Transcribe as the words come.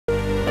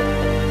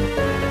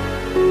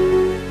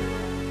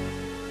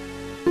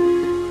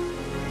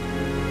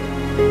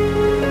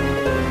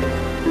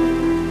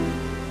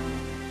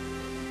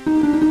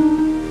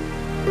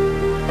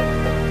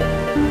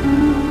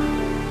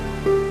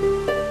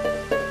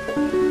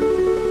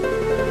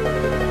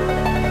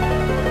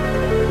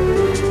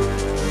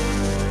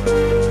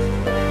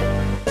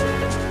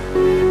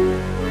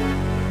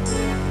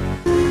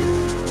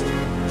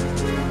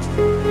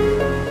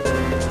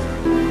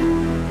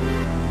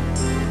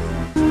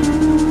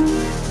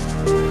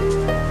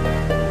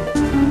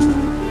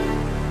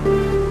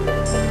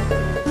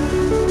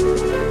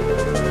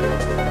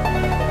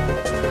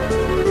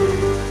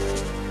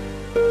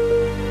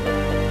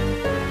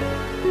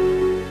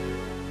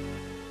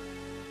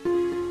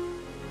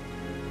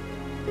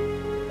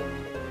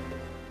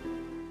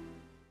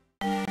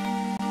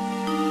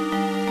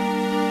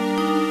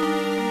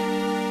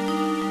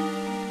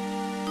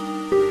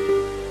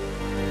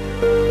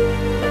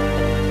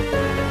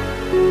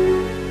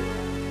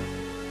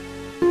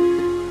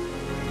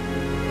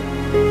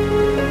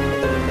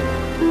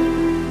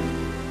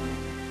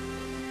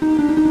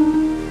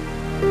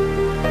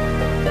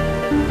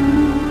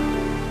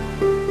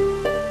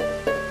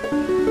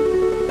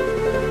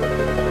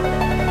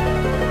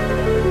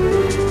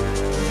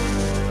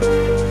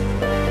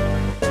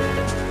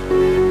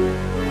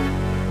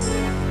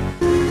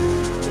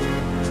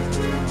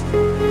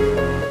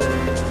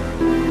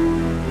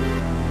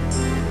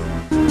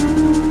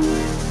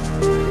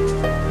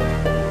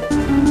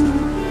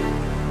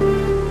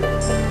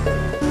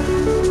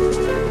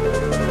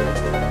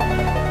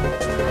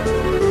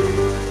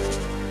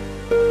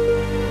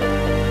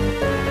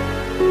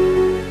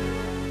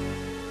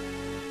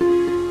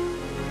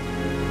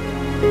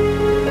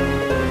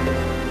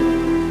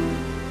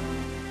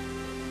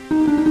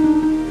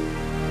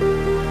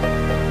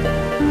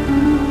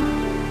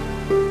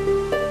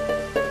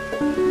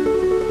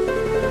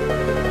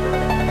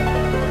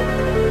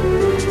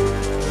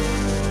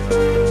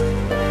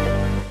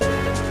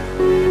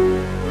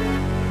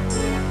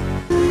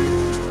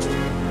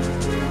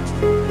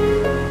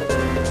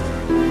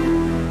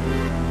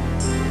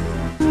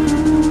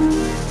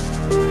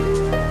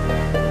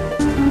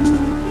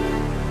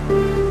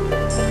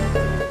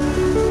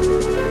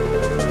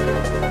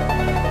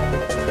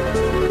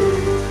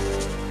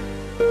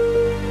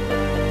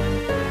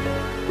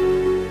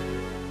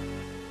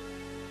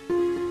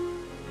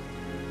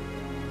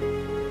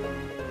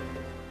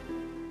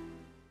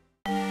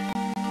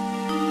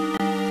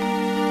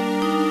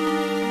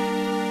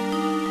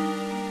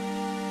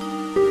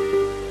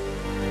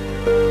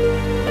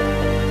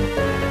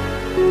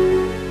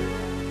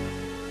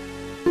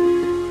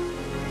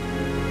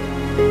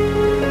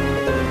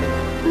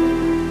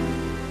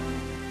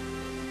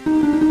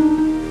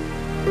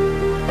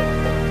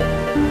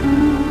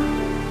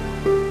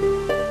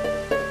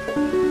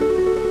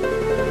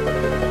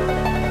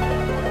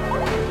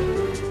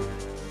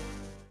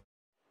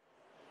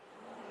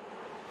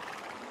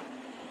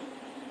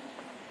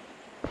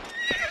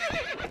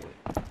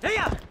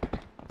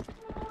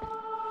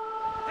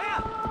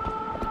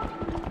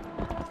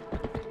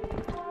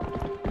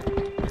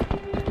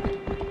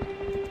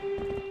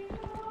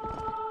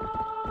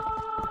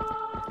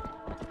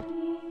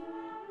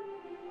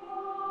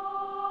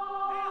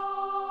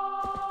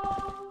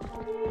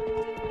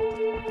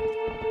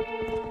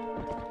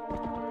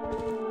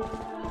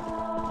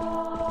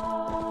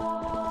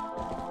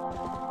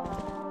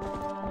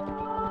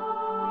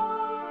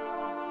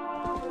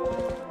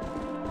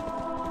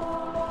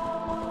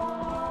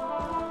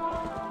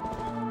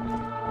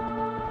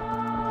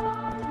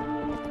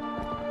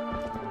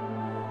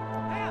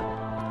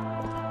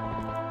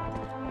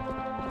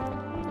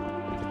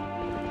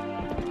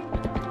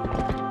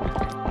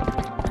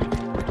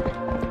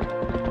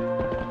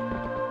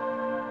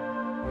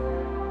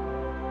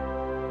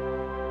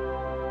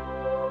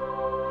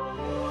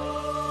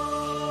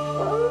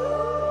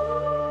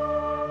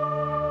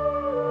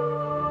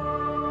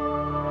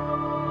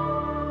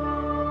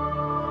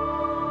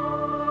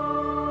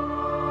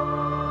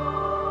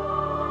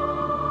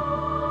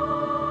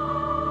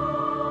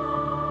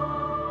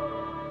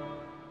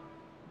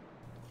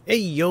Hey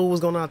yo,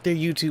 what's going on out there,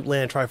 YouTube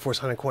land? Triforce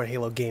Hunter Corn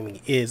Halo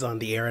Gaming is on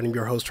the air, and I'm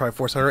your host,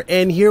 Triforce Hunter,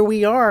 and here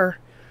we are.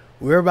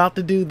 We're about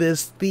to do the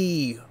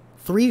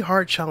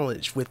 3-heart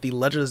challenge with the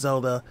Legend of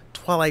Zelda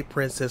Twilight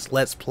Princess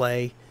Let's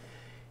Play.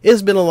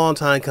 It's been a long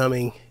time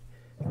coming.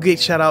 Great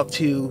shout out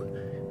to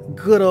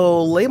good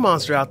old Lay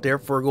Monster out there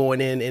for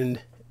going in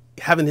and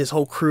having his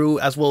whole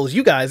crew, as well as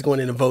you guys, going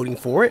in and voting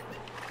for it.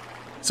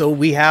 So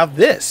we have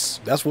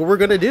this. That's what we're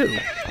going to do.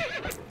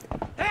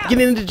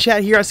 Getting into the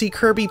chat here, I see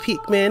Kirby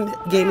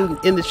Peakman Gaming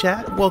in the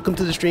chat. Welcome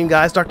to the stream,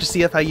 guys. Dr.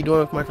 CF, how you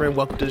doing, my friend?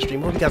 Welcome to the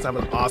stream. Hope you guys have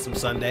an awesome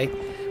Sunday.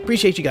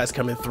 Appreciate you guys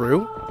coming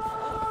through.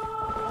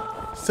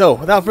 So,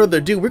 without further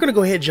ado, we're going to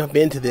go ahead and jump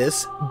into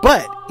this.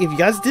 But, if you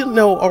guys didn't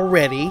know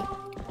already,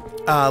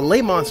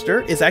 Lay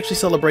Monster is actually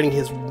celebrating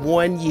his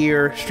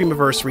 1-year stream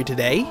anniversary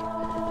today.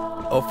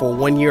 For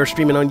 1 year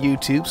streaming on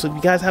YouTube. So, if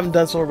you guys haven't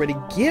done so already,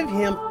 give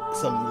him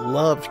some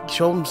love,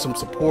 show him some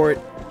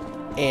support.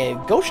 And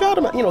go shout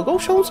him out, go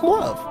show him some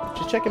love.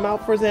 Just check him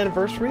out for his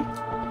anniversary.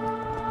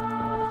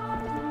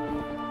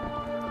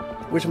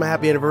 Wish him a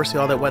happy anniversary,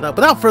 all that whatnot.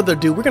 But without further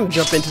ado, we're going to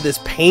jump into this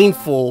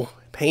painful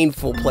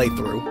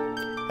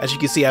playthrough. As you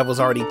can see, I was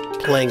already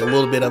playing a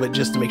little bit of it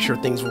just to make sure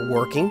things were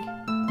working.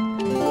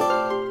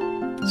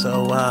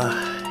 So,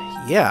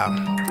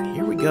 yeah,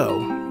 here we go.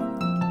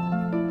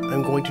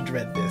 I'm going to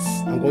dread this.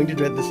 I'm going to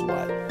dread this a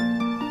lot.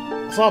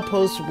 I saw a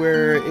post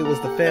where it was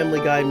the Family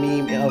Guy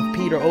meme of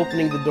Peter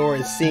opening the door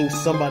and seeing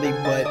somebody,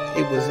 but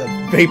it was a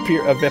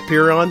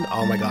Vaporeon.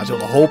 Oh my gosh, it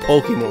was a whole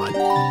Pokemon.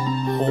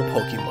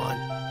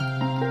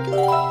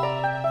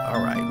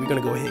 Alright, we're gonna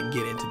go ahead and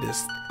get into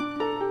this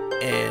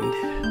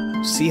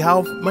and see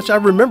how much I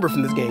remember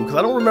from this game, because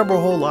I don't remember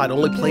a whole lot. I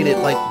only played it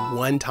like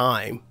one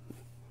time,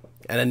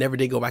 and I never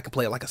did go back and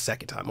play it like a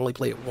second time. I only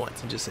played it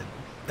once and just said,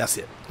 that's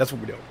it. That's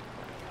what we're doing.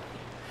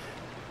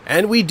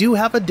 And we do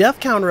have a death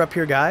counter up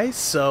here, guys,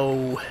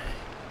 so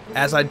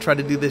as I try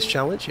to do this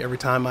challenge, every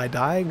time I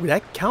die,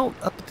 that count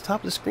up at the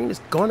top of the screen is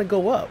going to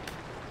go up.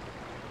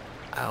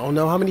 I don't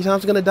know how many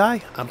times I'm going to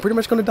die. I'm pretty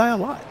much going to die a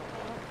lot.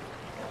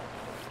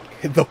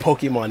 The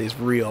Pokemon is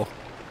real.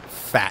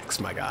 Facts,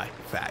 my guy.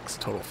 Facts.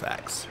 Total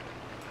facts.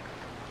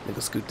 Let me go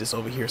scoot this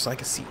over here so I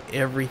can see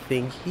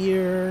everything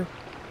here.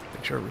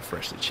 Make sure I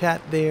refresh the chat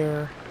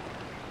there.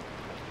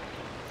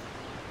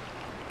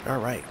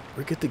 Alright,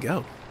 we're good to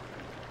go.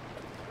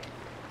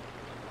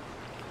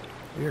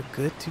 We're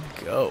good to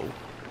go.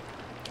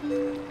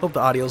 Hope the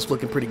audio's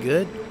looking pretty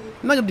good.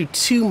 I'm not going to do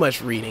too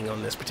much reading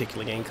on this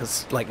particular game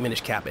because, like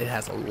Minish Cap, it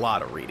has a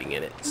lot of reading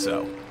in it.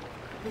 So,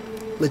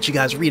 let you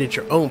guys read at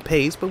your own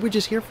pace, but we're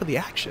just here for the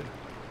action.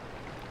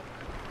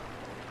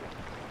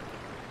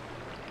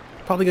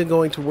 Probably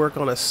going to work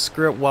on a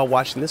script while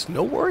watching this.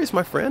 No worries,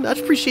 my friend. I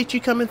just appreciate you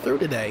coming through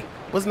today.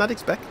 Was not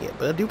expecting it,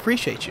 but I do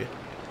appreciate you.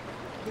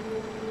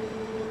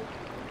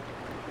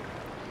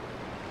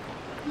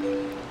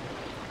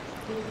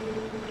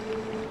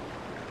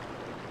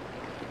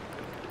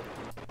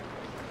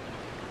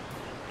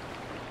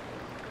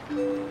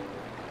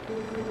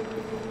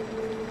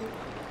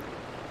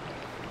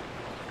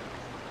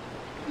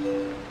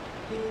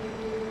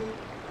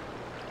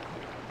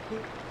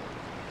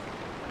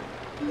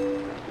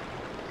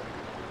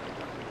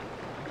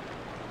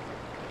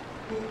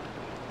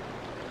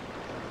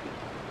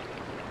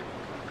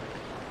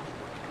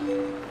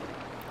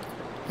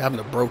 Having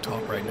a bro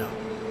talk right now.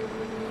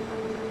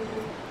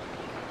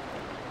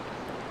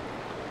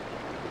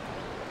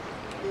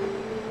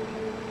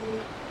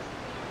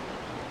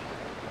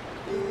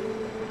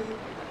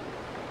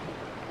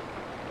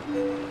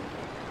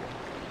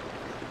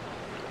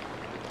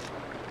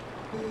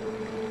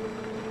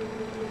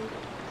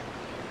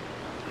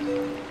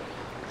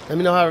 Let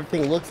me know how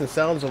everything looks and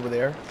sounds over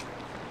there.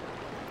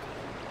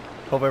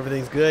 Hope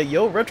everything's good.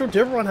 Yo, Retro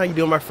Tiveron, how you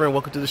doing, my friend?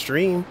 Welcome to the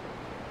stream.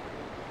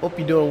 Hope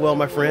you're doing well,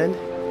 my friend.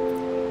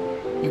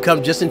 You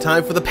come just in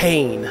time for the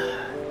pain.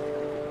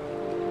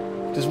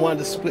 Just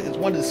wanted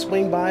to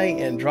swing by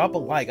and drop a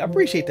like. I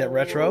appreciate that,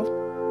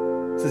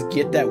 Retro. Says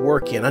get that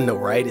work in. I know,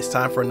 right? It's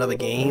time for another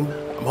game.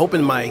 I'm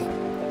hoping my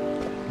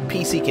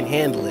PC can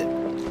handle it,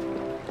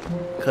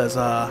 because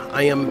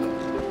I am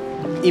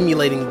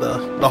emulating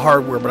the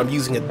hardware, but I'm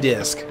using a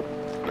disc.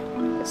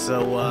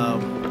 So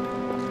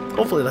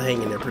hopefully it'll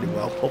hang in there pretty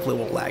well. Hopefully it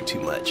won't lag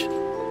too much.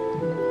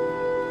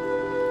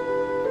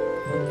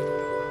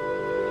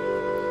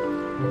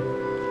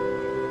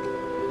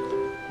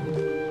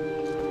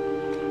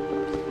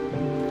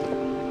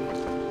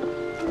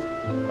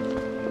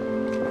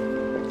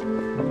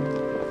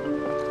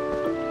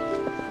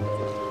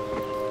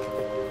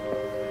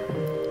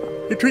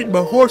 You're treating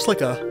my horse like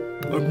a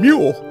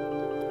mule.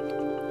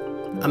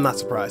 I'm not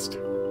surprised.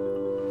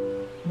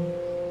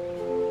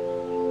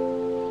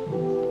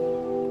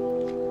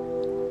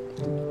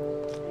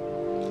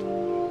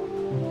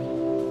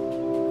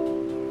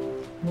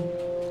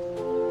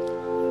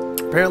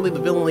 Apparently the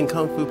villain in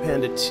Kung Fu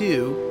Panda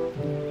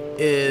 2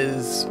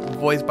 is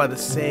voiced by the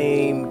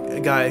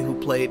same guy who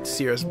played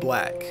Sirius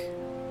Black.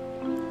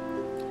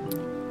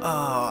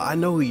 I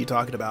know who you're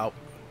talking about.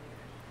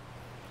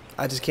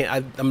 I just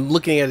can't. I'm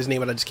looking at his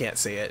name and I just can't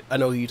say it. I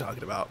know who you're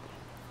talking about.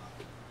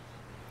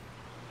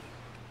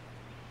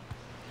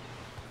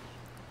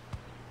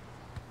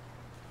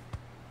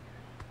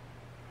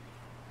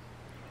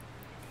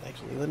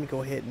 Actually, let me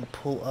go ahead and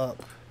pull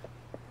up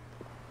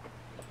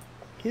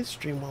his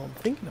stream while I'm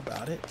thinking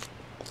about it.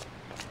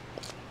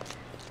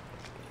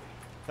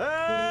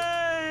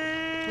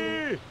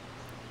 Hey!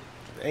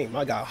 Dang,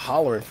 my guy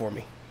hollering for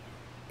me.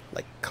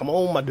 Like, come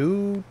on, my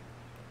dude.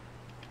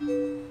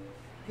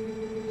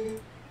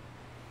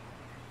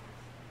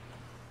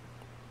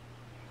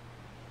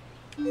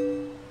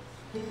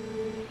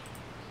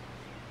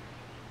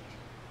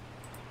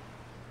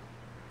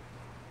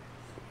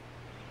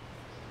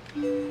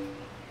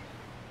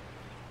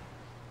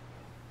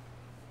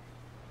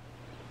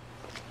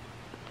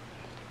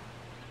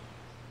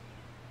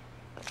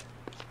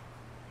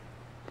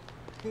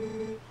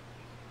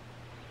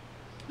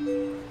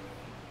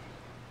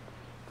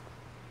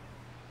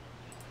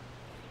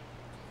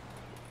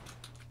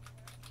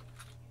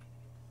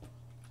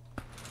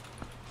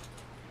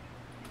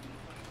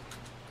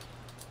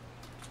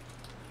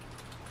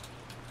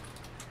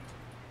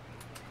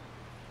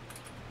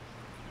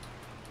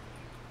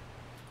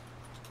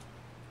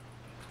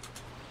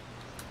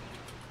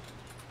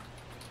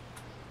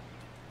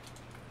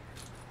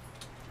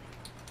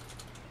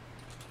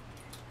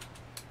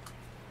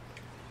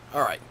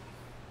 Alright,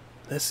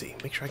 let's see,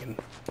 make sure I can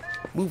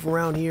move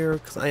around here,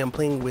 because I am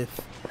playing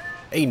with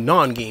a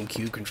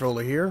non-GameCube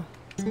controller here.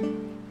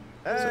 So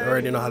I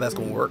already know how that's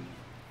going to work.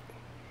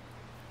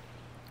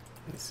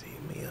 Let me see,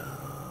 let me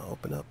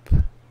open up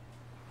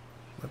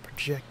my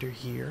projector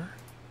here.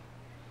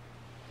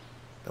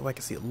 That way I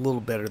can see a little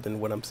better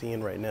than what I'm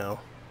seeing right now.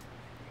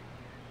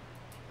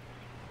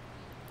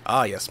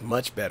 Ah yes,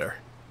 much better.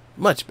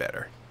 Much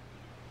better.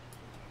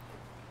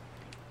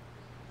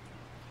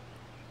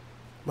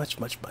 Much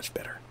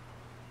better.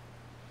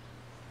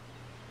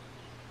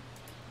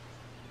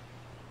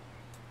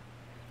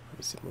 Let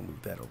me see if we'll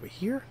move that over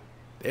here.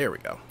 There we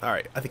go.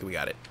 Alright, I think we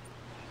got it.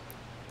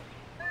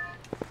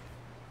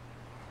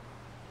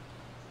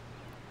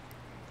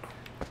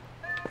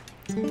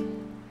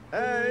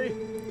 Hey!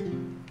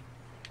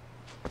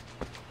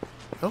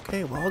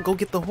 Okay, well, I'll go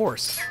get the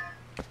horse.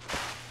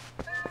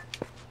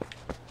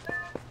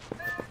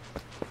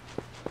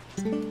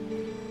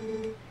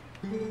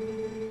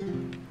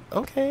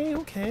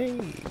 Okay.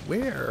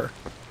 Where?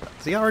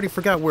 See, I already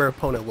forgot where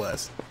opponent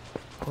was.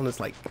 Opponent's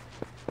like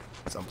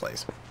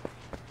someplace.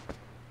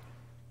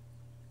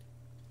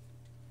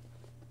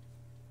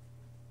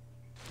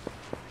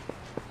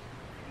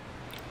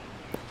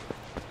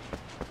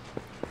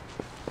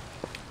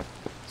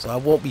 So I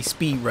won't be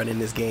speed running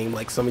this game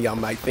like some of y'all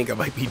might think I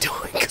might be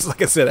doing. Because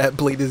like I said, I haven't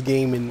played this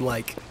game in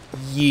like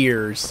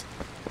years.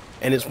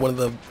 And it's one of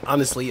the,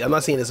 honestly, I'm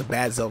not saying it's a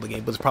bad Zelda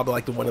game, but it's probably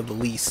like one of the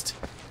least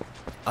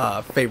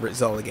favorite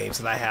Zelda games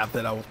that I have,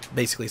 that I'll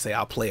basically say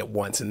I'll play it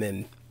once and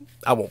then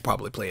I won't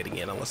probably play it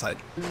again unless I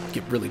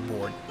get really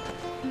bored.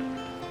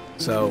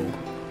 So,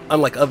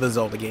 unlike other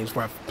Zelda games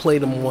where I've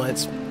played them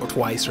once or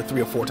twice or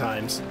 3 or 4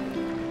 times,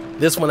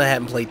 this one I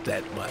haven't played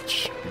that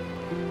much.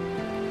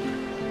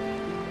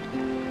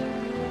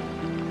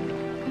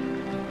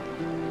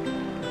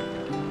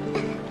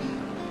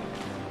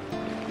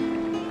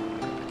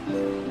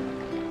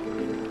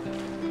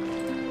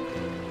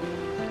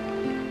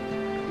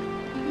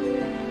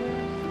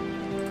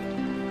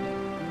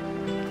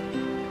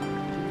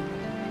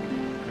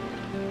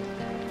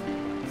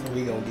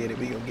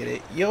 We gonna get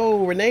it.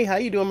 Yo, Renee, how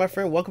you doing, my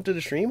friend? Welcome to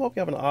the stream. Hope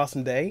you're having an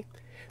awesome day.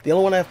 The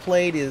only one I've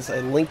played is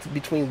a Link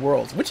Between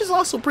Worlds, which is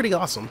also pretty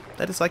awesome.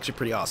 That is actually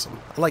pretty awesome.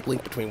 I like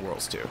Link Between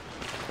Worlds too.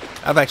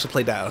 I've actually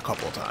played that a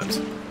couple of times.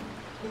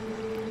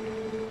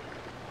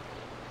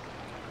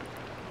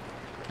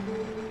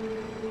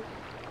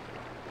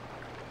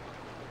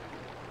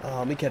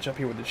 Let me catch up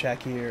here with the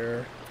chat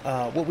here.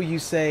 What would you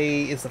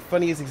say is the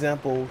funniest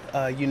example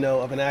you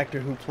know of an actor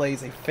who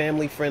plays a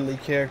family-friendly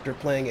character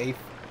playing a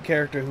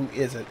character who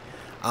isn't?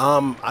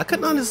 I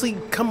couldn't honestly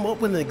come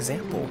up with an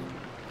example.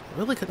 I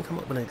really couldn't come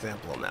up with an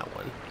example on that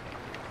one.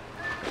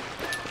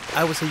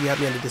 I would say you have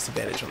me at a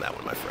disadvantage on that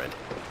one, my friend.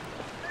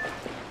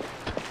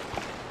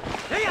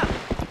 Hey-ya!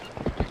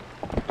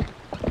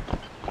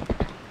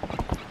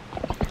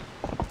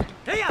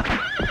 Hey-ya!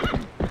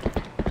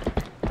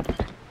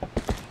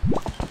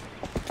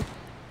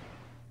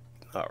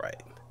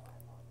 Alright.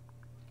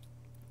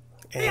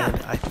 And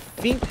I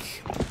think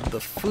the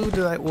food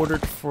that I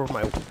ordered for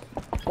my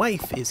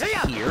wife is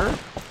here.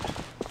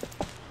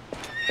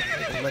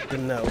 Let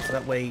them know, so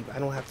that way I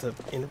don't have to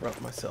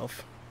interrupt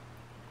myself.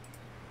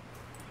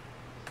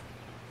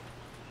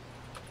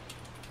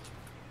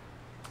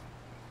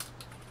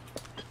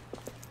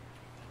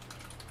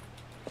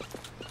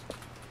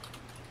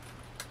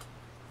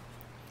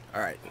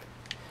 Alright.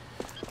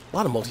 A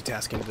lot of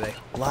multitasking today.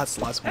 Lots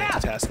of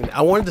multitasking.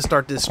 I wanted to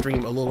start this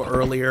stream a little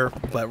earlier,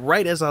 but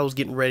right as I was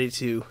getting ready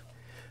to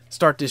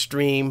start this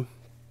stream,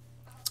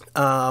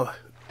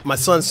 my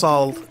son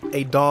saw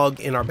a dog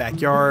in our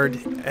backyard,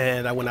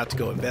 and I went out to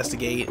go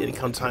investigate, and it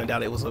comes to find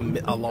out it was a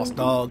lost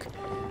dog.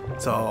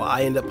 So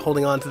I ended up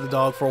holding on to the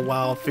dog for a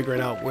while, figuring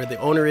out where the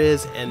owner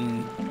is,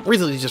 and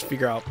recently just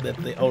figure out that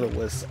the owner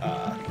was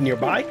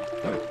nearby.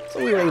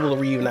 So we were able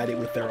to reunite it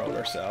with their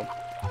owner. So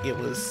it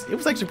was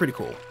actually pretty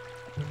cool.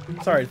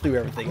 Sorry I threw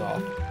everything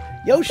off.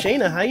 Yo,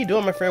 Shayna, how you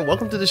doing, my friend?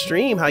 Welcome to the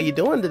stream. How you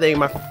doing today,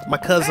 my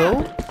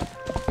cousin?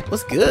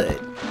 What's good?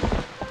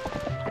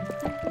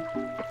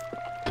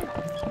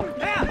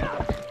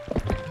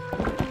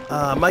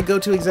 My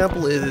go-to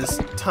example is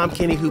Tom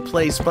Kenny, who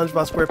plays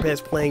SpongeBob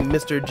SquarePants, playing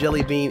Mr.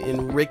 Jellybean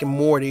in Rick and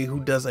Morty, who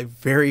does a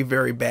very,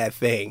 very bad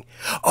thing.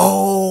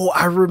 Oh,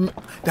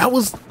 that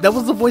was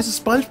the voice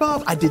of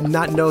SpongeBob? I did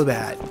not know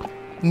that.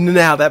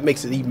 Now that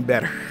makes it even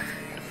better.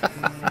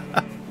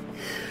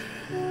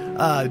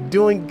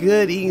 Doing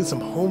good, eating some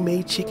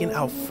homemade chicken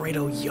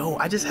Alfredo. Yo,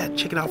 I just had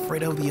chicken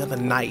Alfredo the other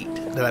night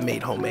that I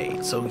made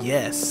homemade. So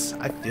yes,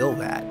 I feel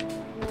that.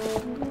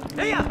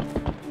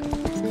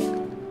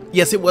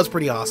 Yes, it was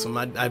pretty awesome.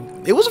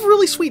 It was a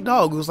really sweet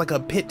dog. It was like a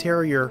pit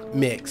terrier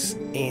mix,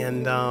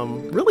 and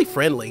really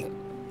friendly.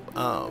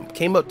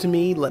 Came up to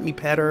me, let me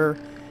pet her,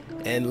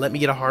 and let me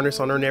get a harness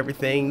on her and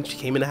everything. She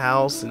came in the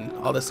house and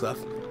all this stuff.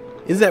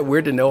 Isn't that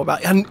weird to know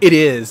about? It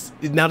is.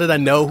 Now that I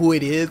know who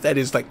it is, that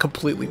is like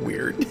completely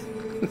weird.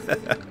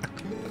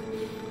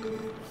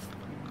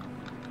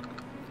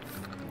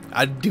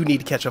 I do need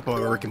to catch up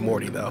on Rick and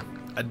Morty, though.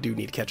 I do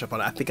need to catch up on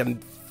it. I think I'm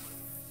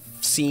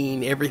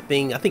seen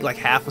everything. I think like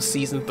half of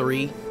season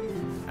 3,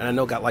 and I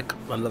know got like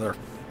another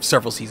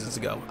several seasons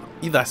ago.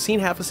 Either I've seen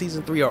half of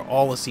season 3 or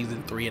all of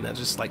season 3, and that's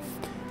just like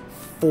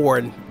 4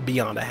 and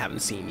beyond I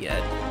haven't seen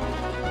yet.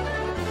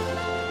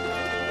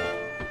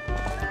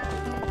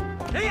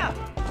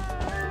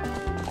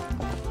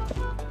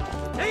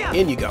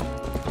 In you go.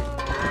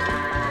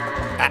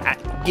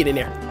 Get in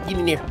there. Get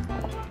in there.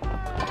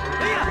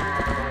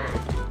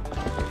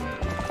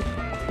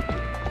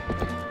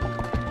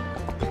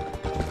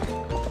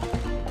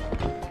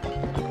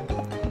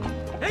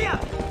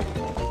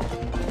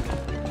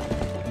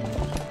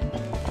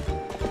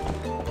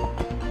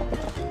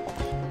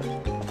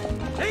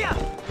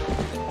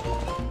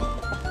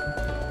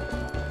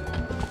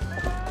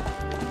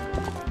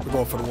 We're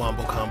going for the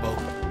wombo combo.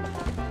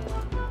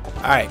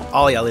 Alright,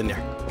 all y'all in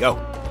there. Go.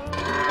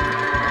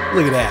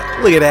 Look at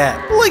that. Look at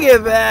that. Look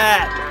at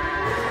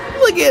that.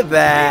 Look at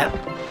that.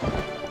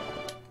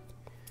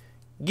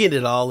 Get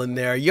it all in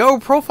there. Yo,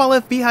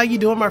 Profile FB, how you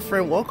doing, my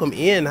friend? Welcome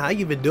in. How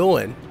you been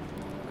doing?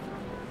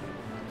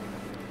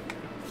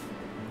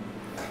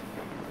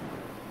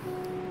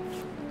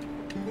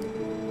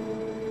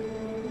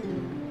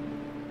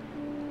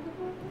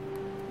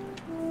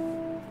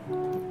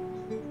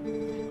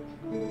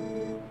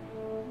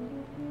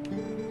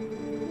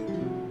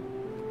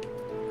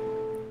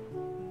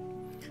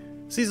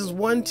 Seasons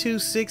 1, 2,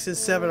 6, and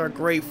 7 are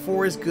great.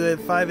 4 is good.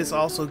 5 is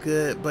also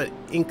good, but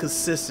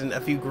inconsistent. A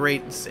few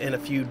greats and a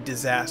few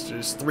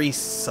disasters. 3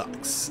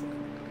 sucks.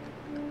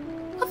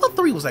 I thought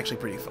 3 was actually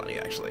pretty funny,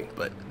 actually.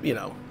 But, you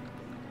know.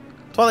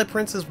 Twilight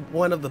Princess is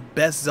one of the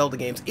best Zelda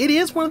games. It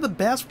is one of the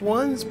best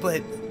ones,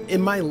 but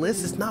in my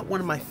list, it's not one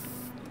of my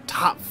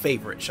top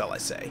favorites, shall I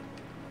say.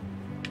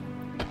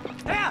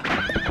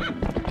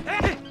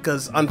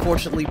 Because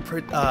unfortunately,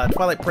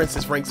 Twilight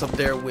Princess ranks up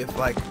there with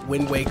like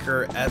Wind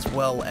Waker as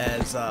well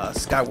as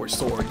Skyward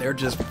Sword. They're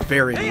just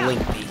very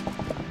lengthy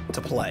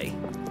to play,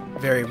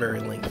 very, very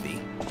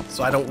lengthy.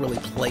 So I don't really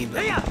play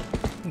them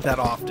that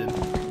often.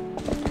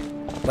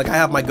 Like I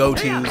have my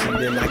go-tos, and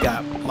then I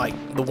got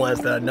like the ones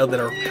that I know that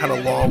are kind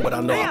of long, but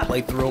I know I'll play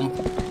through them.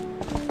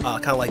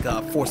 Kind of like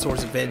Four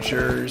Swords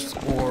Adventures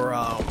or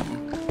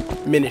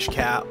Minish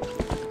Cap.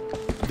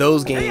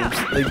 Those games,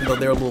 even though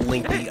they're a little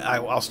lengthy,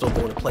 I'll still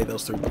go and play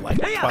those through. But like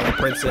Twilight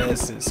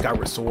Princess and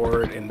Skyward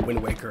Sword and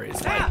Wind Waker,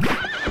 it's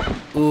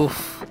like,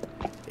 oof,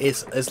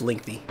 it's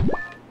lengthy.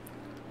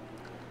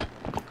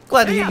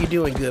 Glad to hear you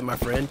doing good, my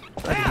friend.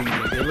 Glad to hear you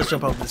doing good. Let's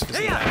jump over this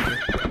facility out of here.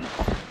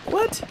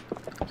 What?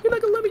 You're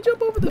not gonna let me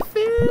jump over the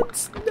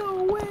fence?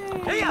 No way.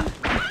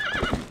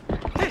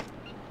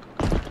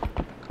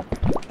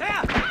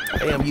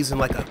 Hey, I'm using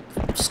like a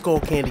Skull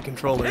Candy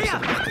controller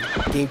instead of like a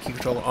GameCube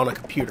controller on a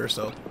computer,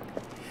 so.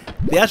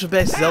 The actual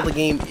best Zelda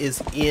game is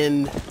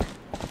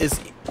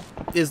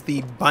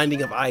the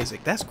Binding of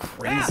Isaac. That's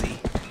crazy.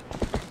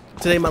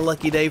 Today my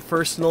lucky day,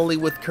 first Snowly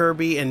with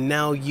Kirby, and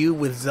now you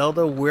with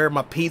Zelda. Where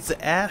my pizza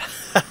at?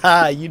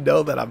 You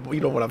know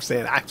what I'm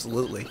saying.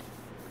 Absolutely.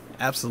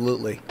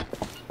 Absolutely.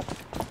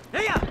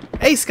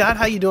 Hey Scott,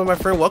 how you doing, my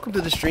friend? Welcome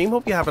to the stream.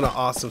 Hope you're having an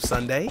awesome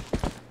Sunday.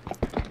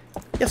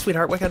 Yes,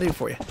 sweetheart, what can I do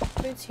for you?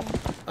 Food's here.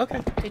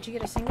 Okay. Did you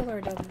get a single or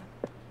a double?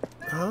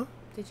 Huh?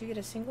 Did you get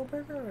a single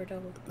burger or a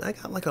double? I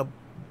got like a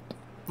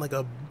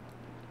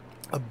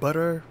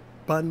butter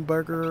bun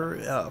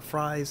burger,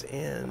 fries,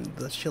 and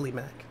the chili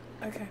mac.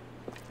 Okay.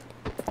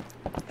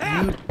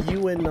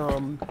 You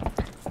and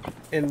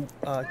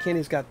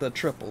Kenny's got the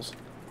triples.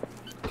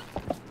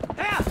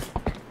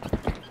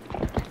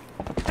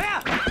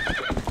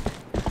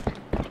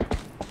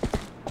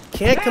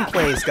 Can't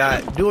complain,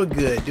 Scott. Doing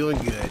good, doing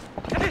good.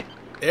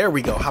 There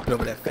we go, hopping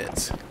over that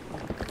fence.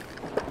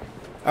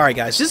 Alright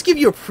guys, just give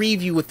you a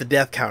preview with the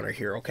death counter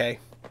here, okay?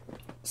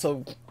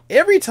 So,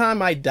 every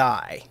time I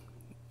die,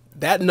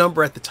 that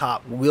number at the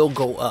top will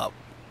go up.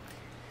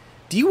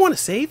 Do you want to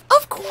save?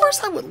 Of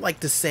course I would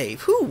like to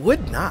save. Who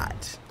would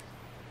not?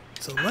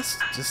 So let's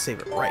just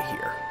save it right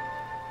here.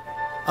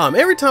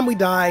 Every time we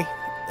die,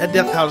 that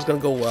death counter is going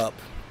to go up.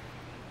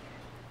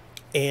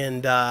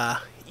 And,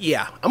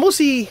 yeah, I'm going to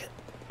see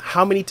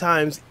how many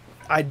times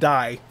I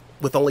die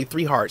with only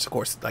 3 hearts. Of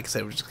course, like I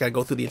said, we're just going to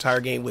go through the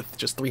entire game with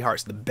just 3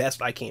 hearts, the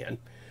best I can.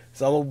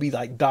 So I'm going to be,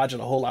 like, dodging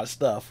a whole lot of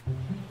stuff.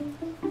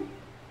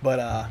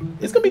 But,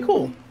 it's going to be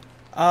cool.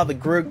 The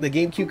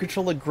GameCube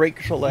controller, great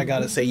controller, I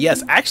gotta say.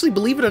 Yes, actually,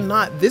 believe it or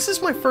not, this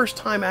is my first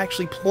time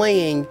actually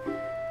playing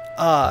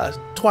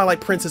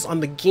Twilight Princess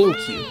on the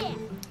GameCube.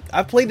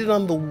 I played it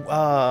on the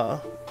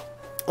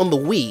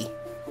Wii,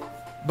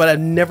 but I've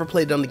never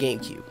played it on the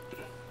GameCube.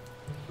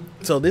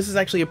 So this is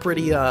actually a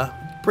pretty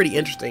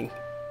interesting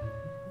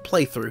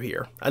playthrough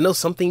here. I know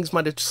some things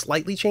might have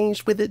slightly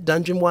changed with it,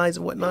 dungeon-wise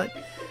and whatnot.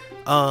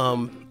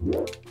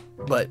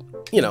 But,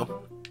 you know.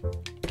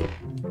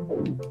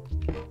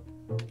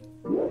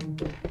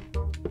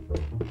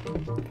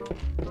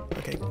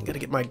 Okay, gotta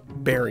get my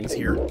bearings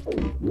here.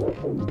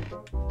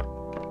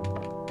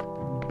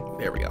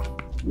 There we go.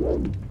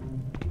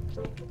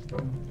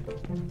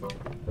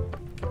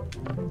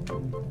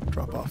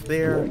 Drop off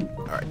there.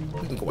 Alright,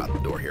 we can go out the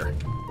door here.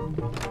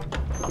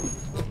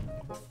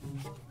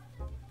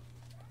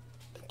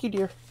 Thank you,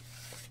 dear.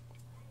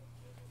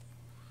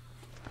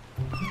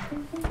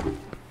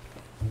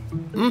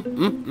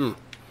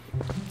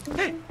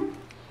 Hey.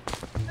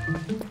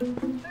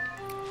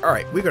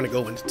 Alright, we're gonna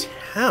go into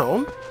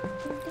town,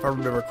 if I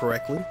remember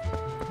correctly.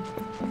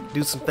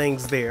 Do some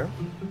things there.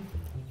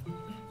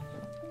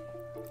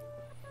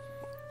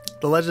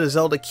 The Legend of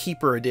Zelda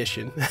Keeper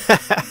Edition.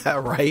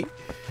 Right?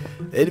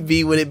 It'd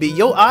be what it be.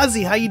 Yo,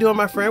 Ozzy, how you doing,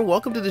 my friend?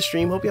 Welcome to the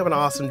stream. Hope you have an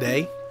awesome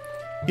day.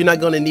 You're not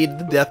gonna need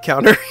the death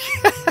counter.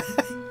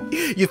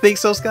 You think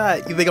so,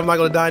 Scott? You think I'm not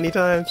gonna die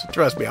anytime?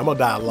 Trust me, I'm gonna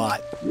die a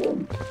lot.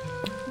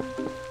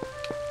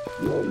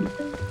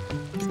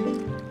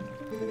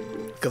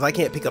 Because I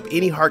can't pick up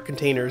any heart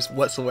containers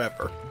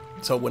whatsoever.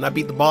 So when I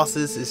beat the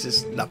bosses, it's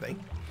just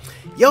nothing.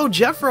 Yo,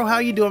 Jeffro, how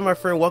you doing, my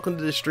friend? Welcome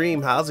to the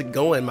stream. How's it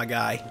going, my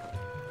guy?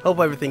 Hope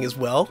everything is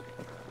well.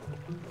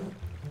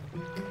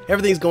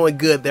 Everything's going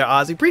good there,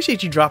 Ozzy.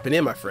 Appreciate you dropping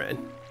in, my friend.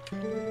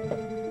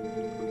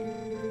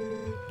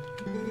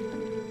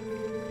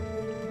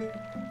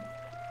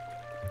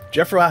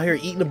 Jeffro out here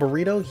eating a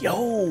burrito?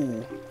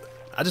 Yo!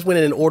 I just went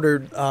in and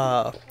ordered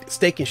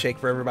steak and shake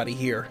for everybody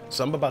here.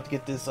 So I'm about to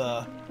get this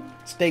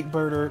steak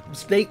burger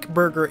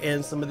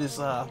and some of this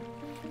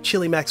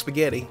chili mac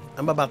spaghetti.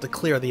 I'm about to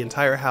clear the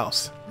entire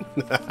house.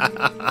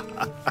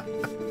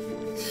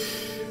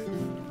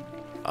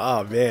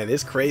 Oh man,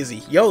 it's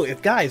crazy. Yo,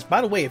 guys,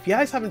 by the way, if you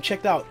guys haven't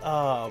checked out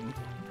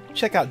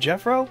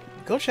Jeffro,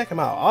 go check him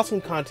out.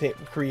 Awesome content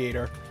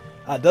creator.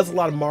 Does a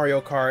lot of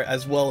Mario Kart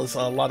as well as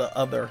a lot of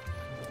other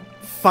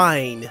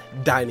fine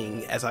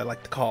dining, as I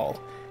like to call,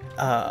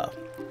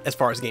 as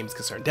far as games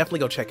concerned. Definitely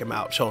go check him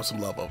out. Show him some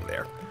love over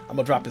there. I'm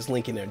gonna drop his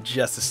link in there in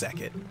just a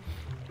second.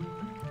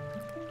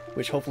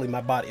 Which hopefully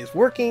my bot is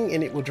working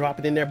and it will drop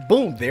it in there.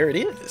 Boom, there it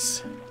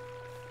is.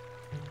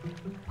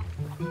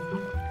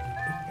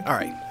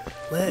 Alright,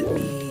 let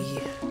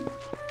me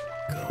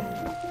go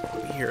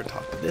over here and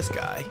talk to this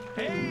guy.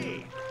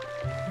 Hey.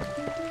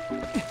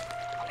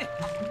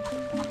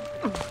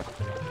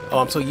 Oh,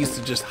 I'm so used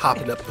to just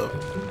hopping up the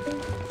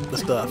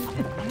stuff.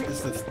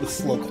 This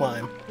slow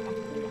climb.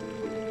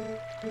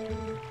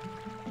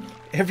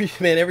 Every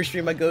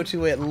stream I go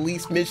to at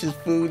least mentions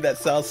food that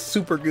sounds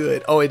super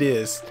good. Oh, it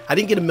is. I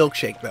didn't get a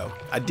milkshake though.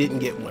 I didn't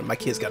get one. My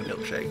kids got a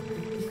milkshake.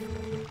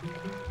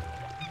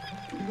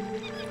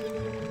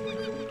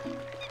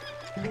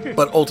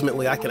 But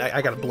ultimately, I got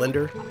a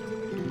blender,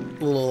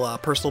 a little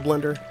personal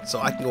blender, so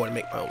I can go and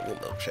make my own little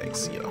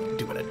milkshakes. You know,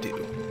 do what I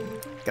do.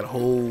 Got a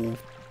whole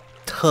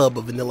tub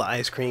of vanilla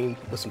ice cream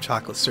with some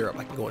chocolate syrup.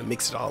 I can go and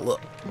mix it all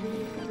up.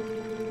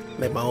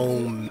 Make my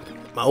own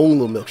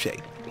little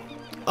milkshake.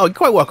 Oh, you're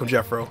quite welcome,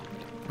 Jeffro.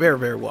 Very,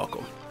 very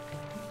welcome.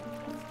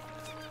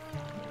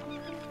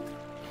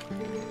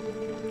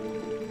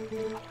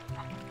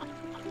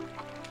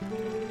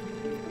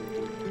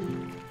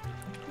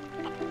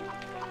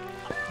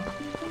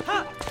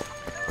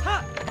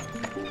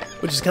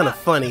 Which is kind of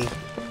funny.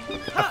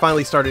 I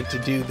finally started to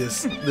do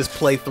this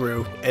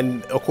playthrough,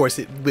 and of course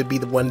it would be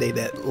the one day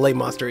that Lay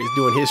Monster is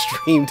doing his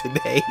stream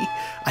today.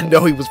 I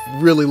know he was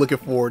really looking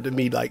forward to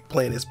me like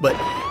playing this, but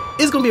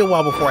it's gonna be a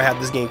while before I have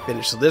this game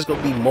finished, so there's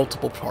gonna be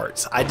multiple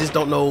parts. I just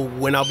don't know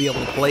when I'll be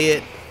able to play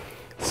it,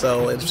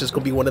 so it's just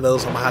gonna be one of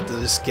those. I'm gonna have to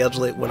just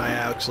schedule it when I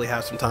actually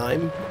have some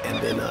time,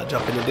 and then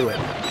jump in and do it.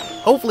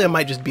 Hopefully I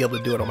might just be able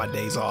to do it on my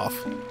days off.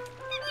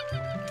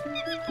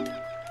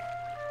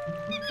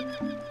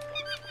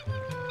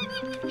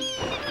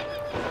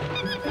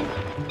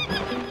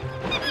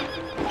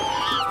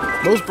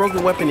 Most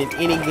broken weapon in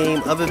any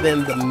game other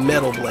than the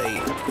metal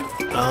blade.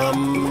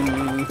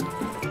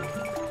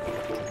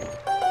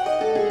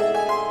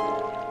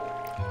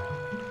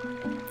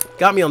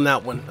 Got me on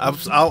that one.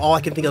 All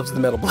I can think of is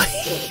the metal blade.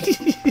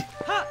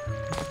 Ha!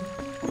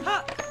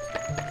 Ha!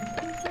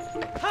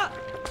 Ha!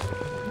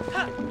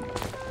 Ha!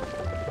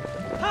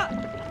 Ha!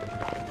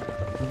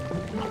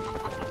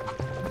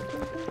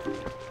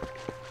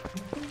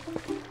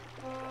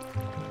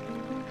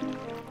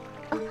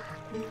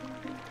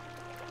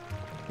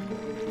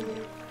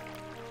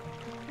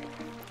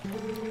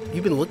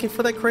 You've been looking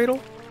for that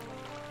cradle?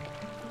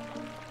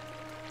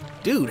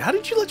 Dude, how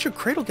did you let your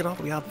cradle get all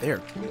the way out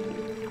there?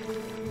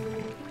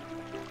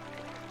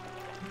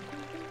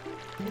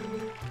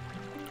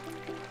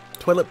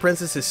 Twilight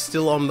Princess is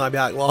still on my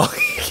backlog.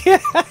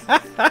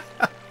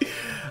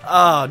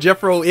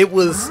 Jeffro,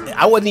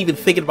 I wasn't even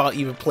thinking about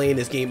even playing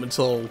this game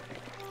until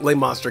Lay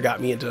Monster got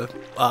me into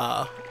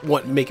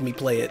making me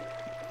play it.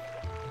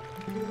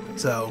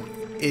 So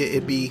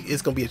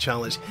it's gonna be a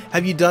challenge.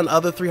 Have you done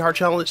other 3-heart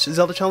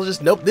Zelda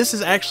challenges? Nope. This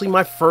is actually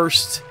my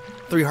first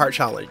 3-heart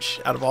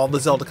challenge out of all the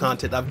Zelda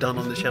content I've done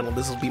on the channel.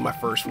 This will be my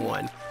first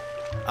one.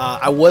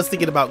 I was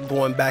thinking about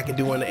going back and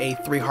doing a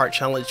 3-heart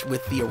challenge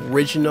with the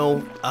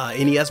original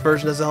NES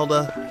version of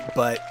Zelda,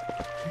 but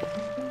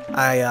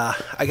I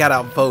got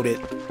outvoted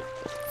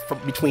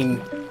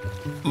between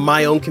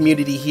my own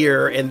community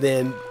here and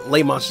then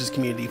Lay Monster's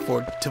community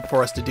for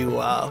us to do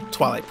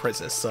Twilight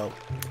Princess. So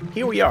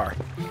here we are.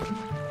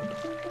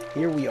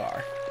 Here we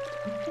are.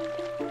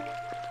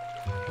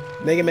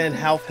 Mega Man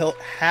half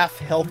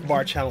health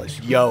bar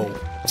challenge. Yo,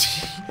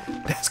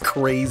 that's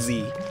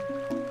crazy.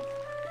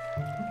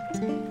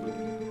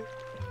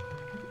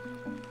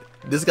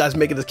 This guy's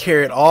making us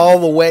carry it all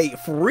the way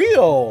for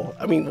real.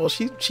 I mean, well,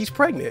 she's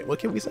pregnant. What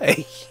can we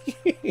say?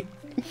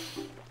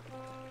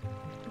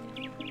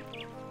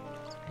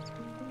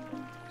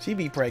 She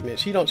be pregnant.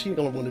 She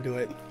gonna want to do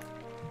it.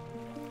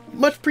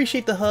 Much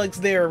appreciate the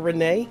hugs there,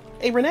 Renee.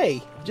 Hey,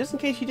 Renee, just in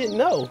case you didn't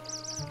know.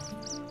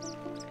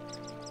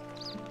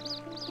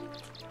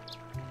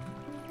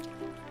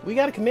 We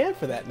got a command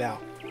for that now.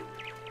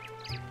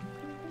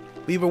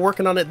 We were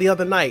working on it the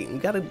other night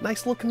and got a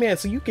nice little command,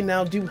 so you can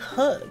now do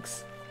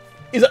hugs.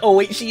 Is it? Oh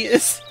wait, she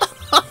is.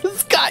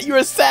 Scott, you're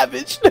a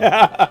savage.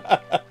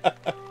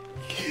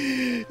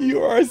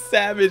 You are a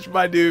savage,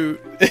 my dude.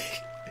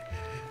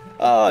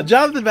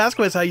 Jonathan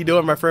Vasquez, how you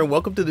doing, my friend?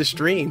 Welcome to the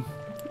stream.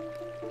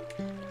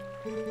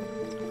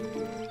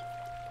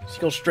 She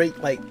gonna straight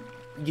like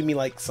give me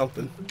like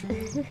something.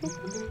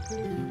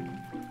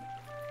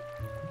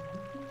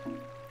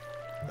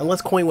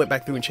 Unless Coin went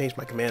back through and changed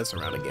my commands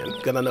around again,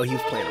 because I know he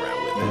was playing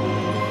around with it.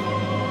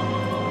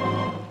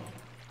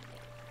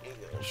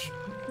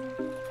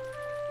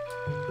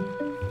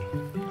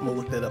 I'm gonna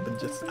look that up and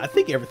just. I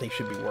think everything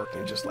should be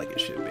working just like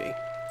it should be.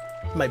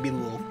 Might be a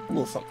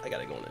little something I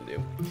gotta go in and do.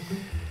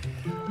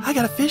 I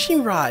got a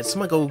fishing rod, so I'm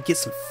gonna go get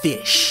some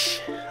fish.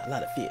 A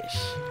lot of fish.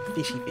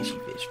 Fishy, fishy,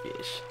 fish,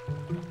 fish.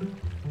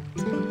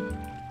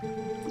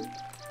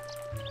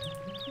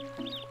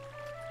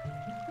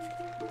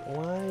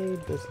 Why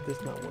does this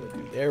not want to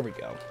do? There we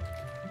go.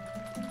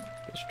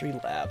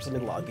 Streamlabs. Let me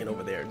log in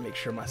over there and make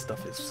sure my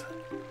stuff is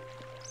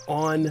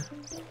on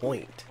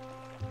point.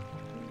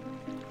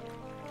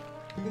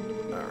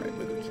 Alright,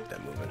 we're gonna keep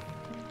that moving.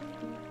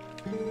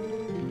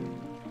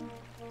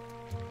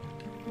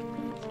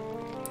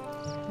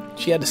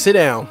 She had to sit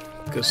down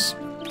because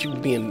she was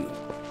being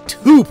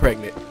too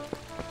pregnant.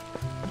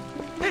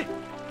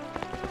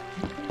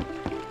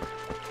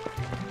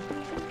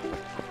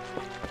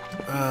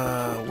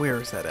 Where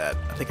is that at?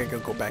 I think I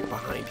could go back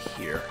behind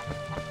here.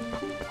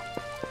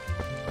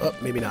 Oh,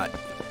 maybe not.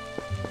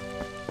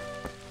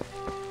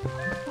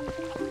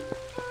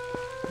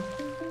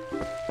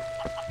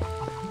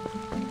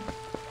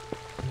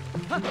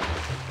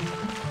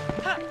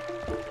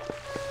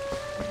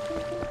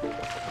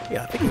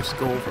 Yeah, I think we should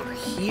go over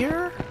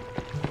here.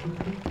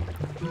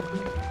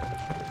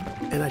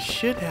 And I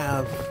should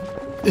have...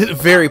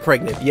 Very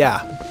pregnant,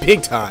 yeah.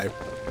 Big time.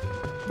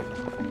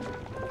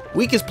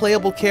 Weakest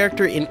playable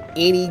character in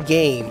any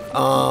game.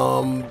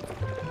 About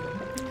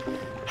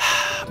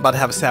to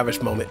have a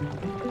savage moment.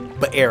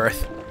 But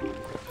Aerith.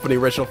 For the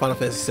original Final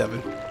Fantasy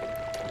VII.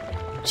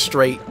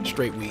 Straight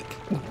weak.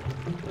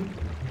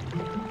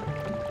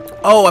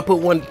 Oh, I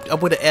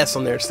put an S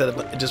on there instead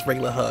of just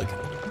regular hug.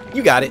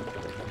 You got it.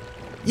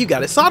 You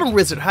got it. Sodom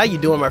Wizard, how you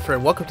doing, my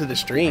friend? Welcome to the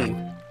stream.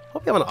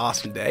 Hope you're having an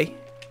awesome day.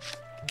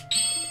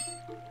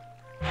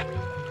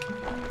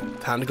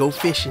 Time to go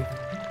fishing.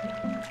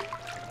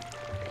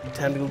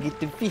 Time to go get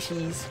the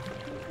fishies.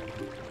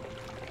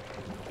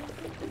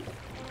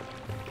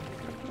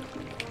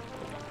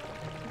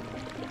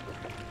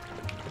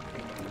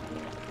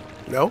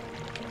 No?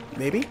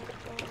 Maybe?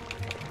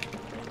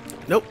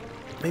 Nope.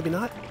 Maybe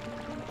not.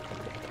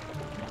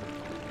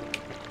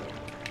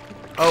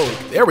 Oh,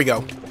 there we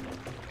go.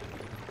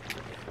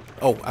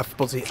 Oh, I'm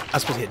supposed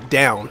to hit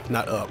down,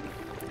 not up.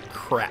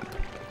 Crap.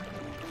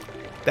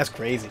 That's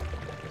crazy.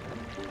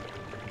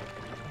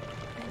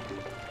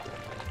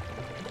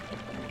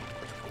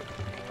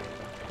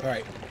 All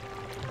right.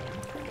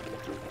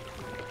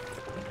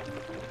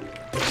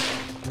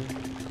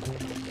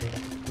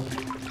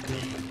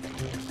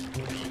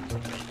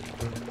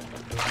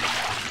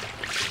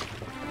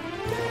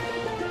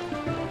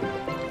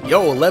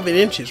 Yo, 11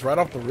 inches right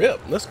off the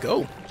rip. Let's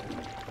go.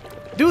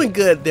 Doing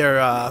good there,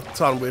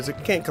 Song Wizard.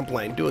 Can't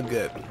complain. Doing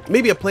good.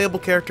 Maybe a playable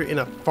character in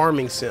a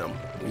farming sim.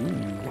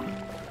 Ooh.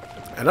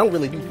 I don't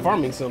really do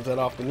farming sims that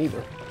often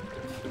either.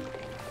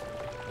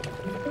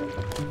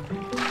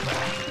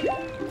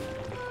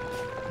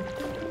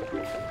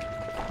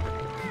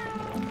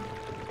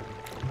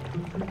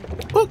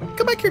 Oh,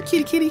 come back here,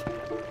 kitty kitty.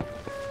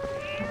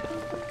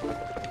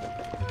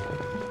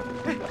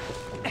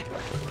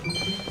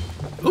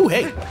 Ooh,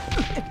 hey.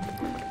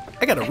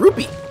 I got a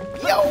rupee.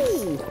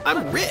 Yo,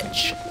 I'm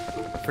rich.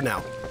 For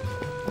now.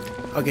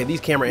 Okay, these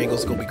camera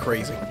angles are gonna be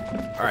crazy.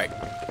 All right.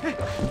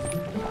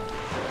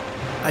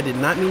 I did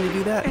not mean to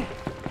do that.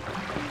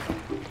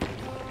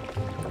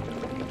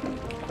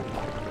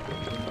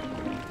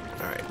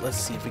 All right, let's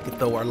see if we can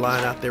throw our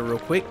line out there real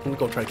quick. We're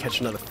gonna try to catch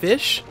another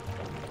fish.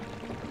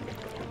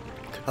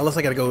 Unless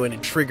I gotta go in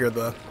and trigger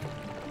the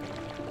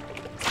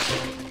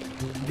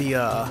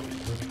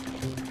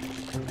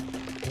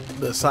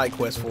side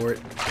quest for it.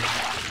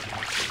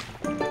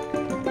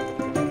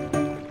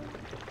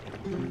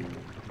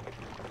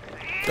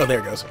 Oh, there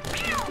it goes.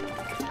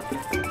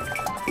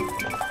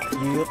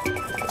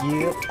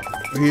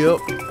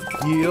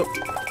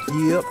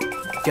 Yep.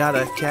 Got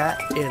a cat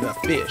and a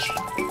fish.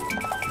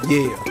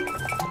 Yeah.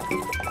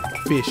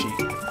 Fishy.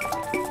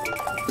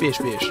 Fish.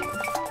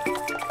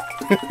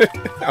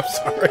 I'm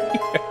sorry.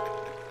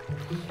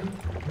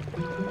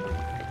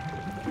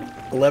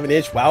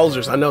 11-inch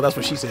wowzers. I know that's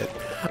what she said.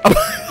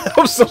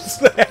 I'm so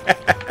sad.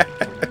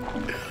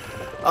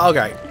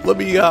 Okay, let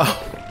me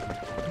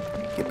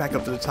get back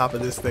up to the top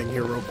of this thing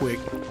here real quick.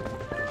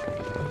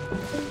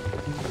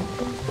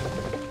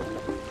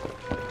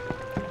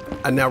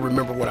 I now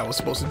remember what I was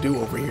supposed to do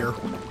over here.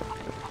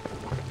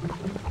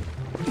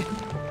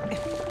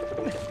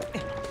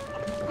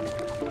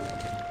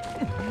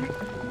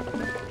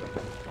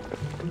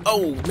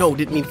 Oh, no,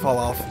 didn't mean to fall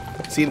off.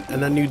 See,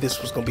 and I knew this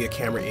was going to be a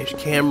camera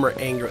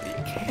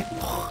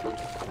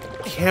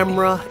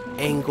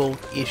angle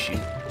issue.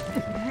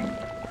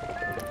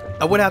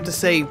 I would have to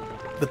say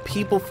the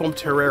people from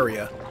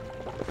Terraria.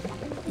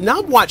 Now,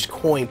 I've watched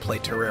Coin play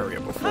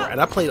Terraria before, and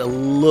I played a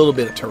little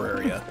bit of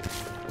Terraria,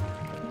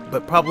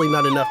 but probably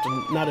not enough to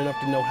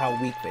know how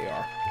weak they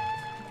are.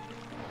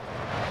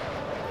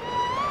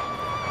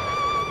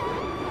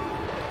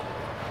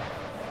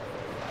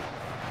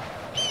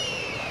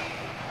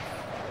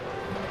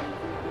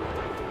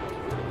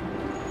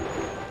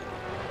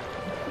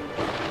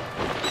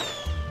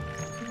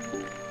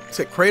 Is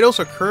it Kratos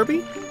or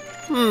Kirby?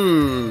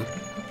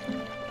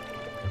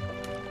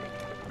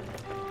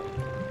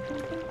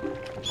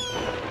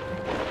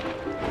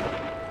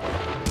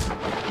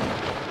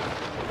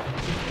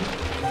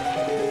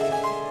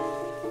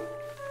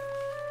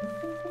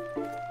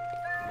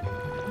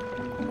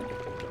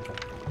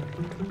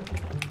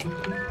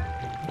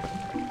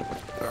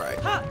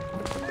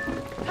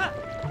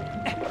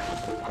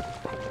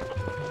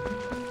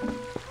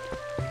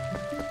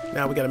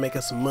 Now we gotta make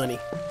us some money.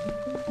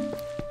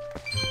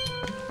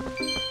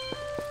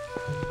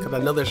 Because I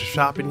know there's a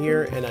shop in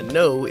here, and I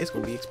know it's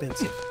gonna be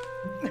expensive.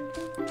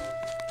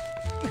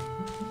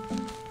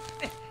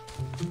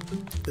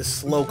 This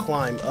slow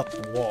climb up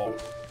the wall.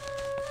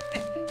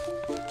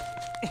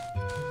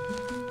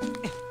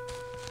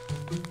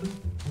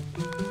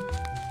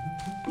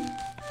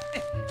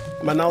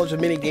 My knowledge of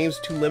mini games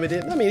is too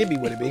limited. I mean, it'd be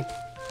what it be.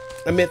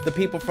 I meant the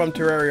people from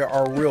Terraria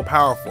are real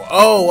powerful.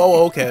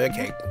 Oh,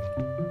 okay.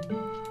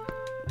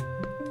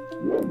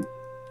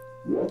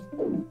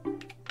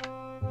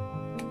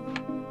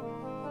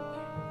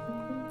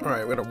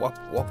 Alright, we're gonna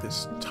walk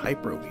this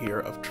tightrope here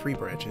of tree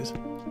branches.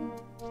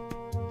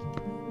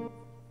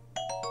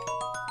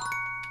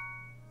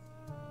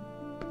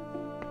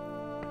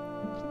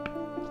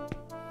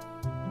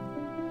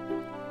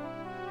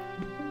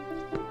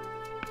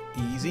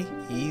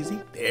 Easy.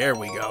 There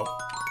we go.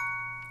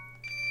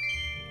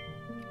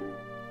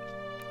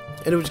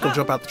 And then we're just gonna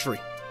jump out the tree.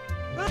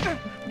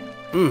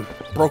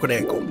 Broken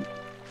ankle.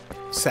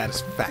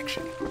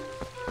 Satisfaction.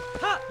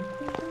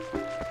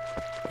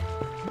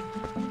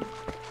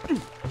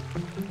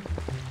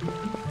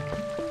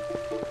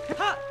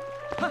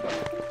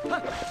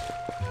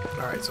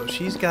 Alright, so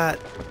she's got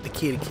the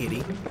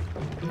kitty.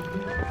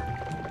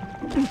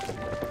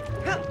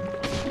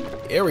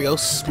 There we go,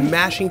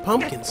 smashing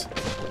pumpkins.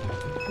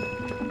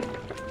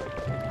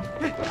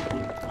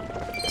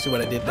 See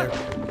what I did there?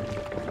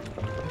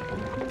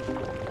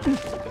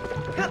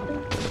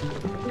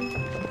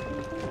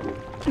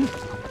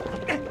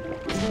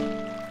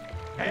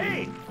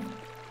 Hey!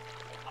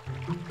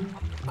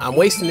 I'm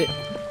wasting it.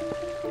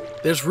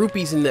 There's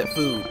rupees in that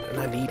food,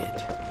 and I need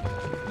it.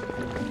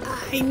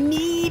 I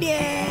need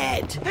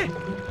it!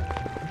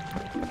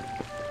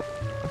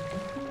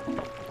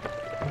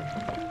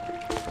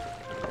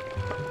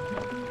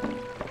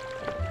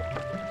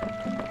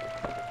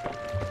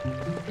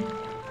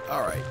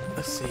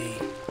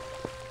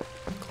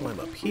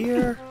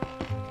 here.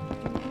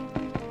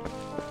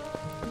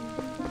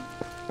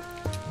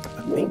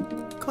 I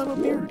think climb up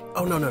here.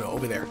 Oh, no,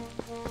 over there.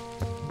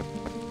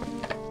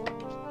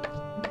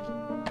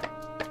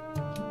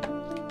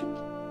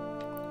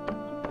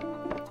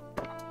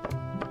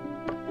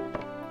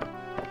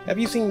 Have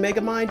you seen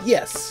Megamind?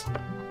 Yes.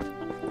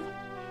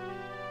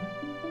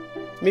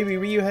 Maybe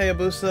Ryu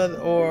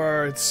Hayabusa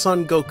or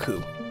Son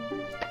Goku.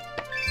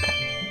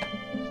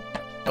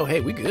 Oh, hey,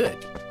 we good.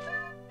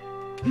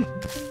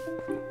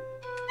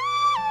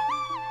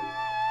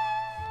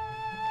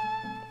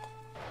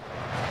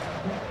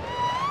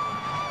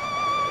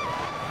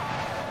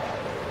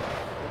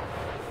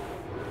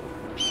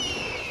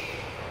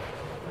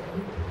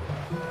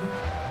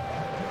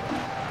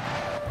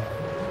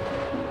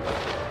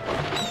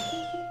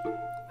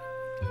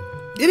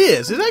 It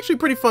is. It's actually a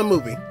pretty fun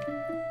movie,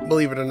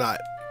 believe it or not.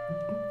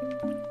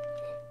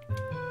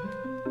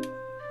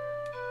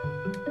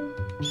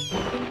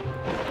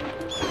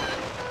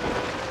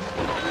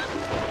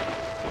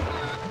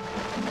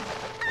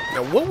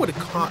 Now, what would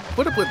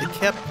have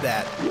kept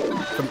that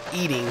from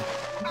eating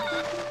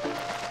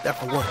that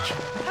for lunch?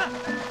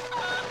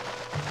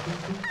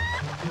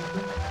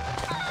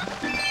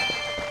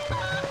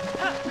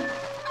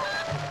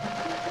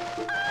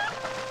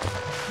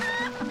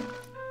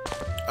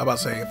 I'm about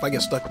to say, if I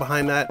get stuck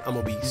behind that, I'm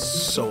gonna be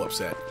so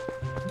upset.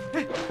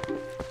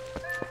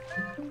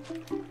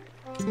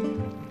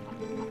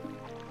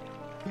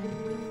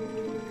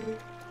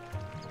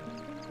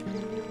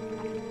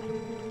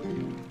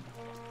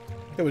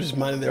 They were just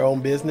minding their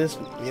own business.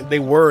 I mean, they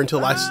were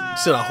until I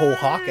sent a whole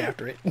hawk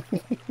after it.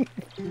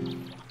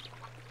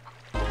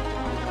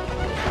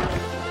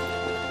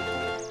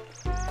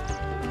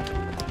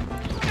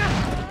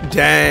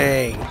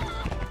 Dang.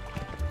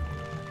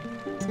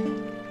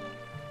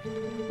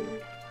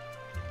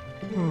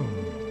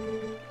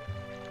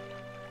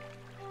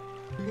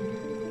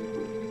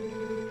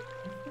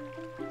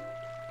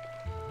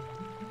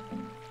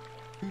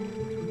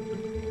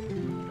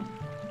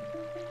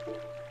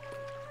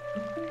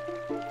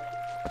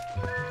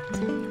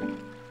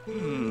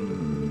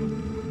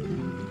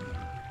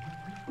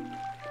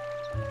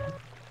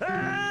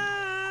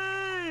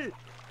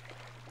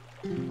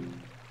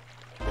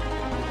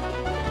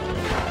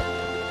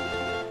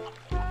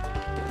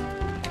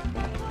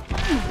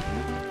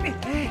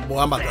 Boy,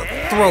 I'm about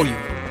to throw you.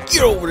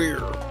 Get over there.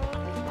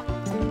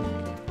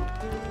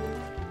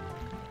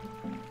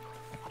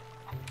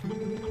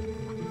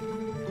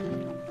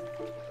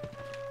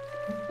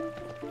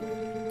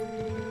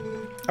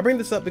 I bring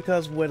this up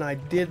because when I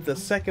did the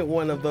second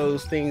one of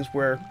those things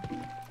where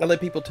I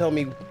let people tell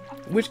me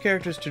which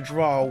characters to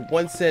draw,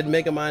 one said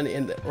Mega Man,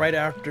 and right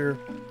after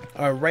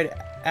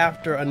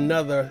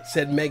another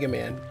said Mega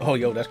Man. Oh,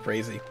 yo, that's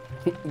crazy.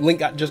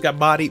 Link just got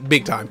bodied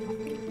big time.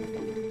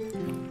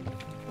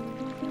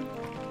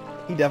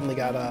 He definitely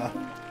got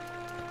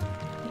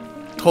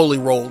totally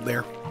rolled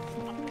there.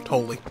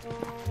 Totally.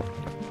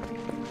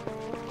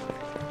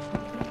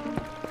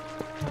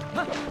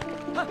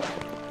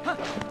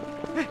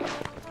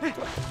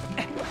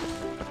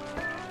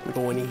 I'm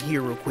going in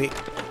here real quick.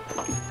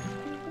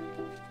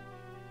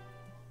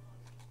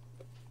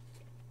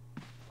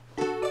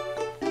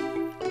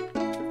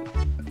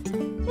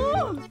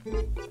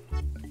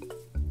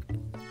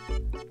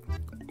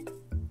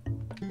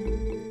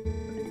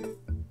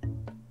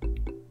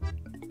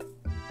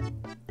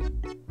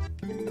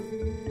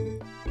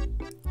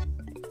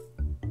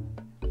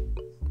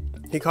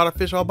 He caught a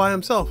fish all by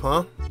himself,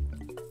 huh?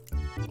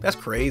 That's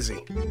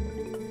crazy.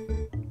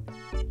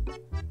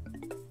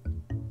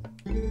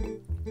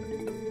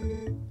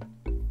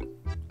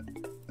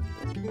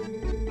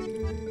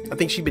 I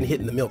think she's been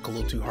hitting the milk a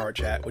little too hard,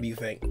 chat. What do you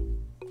think?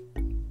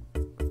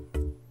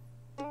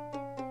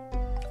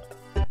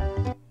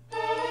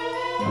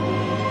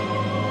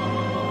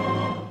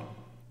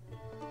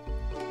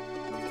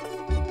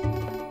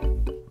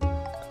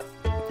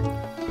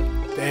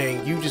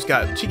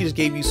 Dang, she just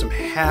gave you some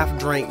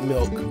half-drank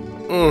milk.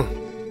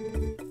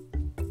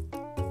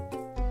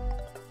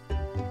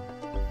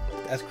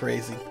 That's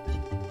crazy.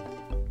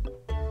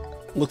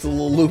 Looks a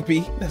little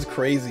loopy. That's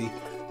crazy.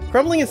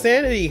 Crumbling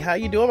Insanity, how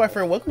you doing, my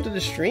friend? Welcome to the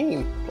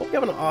stream. Hope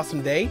you're having an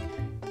awesome day.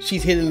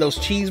 She's hitting those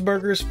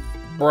cheeseburgers.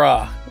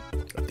 Bruh.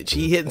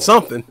 She hitting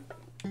something.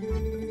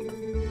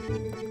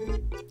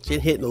 She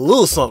hitting a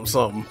little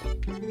something.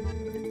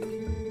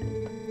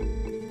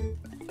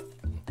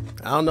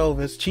 I don't know if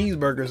it's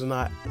cheeseburgers or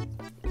not.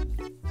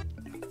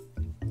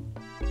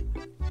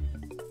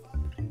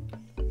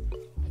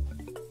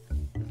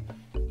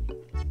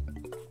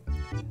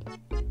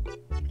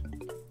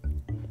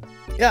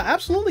 Yeah,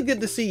 absolutely good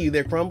to see you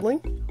there, Crumbling.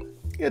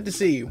 Good to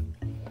see you.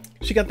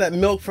 She got that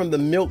milk from the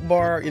milk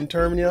bar in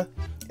Termina,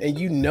 and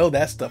you know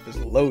that stuff is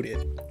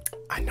loaded.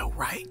 I know,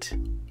 right?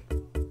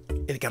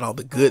 It got all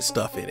the good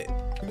stuff in it.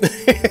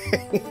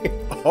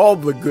 All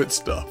the good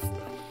stuff.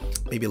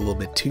 Maybe a little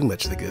bit too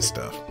much of the good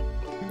stuff.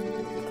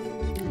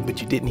 But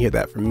you didn't hear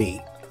that from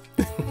me.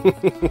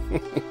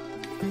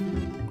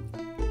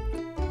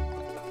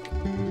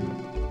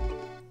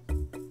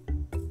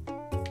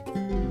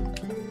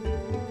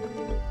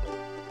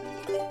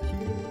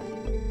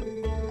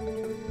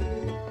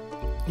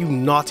 You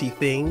naughty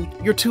thing.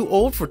 You're too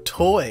old for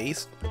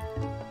toys.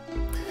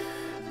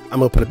 I'm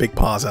gonna put a big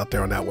pause out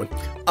there on that one.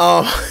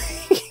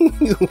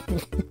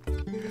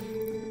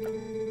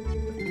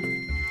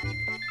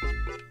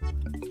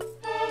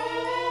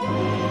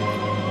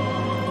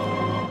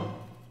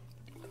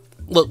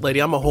 Look, lady,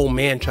 I'm a whole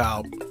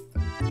man-child.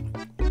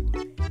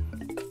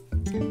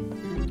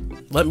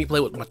 Let me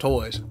play with my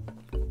toys.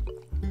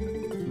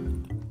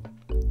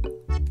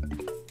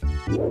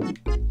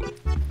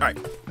 Alright,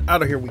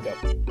 out of here we go.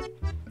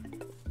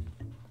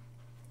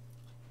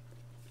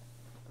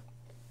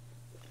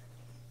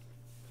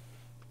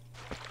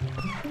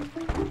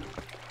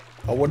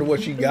 I wonder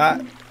what she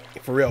got.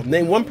 For real.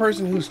 Name one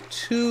person who's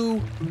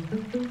too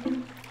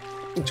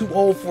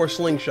old for a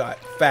slingshot.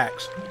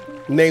 Facts.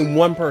 Name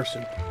one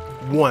person.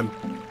 One.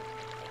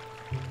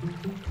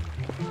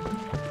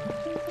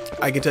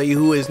 I can tell you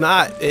who is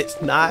not.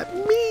 It's not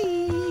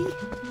me.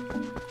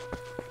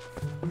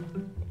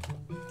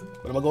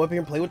 But I'm gonna go up here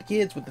and play with the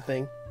kids with the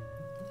thing.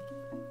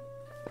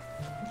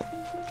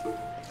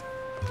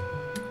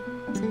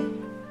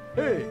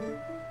 Hey.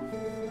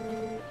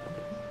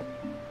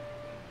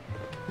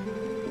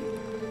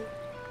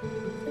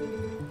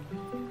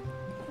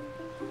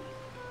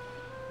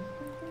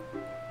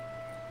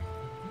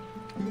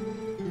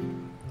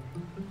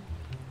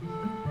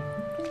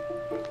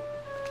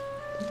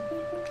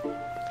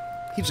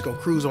 He's just gonna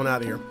cruise on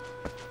out of here.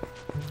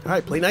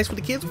 Alright, play nice with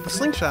the kids with the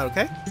slingshot,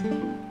 okay?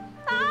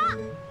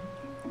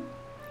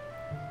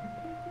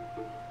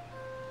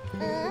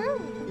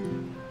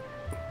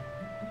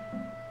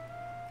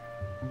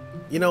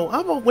 You know,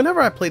 whenever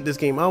I played this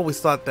game, I always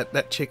thought that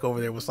that chick over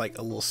there was like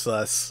a little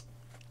sus.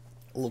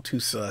 A little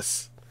too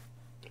sus.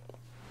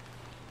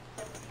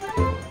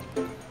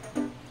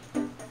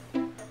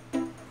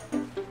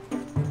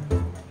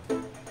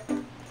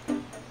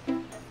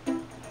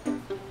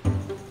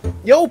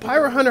 Yo,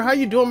 Pirate Hunter, how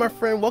you doing, my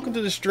friend? Welcome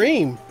to the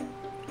stream.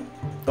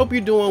 Hope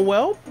you're doing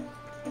well.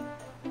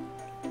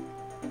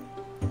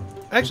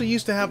 I actually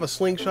used to have a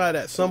slingshot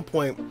at some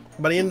point,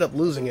 but I ended up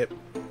losing it.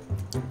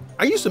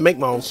 I used to make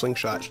my own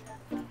slingshots.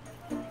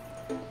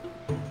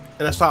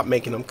 And I stopped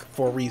making them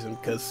for a reason,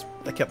 because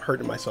I kept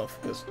hurting myself,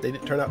 because they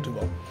didn't turn out too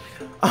well.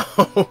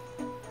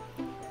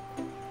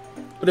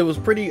 But it was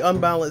pretty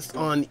unbalanced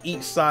on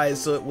each side,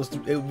 so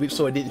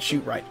it didn't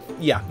shoot right.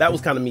 Yeah, that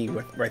was kind of me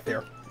right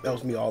there. That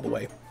was me all the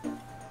way.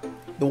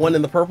 The one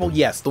in the purple,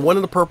 yes, the one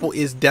in the purple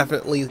is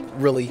definitely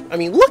really. I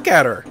mean, look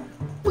at her.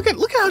 Look at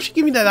how she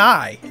gave me that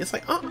eye. It's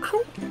like, I'm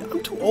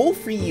too old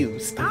for you.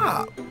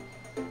 Stop.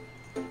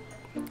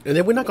 And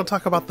then we're not gonna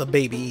talk about the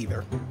baby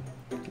either.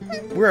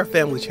 We're a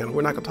family channel.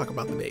 We're not gonna talk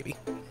about the baby.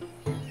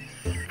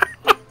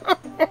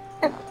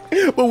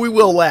 But we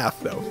will laugh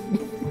though.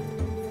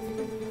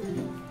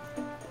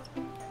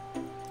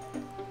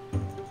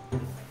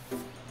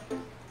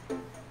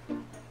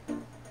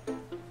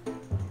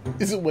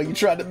 This is what you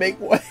trying to make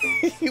one,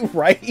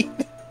 right?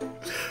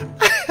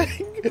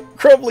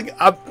 Crumbling.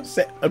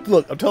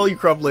 Look, I'm telling you,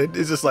 Crumbling.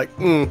 It's just like,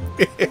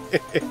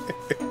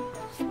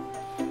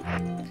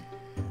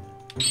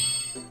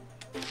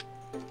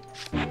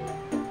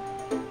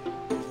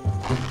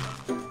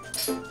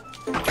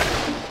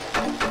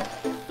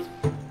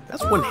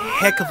 That's one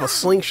heck of a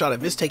slingshot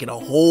if it's taking a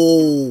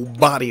whole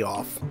body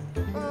off.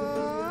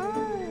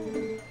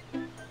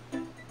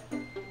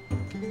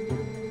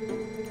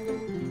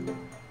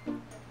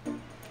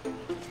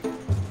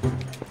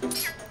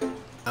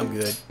 I'm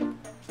good.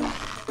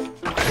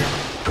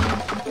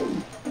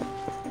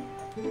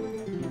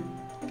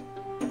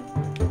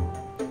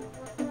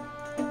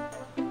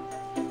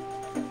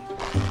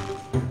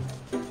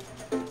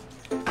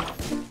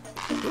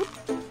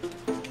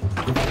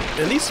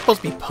 Are these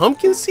supposed to be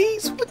pumpkin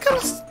seeds? What kind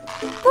of...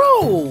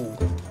 Bro!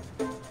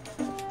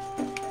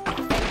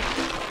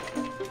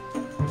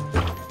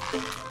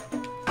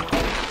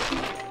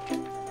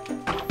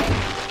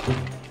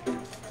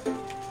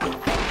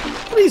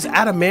 These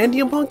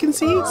adamantium pumpkin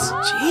seeds?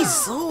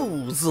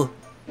 Jesus!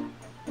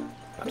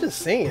 I'm just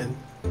saying.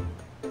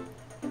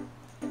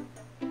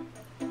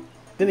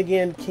 Then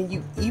again, can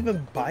you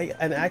even buy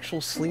an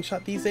actual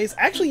slingshot these days?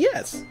 Actually,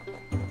 yes.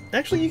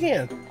 Actually, you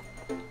can.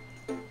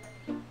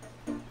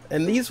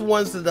 And these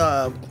ones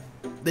that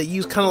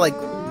use kind of like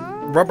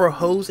rubber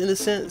hose in a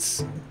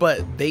sense,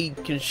 but they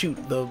can shoot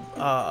the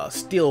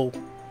steel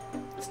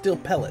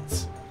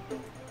pellets.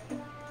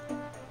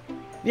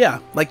 Yeah,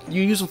 like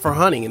you use them for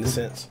hunting in a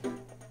sense.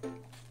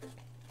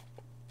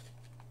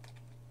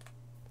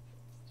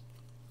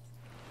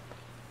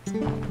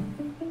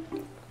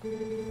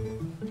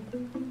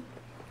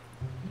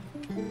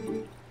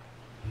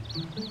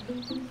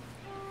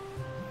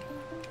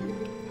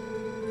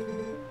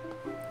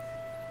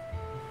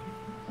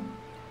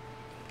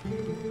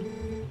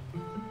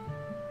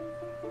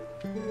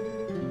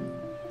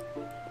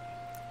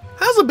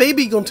 How's a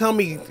baby gonna tell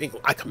me,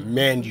 I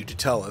command you to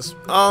tell us?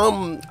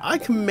 I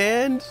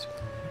command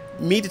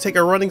me to take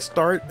a running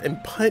start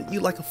and punt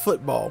you like a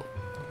football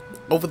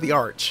over the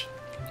arch.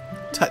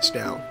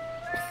 Touchdown.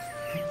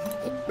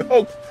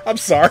 Oh, I'm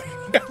sorry.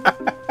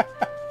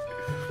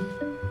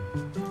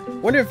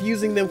 wonder if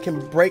using them can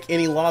break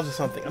any laws or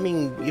something. I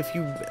mean, if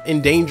you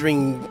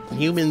endangering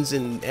humans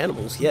and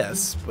animals,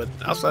 yes. But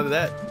outside of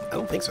that, I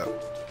don't think so.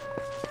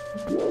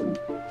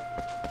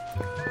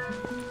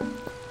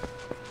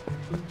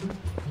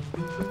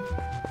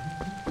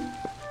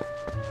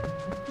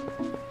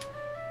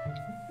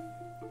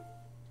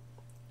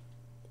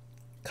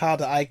 Kyle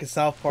to Ike in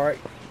South Park.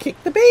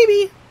 Kick the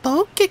baby.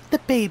 Don't kick the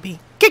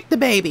baby. Kick the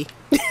baby.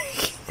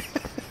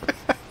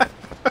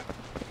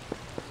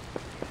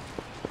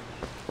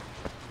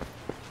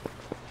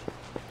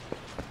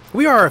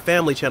 We are a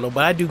family channel,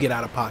 but I do get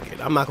out of pocket.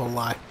 I'm not gonna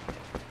lie.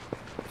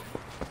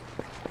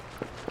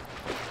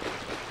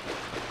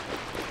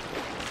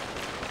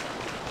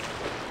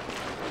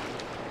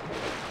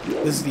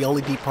 This is the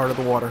only deep part of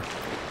the water.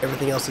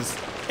 Everything else is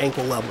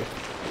ankle level.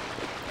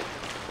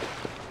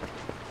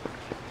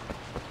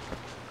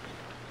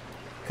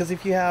 Because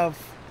if you have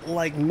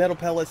like metal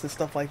pellets and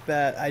stuff like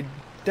that, I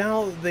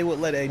doubt they would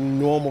let a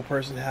normal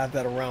person have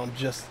that around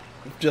just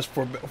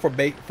for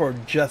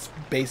just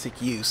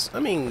basic use. I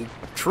mean,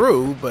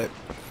 true, but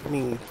I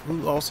mean,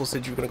 who also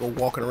said you're gonna go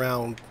walking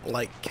around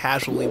like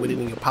casually with it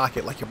in your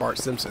pocket like you're Bart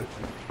Simpson?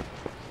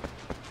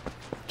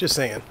 Just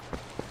saying.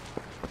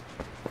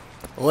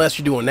 Unless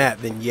you're doing that,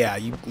 then yeah,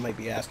 you might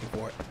be asking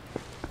for it.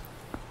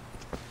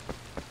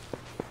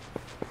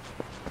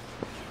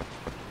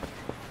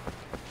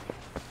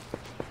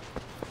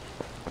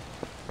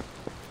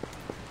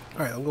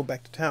 Alright, I'll go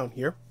back to town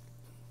here.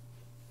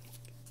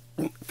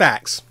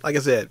 Facts. Like I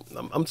said,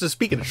 I'm just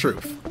speaking the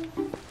truth.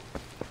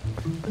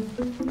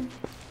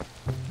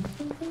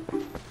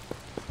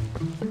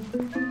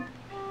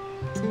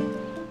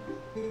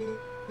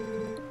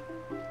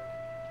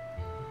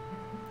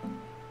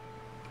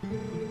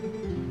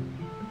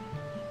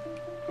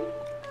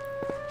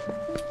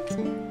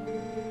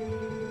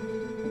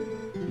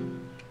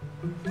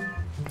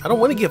 I don't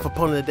want to give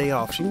opponent a day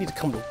off. She needs to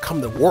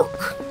come to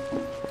work.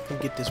 Come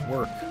get this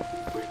work.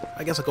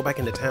 I guess I'll go back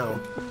into town.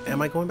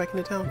 Am I going back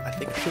into town? I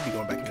think I should be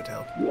going back into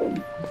town.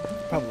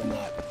 Probably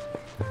not.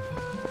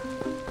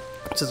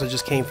 Since I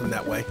just came from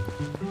that way.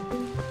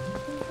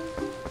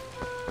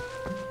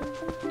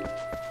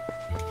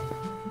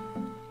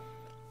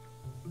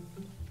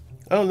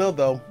 I don't know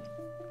though.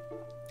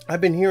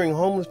 I've been hearing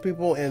homeless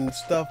people and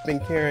stuff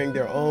been carrying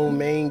their own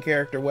main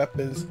character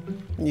weapons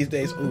these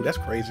days. Ooh, that's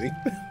crazy.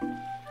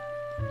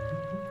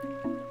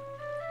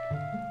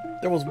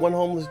 There was one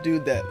homeless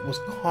dude that was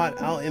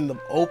caught out in the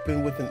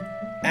open with an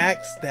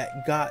axe that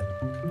he got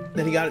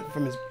it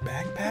from his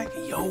backpack.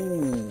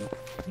 Yo,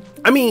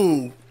 I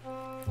mean,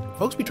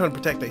 folks be trying to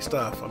protect their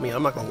stuff. I mean,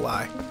 I'm not gonna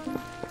lie,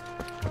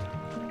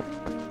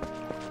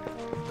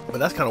 but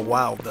that's kind of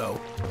wild, though.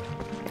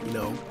 You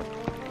know,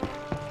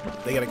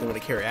 they gotta go in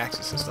to carry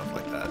axes and stuff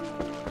like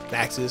that.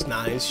 Axes,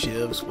 knives,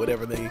 shivs,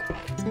 whatever they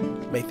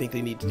may think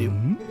they need to do.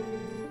 Mm-hmm.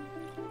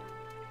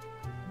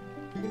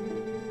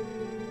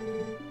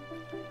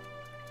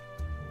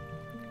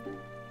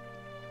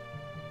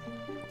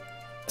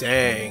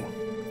 Dang.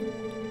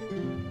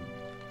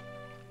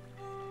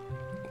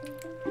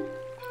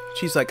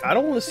 She's like, I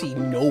don't want to see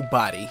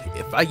nobody.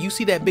 If you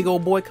see that big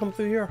old boy come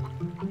through here,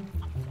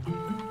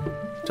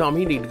 tell him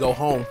he need to go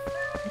home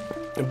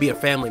and be a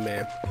family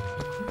man.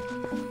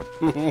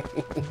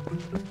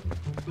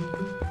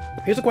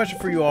 Here's a question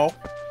for you all.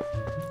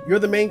 You're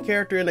the main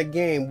character in a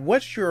game.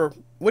 What is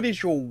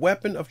your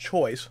weapon of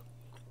choice?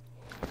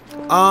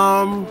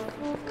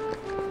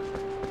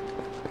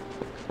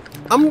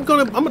 I'm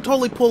gonna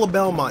totally pull a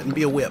Belmont and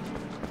be a whip.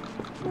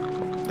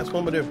 That's what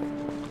I'm gonna do.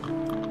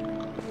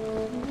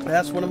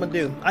 That's what I'm gonna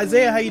do.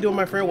 Isaiah, how you doing,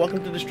 my friend?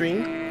 Welcome to the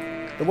stream.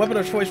 The weapon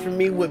of choice for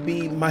me would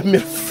be my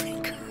middle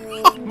finger.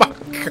 Oh my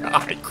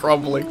god,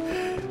 crumbling.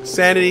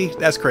 Sanity,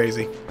 that's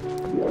crazy.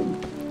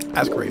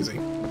 That's crazy.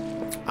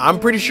 I'm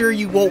pretty sure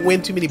you won't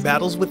win too many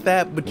battles with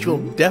that, but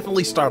you'll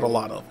definitely start a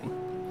lot of them.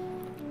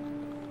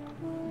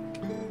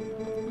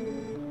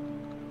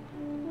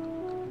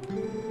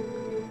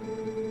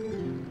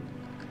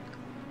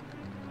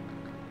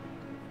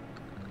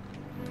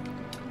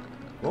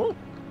 Oh.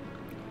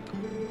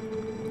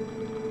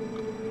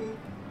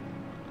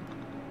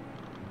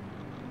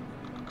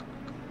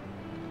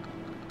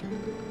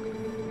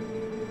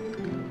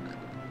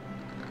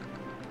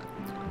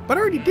 But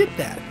I already did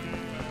that.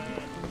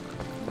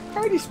 I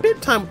already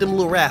spent time with them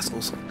little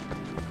rascals.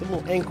 Them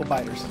little ankle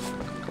biters.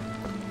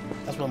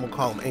 That's what I'm gonna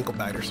call them, ankle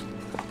biters.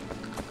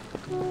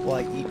 While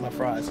I eat my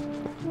fries.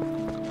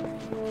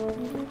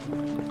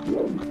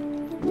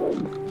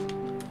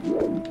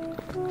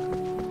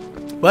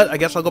 But I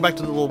guess I'll go back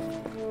to the little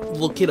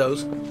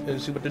kiddos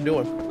and see what they're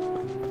doing.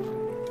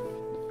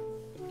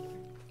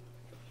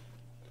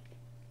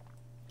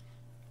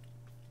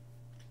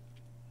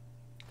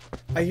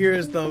 I hear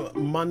is the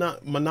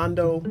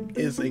Monando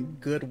is a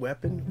good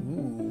weapon.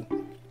 Ooh.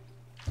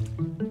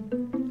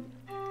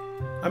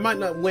 I might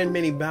not win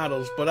many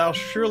battles, but I'll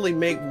surely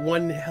make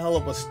one hell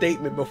of a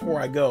statement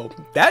before I go.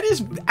 That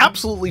is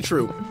absolutely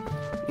true.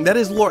 That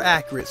is lore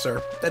accurate,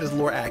 sir. That is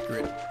lore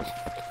accurate.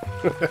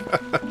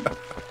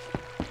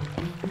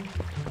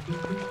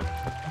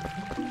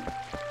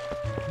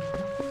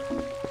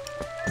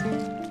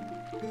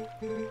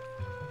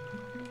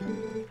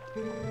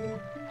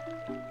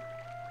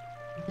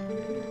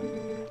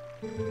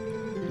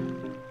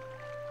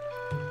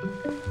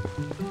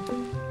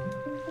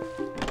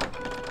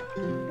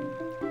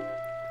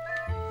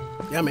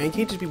 Yeah, man, you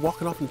can't just be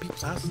walking off in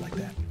people's houses like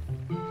that.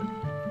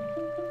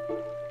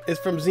 It's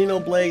from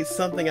Xenoblade,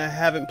 something I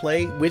haven't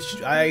played,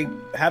 which I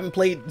haven't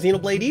played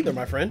Xenoblade either,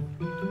 my friend.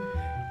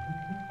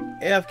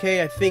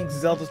 AFK, I think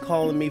Zelda's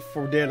calling me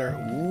for dinner.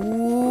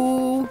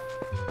 Ooh.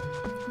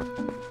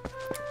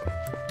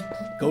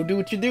 Go do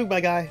what you do,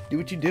 my guy. Do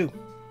what you do.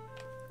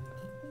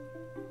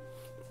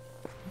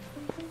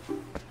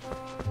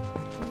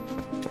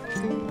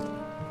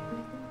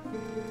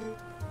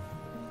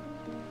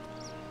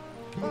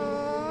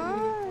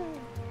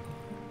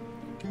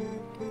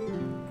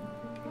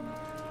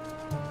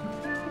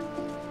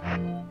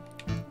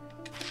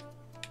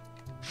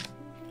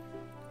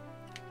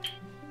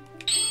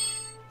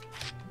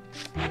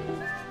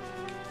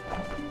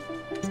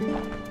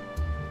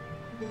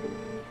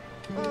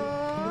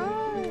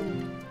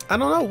 I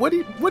don't know. What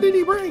did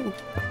he bring?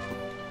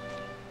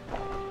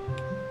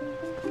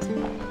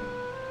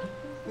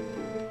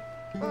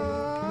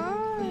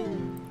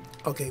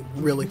 Okay,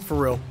 really, for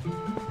real.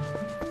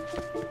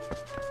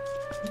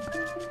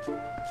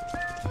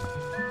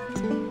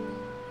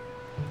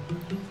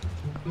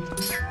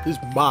 This is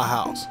my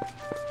house.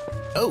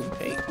 Oh,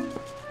 hey.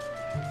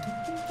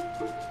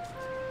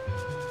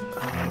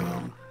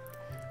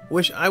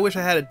 I wish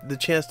I had the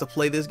chance to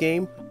play this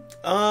game.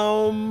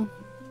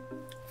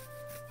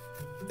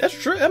 That's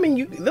true. I mean,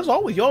 you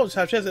always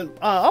have a chance. And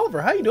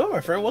Oliver, how you doing,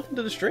 my friend? Welcome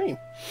to the stream.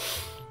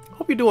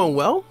 Hope you're doing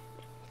well.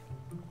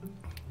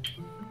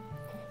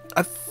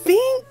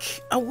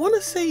 I want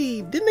to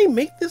say, didn't they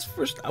make this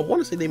first? I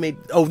want to say they made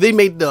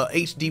the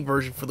HD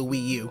version for the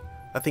Wii U.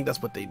 I think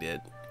that's what they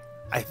did.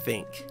 I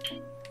think.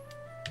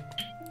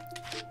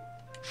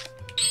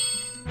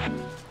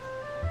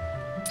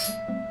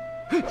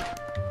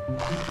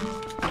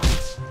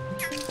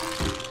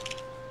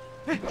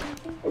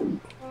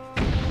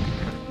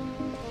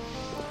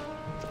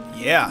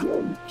 Yeah,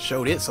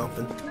 showed it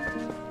something.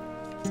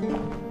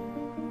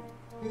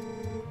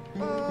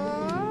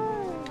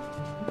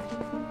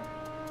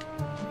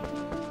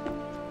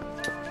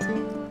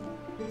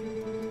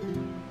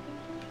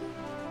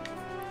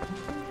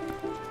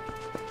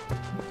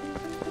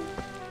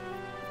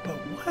 But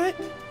what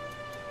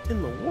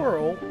in the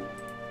world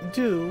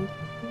do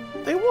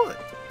they want?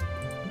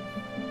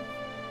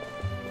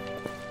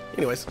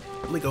 Anyways,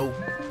 let me go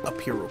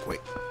up here real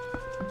quick.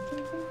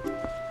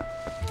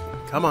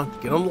 Come on,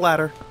 get on the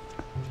ladder.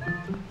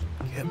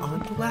 Get on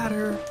the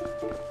ladder.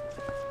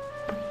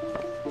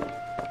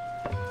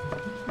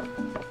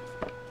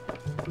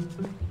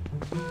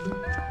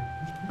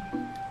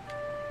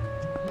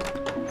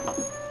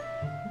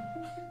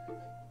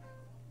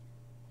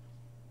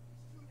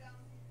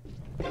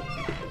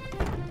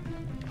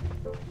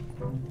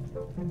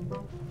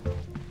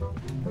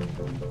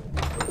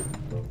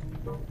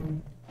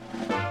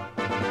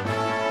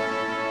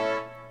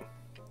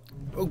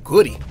 Oh,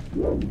 goody.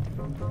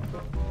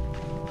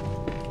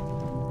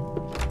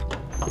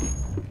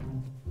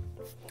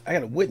 I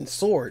got a wooden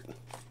sword.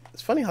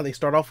 It's funny how they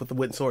start off with the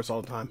wooden swords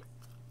all the time.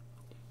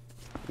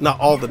 Not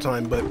all the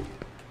time, but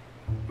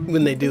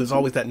when they do, it's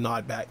always that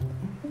nod back.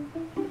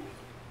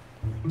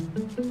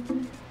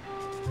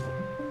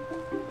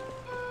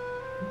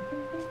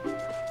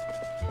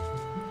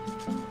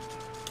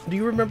 Do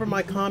you remember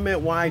my comment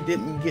why I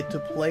didn't get to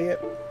play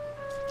it?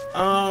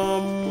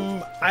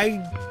 I'm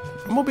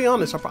gonna be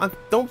honest. I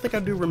don't think I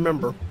do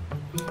remember.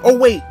 Oh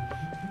wait,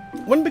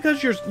 wasn't it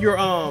because your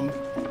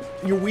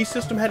Wii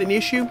system had an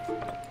issue,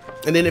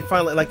 and then it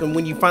finally, like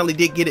when you finally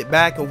did get it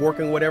back and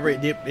working, whatever,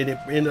 it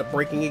ended up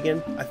breaking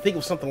again? I think it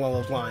was something along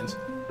those lines.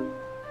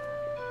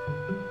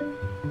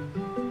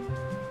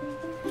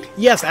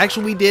 Yes,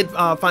 actually, we did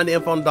find the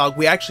info on the dog.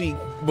 We actually,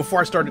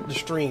 before I started the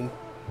stream,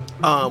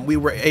 we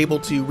were able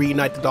to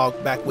reunite the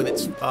dog back with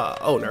its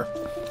owner,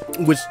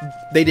 which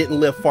they didn't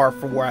live far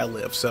from where I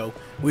live, so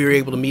we were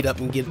able to meet up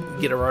and get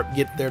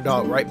their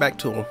dog right back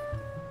to them.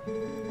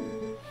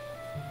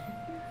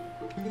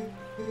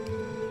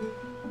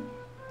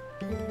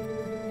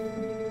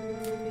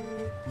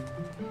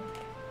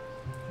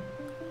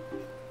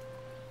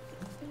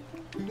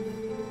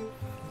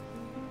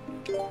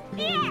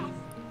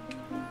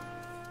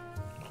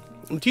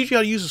 I'm gonna teach you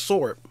how to use a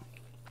sword.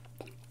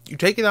 You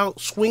take it out,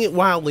 swing it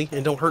wildly,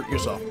 and don't hurt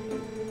yourself.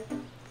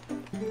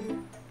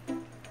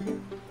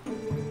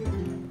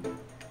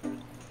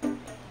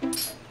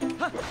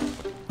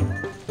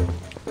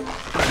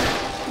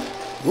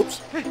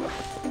 Whoops.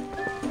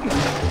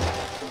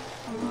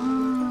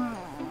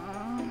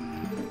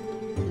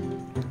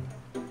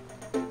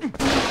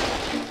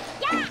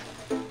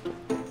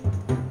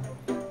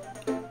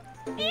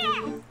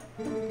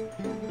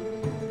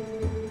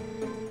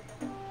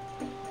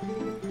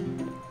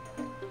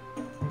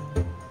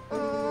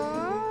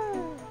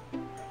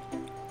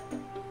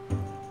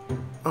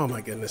 Oh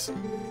my goodness.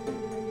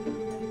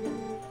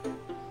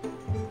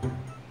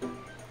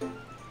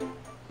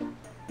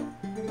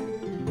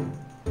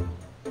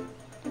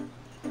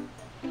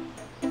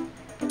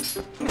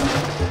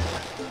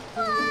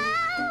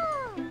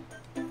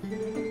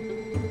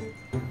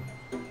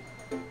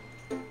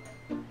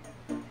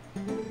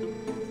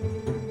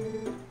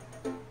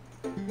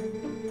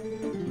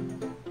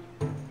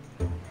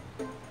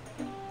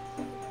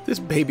 This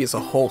baby is a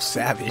whole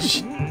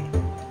savage.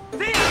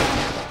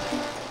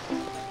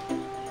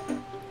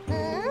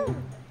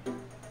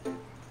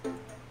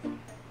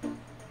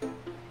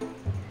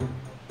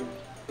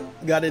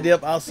 Got a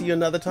dip. I'll see you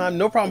another time.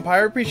 No problem,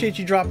 Pirate. Appreciate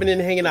you dropping in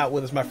and hanging out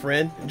with us, my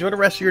friend. Enjoy the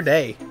rest of your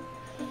day.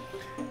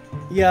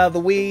 Yeah, the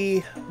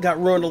Wii got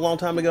ruined a long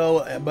time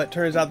ago, but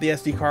turns out the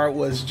SD card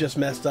was just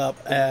messed up.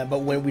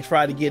 But when we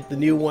tried to get the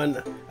new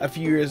one a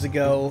few years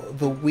ago,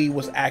 the Wii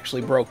was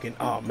actually broken.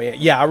 Oh man,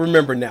 yeah, I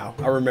remember now.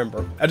 I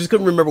remember. I just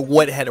couldn't remember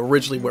what had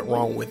originally went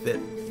wrong with it,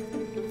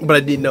 but I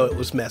didn't know it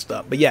was messed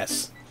up. But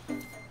yes,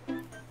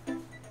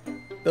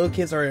 those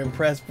kids are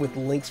impressed with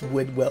Link's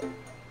wood whelp.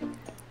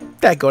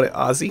 Daggone it,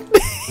 Ozzy.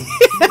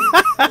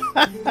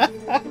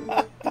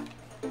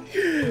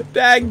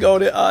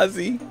 Daggone it,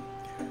 Ozzy.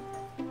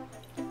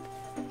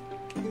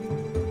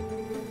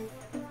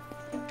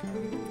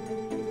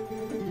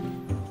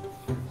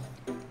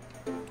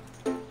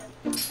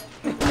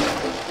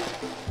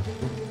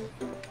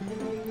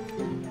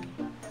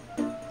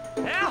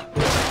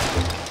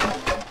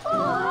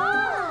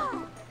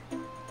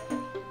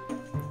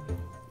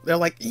 They're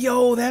like,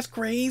 yo, that's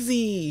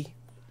crazy.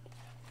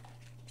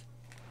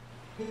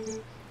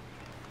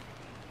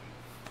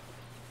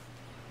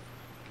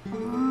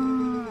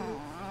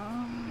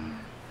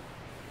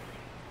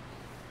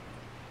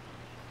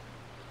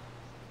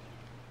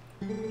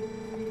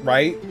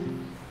 Right?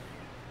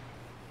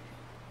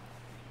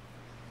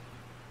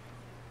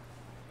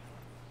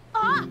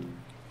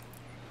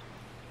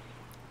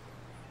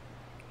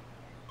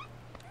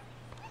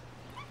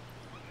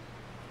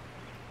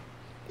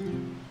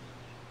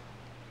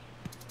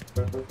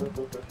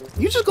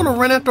 You just gonna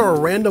run after a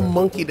random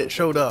monkey that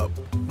showed up.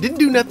 Didn't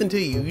do nothing to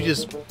you. You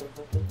just,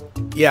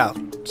 yeah,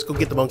 just go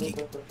get the monkey.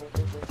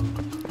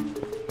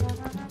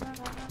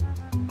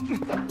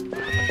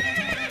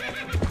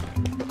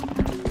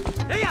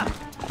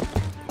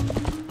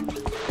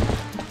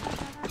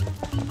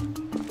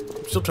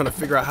 I'm still trying to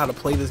figure out how to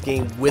play this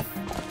game with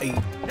a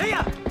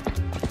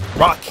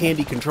rock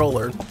candy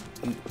controller.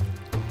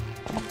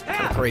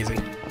 Kind of crazy.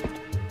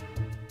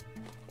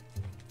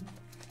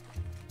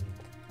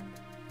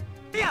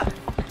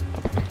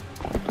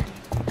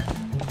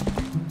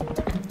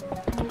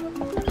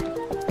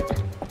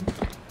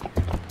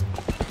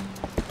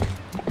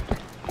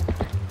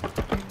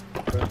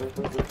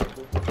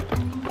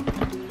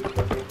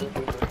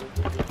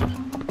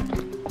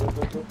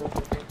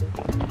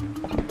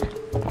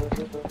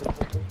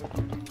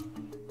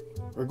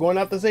 We're going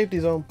out the safety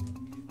zone.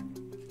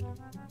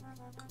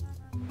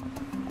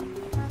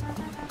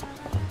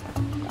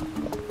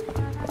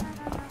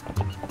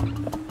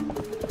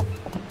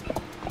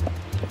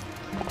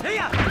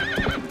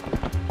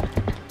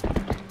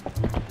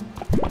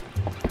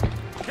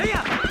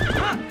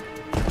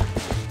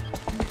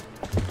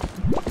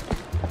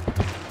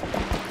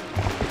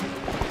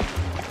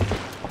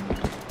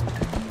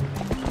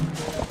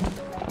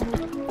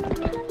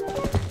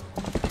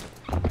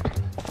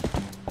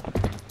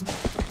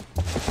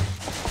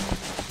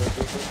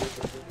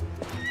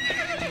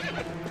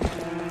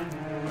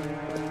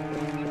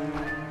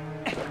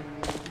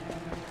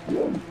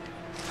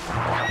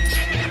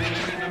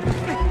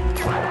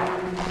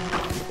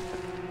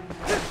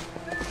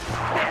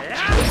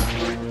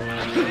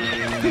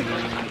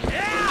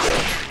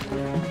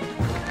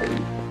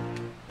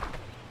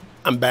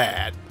 I'm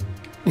bad.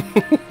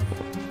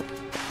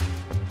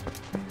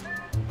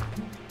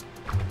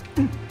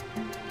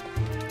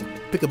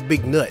 Pick a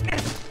big nut.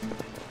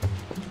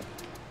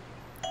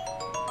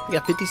 We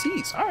got 50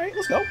 C's. All right,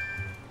 let's go.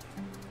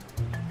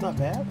 Not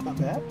bad, not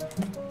bad.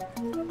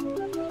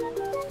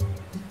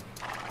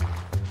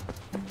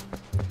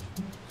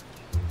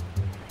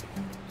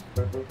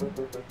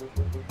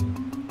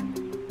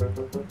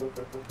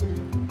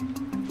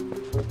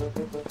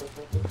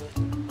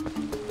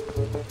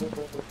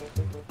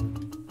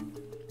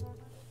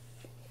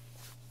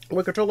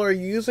 What controller are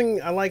you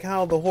using? I like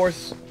how the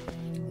horse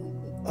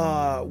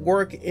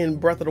work in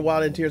Breath of the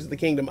Wild and Tears of the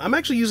Kingdom. I'm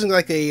actually using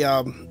like a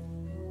an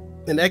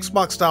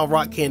Xbox style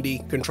rock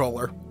candy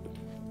controller.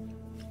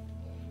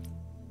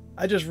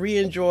 I just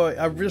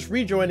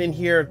rejoined in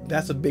here.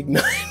 That's a big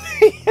nut.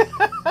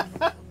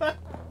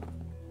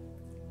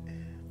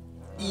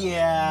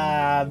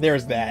 Yeah,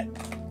 there's that.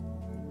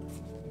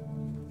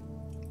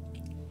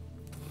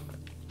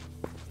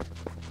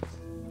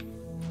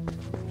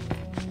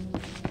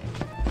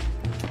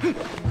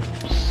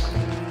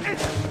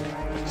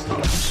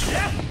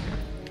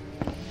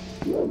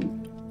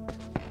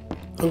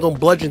 I'm gonna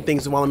bludgeon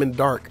things while I'm in the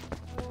dark.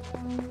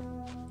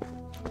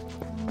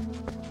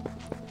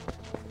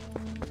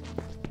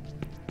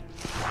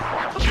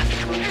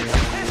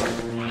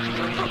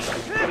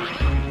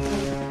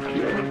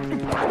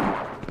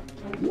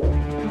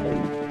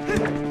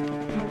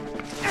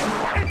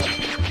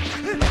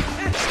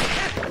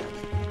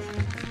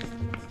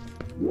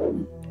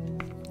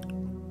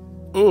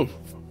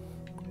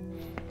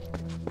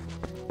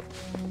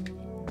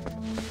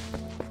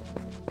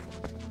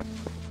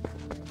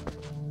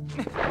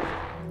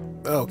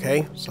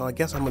 Okay, so I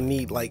guess I'm gonna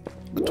need like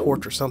a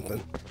torch or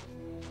something.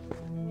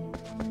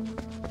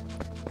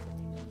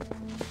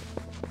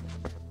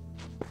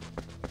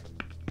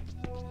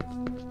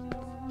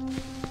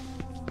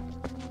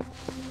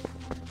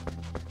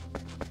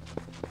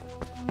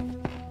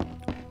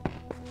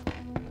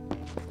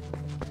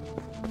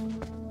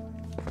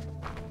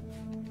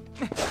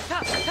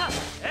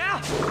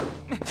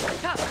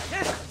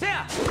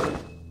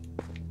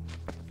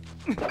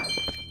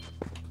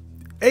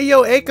 Hey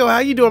yo, Echo, how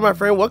you doing, my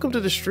friend? Welcome to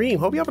the stream.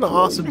 Hope you're having an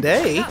awesome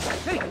day.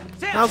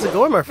 How's it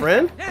going, my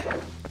friend?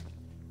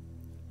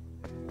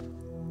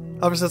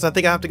 Albert says, I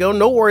think I have to go.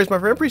 No worries, my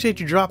friend.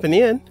 Appreciate you dropping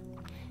in.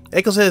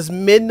 Echo says,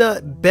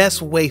 Midna, best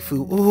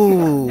waifu.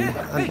 Ooh,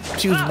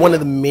 she was one of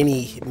the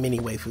many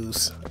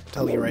waifus. I'm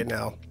telling you right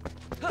now.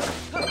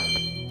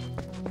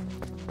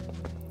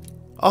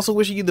 Also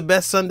wishing you the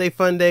best Sunday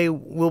fun day.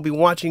 We'll be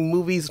watching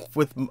movies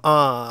with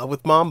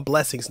mom.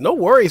 Blessings. No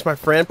worries, my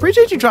friend.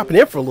 Appreciate you dropping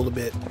in for a little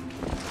bit.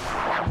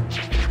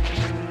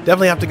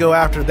 Definitely have to go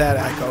after that,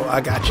 Echo. I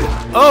got you.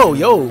 Oh,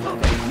 yo.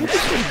 You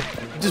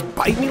just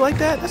bite me like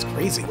that? That's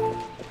crazy.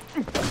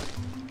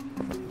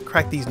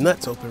 Crack these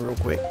nuts open real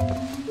quick.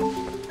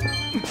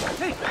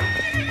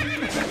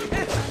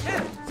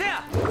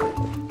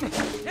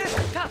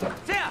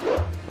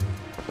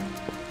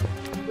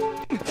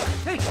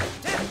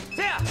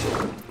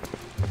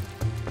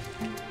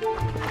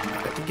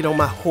 Get on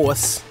my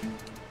horse.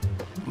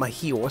 My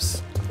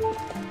horse.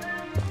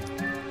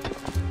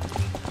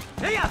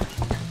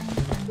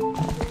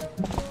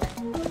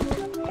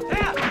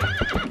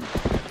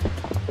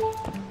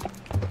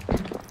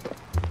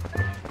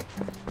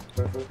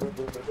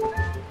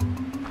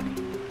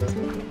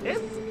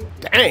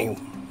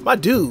 Dang, my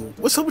dude,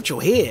 what's up with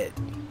your head?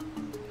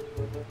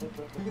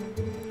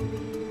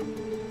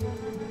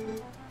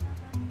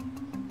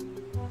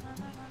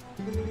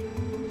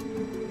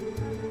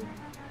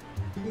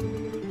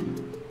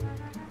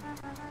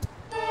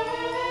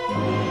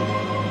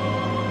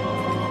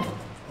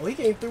 Oh, he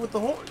came through with the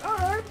horn.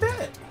 Alright,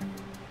 bet.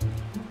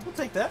 We'll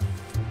take that.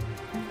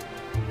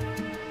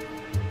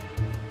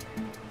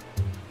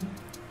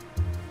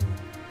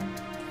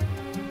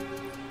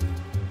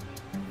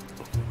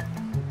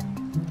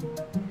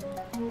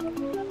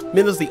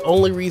 Midna's the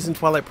only reason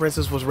Twilight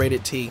Princess was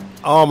rated T.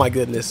 Oh my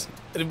goodness.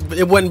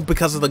 It wasn't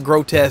because of the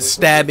grotesque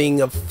stabbing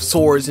of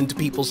swords into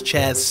people's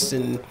chests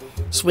and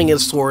swinging a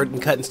sword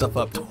and cutting stuff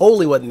up.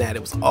 Totally wasn't that.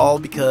 It was all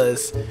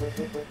because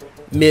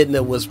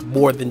Midna was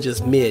more than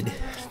just mid.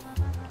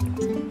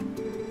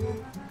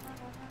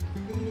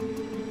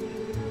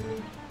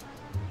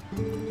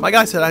 My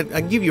guy said, I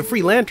can give you a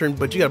free lantern,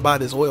 but you gotta buy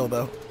this oil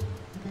though.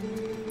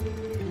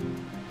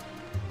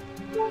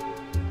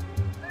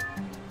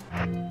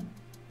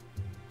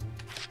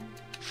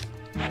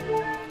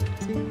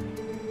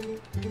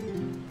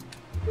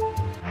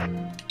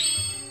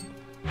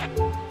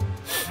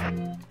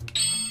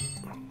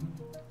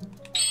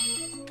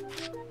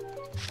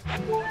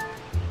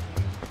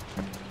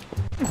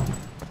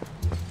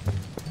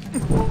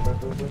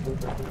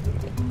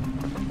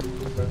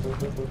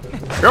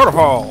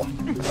 Beautiful!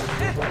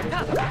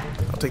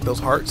 I'll take those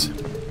hearts.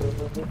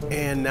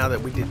 And now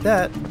that we did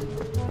that...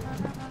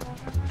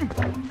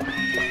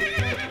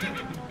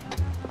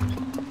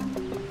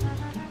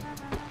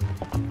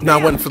 No,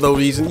 it wasn't for those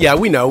reasons. Yeah,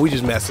 we know. We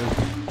just messing.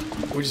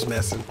 We're just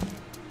messing.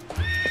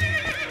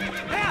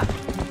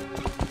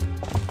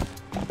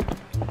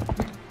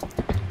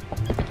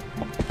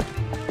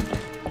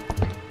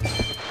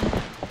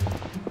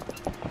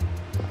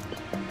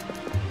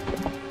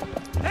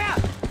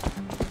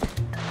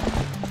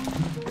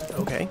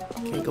 Okay,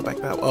 can't go back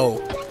that way.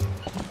 Oh,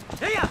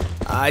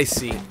 I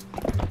see.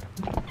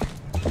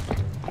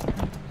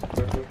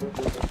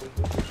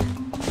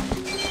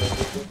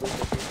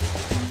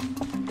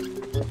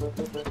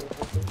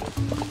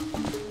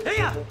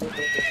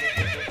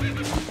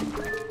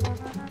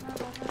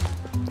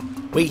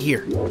 Wait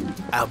here.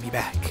 I'll be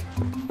back.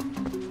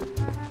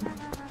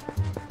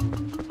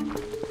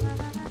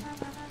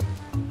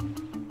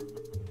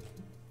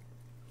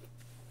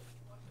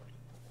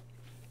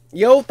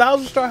 Yo,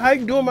 1000 Star, how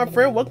you doing, my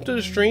friend? Welcome to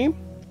the stream.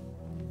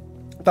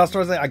 1000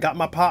 Star's like, I got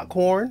my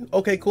popcorn.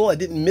 Okay, cool. I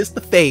didn't miss the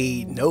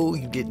fade. No,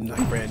 you didn't,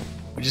 my friend.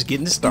 We're just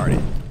getting it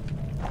started.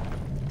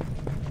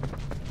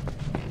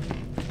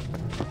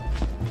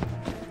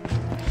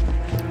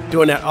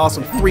 Doing that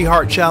awesome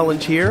 3-heart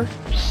challenge here.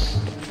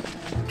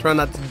 Try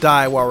not to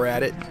die while we're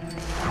at it.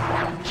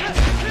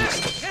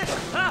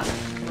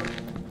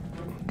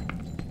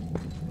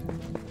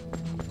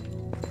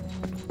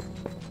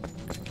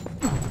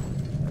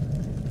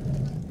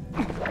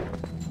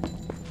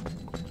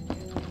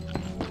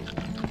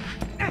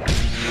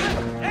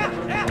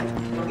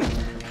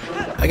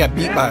 I got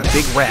beat by a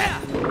big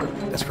rat.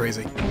 That's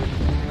crazy.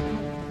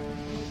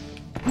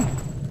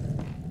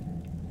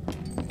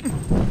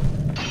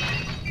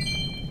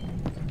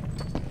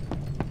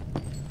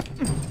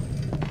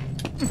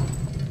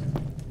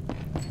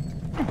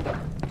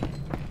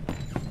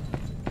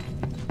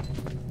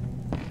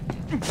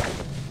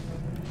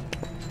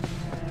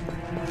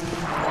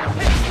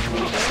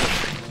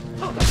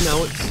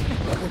 No, it's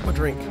what's my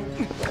drink?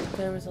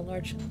 There was a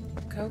large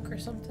Coke or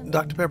something?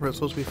 Dr. Pepper is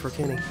supposed to be for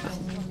Kenny.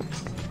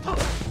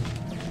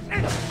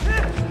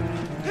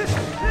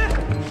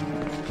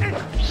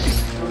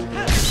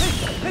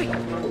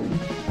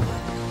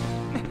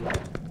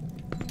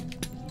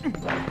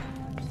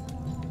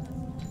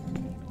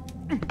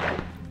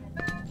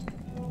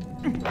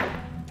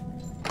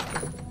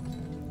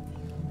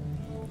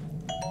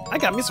 I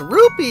got me some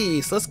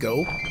rupees. Let's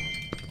go.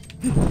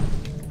 Go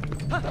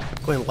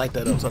ahead and light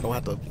that up so I don't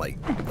have to like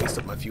waste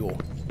up my fuel.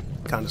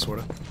 Kinda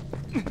sorta.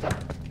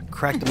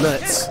 Crack the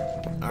nuts.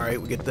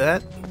 Alright, we get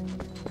that.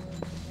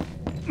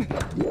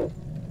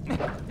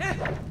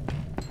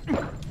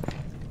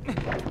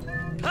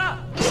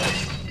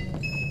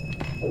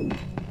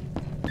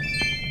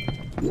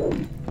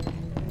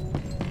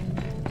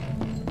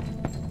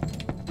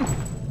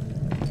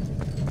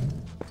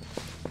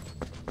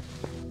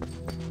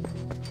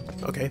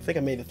 Okay, I think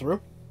I made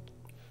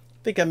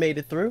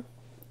it through.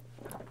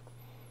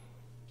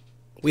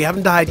 We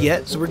haven't died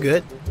yet, so we're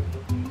good.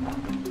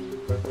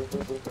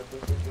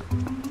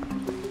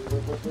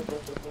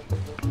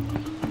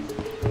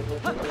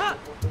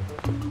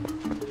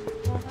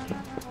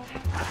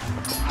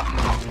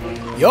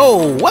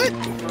 Yo, what?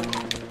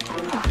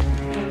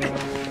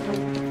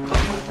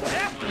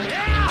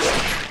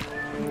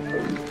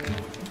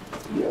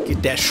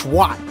 Get that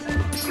swat.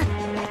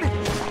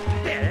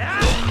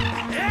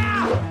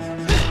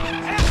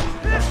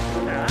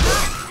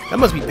 That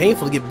must be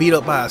painful to get beat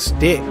up by a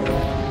stick.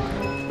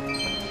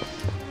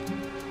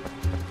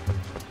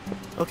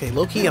 Okay,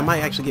 low-key, I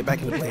might actually get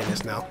back into playing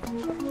this now.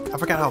 I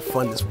forgot how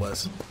fun this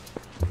was.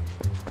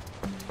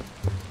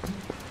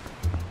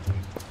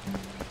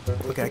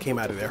 Okay, I came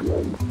out of there.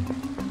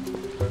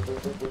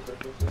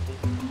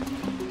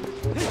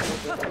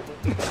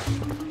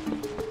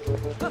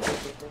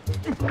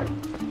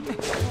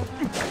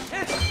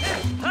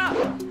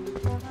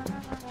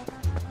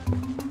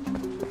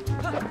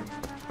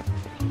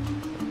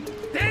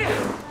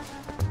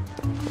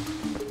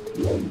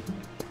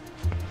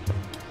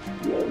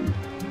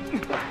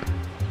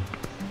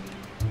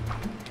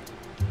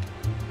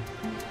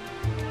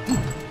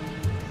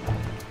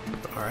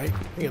 Alright,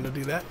 we're gonna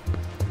do that.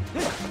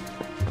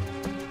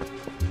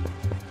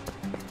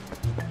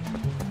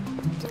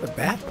 Is that a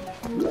bat?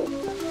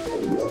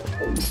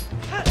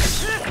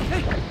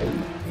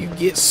 You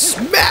get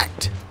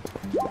smacked!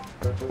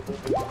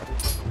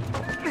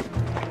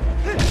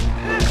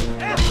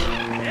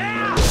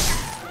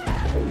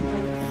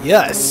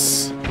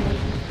 Yes!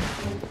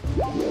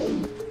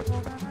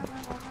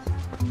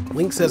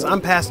 Link says,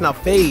 I'm passing out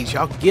phage.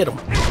 Y'all get him.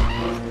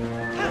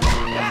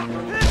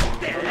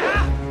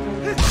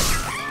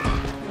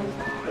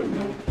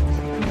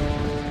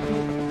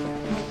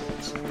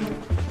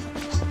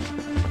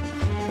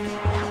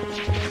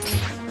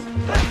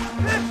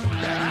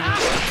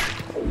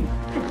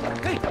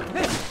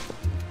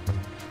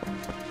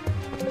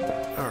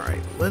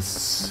 Alright,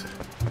 let's...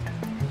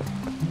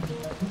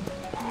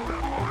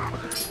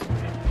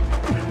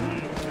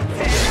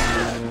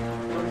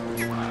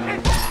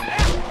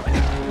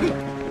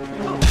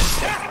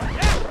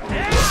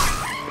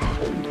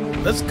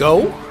 Let's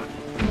go.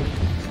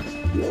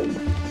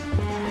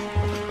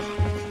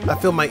 I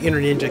feel my inner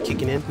ninja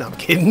kicking in. No, I'm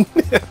kidding. I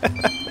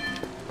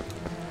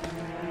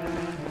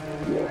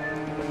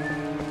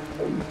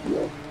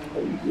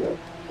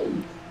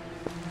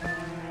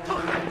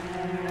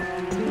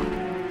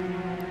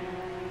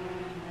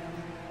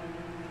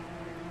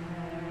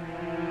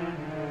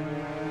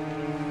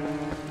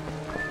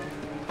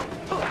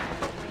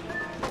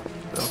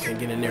can't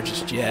get in there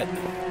just yet.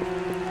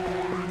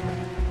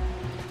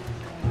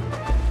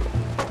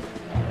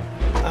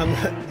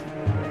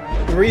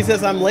 Marie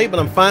says I'm late, but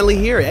I'm finally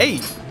here. Hey,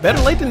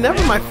 better late than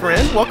never, my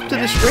friend. Welcome to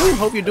the stream.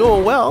 Hope you're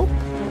doing well.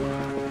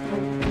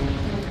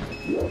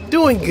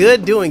 Doing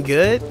good, doing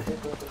good.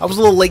 I was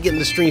a little late getting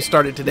the stream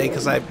started today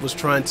because I was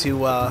trying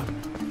to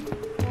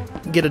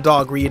get a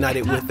dog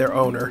reunited with their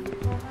owner.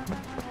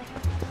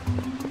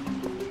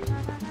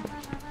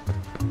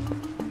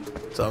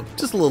 So,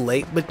 just a little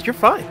late, but you're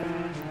fine.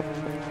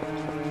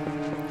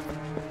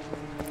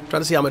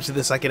 Trying to see how much of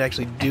this I can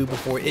actually do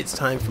before it's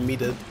time for me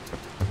to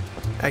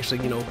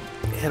actually, you know,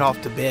 head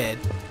off to bed.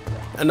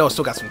 I know I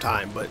still got some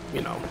time, but,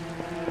 you know.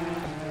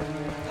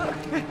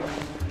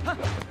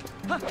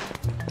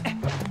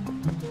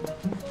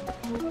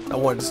 I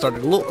wanted to start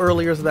it a little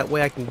earlier so that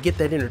way I can get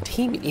that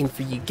entertainment in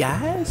for you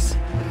guys.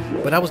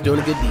 But I was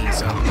doing a good deed,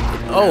 so.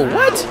 Oh,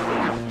 what?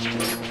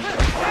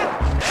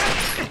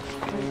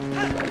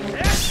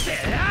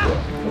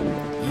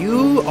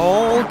 You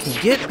all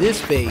can get this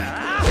fade.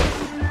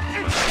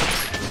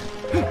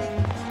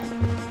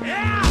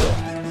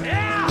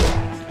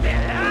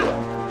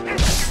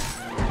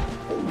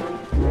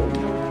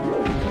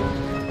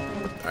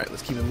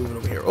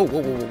 Oh,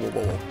 whoa, whoa, whoa,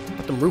 whoa, whoa.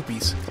 Get them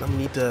rupees. I'm gonna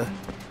need to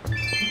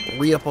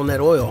re-up on that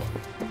oil.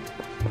 I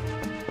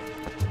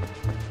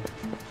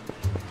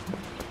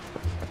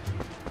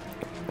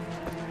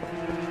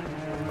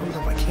don't know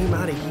if I came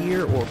out of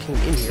here or came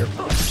in here.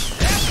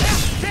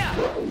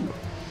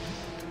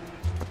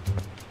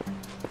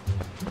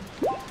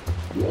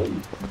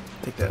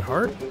 Take that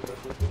heart.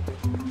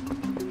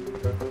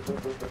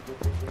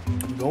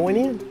 We going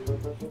in.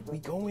 We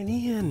going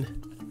in.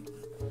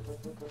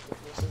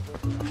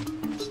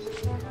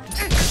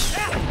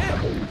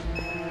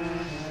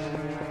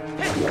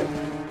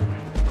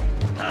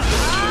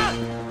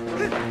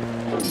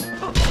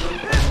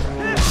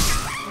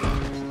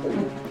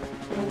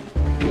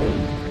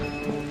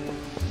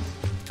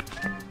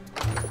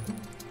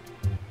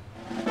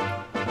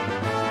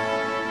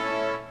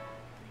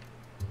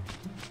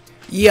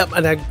 Yep,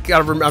 and I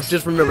gotta remember. I've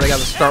just remembered I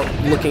gotta start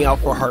looking out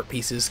for heart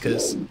pieces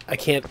because I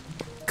can't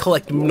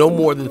collect no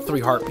more than 3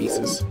 heart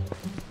pieces.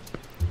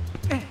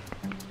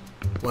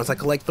 Once I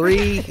collect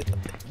 3,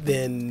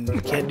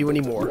 then can't do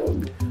any more.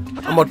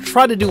 I'm gonna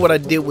try to do what I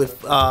did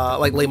with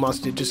like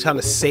Laymonster did, just kind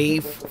of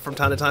save from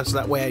time to time, so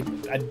that way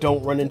I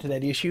don't run into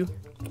that issue.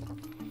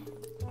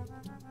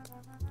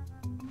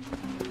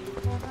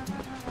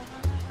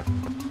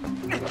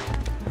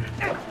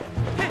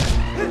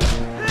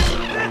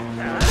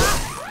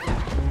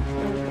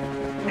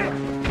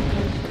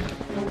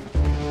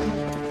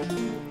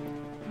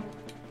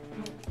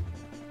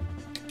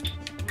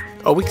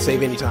 Oh, we can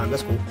save anytime.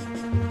 That's cool.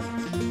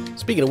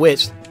 Speaking of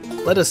which,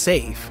 let us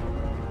save.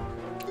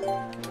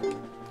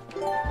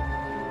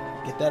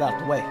 Get that out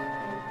the way.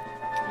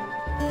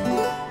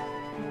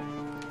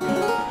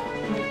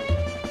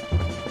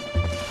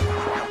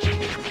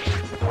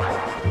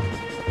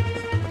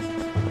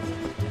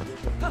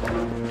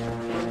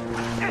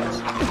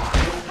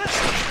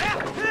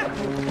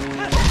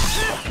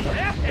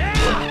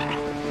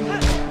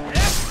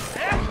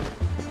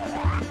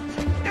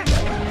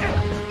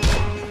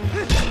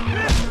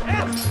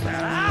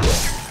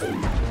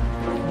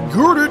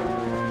 Got it.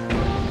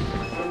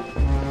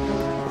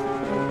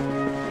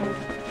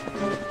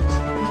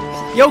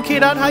 Yo,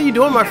 K-Dot, how you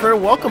doing, my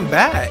friend? Welcome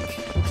back.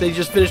 So you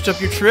just finished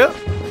up your trip?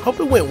 Hope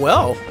it went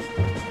well.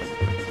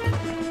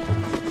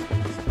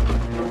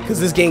 Because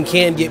this game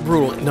can get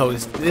brutal. No,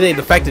 it ain't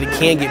the fact that it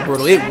can get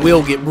brutal. It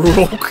will get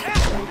brutal.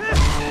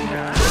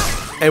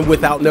 And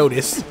without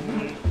notice.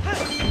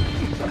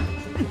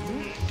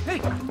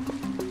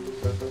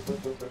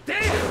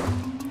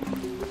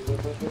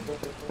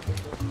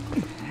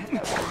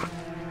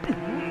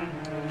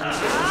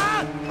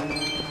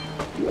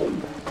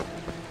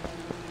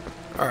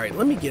 Alright,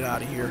 let me get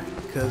out of here,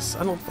 because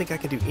I don't think I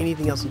can do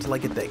anything else until I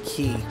get that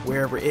key,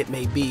 wherever it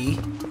may be. See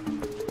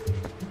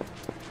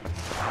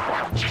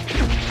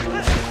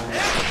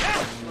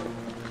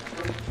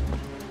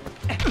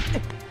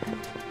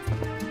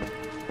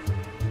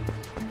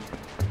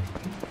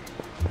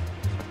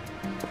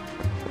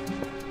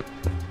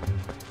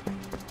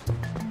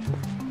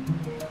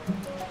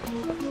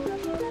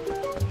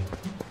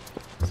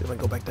if I can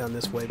go back down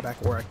this way, back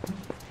where I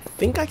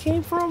think I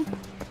came from?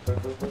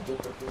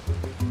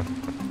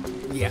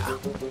 Yeah.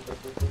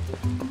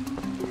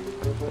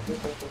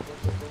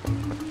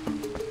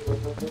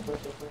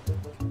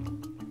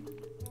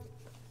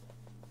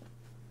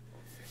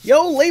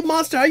 Yo, Late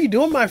Monster, how you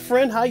doing, my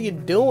friend? How you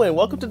doing?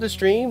 Welcome to the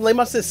stream. Late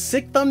Monster says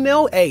sick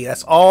thumbnail. Hey,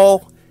 that's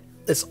all.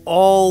 It's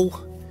all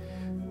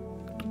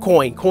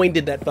Coin. Coin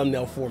did that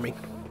thumbnail for me.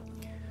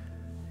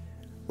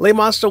 Late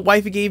Monster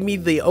wifey gave me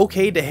the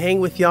okay to hang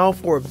with y'all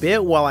for a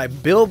bit while I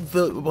build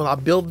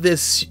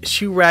this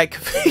shoe rack.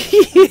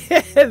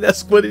 Yeah,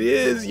 that's what it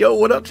is. Yo,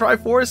 what up,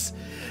 Triforce?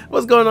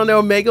 What's going on there,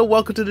 Omega?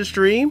 Welcome to the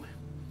stream.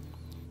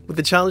 With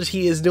the challenge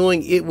he is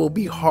doing, it will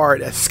be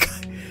hard.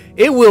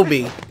 It will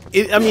be.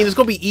 I mean, it's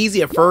gonna be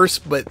easy at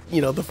first, but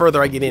you know, the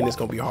further I get in, it's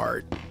gonna be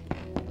hard.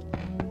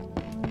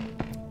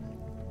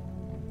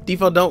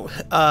 Default don't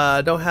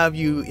have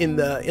you in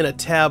a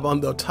tab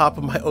on the top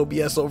of my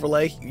OBS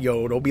overlay.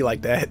 Yo, don't be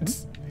like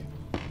that.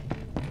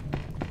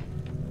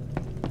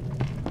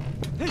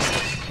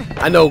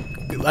 I know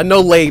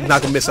Lade's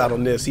not gonna miss out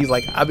on this. He's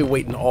like, I've been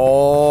waiting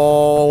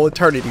all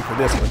eternity for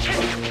this one.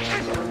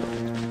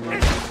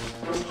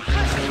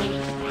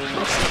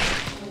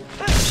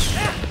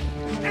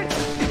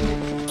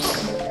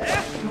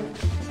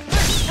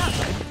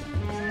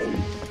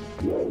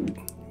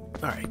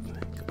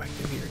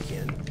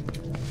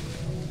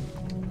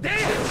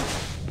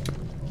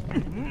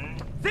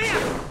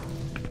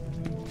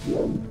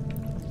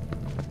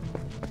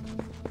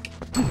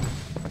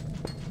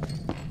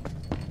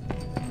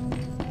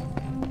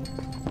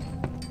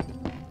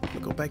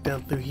 Back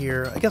down through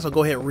here. I guess I'll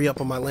go ahead and re-up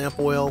on my lamp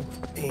oil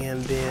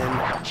and then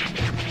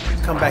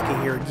come back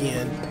in here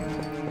again,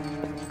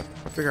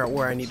 figure out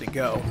where I need to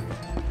go.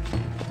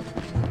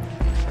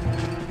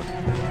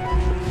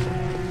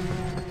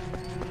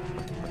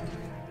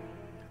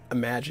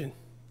 Imagine.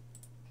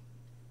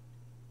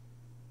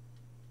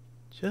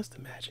 Just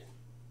imagine.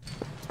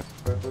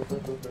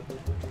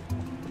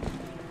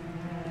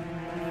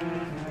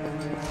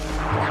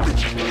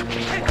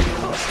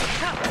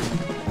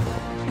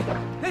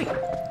 Hey!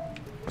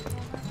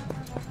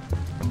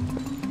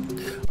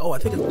 Oh, I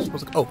think it was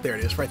supposed to... Oh, there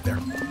it is, right there.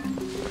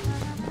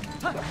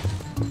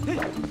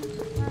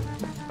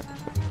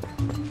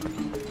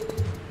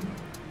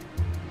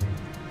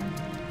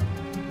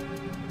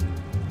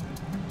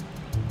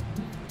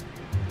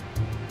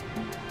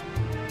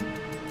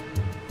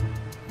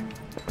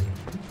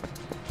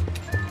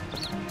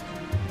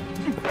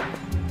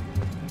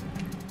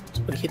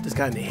 Just gonna hit this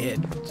guy in the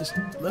head. Just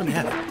let him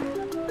have it.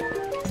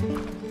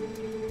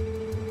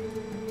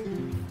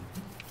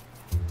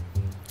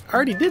 I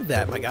already did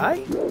that, my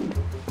guy.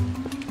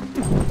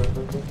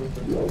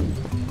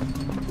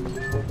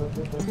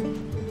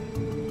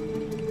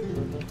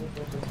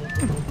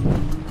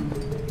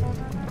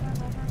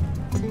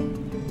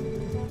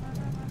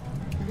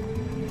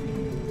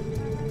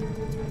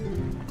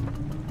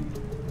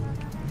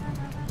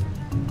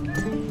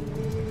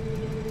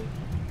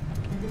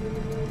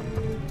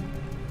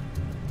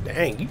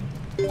 Dang,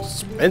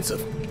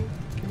 expensive.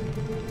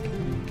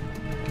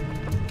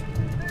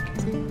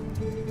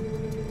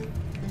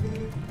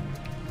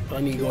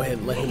 I need to go ahead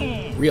and let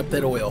him re-up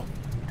that oil.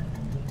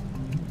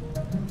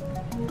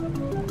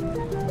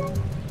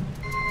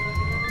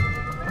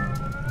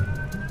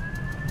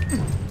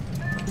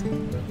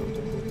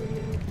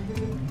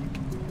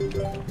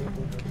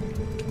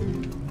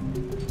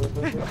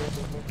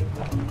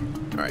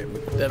 Alright, we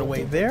put that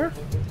away there.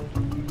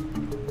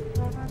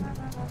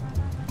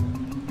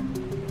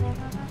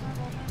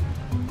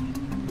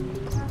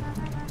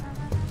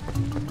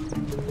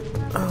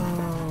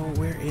 Oh,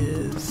 where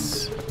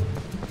is...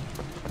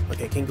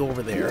 Okay, I can go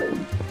over there.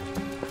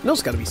 I know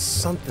it's gotta be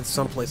something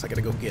someplace I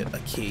gotta go get a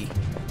key.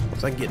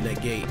 So I can get in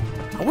that gate.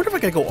 I wonder if I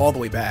gotta go all the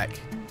way back.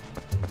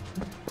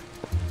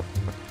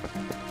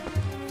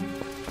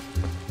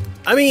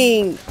 I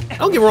mean,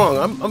 don't get me wrong.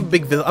 I'm a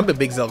big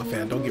Zelda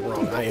fan. Don't get me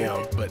wrong, I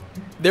am. But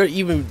there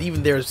even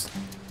there's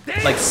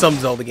like some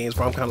Zelda games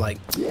where I'm kind of like,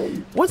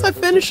 once I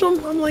finish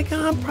them, I'm like,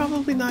 I'm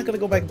probably not gonna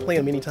go back and play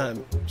them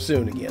anytime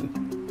soon again.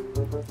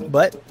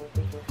 But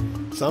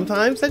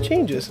sometimes that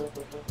changes.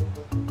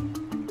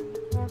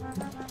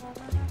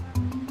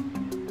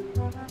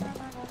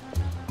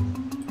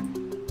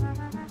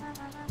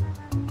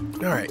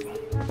 All right.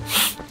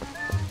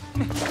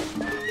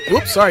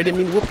 Whoops! Sorry, didn't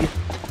mean to whoop you.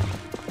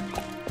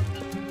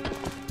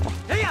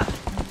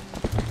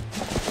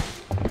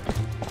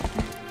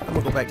 I'm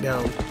gonna go back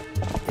down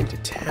into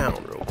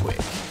town real quick.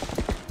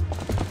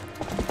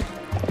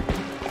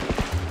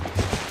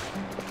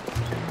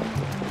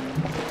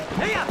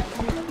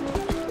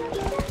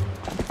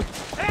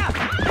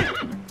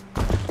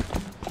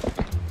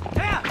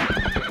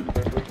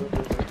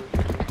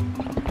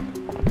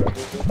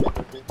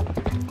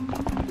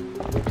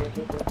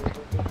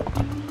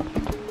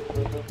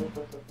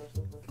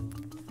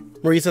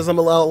 Marie says I'm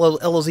a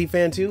LOZ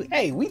fan too.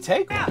 Hey, we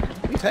take them.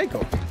 We take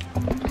them.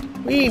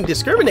 We ain't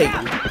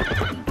discriminating.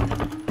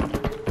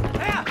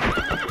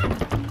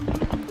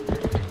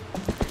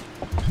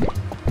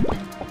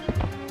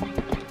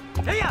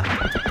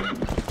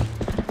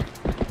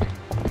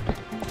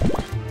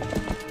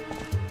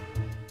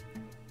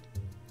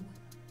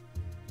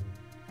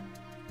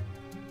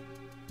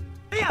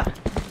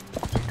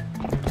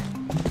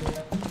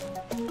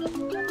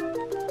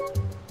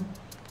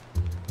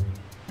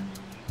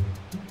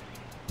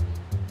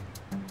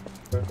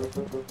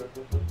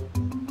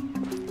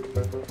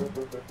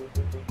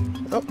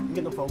 Oh, I'm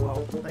getting a phone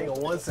call. Hang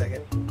on one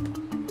second.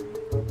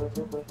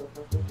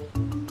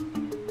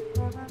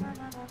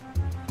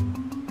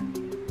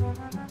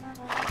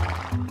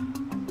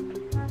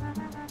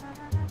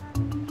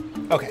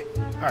 Okay.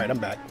 All right, I'm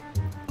back.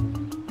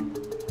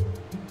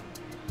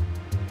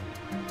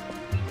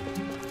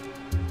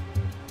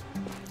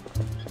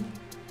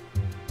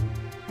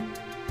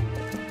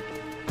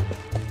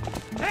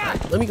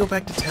 Let me go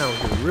back to town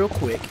here real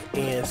quick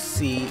and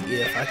see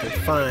if I can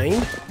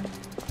find...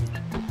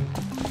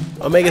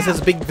 Omega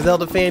says a big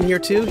Zelda fan here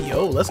too.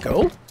 Yo, let's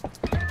go.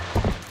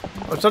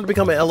 I'm starting to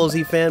become an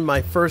LOZ fan.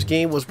 My first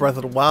game was Breath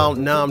of the Wild.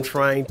 Now I'm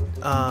trying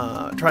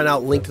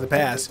out Link to the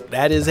Past.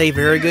 That is a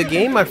very good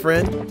game, my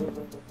friend.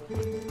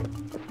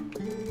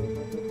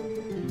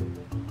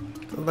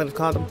 Somebody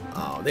caught them.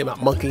 Oh, they're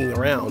not monkeying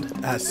around.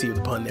 I see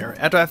the pun there.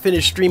 After I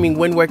finish streaming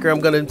Wind Waker, I'm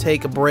going to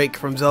take a break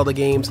from Zelda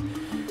games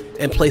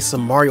and play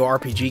some Mario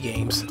RPG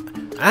games.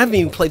 I haven't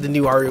even played the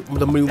new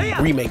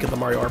remake of the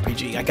Mario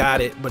RPG. I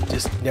got it, but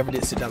just never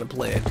did sit down and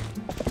play it.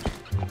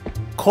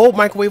 Cold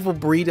microwave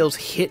burritos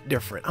hit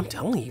different. I'm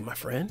telling you, my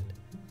friend.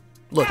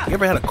 Look, you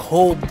ever had a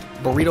cold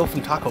burrito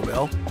from Taco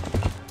Bell?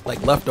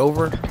 Like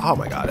leftover? Oh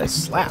my god, that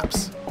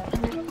slaps.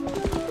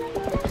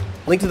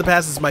 Link to the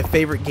Past is my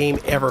favorite game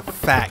ever.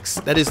 Facts.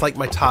 That is like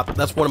my top,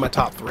 that's one of my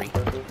top 3.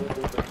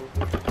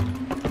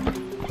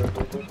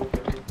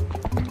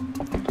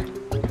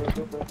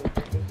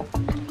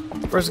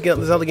 First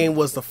Zelda game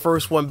was the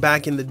first one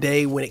back in the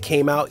day when it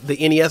came out, the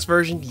NES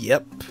version.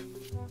 Yep.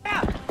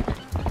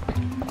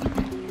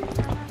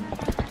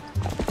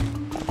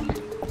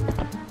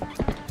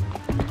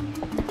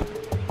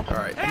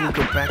 Alright, let me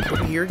go back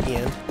over here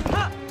again.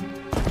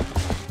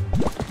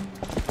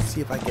 See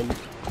if I can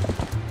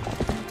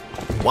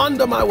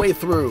wander my way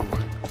through.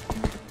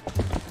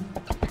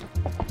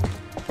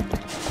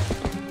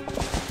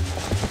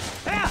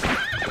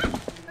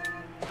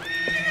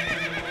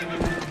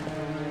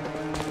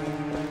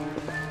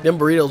 Them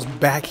burritos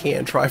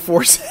backhand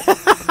Triforce.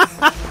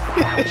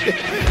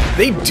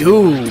 They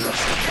do.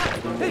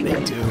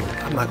 They do.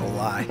 I'm not gonna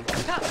lie.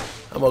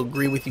 I'm gonna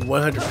agree with you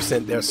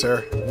 100% there,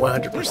 sir.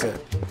 100%.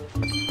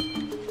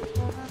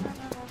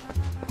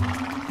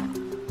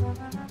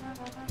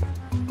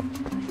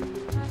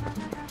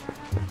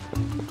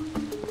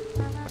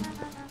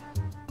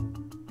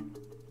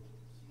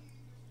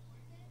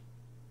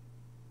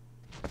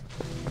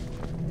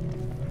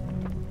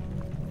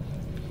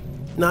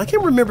 Now, I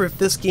can't remember if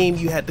this game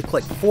you had to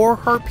collect 4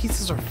 heart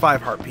pieces or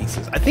 5 heart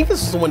pieces. I think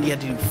this is the one you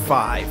had to do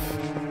 5.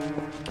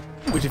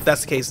 Which, if that's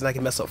the case, then I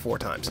can mess up 4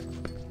 times.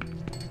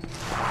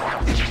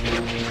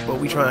 But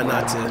we try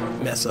not to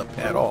mess up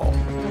at all.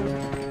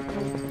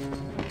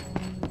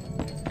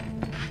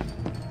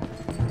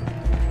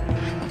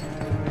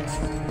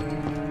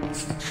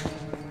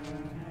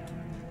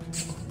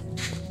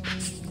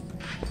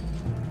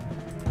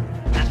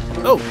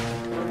 Oh!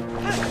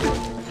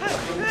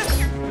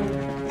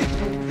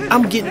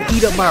 I'm getting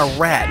eat up by a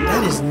rat.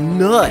 That is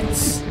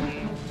nuts.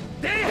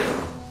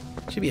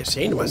 Should be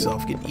ashamed of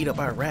myself getting eat up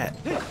by a rat.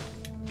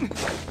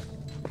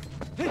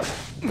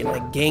 Getting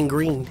like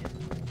gangrene.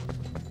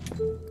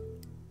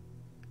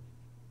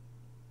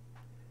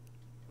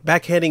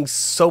 Backhanding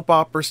soap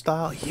opera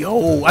style.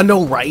 Yo, I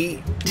know, right?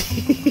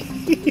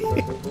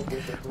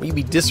 When you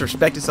be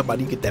disrespecting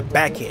somebody, you get that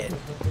backhand.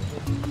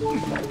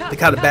 The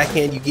kind of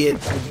backhand you get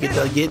when you get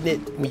done getting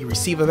it. When you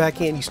receive a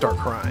backhand, you start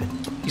crying.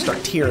 You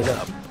start tearing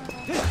up.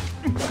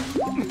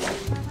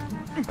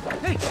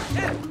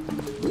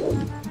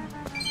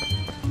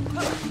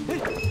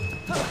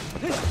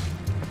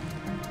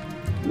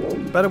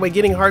 By the way,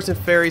 getting hearts and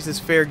fairies is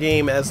fair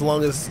game as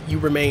long as you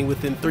remain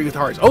within 3 with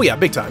hearts. Oh yeah,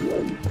 big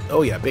time.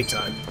 Oh yeah, big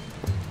time.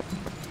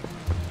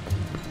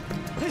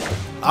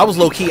 I was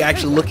low-key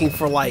actually looking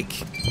for like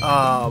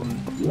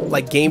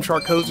Game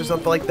Shark codes or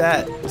something like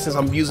that, since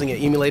I'm using an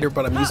emulator,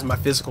 but I'm using my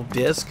physical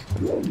disc.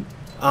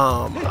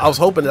 I was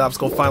hoping that I was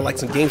gonna find like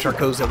some Game Shark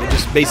codes that would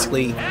just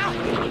basically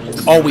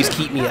always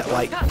keep me at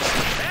like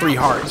 3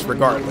 hearts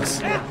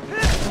regardless.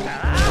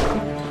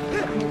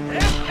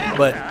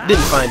 But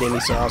didn't find any,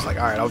 so I was like,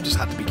 alright, I'll just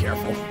have to be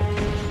careful.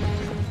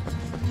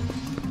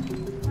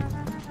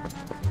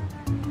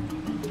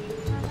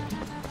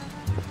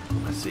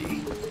 Let's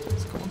see.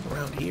 Let's go up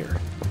around here.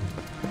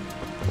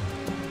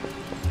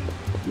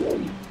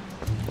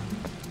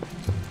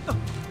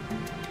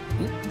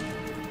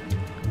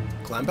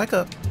 Climb back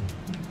up.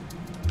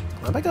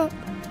 Climb back up.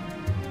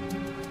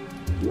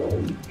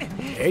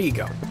 There you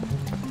go.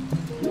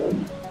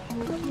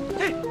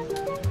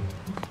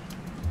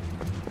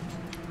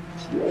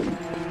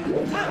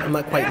 I'm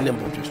not quite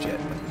nimble just yet.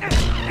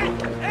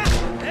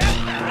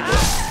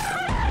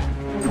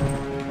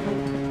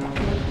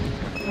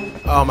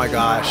 Oh my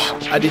gosh.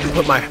 I didn't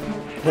put my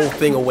whole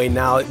thing away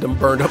now. It done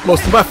burned up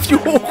most of my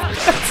fuel.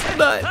 That's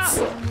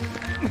nuts.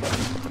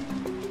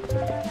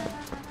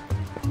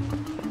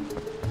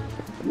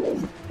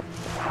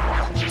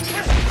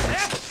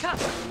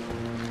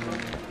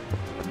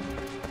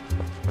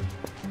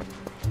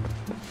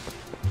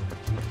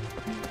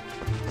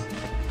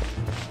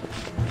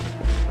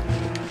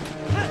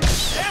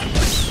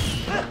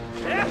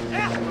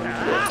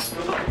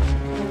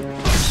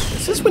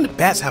 Is this when the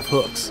bats have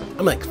hooks?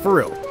 I'm like, for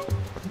real.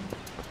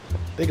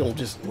 They gonna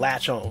just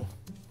latch on.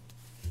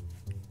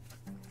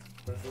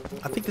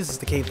 I think this is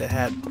the cave that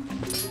had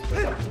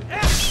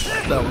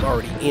that was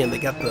already in. They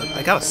got the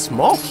I got a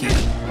small key.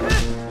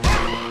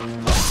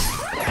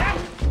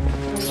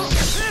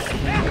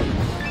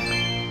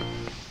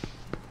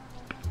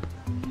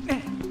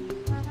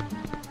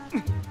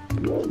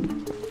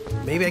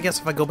 Maybe I guess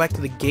if I go back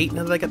to the gate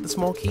now that I got the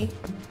small key.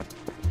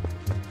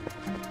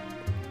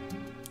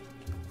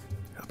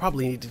 I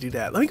probably need to do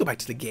that. Let me go back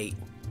to the gate.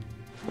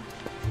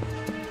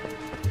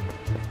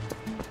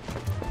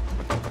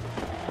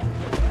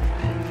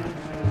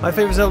 My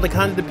favorite Zelda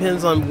kind of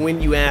depends on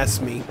when you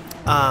ask me.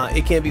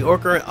 It can be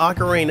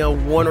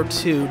Ocarina 1 or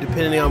 2,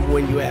 depending on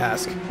when you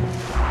ask.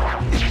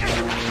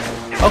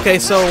 Okay,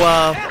 so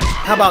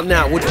how about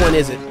now? Which one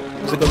is it?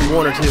 Is it going to be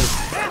 1 or 2?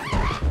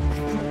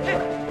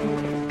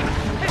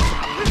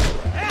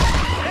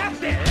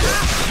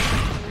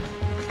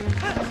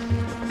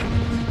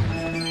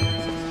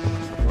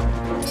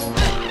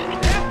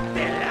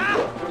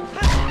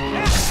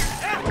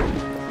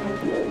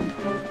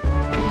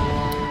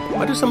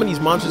 Why do some of these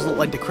monsters look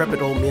like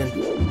decrepit old men?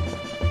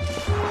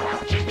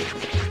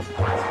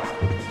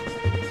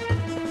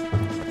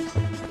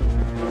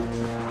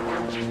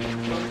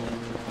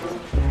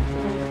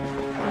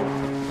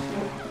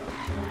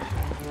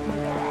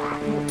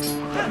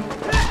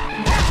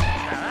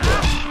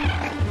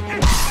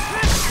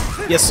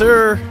 Yes,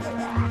 sir.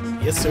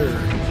 Yes,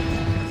 sir.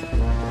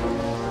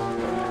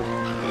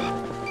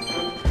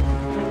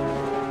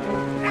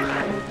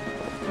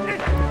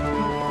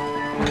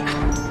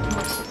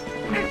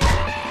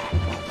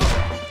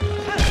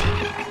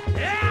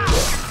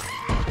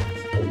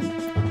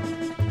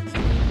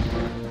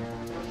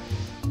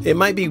 It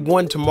might be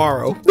 1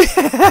 tomorrow.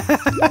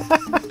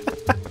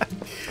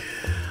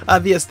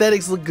 The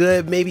aesthetics look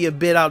good, maybe a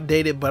bit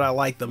outdated, but I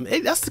like them.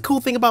 That's the cool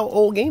thing about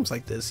old games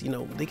like this. You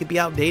know, they could be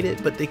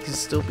outdated, but they can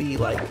still be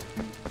like,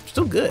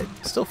 still good,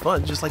 still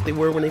fun, just like they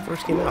were when they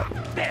first came out.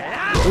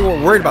 We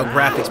weren't worried about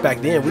graphics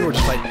back then. We were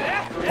just like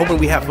hoping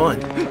we have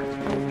fun.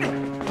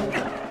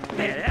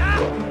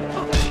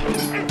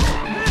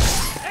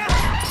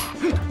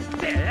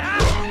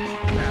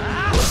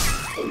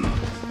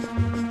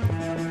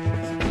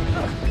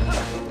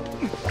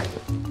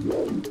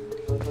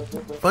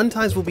 Fun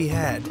times will be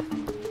had.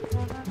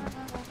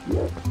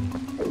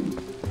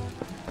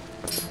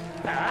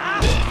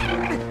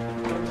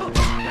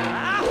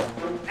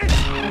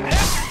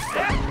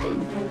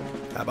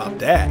 How about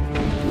that?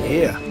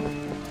 Yeah.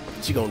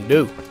 What you gonna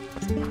do?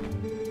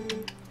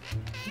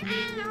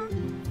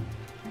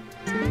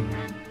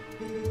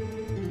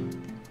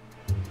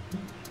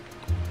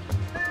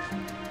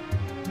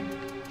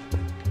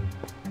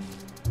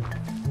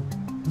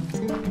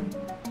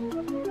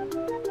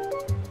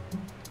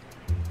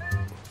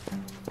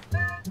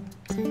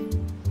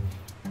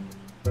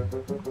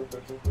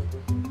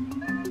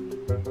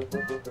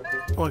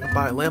 Oh, I can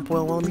buy a lamp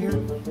oil while I'm here.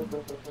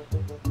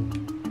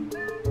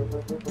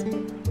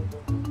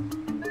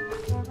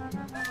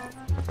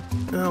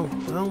 Oh,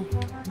 well.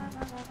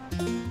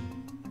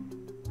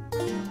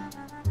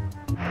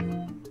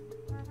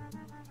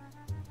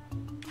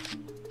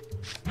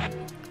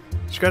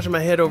 Scratching my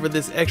head over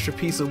this extra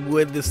piece of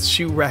wood this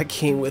shoe rack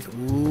came with.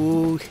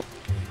 Ooh.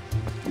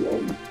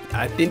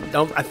 I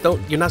thought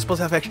you're not supposed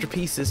to have extra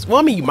pieces. Well,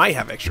 I mean, you might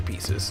have extra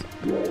pieces.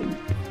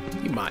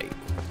 You might.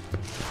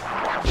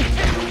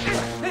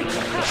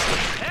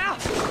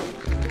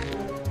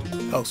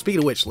 Oh, speaking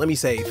of which, let me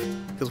save,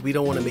 because we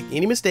don't want to make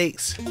any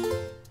mistakes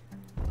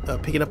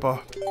picking up a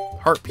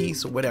heart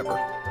piece or whatever.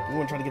 We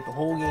want to try to get the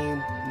whole game,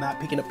 not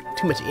picking up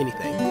too much of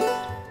anything.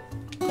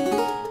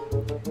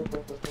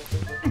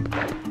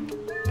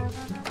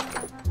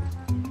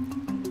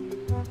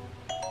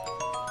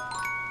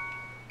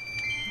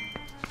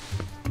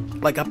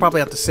 Like, I probably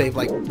have to save,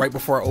 like, right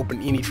before I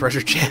open any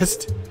treasure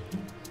chest.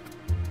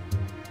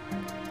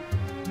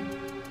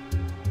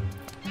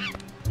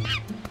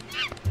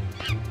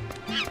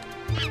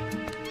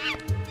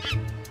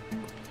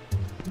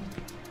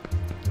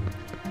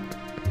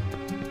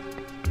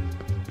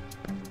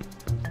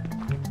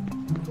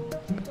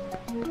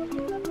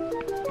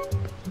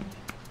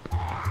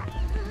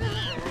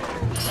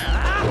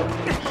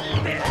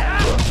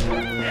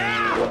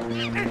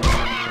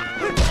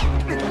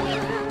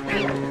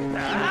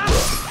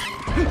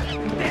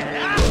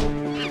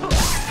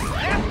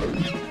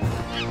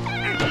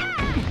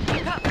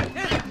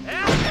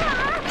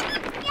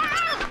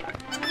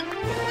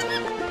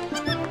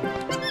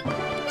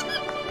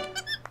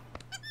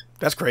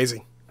 That's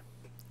crazy.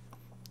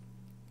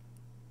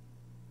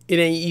 It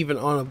ain't even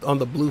on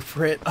the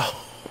blueprint.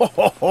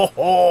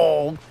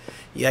 Oh,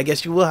 yeah, I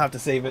guess you will have to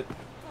save it.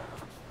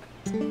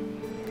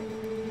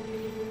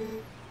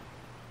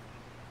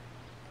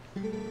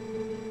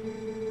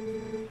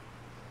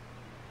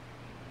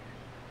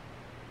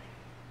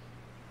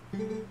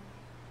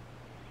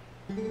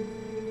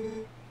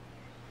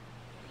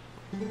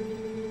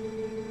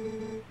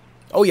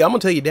 Oh yeah, I'm gonna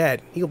tell your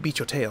dad. He gonna beat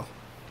your tail.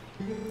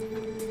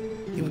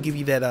 He will give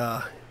you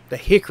that the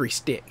hickory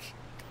stick.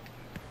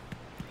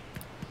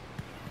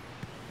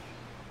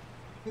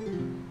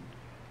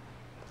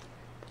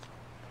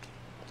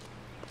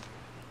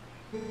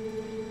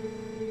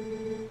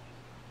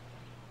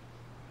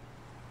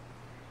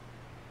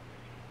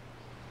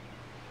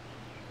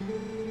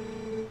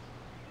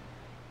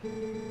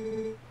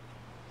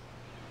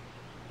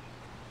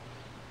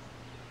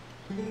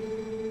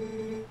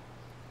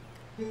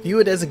 View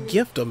it as a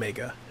gift,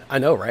 Omega. I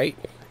know, right?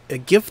 A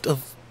gift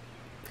of...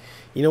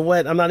 You know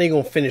what? I'm not even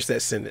going to finish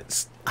that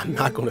sentence. I'm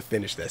not going to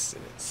finish that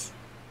sentence.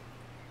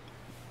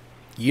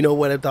 You know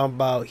what I'm talking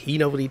about. He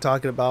know what he's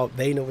talking about.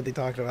 They know what they're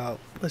talking about.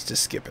 Let's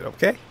just skip it,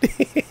 okay?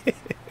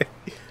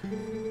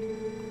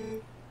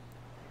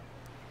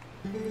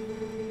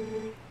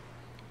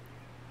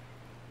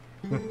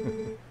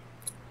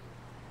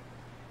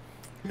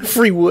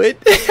 Free wood.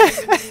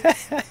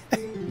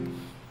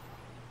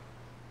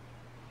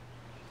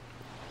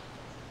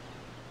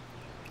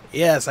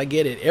 Yes, I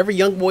get it. Every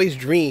young boy's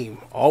dream.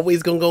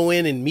 Always gonna go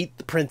in and meet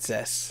the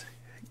princess.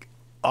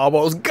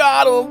 Almost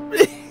got him.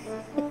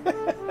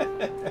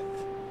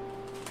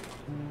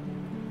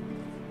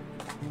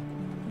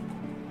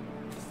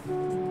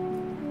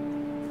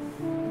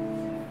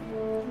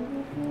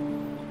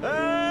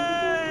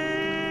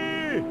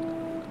 Hey!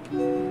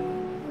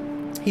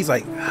 He's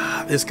like,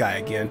 ah, this guy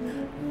again.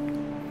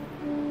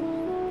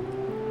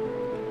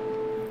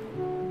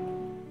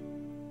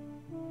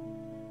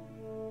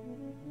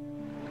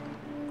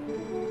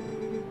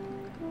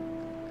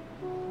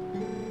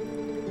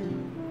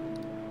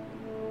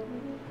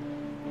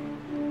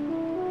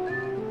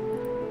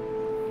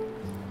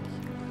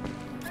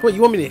 What,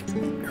 you want me to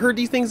herd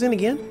these things in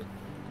again?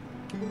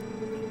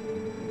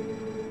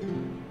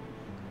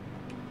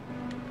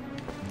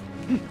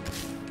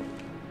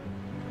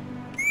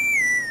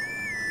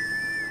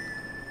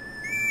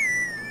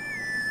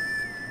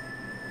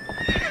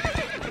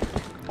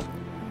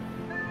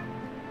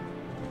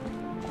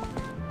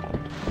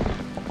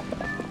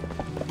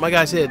 My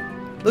guy said,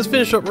 let's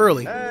finish up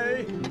early.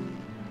 Hey!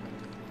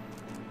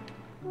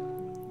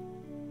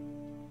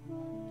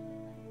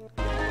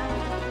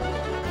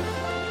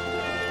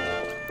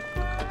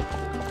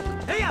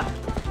 Hey-ya!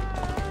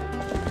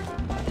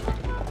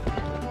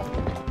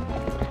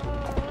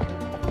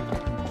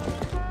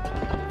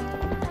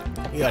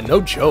 Yeah,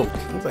 no joke.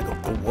 He's like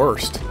the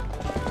worst.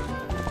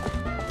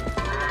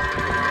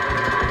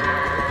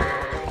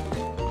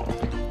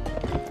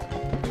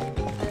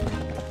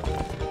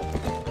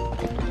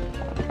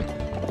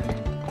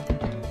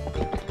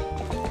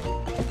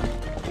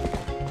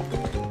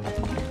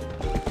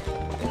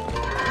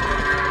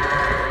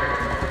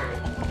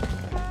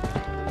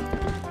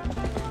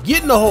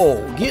 Get in the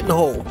hole. Get in the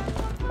hole.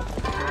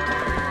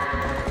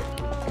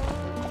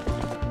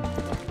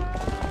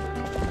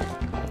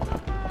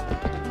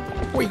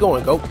 Where you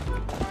going, goat?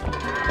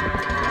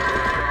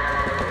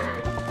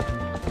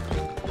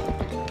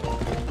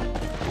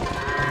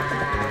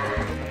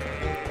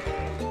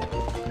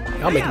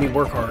 Y'all making me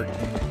work hard.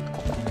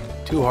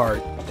 Too hard.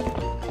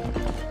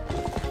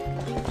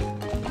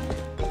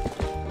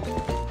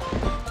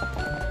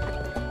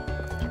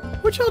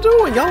 What y'all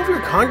doing? Y'all over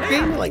here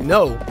congregating? Like,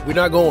 no, we're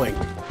not going.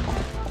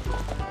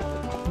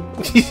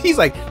 He's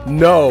like,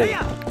 no,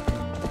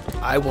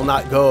 I will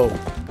not go.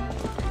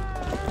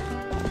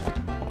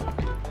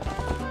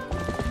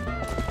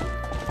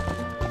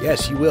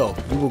 Yes, you will.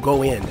 You will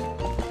go in.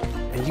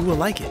 And you will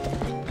like it.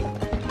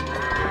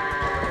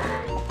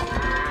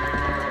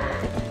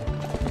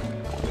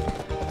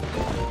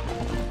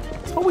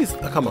 It's always...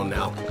 Oh, come on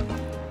now.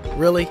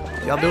 Really?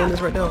 Y'all doing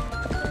this right now?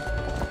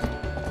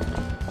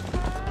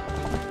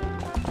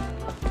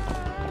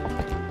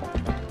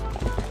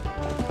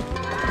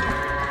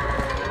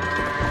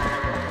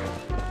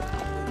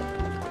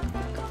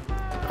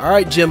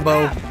 Alright,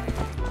 Jimbo.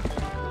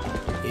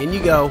 In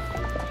you go.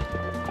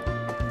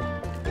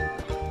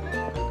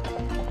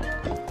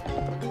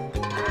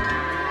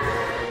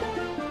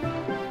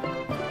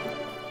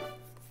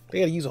 They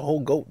gotta use a whole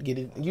goat to get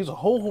it. Use a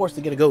whole horse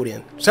to get a goat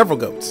in. Several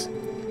goats.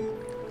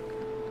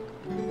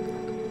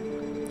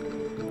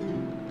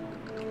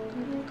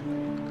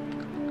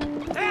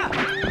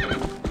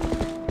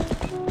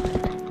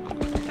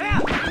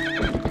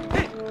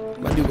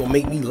 My dude gonna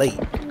make me late.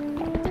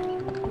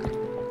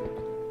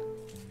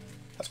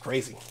 That's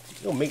crazy.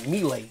 You gonna make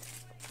me late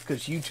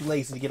because you too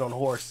lazy to get on the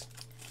horse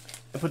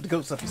and put the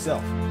goats up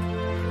yourself.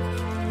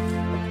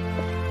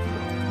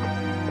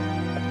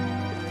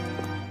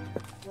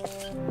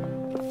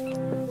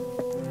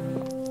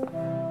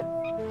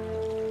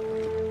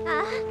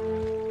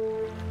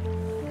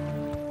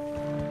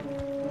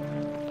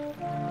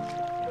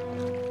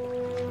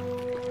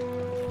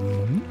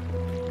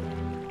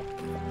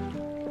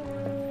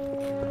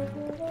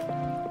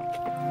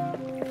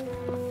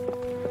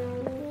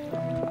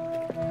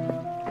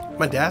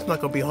 My dad's not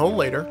gonna be home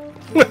later.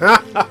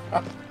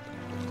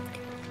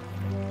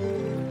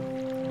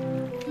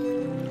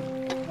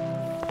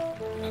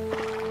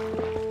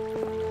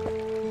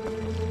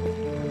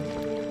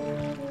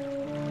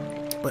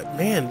 But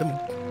man,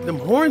 them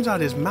horns out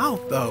his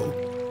mouth though.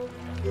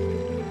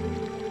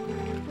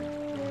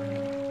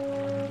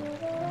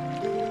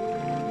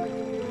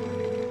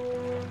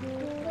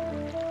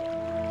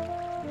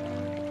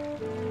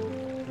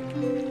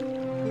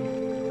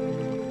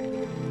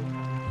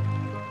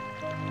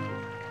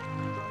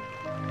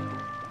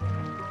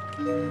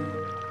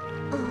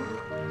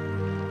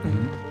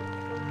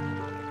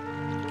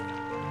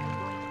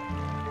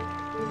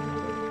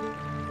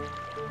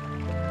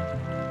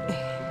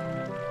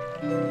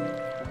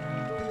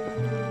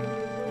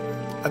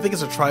 I think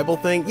it's a tribal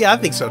thing. Yeah, I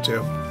think so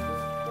too.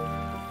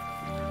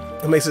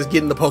 It makes us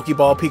get in the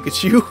Pokeball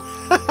Pikachu.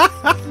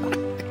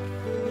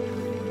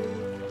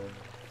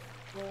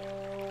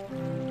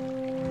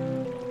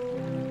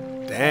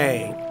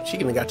 Dang, she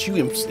even got you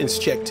in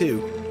check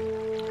too.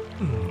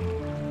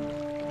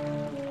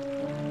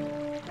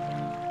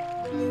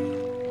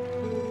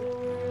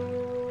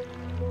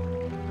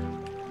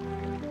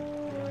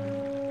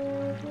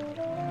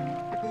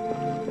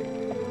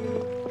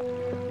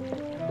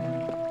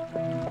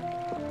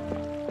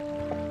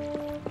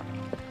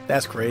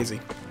 That's crazy.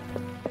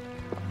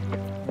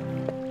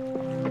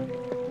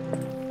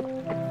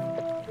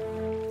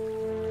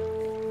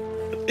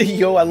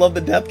 Yo, I love the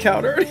death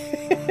counter.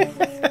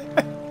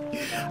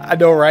 I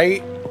know,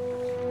 right?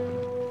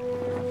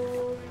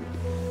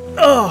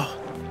 Oh.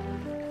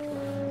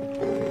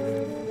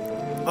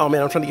 Oh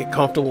man, I'm trying to get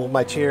comfortable with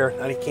my chair.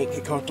 I can't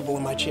get comfortable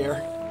in my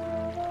chair.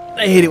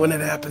 I hate it when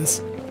that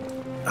happens.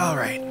 All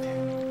right.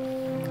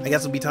 I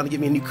guess it'll be time to get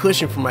me a new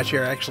cushion for my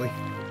chair, actually.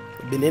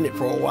 I've been in it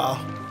for a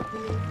while.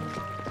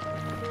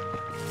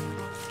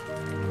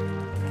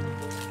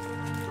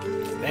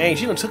 Dang,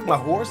 she done took my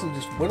horse and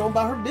just went on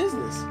about her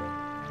business.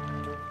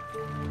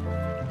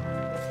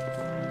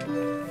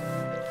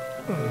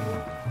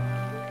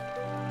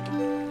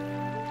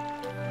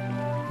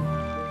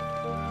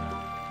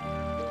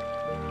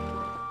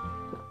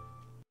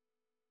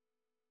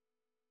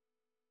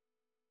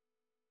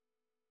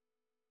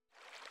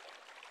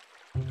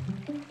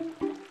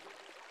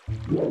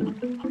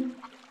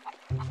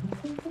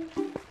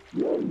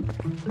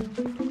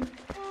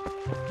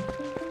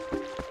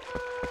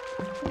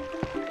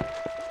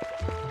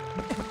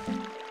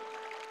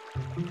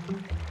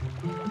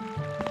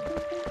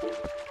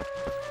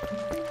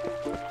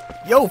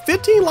 Yo,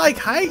 15 like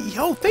height.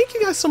 Yo, thank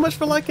you guys so much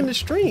for liking the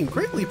stream.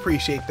 Greatly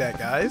appreciate that,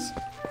 guys.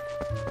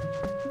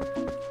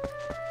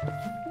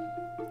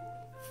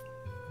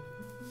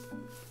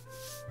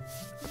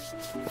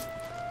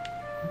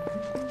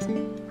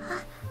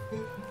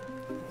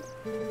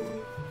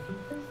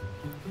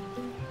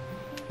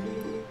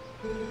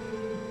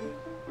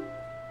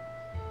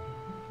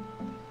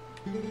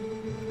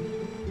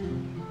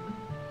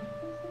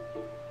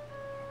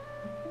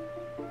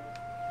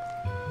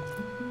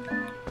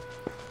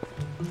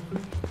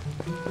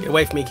 Get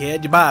away from me,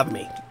 kid. You bother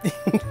me.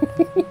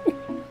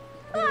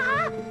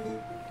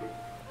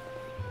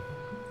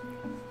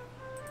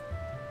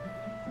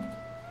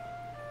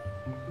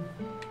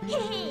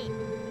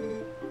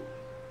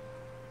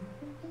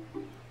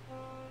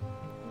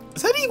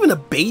 Is that even a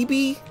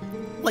baby?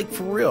 Like,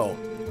 for real?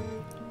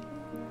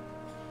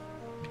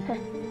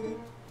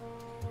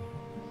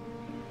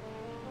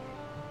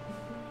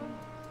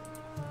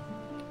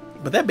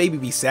 But that baby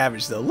be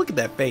savage, though. Look at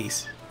that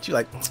face. She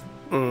like,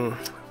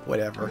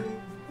 whatever.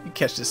 You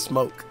catch this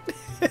smoke.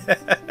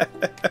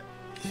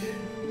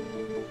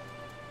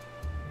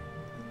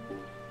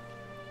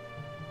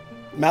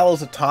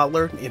 Mallow's a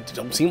toddler. It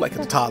don't seem like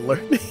it's a toddler.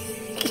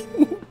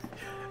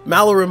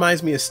 Mallow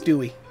reminds me of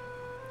Stewie.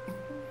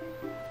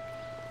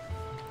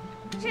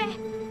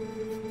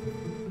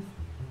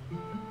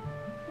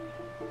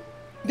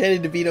 Danny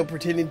DeVito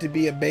pretending to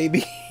be a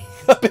baby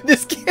up in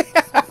this game.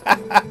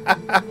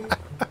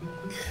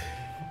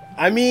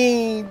 I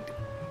mean,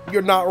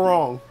 you're not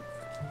wrong.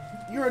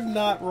 You're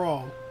not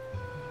wrong.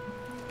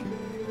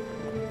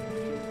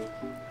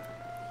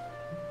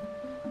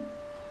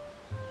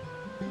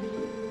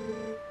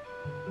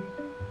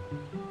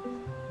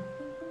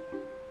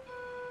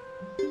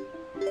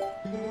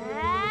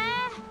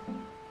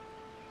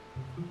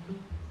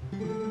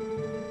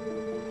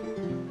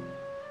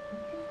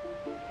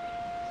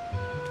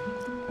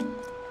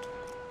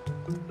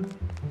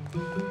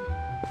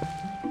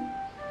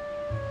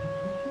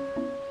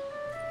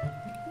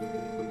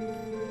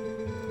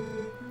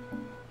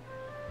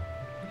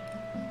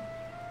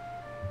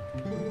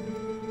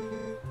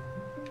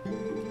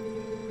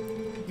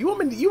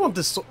 You want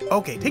the sword?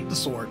 Okay, take the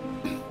sword.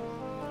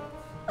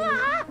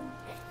 Yeah.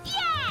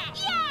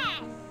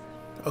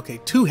 Okay,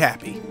 too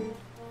happy.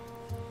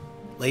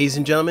 Ladies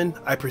and gentlemen,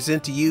 I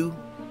present to you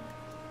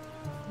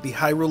the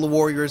Hyrule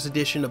Warriors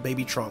edition of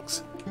Baby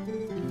Trunks.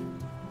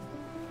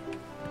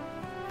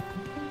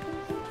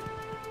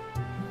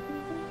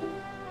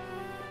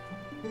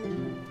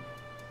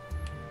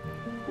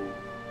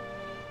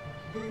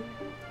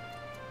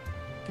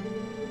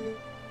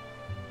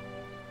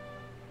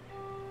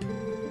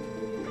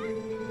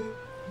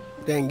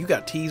 Dang, you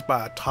got teased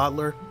by a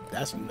toddler?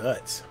 That's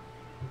nuts.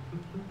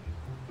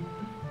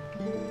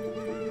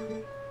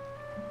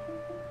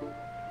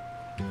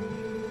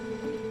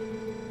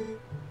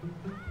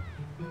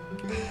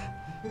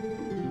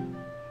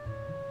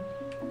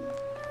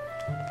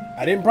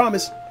 I didn't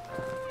promise.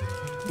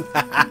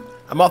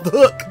 I'm off the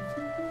hook.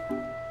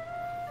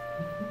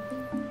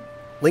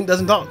 Link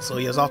doesn't talk, so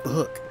he is off the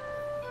hook.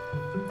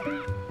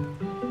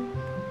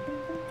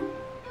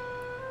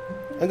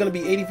 I'm gonna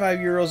be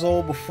 85 years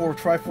old before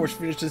Triforce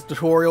finishes this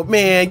tutorial.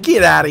 Man,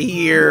 get out of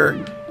here!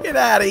 Get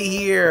out of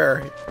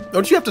here!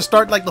 Don't you have to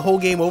start like the whole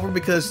game over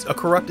because a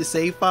corrupted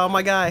save file,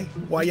 my guy?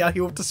 Why y'all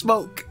here with the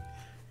smoke?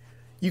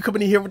 You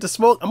coming in here with the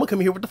smoke? I'm gonna come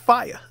here with the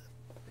fire.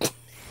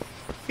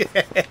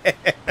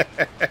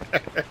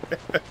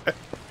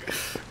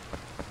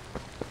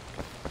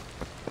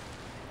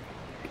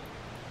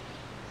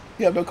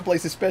 You have no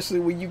complaints, especially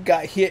when you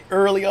got hit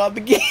early on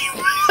the game.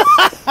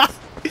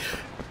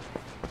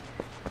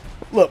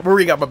 Look,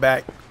 Marie got my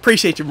back.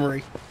 Appreciate you,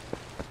 Marie.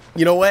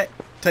 You know what?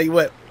 Tell you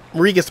what,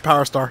 Marie gets the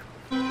power star.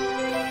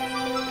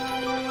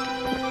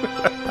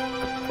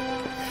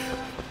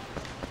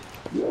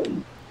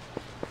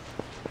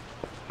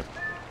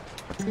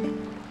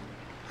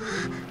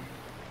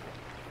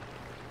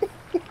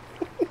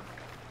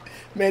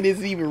 Man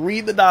isn't even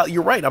reading the dialogue.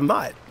 You're right, I'm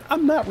not.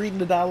 I'm not reading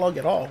the dialogue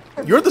at all.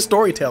 You're the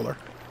storyteller.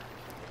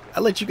 I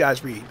let you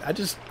guys read. I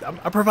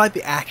provide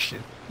the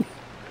action.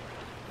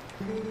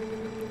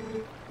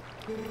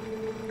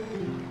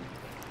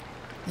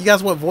 You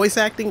guys want voice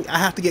acting? I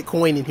have to get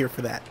coin in here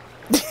for that.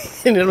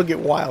 And it'll get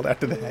wild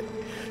after that.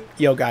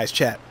 Yo, guys,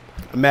 chat.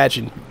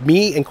 Imagine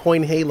me and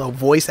Coin Halo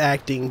voice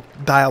acting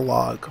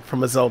dialogue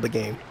from a Zelda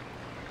game.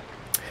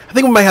 I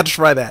think we might have to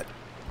try that.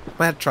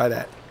 Might have to try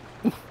that.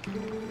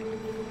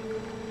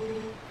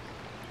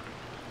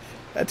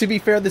 To be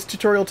fair, this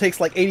tutorial takes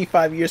like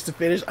 85 years to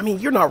finish. I mean,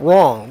 you're not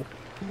wrong.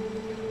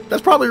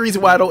 That's probably the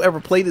reason why I don't ever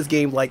play this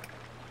game like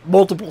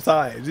multiple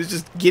times. It's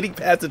just getting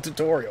past the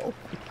tutorial.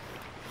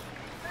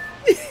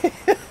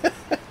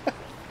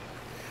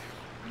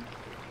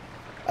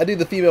 I do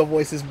the female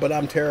voices, but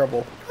I'm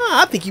terrible.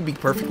 I think you'd be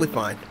perfectly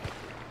fine.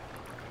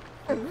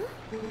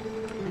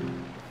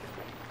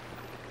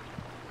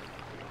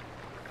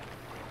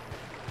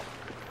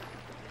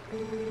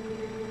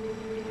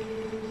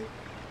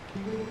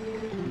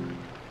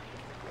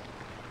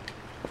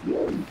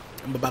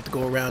 I'm about to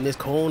go around this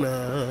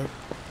corner.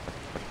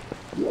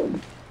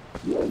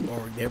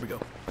 Or there we go.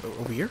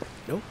 Over here?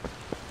 Nope.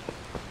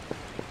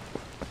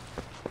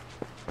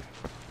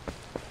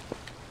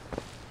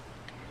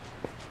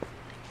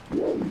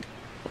 Did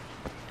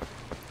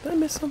I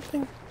miss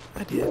something?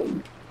 I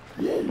did.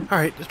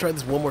 Alright, let's try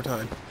this one more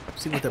time.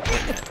 See what they're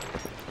playing at.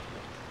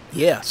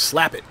 Yeah,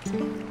 slap it.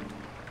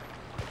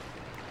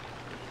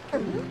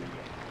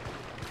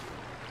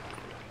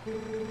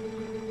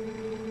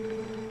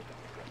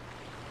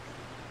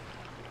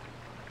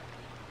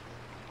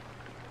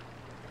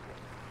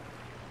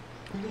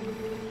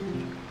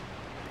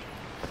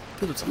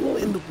 Build a tunnel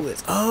in the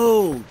woods.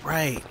 Oh,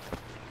 right.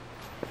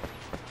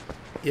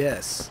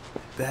 Yes,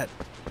 that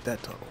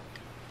tunnel.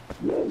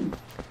 Is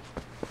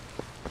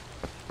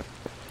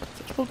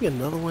there supposed to be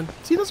another one?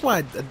 See, that's why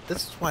I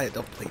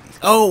don't play these.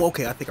 Oh,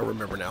 okay. I think I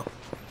remember now.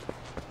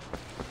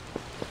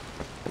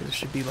 There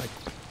should be like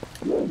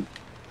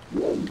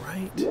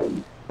right.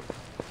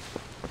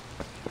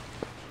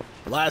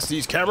 Blast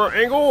these camera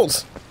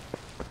angles.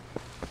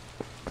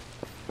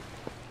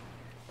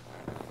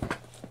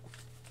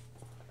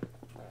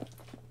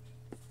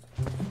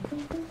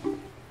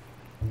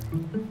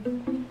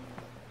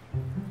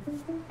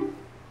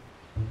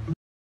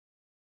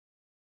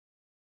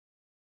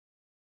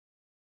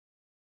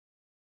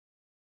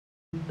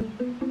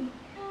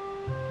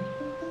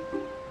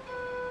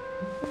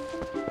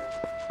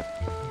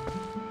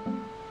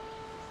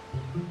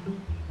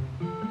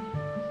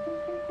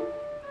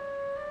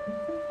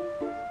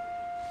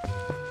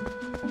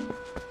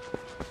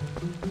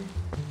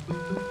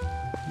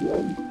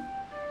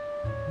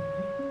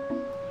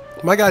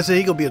 My guy said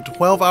he gonna be a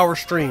 12-hour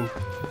stream.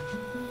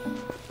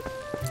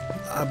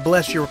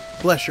 Bless your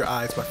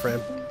eyes, my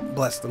friend.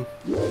 Bless them.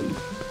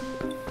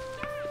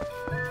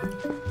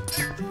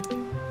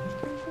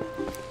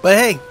 But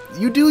hey,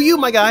 you do you,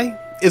 my guy.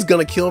 It's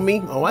gonna kill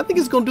me. Oh, I think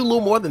it's gonna do a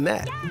little more than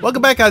that.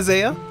 Welcome back,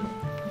 Isaiah.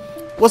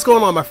 What's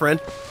going on, my friend?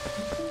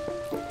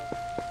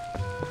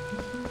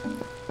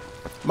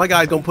 My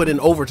guy's gonna put in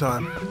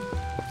overtime.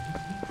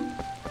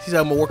 He said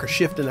I'm gonna work a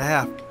shift and a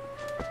half.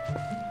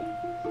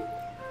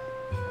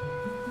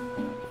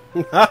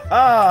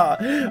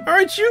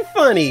 Aren't you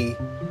funny?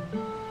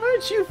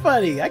 Aren't you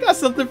funny? I got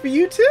something for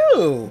you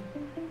too.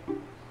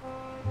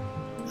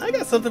 I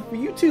got something for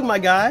you too, my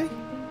guy.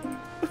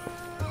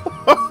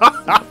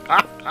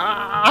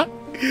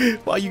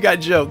 Well, you got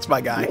jokes, my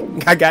guy.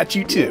 I got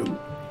you too.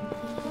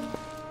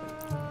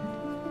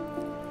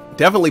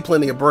 Definitely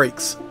plenty of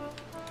breaks.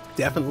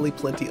 Definitely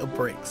plenty of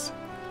breaks.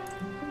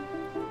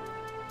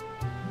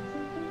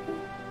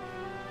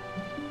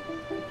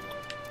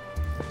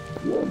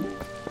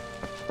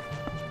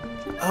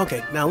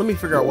 Okay, now let me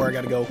figure out where I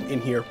gotta go in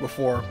here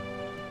before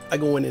I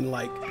go in and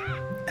like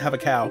have a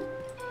cow,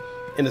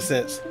 in a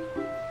sense.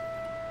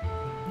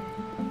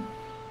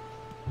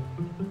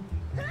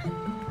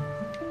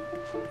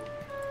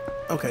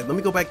 Okay, let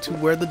me go back to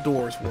where the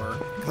doors were,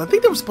 because I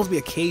think there was supposed to be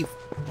a cave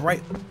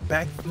right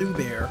back through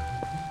there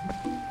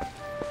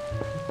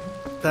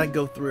that I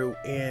go through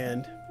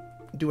and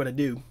do what I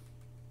do.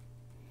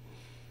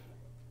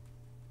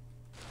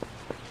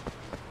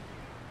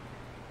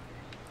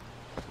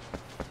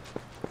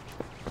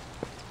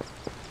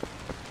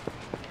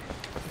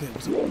 Okay,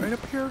 was it right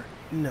up here?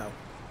 No.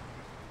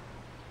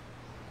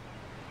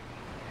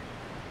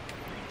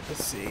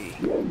 Let's see.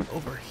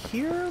 Over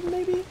here,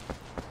 maybe?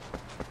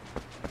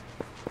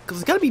 Because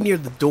it's got to be near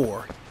the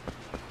door.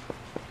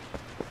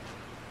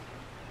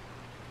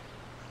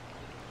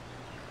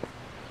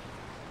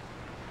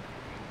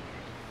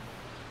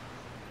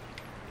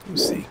 Let me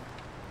see.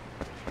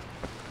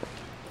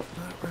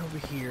 Not right over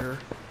here.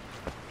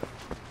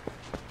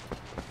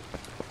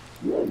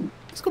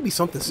 It's going to be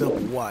something simple.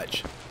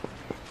 Watch.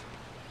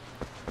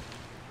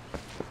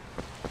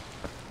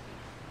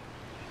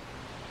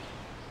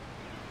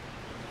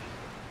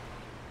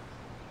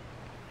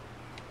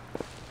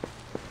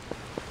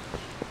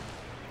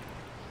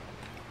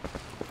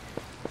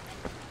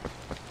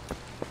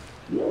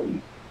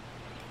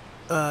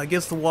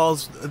 Against the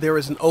walls, there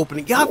is an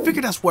opening. Yeah, I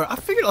figured that's where. I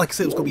figured, like I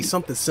said, it was going to be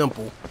something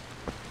simple.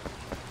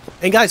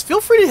 And guys, feel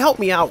free to help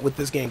me out with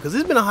this game, because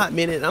it's been a hot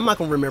minute, and I'm not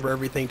going to remember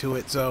everything to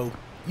it. So,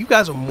 you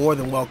guys are more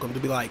than welcome to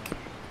be like,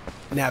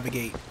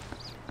 navigate.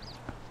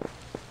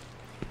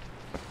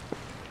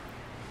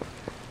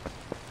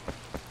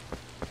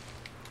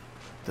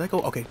 Did I go?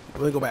 Okay,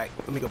 let me go back.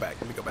 Let me go back.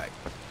 Let me go back.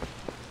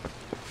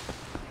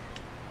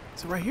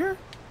 Is it right here?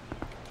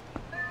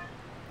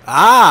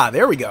 Ah,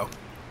 there we go.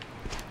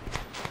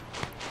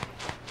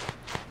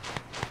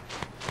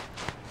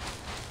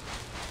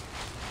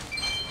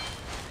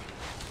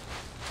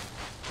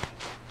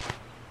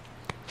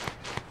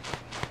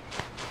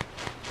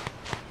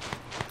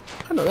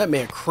 I know that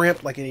man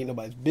cramped like it ain't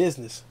nobody's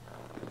business.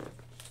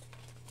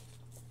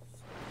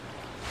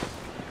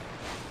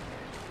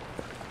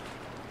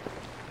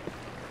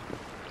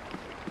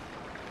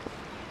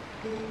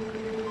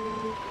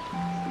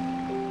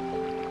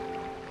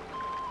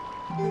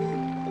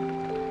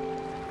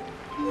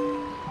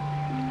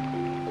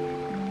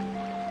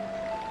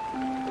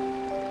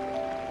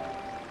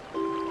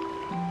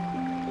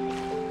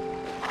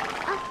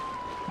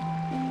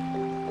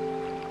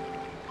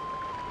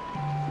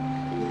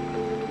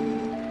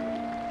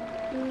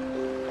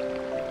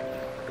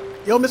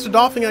 Yo, Mr.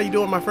 Dolphin, how you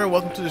doing, my friend?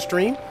 Welcome to the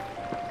stream.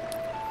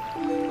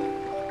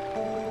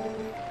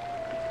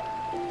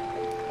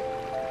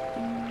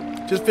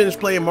 Just finished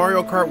playing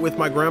Mario Kart with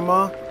my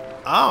grandma.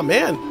 Ah,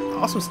 man,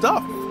 awesome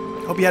stuff.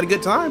 Hope you had a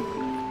good time.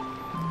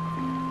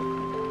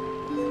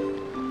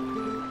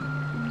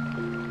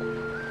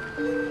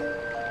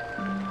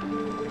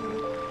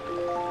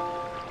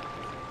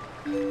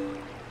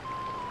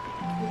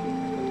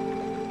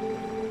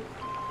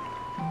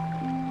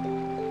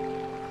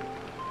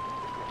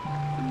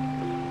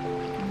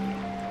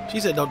 She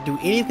said, "Don't do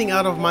anything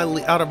out of my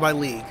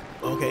league."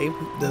 Okay,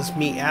 does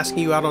me asking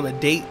you out on a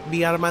date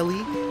be out of my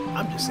league?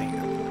 I'm just saying.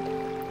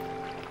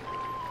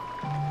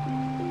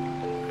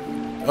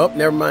 Oh,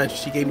 never mind.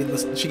 She gave me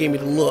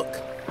the look.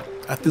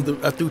 I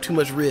threw too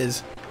much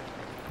Riz.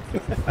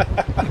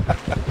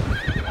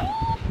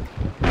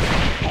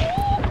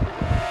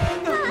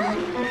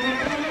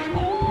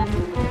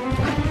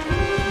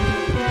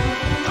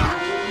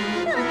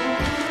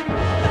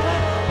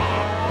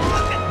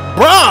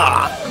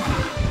 Bruh!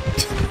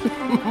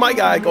 My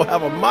guy gonna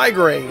have a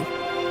migraine.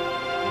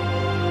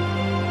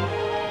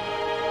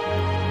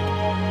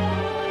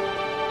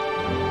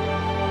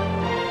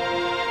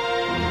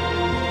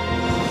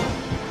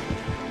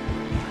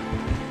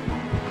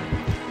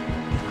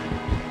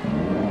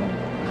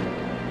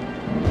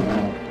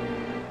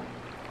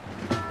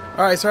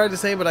 Alright, sorry to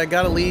say, but I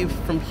gotta leave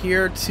from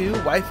here too.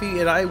 Wifey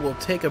and I will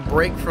take a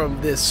break from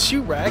this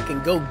shoe rack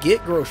and go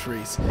get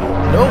groceries.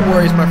 No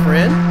worries, my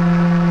friend.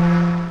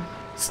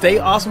 Stay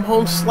awesome,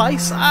 home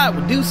slice. I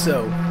will do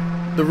so.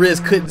 The Riz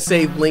couldn't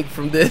save Link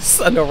from this.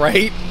 I know,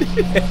 right?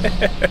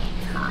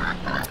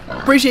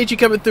 Appreciate you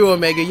coming through,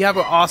 Omega. You have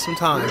an awesome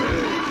time.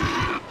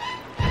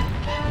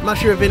 I'm not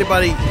sure if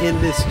anybody in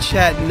this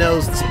chat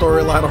knows the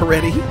storyline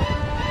already.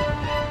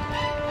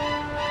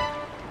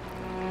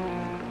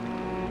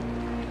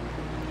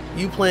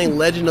 You playing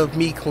Legend of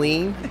Me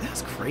Clean?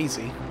 That's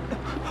crazy.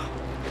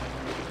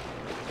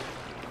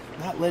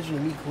 Not Legend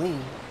of Me Clean.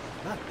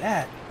 Not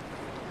that.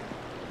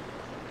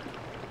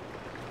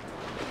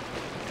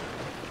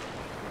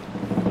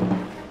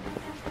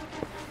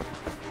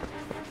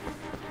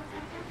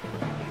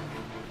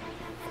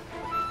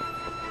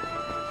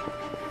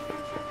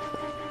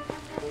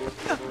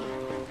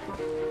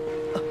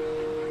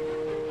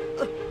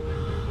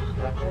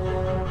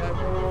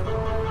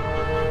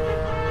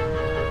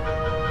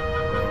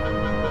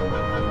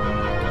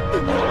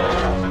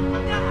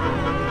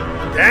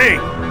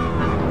 Dang!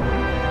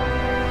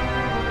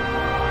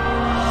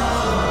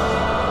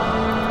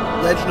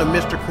 Legend of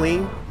Mr.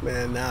 Clean?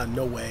 Man, nah,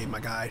 no way, my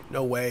guy.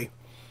 No way.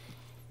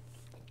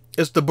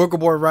 It's the Booger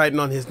Boy riding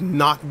on his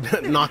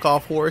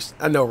knockoff horse.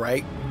 I know,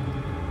 right?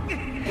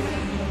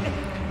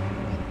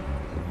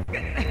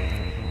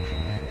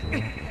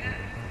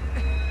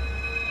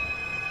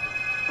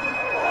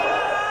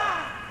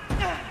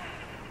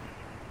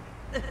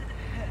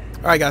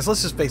 Alright guys,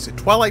 let's just face it.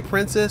 Twilight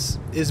Princess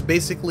is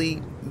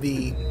basically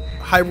the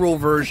Hyrule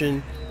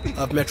version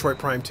of Metroid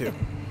Prime 2.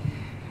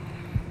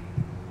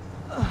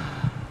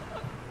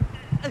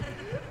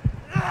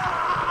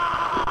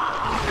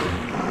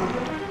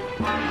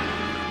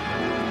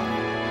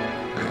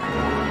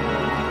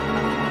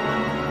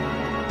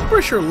 I'm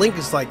pretty sure Link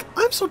is like,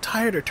 I'm so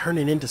tired of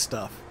turning into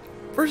stuff.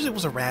 First it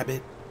was a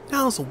rabbit,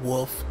 now it's a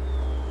wolf.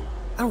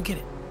 I don't get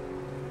it.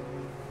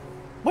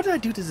 What did I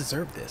do to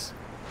deserve this?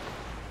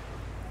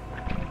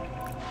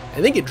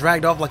 And then get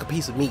dragged off like a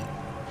piece of meat.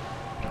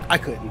 I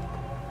couldn't.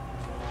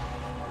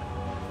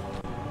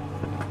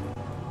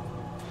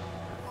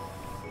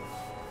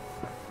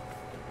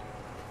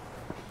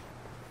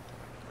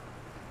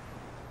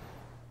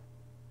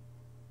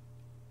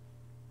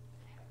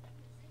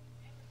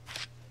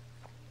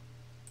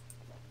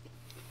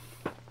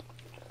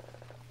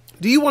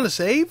 Do you want to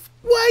save?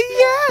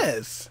 Why,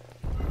 yes!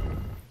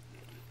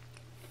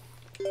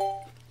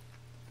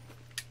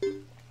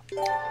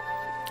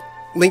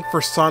 Link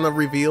for Sana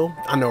reveal.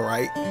 I know,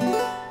 right?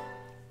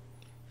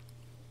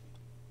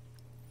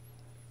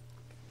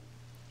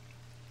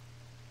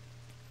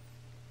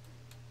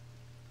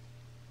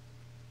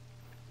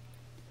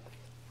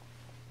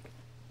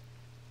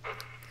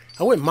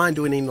 I wouldn't mind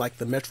doing any like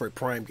the Metroid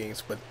Prime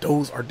games, but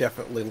those are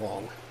definitely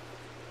long.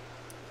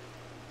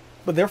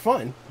 But they're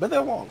fun, but they're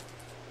long.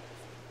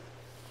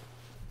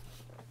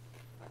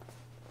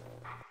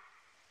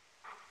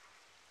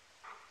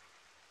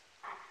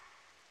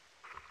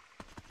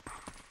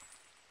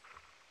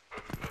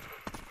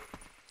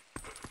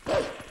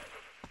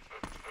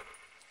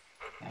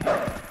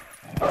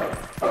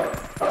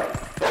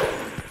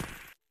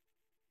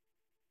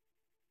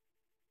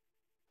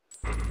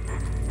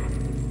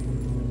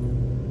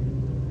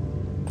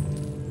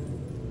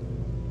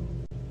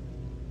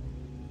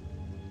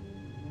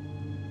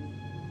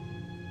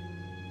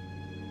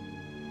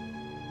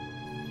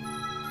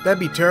 That'd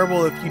be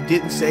terrible if you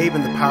didn't save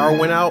and the power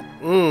went out.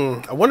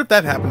 I wonder if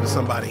that happened to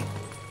somebody.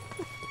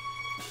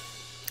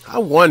 I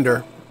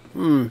wonder.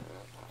 And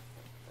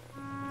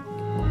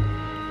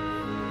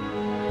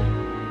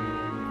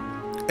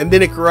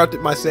then it corrupted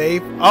my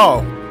save.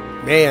 Oh,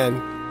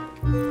 man.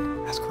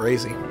 That's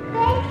crazy.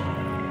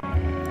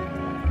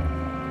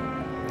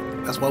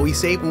 That's why we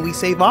save when we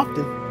save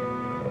often.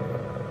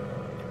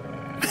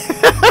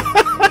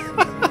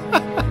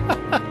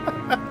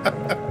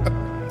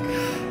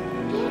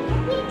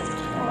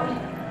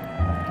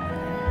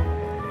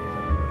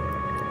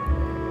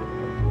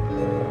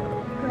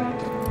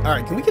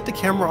 Alright, can we get the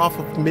camera off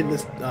of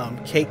Midna's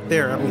cake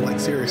there? I mean, like,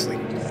 seriously.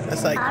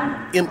 That's like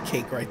imp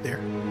cake right there.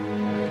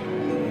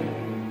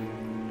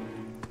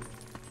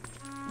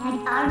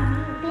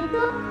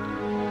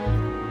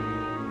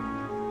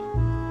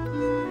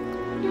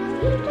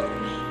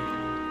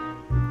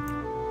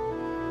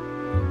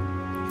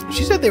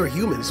 She said they were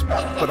humans,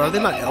 but are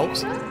they not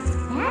elves?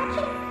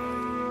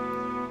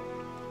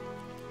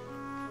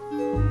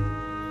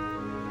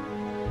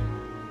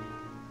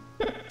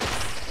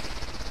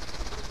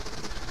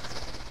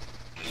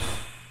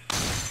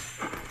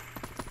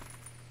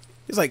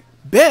 He's like,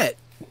 bet!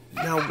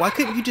 Now, why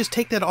couldn't you just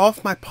take that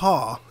off my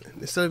paw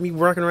instead of me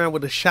walking around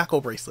with a shackle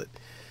bracelet?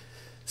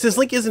 Since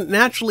Link isn't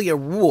naturally a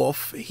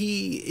wolf,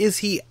 is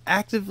he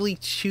actively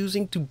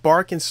choosing to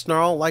bark and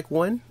snarl like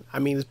one? I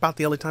mean, it's about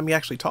the only time he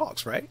actually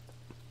talks, right?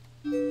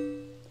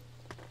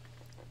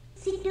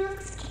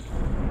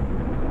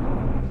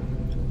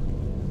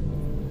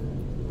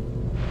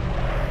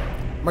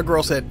 My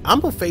girl said, I'm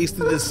gonna phase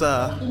through this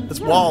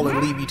this wall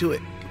and leave you to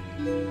it.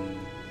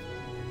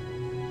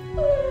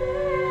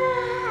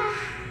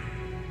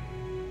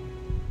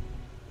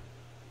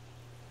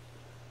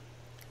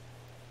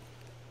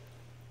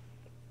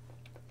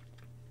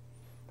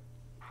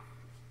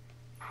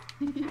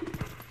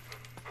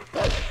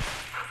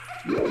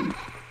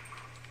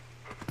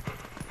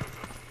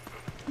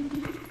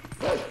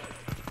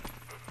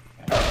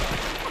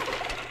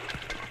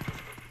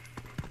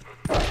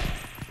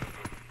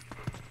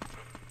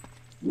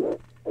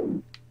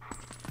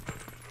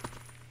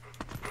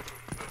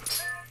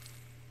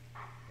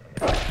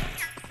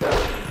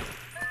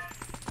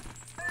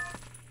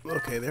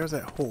 Okay, there's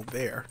that hole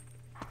there.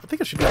 I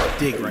think I should be able to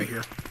dig right here,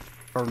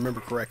 if I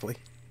remember correctly.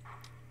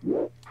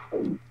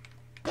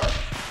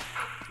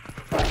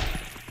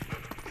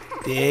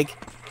 Dig.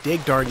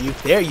 Dig, darn you.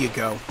 There you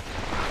go.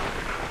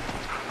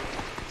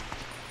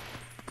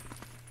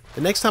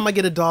 The next time I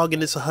get a dog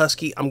and it's a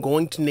husky, I'm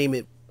going to name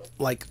it,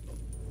 like...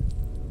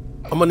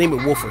 I'm gonna name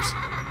it Wolfers.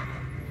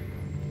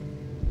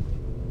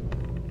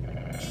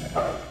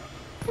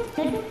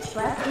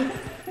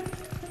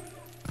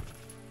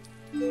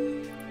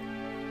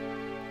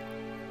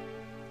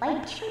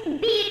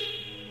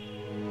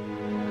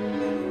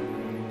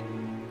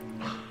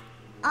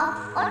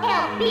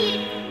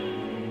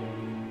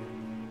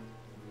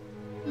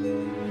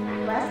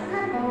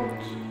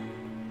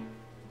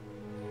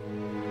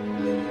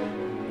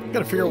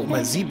 Gotta figure out what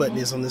my Z button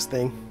is on this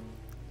thing.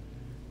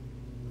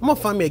 I'm gonna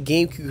find me a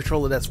GameCube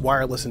controller that's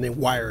wireless and then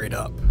wire it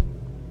up.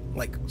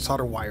 Like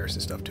solder wires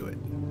and stuff to it.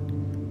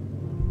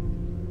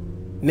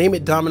 Name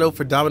it Domino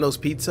for Domino's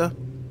Pizza.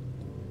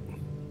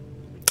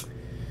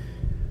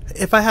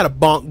 If I had a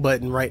bonk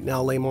button right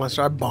now, Lay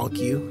Monster, I'd bonk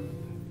you.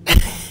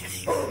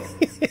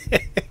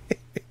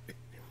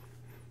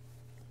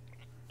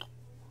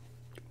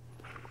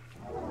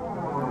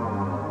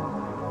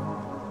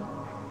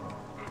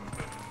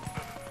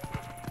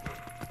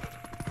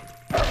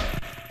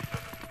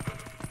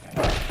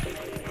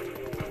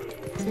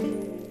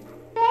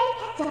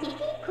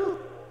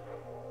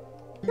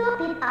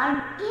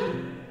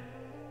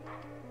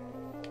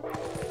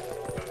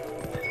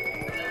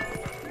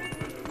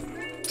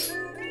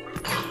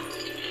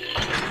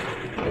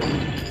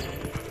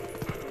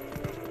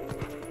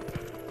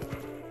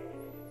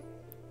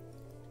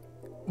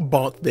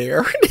 Bonk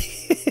there.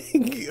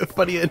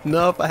 Funny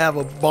enough, I have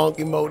a bonk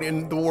emote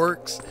in the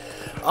works.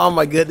 Oh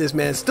my goodness,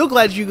 man. Still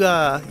glad you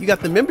got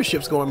the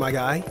memberships going, my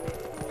guy.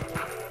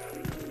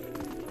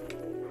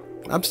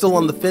 I'm still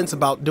on the fence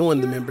about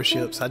doing the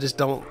memberships. I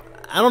don't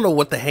know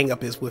what the hang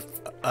up is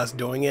with us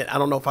doing it. I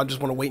don't know if I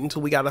just want to wait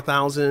until we got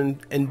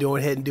 1,000 and go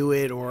ahead and do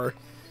it, or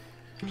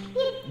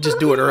just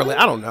do it early.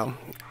 I don't know.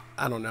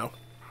 I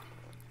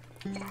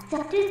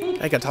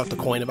gotta talk to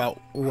Coin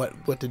about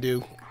what to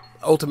do.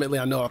 Ultimately,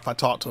 I know if I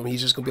talk to him,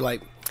 he's just gonna be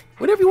like,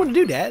 whatever you want to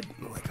do, Dad.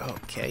 I'm like,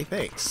 okay,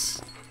 thanks.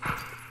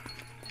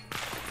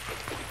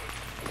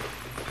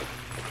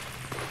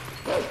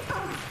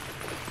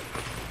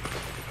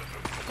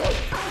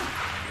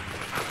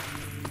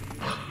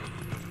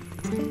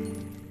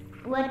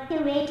 What to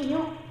wait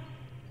you?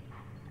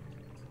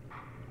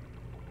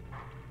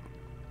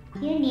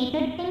 You need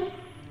to think.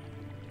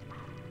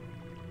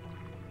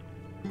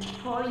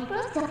 For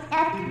yourself.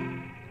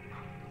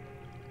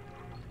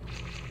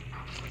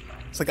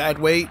 It's like I'd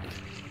wait.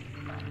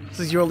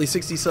 Since you're only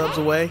 60 subs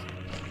away.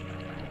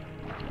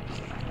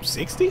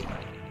 60?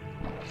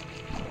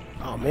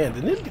 Oh man,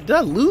 did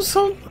I lose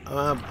some?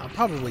 I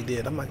probably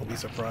did. I'm not gonna be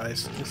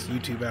surprised. It's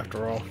YouTube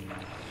after all.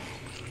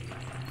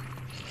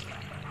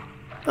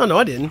 Oh no,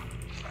 I didn't.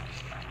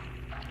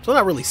 So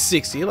not really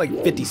 60, like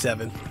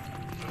 57.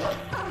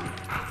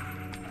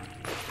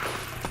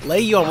 Lay,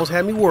 you almost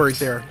had me worried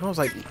there. I was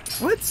like,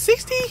 what,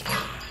 60?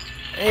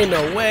 Ain't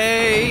no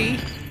way.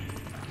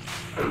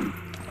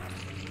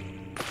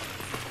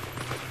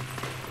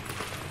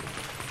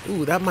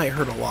 Ooh, that might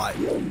hurt a lot.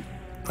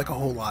 Like a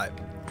whole lot.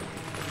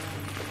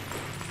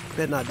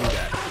 Better not do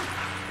that.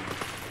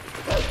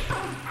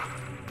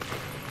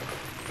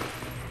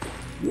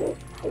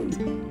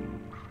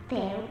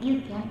 There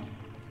you can.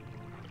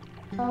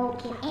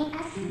 Okay,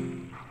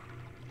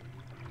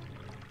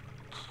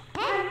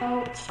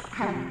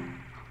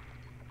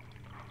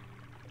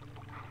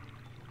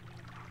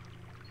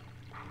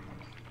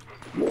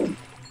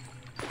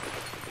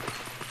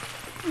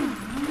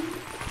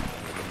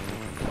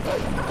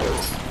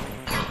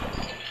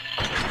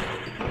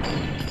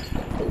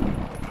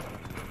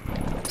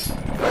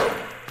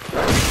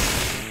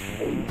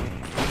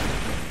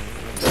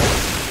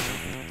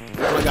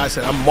 guy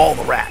said, I'm Maul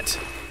the Rat.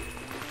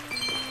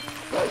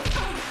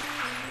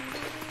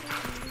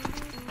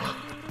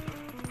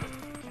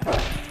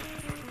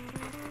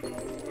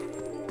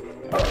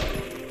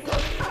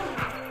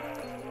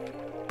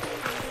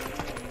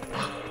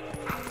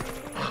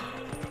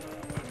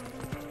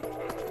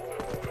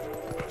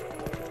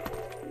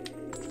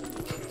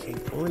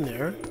 Can't go in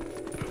there.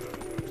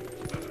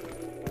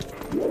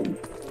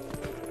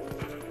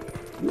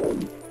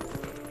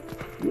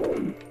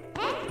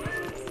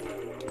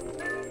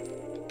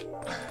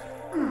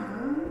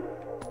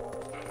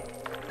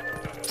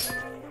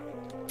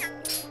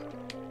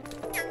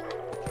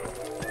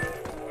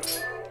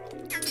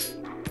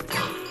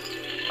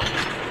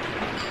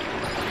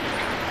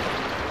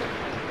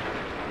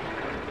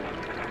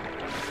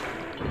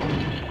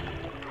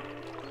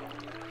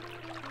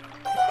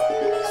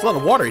 There's a lot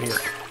of water in here.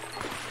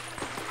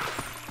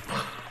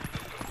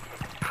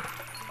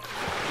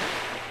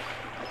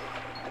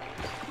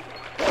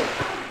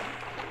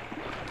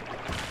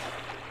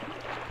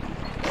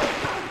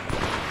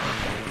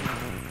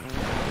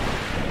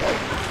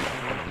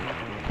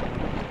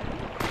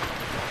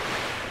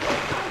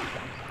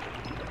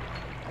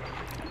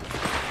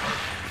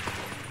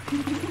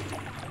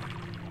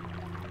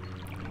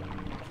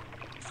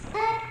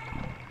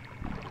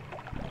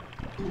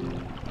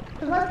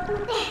 What's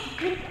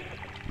this?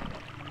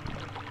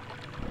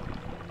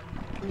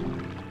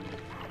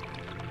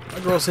 My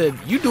girl said,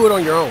 you do it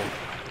on your own.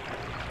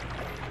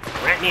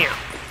 Right now.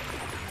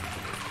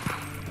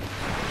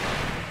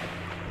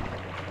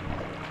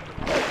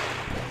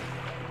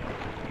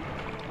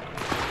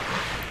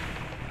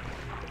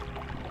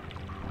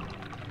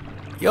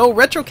 Yo,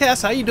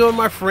 Retrocast, how you doing,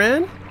 my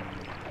friend?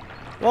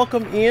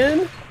 Welcome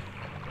in.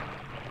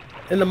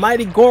 And the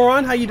Mighty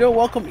Goron, how you doing?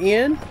 Welcome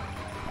in.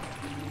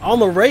 On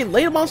the raid,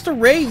 Lady Monster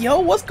raid. Yo,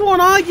 what's going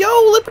on? Yo,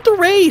 look at the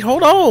raid.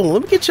 Hold on.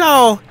 Let me get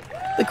y'all.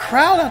 The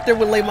crowd out there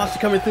with Lady Monster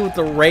coming through with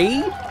the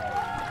raid.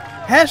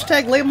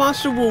 Hashtag Lady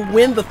Monster will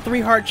win the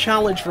 3-heart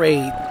challenge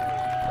raid.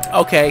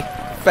 Okay,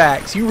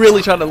 facts. You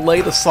really trying to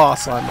lay the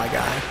sauce on, my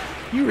guy.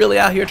 You really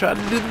out here trying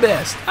to do the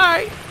best.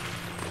 Alright.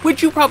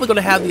 Which you're probably going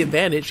to have the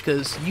advantage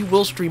because you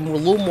will stream a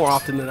little more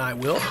often than I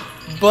will.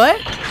 But,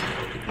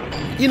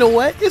 you know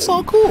what? It's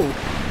all cool.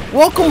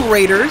 Welcome,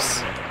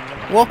 Raiders.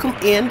 Welcome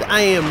in.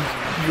 I am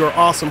your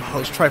awesome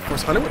host,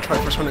 Triforce Hunter with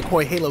Triforce Hunter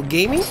Koi Halo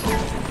Gaming.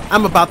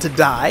 I'm about to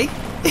die.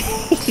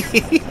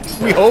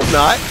 We hope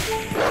not.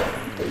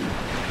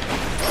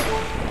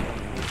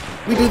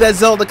 We do that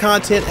Zelda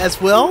content as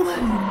well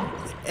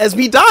as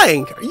me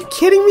dying. Are you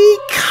kidding me?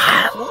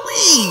 Golly.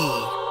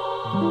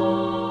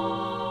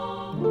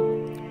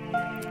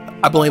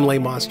 I blame Lay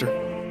Monster.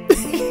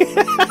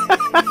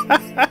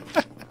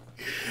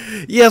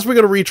 Yes, we're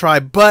going to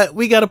retry, but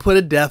we got to put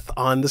a death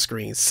on the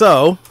screen.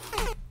 So,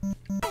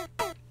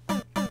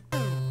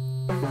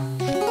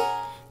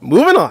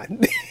 moving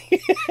on.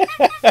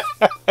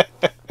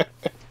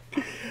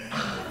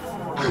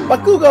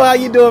 Bakugo, how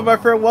you doing, my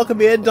friend?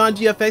 Welcome in. Don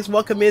GFX,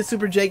 welcome in.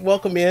 Super Jake,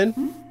 welcome in.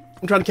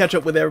 I'm trying to catch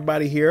up with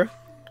everybody here.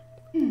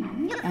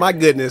 My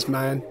goodness,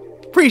 man.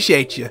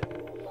 Appreciate you.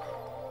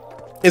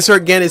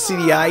 Insert Ganon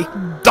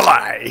CDI.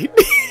 Die.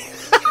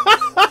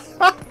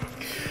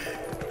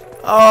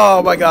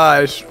 Oh my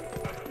gosh. I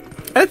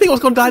didn't think I was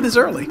going to die this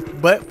early.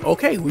 But,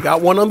 okay, we got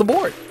one on the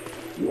board.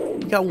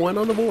 We got one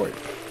on the board.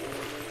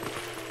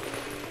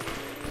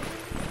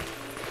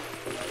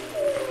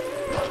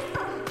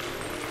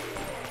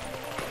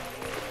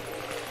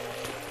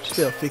 Should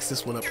be able to fix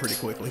this one up pretty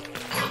quickly.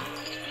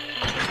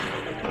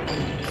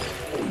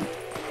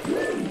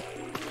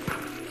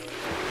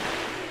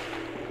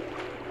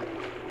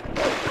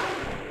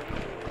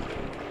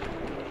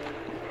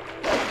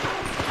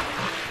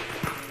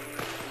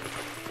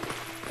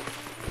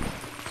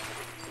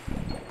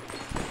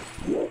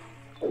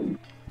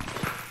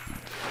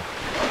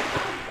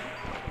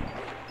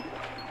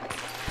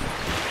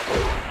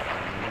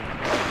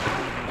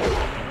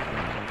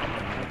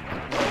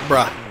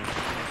 Bruh.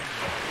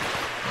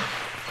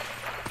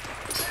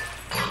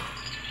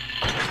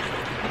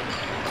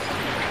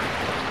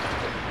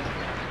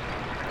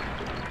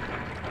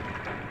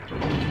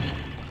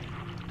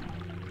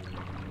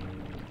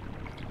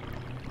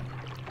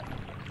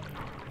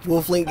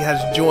 Wolflink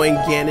has joined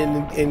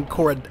Ganon in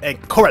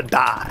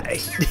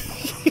Koradai.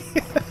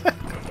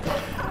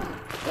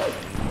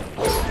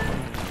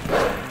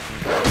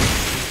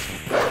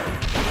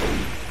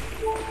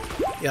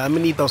 Yeah, I'm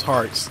gonna need those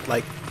hearts.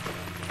 Like,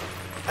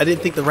 I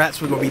didn't think the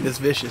rats were gonna be this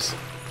vicious.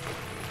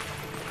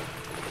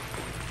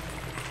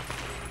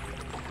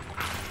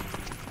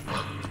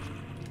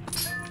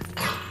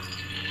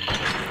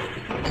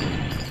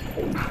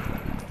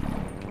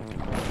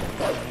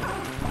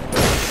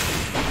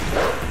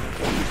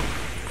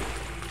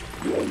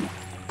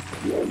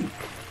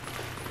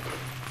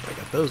 I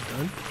got those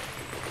done.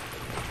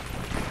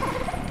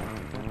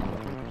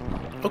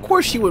 Of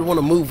course she would want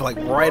to move like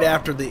right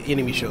after the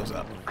enemy shows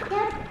up.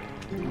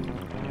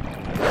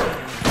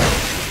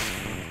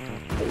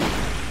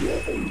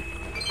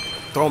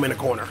 Throw him in a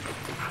corner.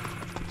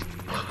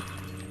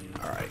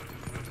 Alright.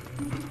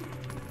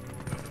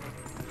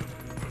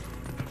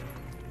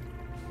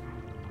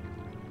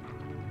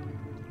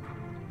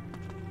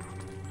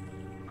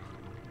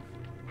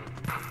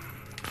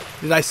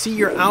 Did I see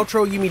your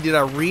outro? You mean did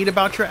I read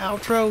about your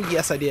outro?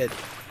 Yes, I did.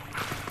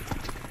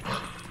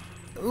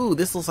 Ooh,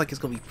 this looks like it's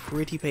going to be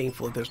pretty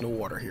painful if there's no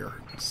water here.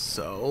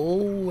 So,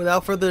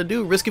 without further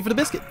ado, risk it for the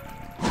biscuit.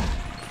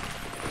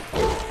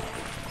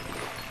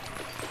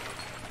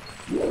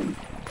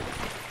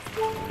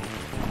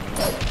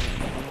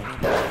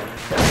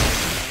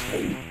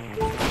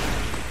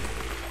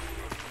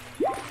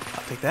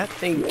 I'll take that.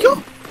 Thank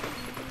you.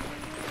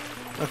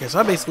 Okay, so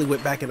I basically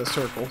went back in a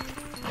circle,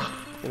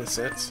 in a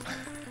sense.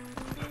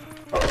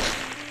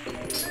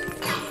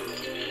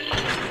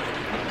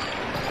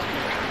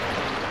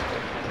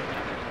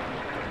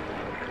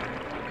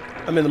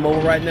 I'm in the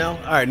mobile right now.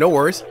 Alright, no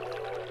worries.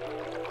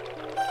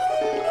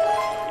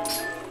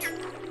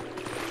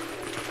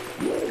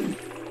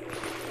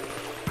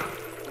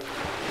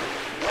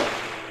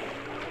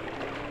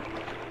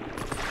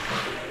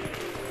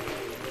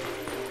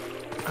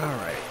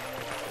 Alright.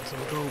 So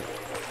we'll go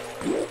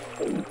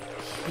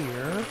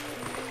here.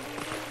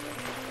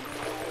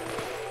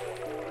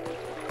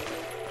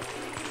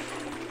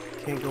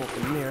 Can't go up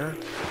in there.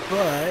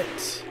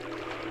 But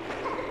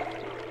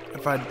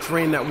if I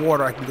drain that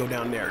water, I can go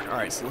down there.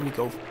 Alright, so let me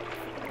go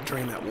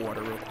drain that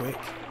water real quick.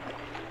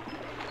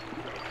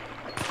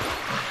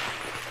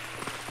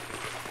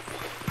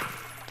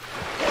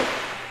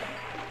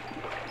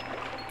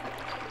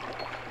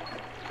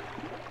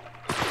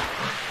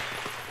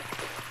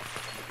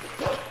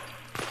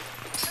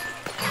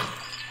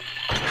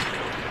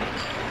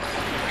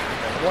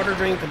 Water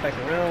drain, come back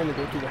around and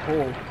go through the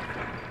hole.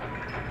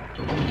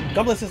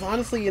 Gumbler says,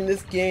 honestly, in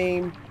this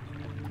game,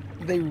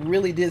 they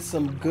really did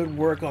some good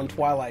work on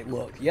Twilight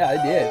look. Yeah,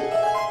 it did.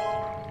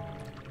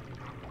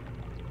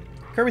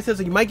 Kirby says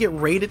that you might get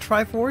raided,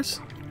 Triforce.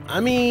 I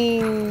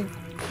mean,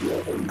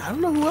 I don't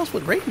know who else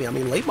would raid me. I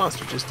mean, Late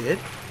Monster just did.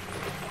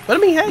 But I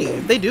mean, hey,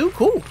 if they do,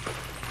 cool.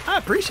 I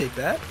appreciate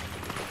that.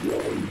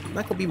 I'm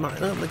not gonna be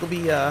mad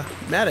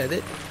at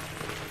it.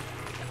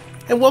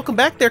 And welcome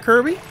back there,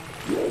 Kirby.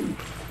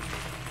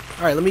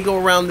 Alright, let me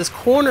go around this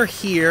corner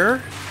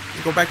here.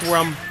 Go back to where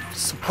I'm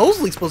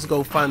supposedly supposed to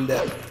go find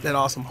that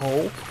awesome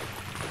hole.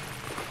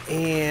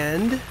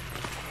 And I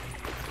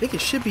think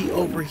it should be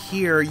over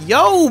here.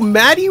 Yo,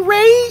 Maddie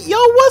Ray! Yo,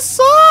 what's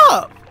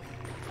up?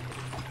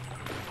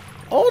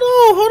 Hold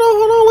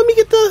on. Let me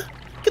get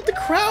the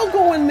crowd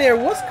going there.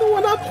 What's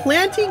going on?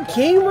 Planty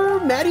Gamer,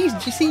 Maddie's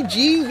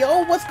GCG.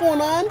 Yo, what's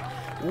going on?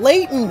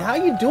 Layton, how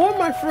you doing,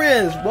 my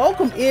friends?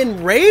 Welcome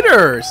in,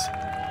 Raiders.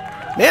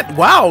 Man,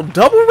 wow,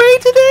 double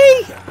raid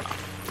today?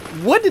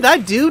 What did I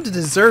do to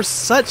deserve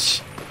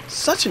such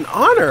an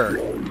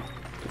honor?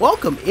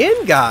 Welcome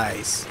in,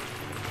 guys.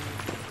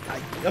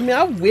 I mean,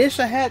 I wish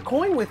I had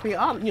Coin with me.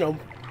 I'm,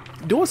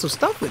 doing some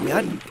stuff with me.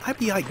 I'd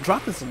be like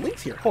dropping some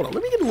links here. Hold on,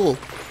 let me get a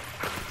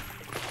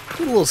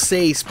little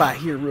save spot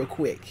here real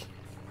quick.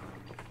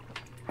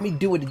 Let me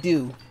do what to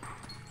do.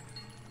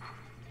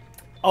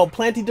 Oh,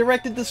 Planty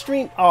directed the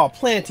stream. Oh,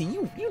 Planty,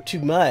 you too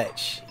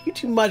much. You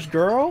too much,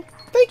 girl.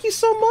 Thank you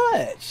so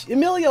much.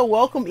 Emilio,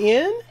 welcome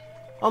in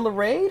on the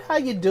raid. How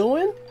you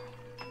doing?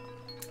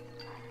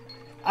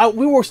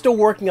 We were still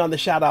working on the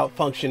shout out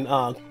function,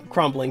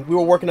 Crumbling. We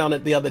were working on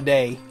it the other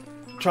day,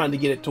 trying to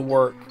get it to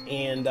work,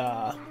 and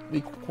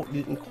we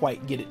didn't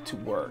quite get it to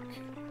work.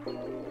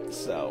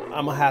 So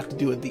I'm gonna have to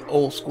do it the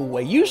old school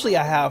way. Usually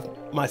I have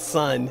my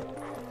son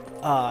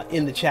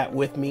in the chat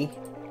with me,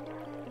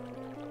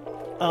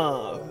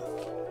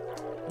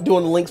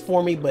 doing the links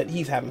for me, but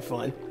he's having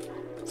fun.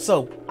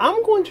 So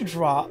I'm going to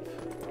drop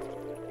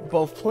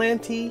both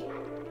Planty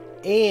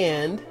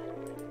and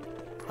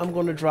I'm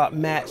going to drop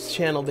Matt's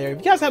channel there. If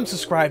you guys haven't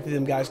subscribed to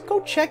them, guys, go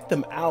check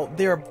them out.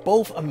 They're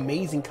both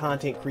amazing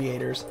content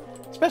creators,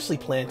 especially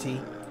Planty.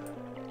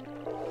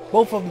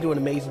 Both of them do an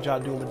amazing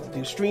job doing what they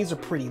do. Streams are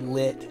pretty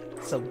lit,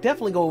 so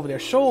definitely go over there,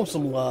 show them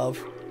some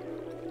love.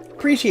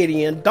 Appreciate it,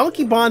 Ian.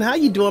 Donkey Bond, how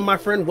you doing, my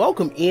friend?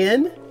 Welcome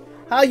in.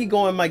 How you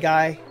going, my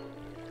guy?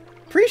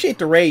 Appreciate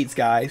the raids,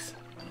 guys.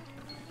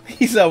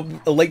 He's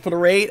late for the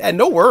raid, and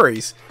no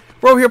worries.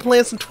 We're over here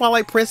playing some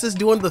Twilight Princess,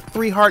 doing the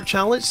 3-heart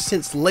challenge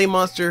since Lay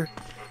Monster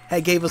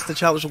had gave us the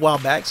challenge a while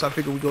back, so I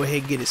figured we'd go ahead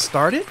and get it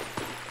started.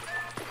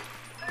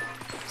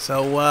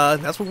 So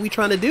that's what we're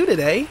trying to do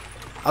today.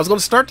 I was going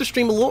to start the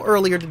stream a little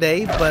earlier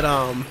today, but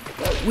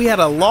we had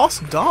a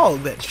lost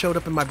dog that showed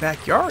up in my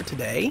backyard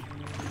today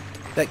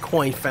that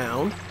Coin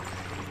found,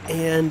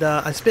 and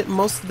I spent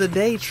most of the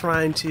day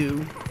trying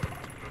to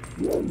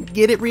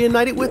get it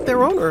reunited with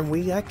their owner, and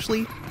we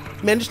actually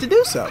managed to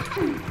do so.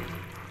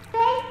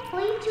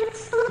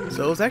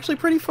 So it was actually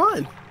pretty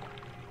fun.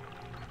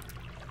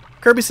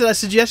 Kirby said I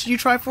suggested you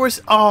try for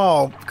us.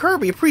 Oh,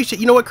 Kirby, appreciate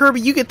it. You know what,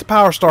 Kirby? You get the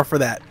Power Star for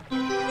that.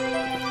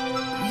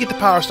 You get the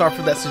Power Star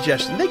for that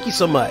suggestion. Thank you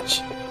so much.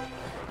 You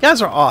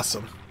guys are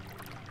awesome.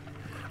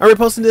 I'm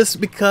reposting this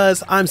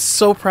because I'm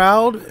so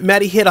proud.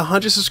 Maddie hit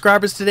 100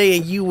 subscribers today,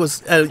 and you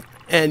was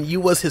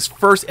his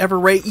first ever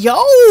raid.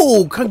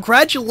 Yo,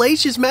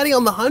 congratulations, Maddie,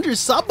 on the 100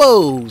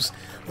 subbos.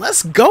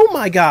 Let's go,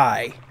 my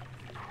guy.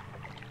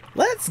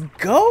 Let's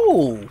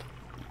go.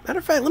 Matter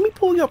of fact, let me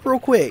pull you up real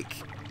quick.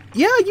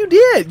 Yeah, you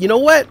did. You know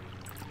what?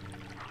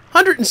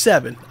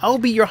 107. I'll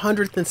be your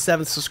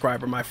 107th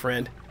subscriber, my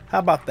friend. How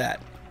about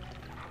that?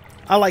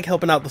 I like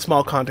helping out the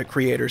small content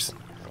creators,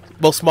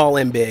 both small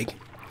and big.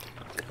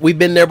 We've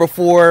been there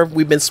before.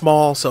 We've been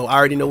small, so I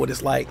already know what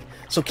it's like.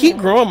 So keep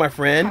growing, my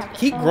friend.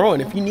 Keep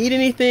growing. If you need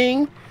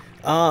anything,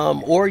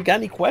 or you got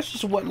any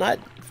questions or whatnot,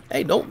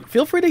 hey, don't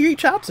feel free to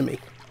reach out to me.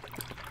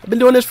 I've been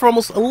doing this for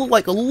almost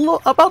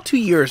about 2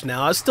 years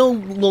now. I'm still a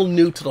little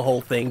new to the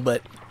whole thing,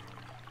 but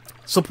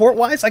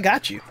support-wise, I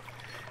got you.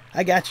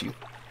 I got you.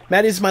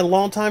 Matt is my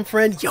longtime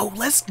friend. Yo,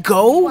 let's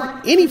go.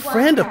 Any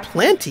friend of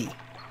Plenty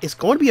is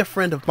going to be a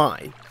friend of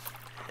mine.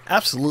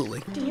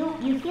 Absolutely.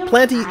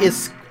 Plenty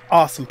is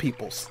awesome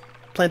peoples.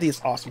 Plenty is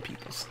awesome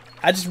peoples.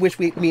 I just wish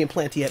me and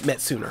Plenty had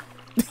met sooner.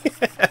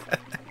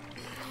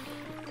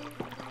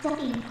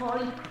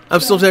 I'm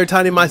still very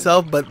tiny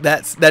myself, but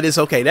that is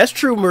okay. That's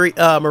true, Marie.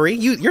 Marie,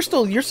 you're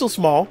still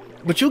small,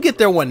 but you'll get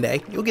there one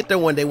day. You'll get there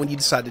one day when you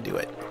decide to do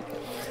it.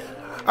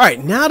 All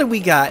right, now that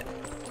we got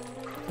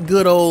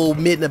good old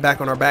Midna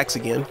back on our backs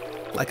again,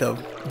 like a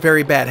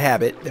very bad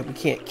habit that we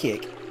can't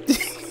kick.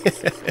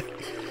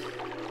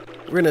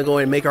 We're gonna go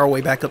ahead and make our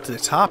way back up to the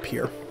top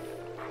here.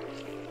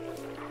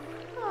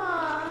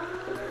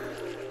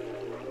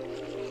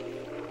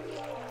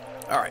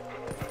 All right.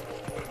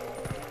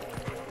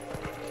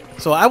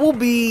 So we'll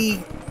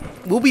be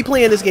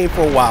playing this game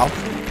for a while.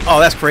 Oh,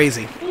 that's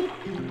crazy.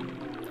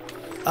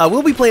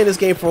 We'll be playing this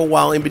game for a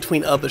while in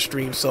between other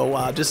streams.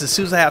 So just as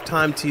soon as I have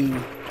time to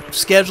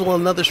schedule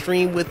another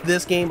stream with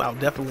this game, I'll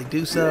definitely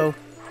do so.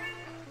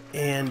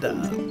 And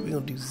we're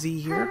gonna do Z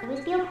here.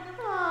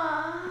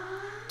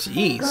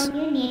 Jeez.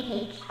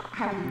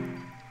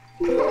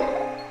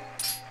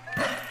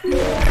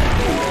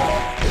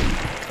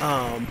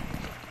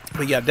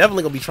 But yeah,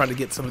 definitely gonna be trying to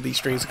get some of these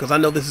streams because I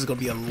know this is gonna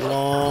be a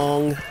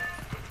long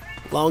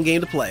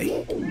game to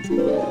play.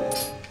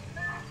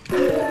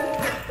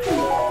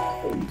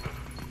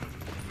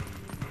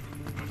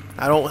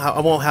 I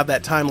won't have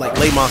that time like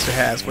Lay Monster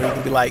has, where you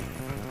can be like,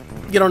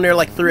 get on there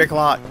like 3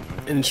 o'clock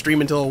and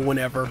stream until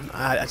whenever.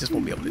 I just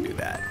won't be able to do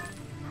that.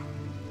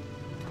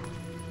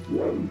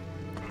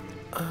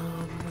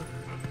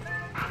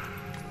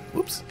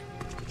 Whoops.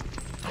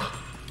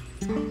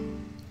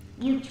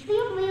 You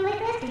feel really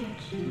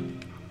message.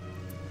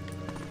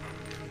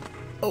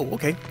 Oh,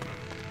 okay.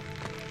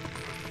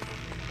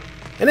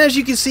 And as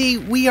you can see,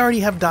 we already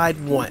have died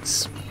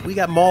once. We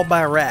got mauled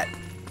by a rat.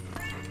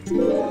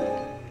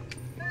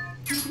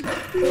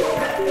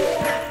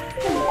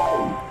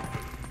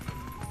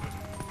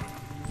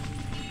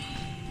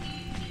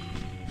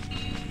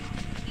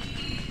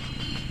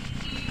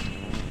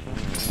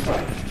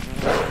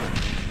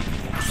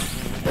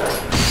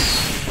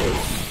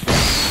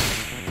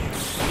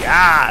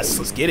 Yes,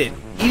 let's get it.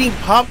 Eating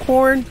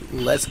popcorn,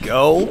 let's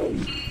go.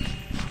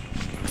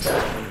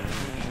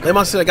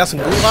 Lemon said I got some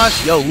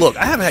goulash. Yo, look,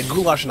 I haven't had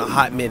goulash in a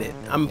hot minute.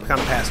 I'm kind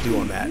of past due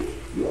on that.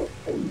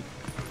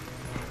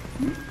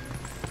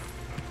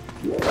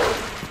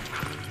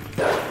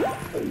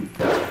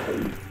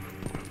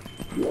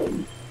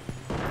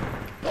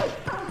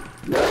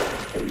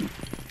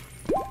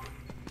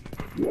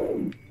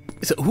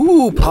 It's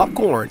ooh,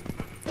 popcorn.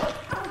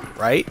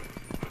 Right?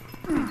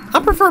 I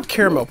prefer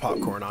caramel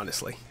popcorn,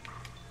 honestly.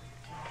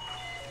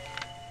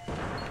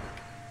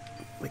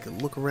 Make a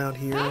look around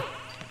here.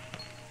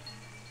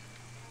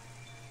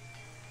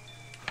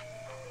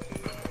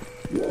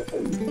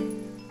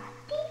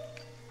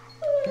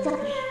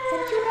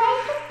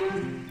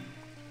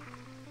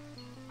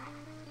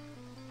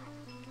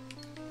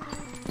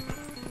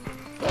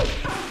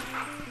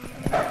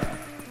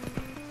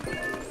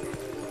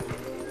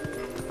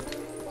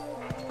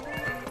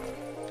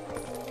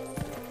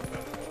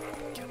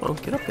 Come on,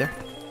 get up there.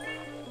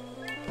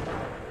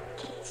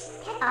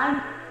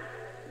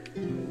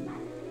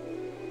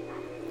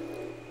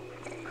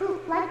 Cool,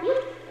 like you.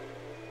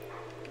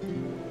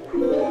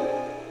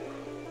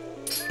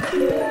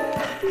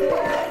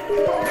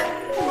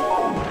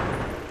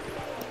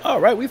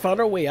 Alright, we found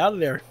our way out of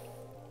there.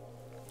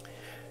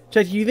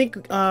 Chet, do you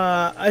think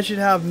I should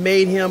have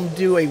made him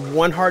do a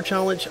 1 heart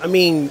challenge? I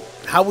mean,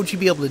 how would you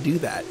be able to do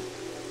that?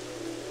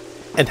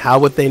 And how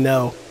would they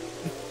know?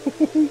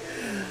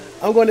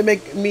 I'm going to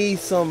make me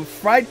some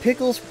fried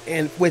pickles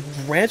and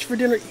with ranch for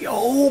dinner.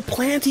 Yo,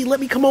 Planty, let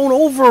me come on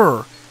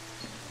over.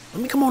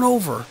 Let me come on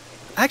over.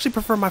 I actually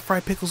prefer my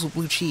fried pickles with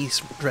blue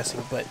cheese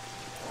dressing, but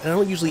I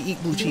don't usually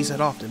eat blue cheese that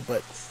often,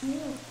 but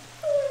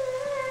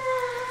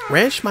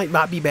ranch might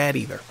not be bad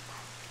either.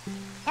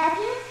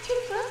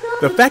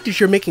 The fact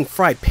that you're making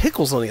fried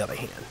pickles, on the other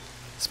hand,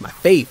 it's my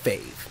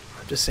fave.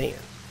 I'm just saying.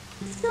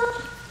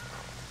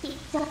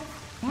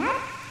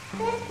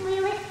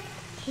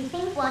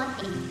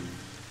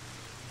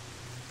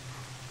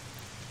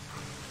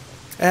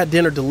 I had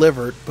dinner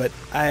delivered, but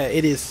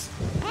it is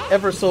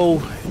ever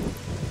so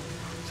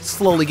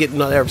slowly getting,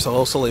 not ever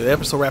so slowly,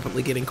 ever so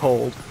rapidly getting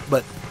cold.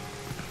 But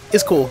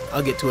it's cool.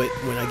 I'll get to it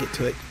when I get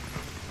to it.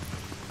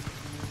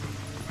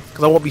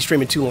 Because I won't be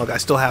streaming too long. I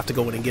still have to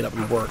go in and get up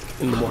and work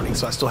in the morning,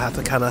 so I still have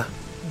to kind of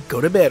go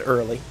to bed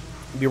early.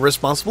 Be a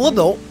responsible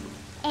adult.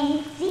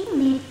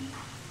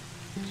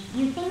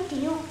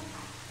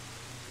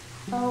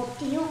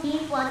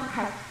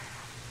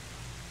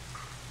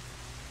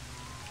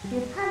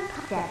 Dupan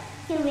Potter,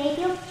 to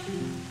radio.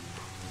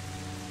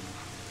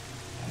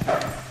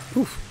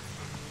 Oof.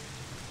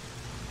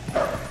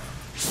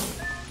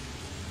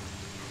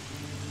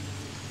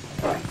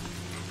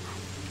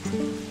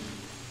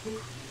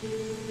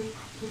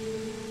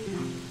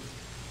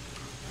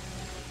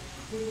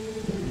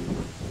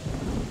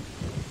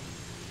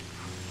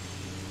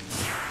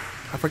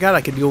 I forgot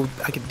I could do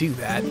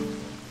that.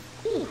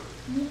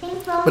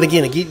 But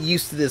again, I get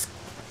used to this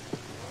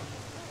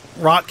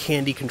rock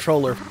candy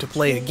controller to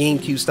play a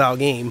GameCube style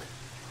game.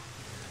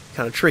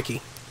 Kind of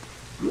tricky.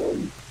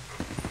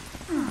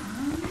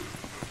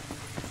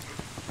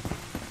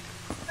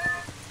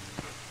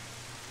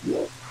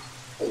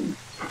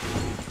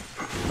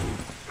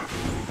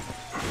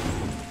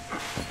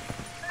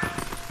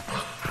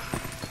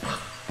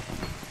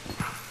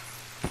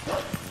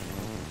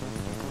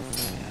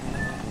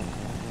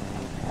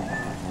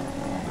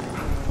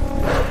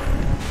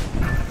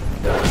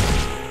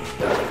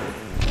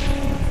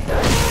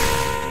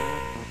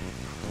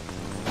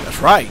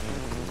 Right.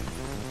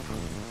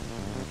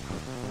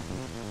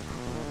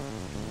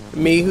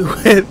 Me who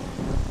went.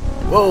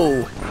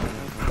 Whoa.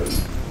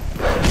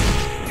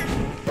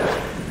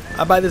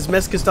 I buy this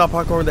Mexican style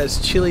popcorn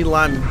that's chili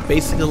lime,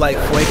 basically like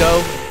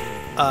Fuego.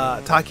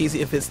 Takis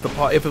if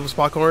it was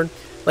popcorn.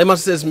 Lemon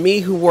says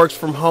me who works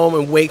from home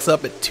and wakes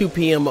up at 2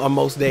 p.m. on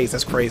most days.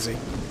 That's crazy.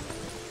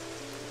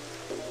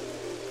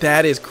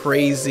 That is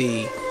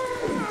crazy.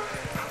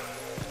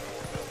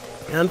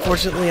 And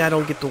unfortunately, I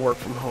don't get to work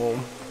from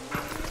home.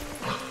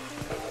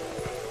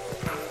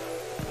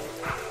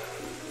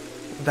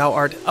 Thou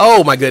art.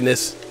 Oh my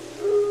goodness.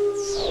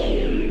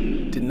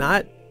 Did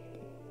not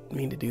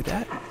mean to do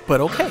that, but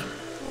okay.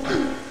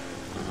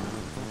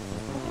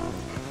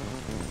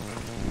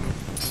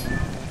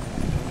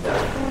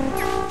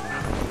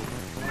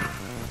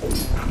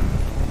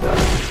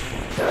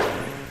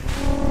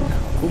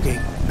 Okay,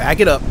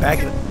 back it up, back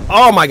it up.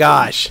 Oh my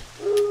gosh.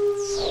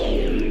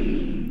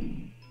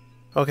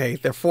 Okay,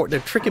 they're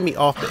tricking me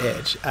off the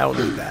edge. I don't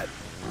need that.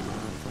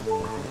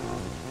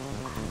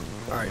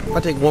 Alright, if I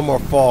take one more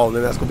fall,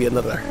 then that's gonna be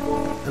another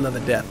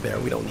death there.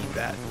 We don't need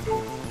that.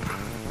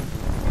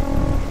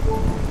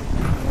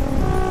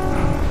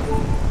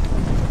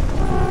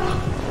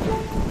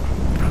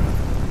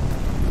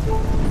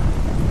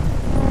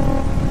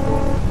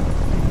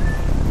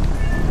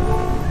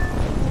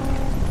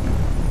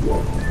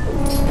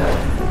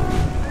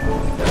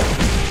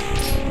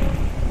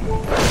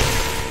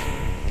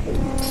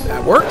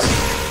 That works.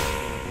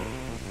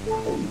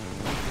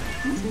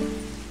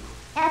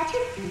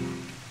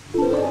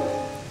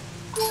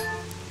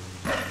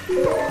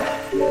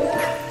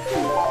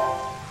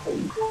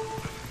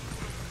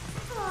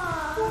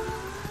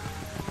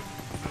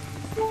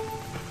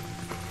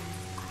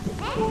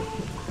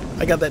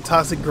 I got that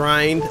toxic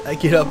grind. I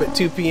get up at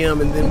 2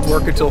 p.m. and then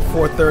work until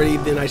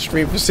 4:30. Then I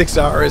stream for 6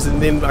 hours,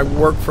 and then I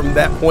work from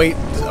that point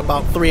to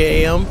about 3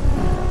 a.m.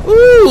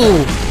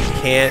 Ooh,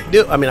 can't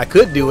do. I mean, I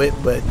could do it,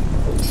 but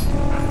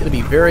it'll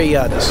be very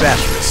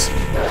disastrous.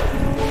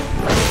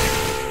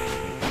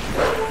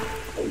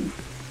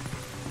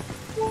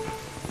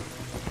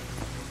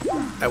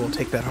 I will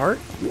take that heart.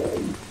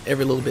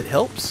 Every little bit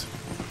helps.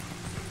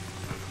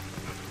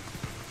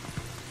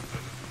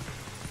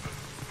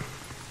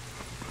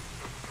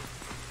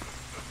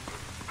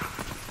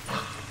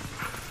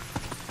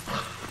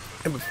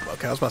 And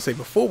okay, I was about to say,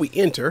 before we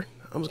enter,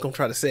 I'm just going to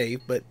try to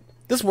save, but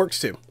this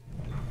works too.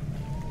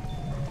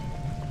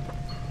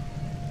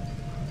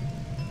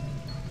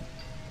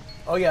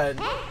 Oh yeah,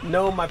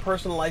 no, my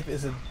personal life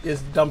is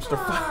dumpster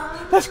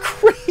fire. That's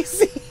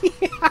crazy.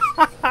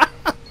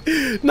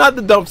 Not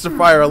the dumpster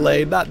fire,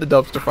 Elaine. Not the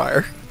dumpster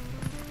fire.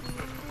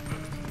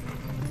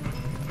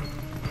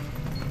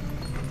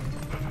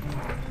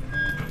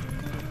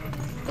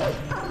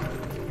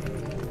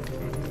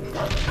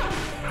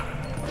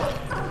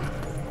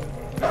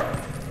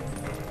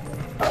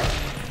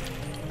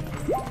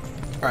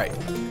 Alright.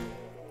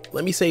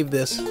 Let me save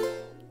this.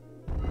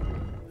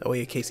 That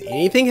way, in case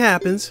anything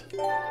happens.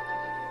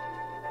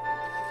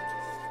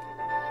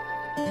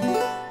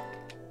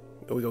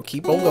 We're going to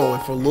keep on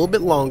going for a little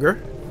bit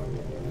longer.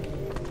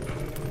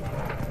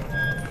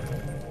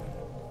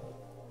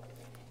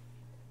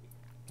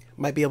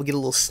 Might be able to get a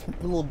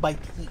little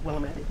bite to eat while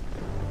I'm at it.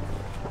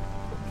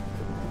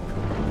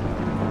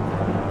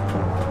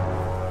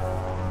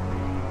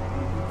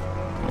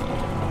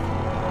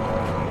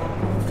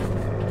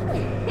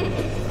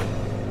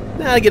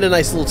 Now I get a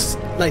nice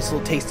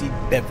little tasty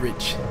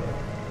beverage.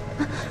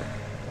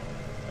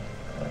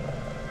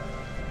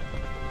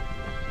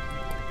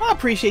 I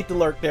appreciate the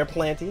lurk there,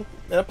 Planty.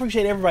 And I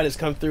appreciate everybody that's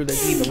come through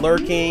that's either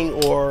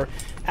lurking or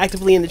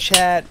actively in the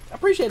chat. I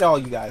appreciate all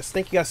you guys.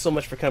 Thank you guys so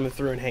much for coming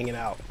through and hanging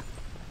out.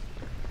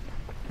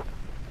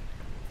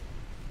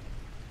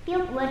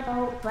 Feel good,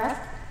 old bus.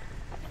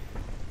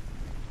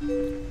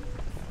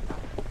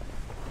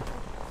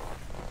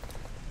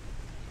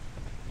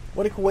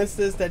 What a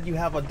coincidence that you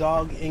have a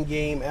dog in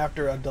game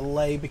after a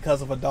delay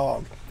because of a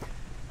dog.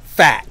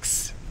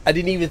 Facts. I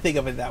didn't even think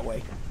of it that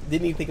way.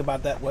 Didn't even think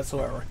about that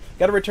whatsoever.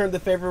 Got to return the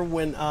favor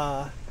when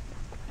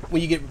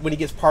he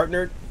gets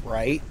partnered,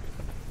 right?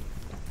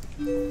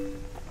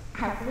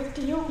 How close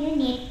to you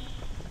need?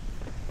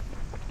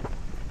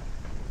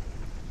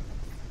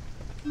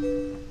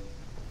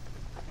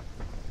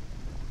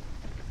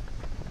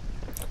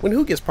 When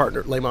who gets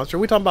partnered, Lay Monster? Are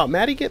we talking about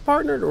Maddie get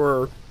partnered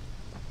or?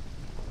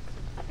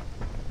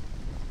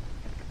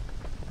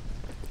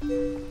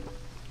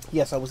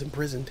 Yes, I was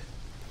imprisoned.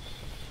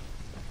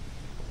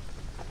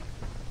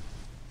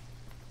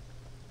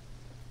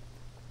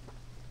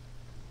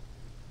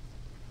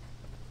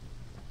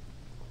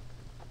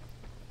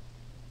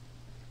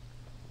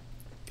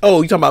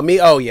 Oh, you talking about me?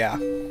 Oh yeah.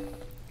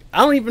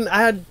 I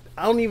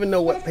don't even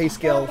know what pay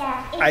scale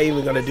I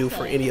even gonna do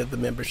for any of the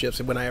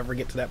memberships when I ever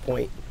get to that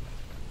point.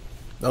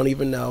 Don't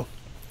even know.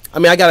 I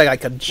mean, I got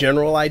like a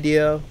general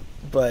idea,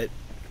 but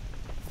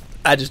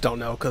I just don't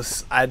know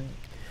because I'm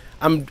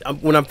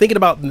when I'm thinking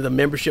about the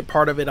membership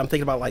part of it, I'm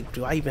thinking about like,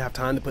 do I even have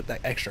time to put that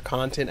extra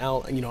content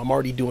out? You know, I'm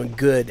already doing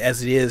good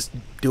as it is,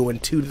 doing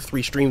 2 to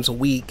 3 streams a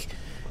week.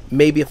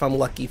 Maybe if I'm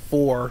lucky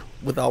 4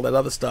 with all that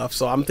other stuff.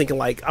 So I'm thinking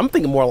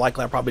more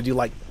likely I probably do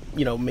like,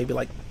 you know, maybe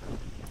like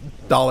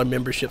dollar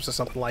memberships or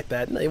something like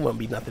that. It won't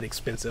be nothing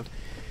expensive.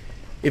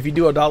 If you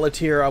do a dollar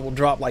tier, I will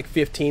drop like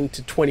 15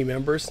 to 20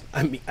 members.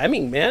 I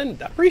mean, man,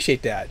 I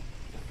appreciate that.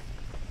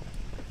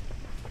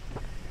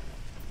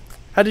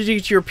 How did you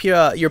get your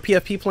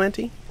PFP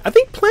Planty? I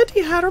think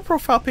Planty had her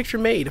profile picture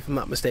made, if I'm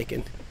not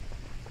mistaken.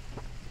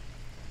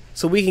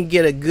 So we can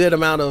get a good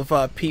amount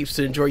of peeps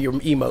to enjoy your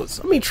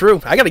emotes. I mean,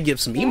 true. I got to get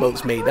some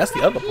emotes made. That's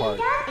the other part.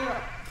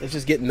 It's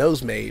just getting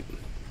those made.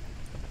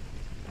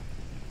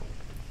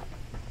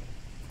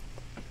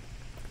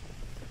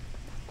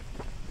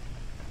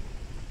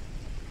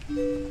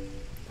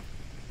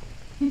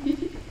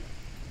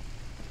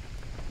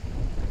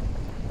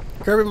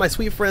 Kirby, my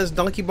sweet friends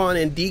Donkey Bon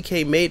and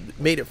DK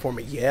made it for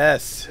me.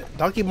 Yes,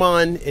 Donkey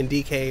Bon and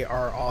DK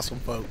are awesome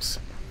folks.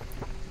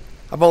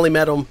 I've only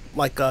met them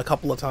like a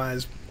couple of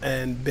times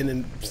and been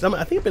in some.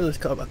 I think I've been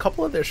in a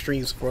couple of their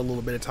streams for a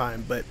little bit of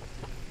time, but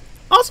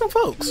awesome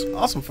folks.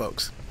 Awesome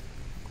folks.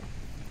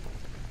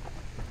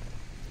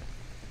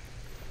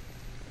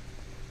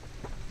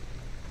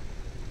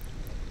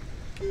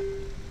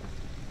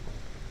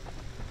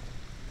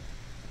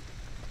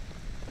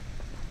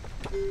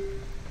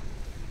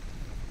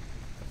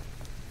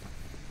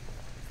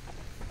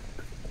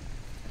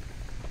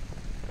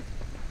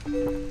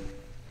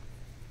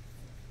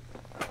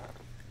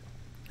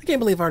 I can't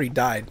believe I already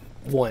died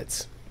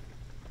once.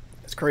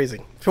 That's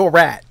crazy. To a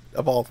rat,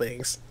 of all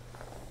things.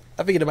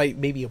 I figured it might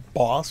maybe a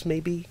boss,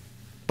 maybe,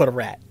 but a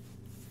rat.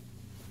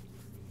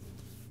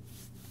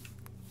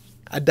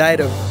 I died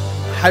of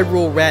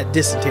Hyrule rat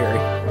dysentery.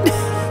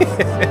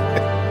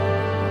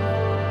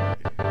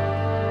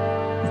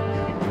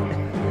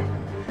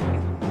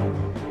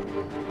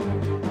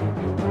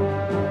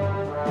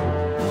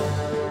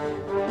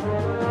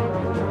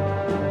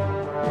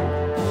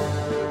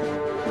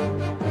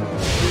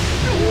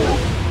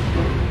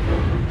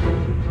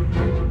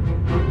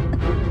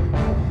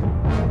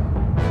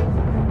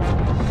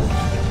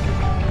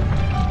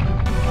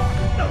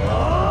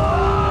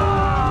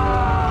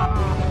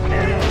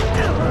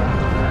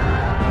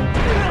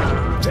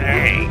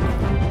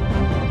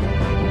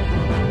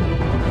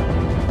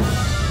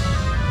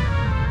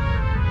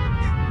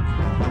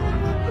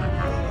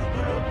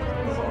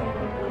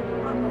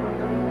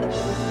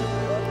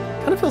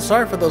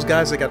 Sorry for those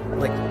guys that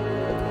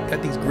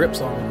got these grips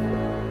on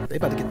them. They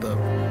about to get them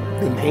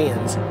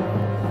hands.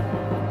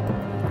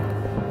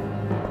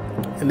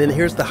 And then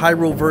here's the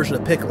Hyrule version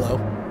of Piccolo.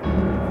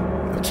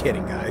 I'm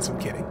kidding, guys. I'm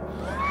kidding.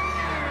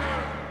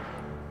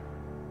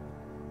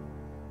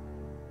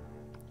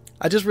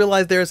 I just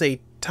realized there's a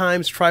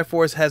times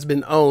Triforce has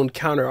been owned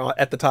counter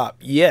at the top.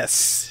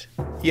 Yes.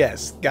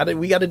 Yes. Got it.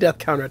 We got a death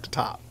counter at the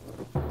top.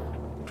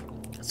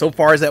 So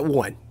far as at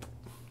 1.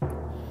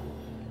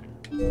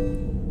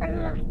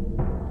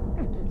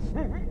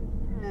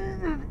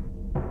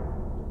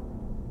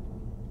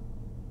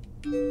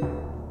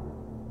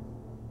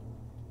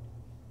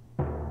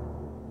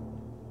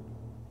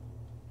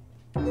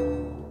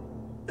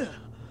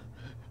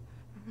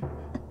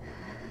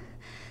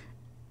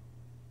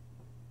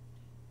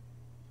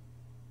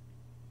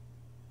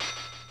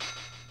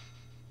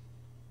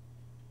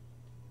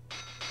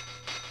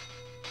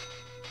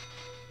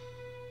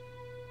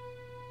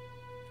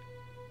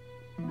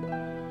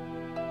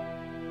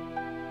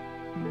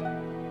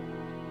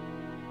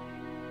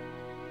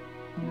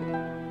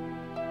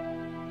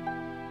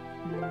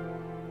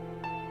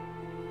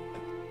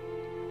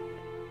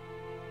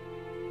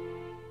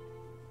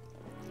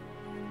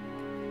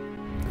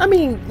 I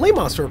mean, Lay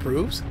Monster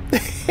approves.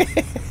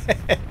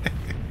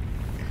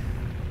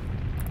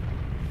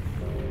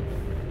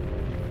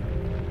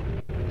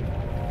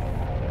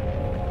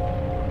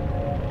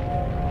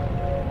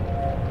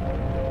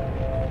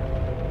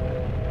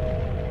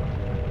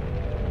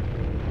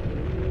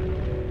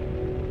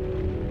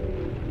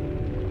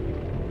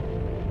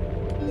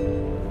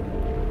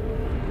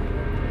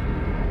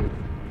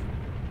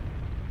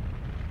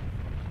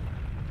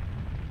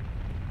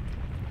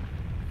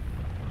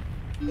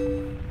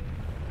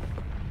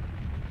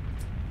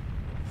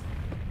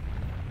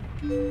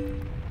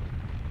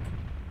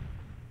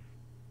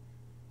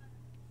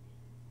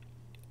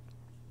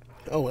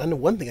 Oh, I know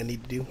one thing I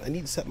need to do. I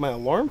need to set my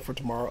alarm for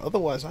tomorrow.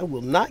 Otherwise, I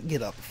will not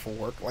get up for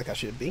work like I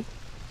should be.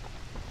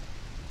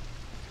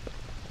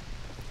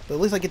 But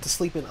at least I get to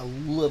sleep in a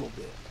little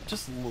bit.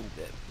 Just a little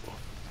bit.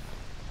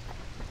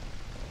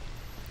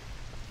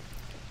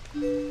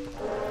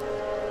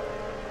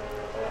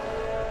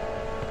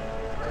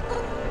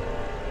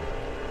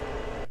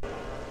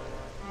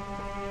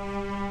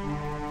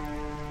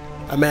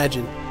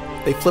 Imagine.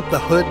 They flip the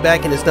hood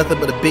back and it's nothing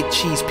but a big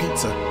cheese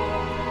pizza.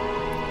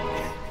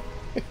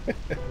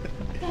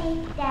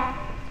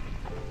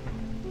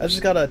 I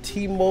just got a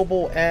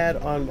T-Mobile ad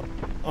on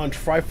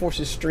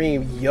Triforce's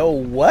stream. Yo,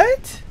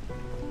 what?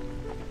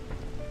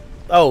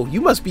 Oh,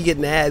 you must be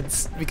getting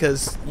ads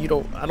because you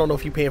don't. I don't know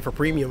if you're paying for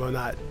premium or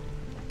not.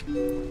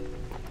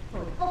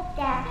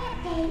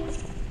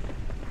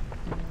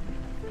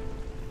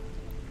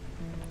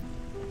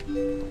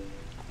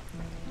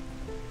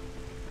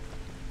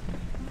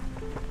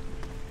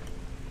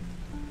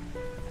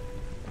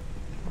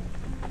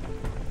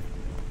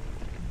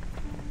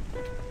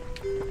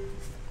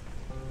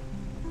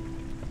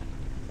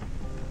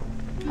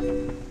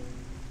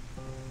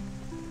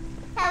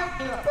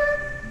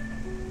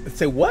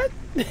 Say what?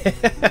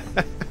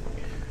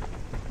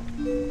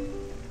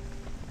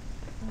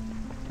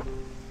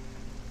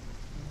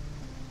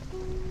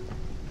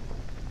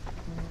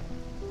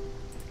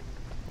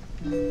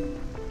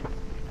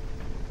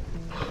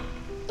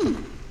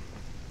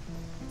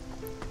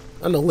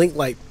 On the link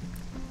like,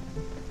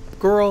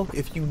 girl,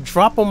 if you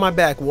drop on my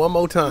back one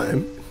more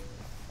time,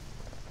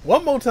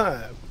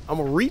 I'm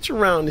gonna reach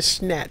around and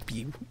snap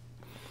you.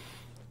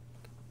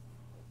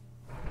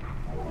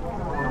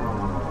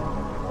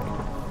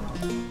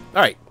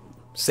 Alright,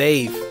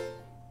 save.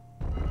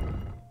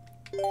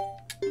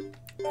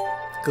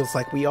 Because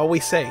like we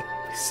always say,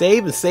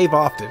 save and save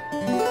often.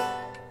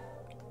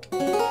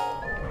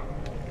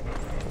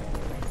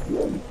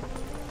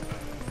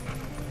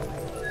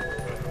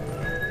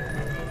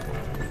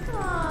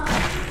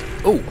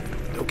 Oh,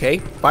 okay,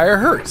 fire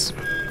hurts.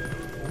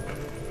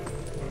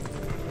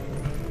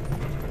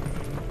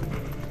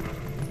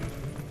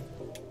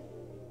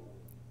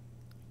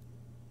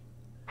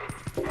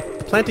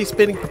 Plenty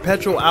spending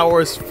perpetual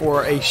hours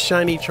for a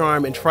shiny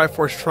charm and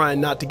Triforce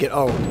trying not to get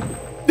owned.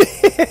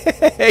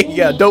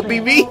 Yeah, don't be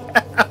me.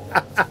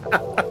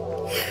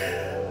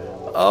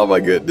 Oh my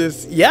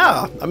goodness.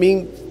 Yeah, I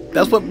mean,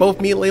 that's what both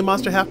me and Lay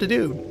Monster have to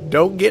do.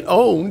 Don't get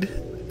owned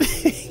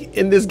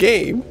in this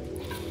game.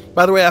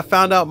 By the way, I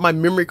found out my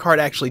memory card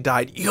actually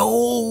died.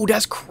 Yo,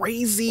 that's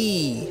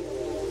crazy.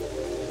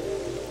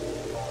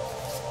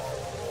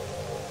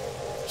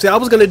 See, I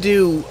was gonna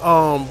do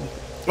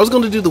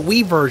the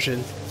Wii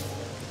version,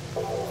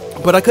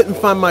 but I couldn't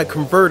find my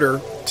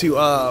converter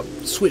to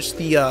switch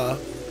the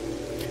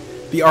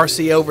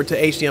RCA over to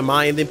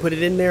HDMI and then put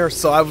it in there.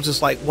 So I was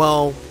just like,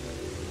 well,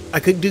 I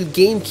could do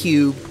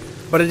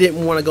GameCube, but I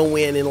didn't want to go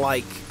in and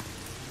like,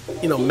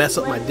 you know, mess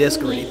up my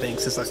disc or anything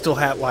since I still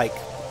had like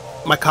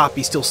my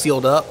copy still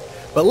sealed up.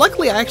 But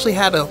luckily I actually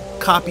had a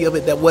copy of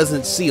it that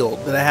wasn't sealed,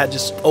 that I had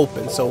just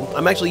open. So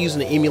I'm actually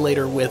using an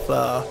emulator with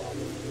the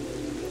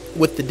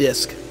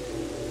disc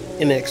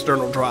in an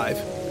external drive.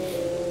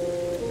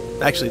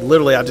 Actually,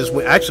 literally,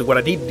 actually what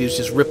I need to do is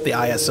just rip the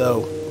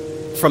ISO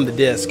from the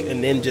disc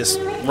and then just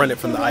run it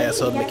from the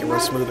ISO to make it run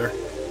smoother.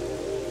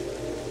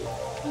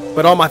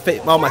 But all my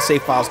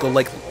save files go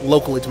like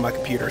locally to my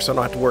computer, so I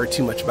don't have to worry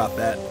too much about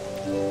that.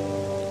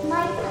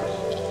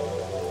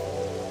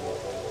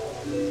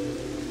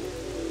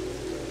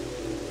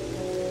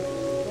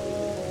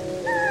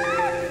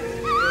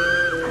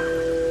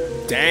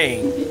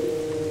 Dang.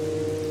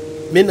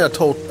 Minna a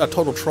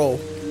total troll.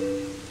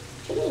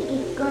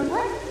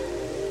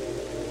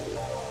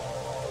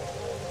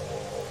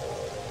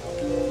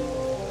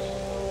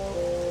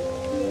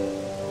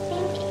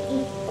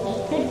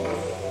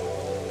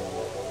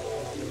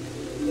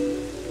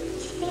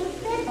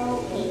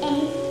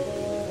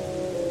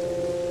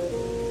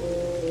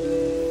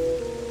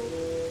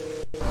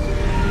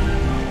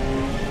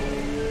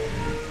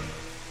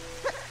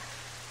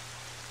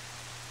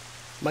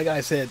 My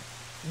guy said,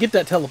 get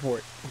that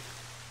teleport.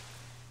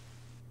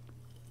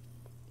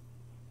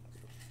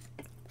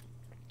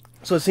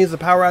 So it seems the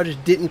power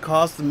outage didn't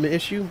cause the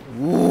issue.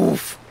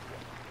 Oof.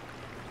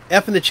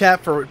 F in the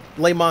chat for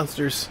Lay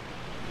Monster's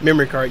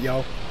memory card,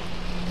 y'all.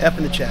 F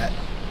in the chat.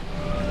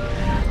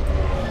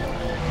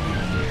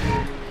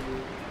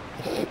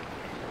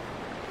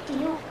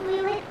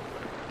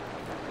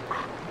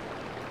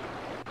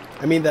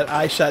 I mean, that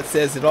eye shot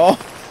says it all.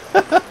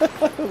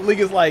 Link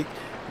is like,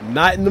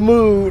 not in the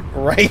mood,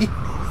 right?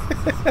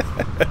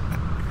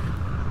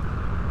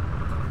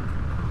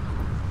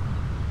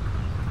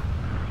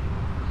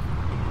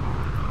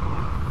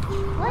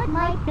 What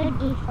might good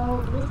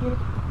default with your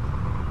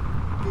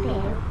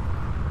tail?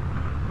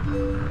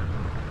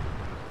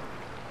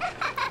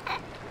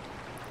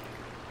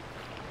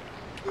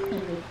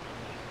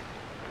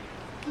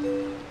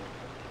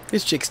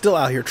 This chick's still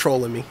out here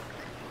trolling me.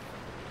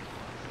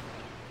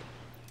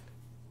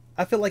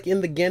 I feel like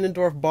in the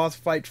Ganondorf boss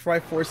fight,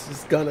 Triforce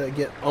is gonna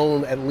get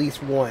owned at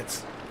least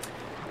once.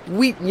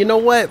 You know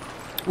what?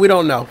 We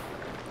don't know.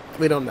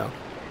 We don't know.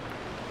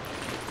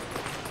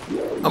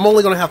 I'm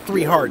only gonna have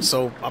 3 hearts,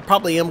 so I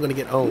probably am gonna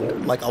get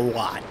owned, like, a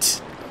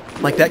lot.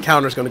 Like, that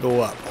counter's gonna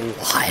go up a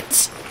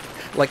lot.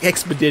 Like,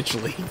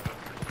 exponentially.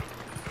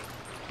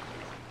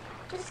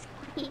 Just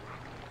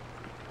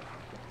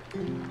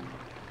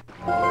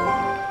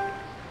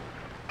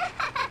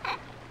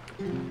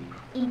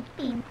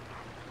in.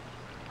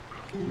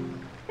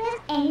 There's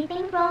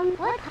anything wrong?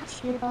 What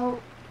touched you though?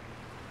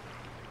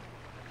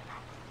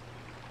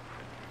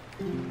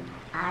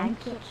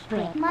 Aren't you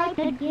straight? My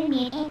good, you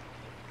need it.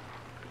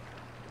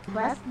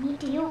 Was me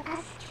to you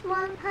as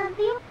one, have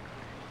you?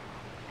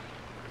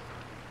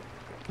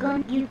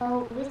 Don't you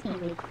go with me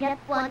with that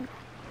one?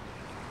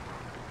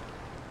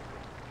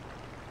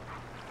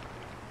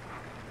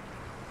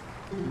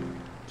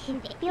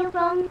 Did it feel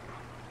wrong?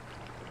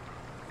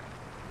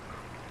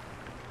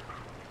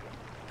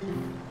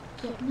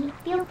 Get me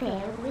feel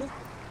there with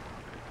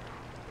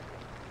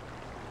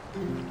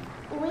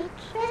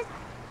waitress.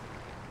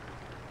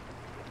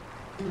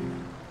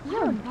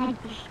 You're mad.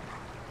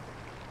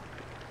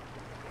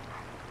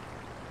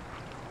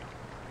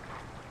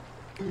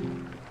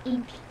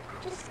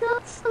 Just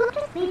go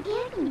to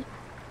spaghetti.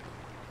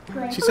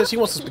 She says she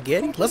wants some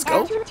spaghetti. Let's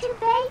go.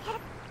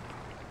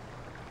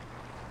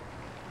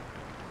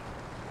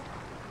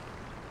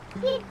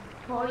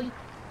 Victory.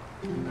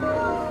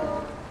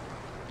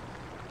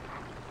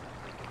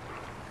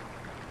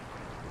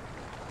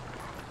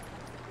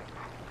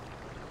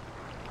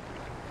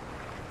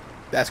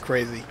 That's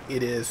crazy.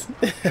 It is.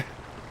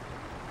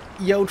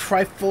 Yo,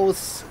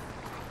 Triforce.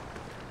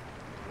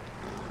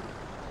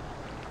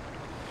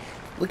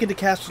 Look at the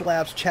Caster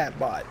Labs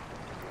chatbot.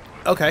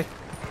 Okay.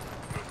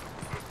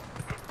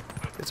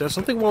 Is there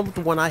something wrong with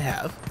the one I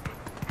have?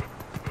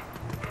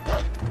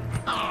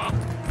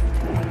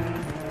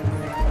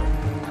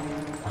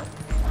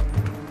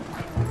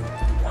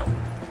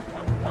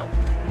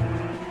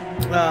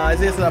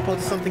 Isaiah said I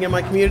posted something in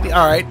my community.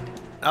 Alright.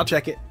 I'll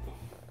check it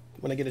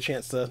when I get a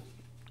chance to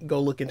go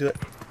look into it.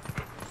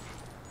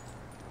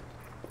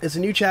 It's a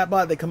new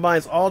chatbot that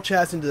combines all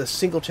chats into a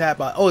single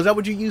chatbot. Oh, is that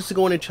what you used to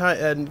go in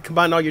and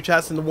combine all your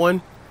chats into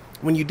one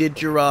when you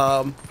did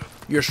your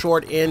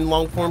short and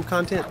long form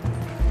content?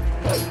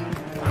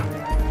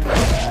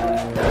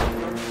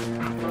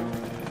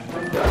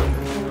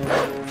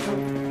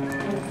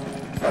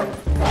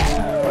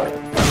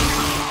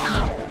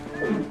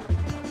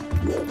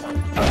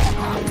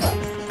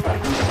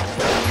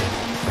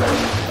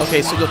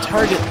 Okay, so you'll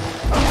target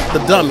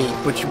the dummy,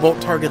 but you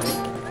won't target the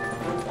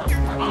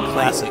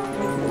classic.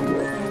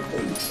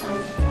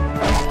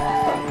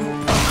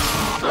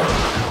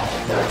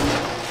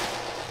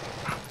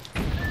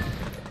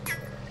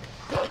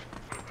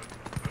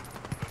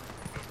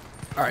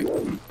 Alright.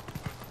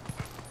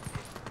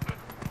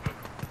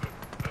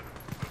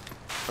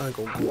 I'm gonna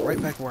go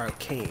right back where I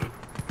came.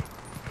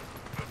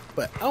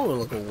 But I don't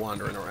want to go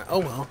wandering around. Oh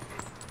well.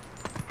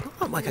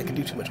 Not like I can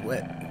do too much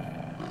wet.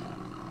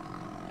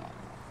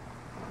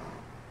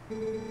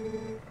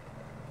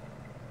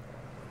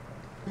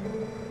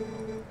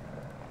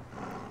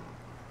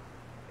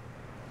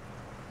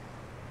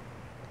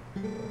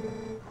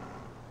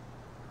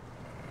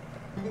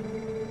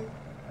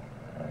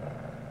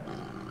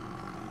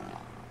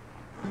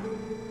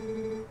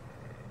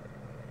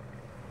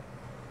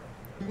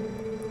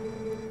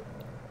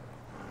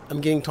 I'm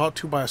getting talked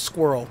to by a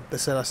squirrel that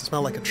said I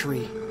smell like a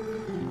tree.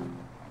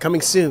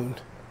 Coming soon.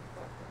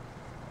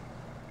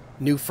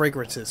 New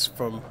fragrances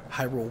from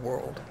Hyrule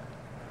World.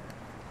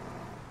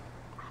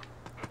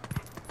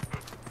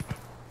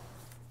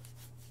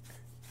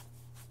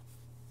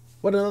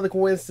 What another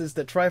coincidence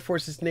that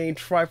Triforce is named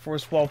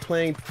Triforce while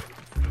playing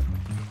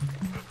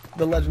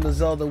The Legend of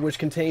Zelda, which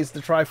contains the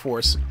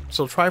Triforce.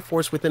 So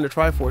Triforce within the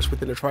Triforce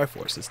within the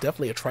Triforce. It's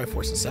definitely a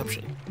Triforce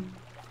inception.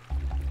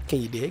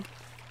 Can you dig?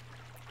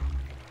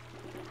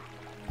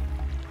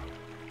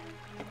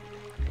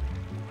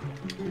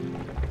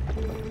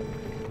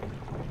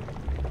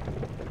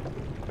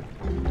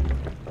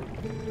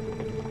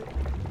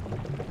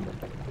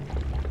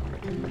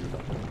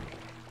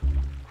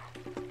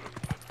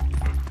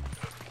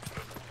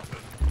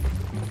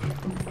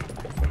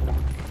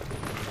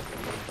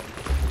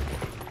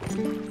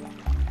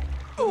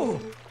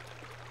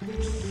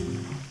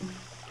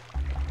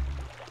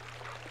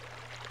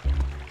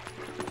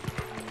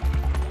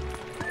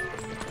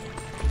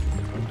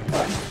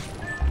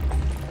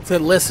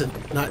 Said listen,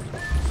 not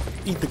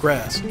eat the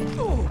grass.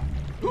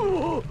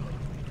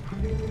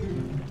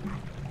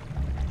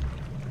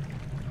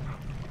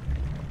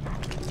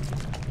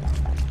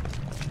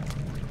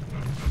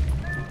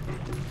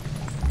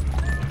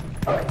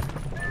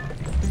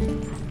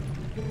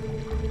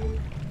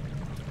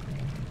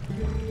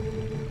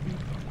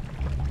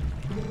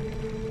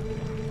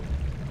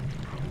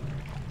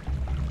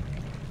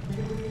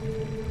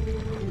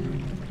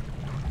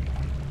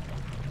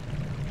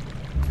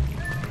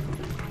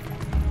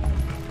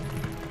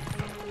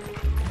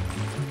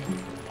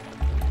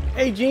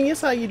 Hey Genius,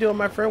 how you doing,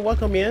 my friend?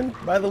 Welcome in.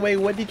 By the way,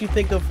 what did you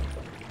think of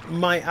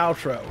my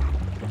outro?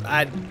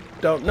 I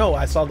don't know.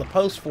 I saw the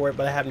post for it,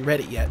 but I haven't read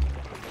it yet.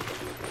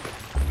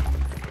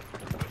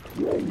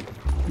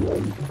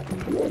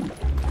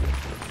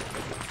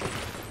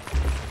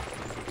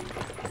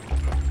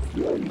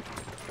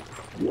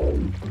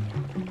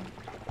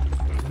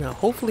 Now,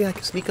 hopefully I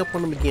can sneak up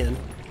on them again.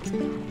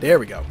 There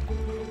we go.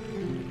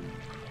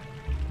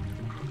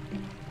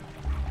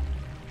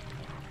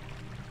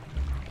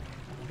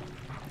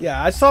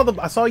 Yeah, I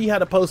saw you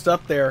had a post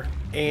up there,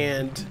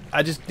 and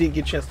I just didn't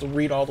get a chance to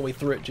read all the way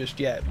through it just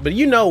yet. But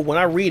you know, when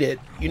I read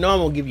it, you know I'm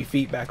gonna give you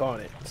feedback on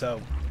it.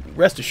 So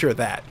rest assured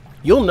that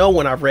you'll know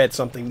when I've read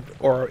something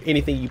or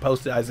anything you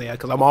posted, Isaiah,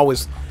 because I'm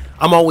always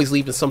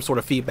leaving some sort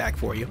of feedback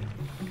for you.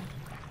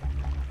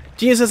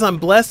 Gina says, I'm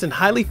blessed and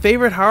highly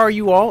favored. How are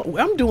you all?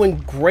 I'm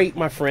doing great,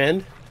 my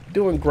friend.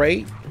 Doing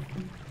great.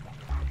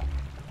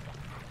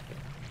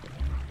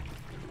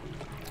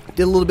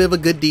 Did a little bit of a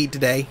good deed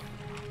today.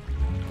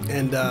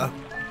 And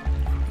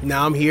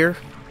now I'm here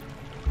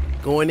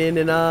going in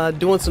and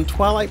doing some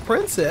Twilight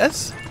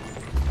Princess.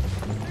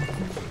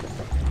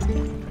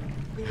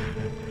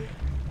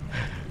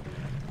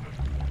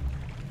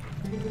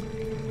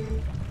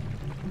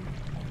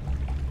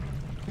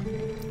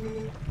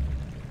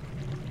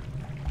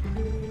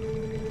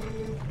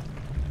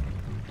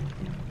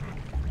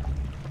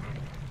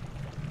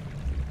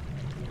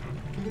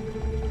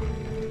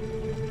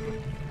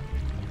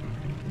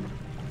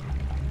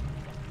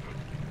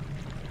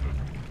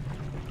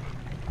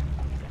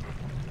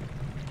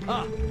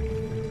 Ah.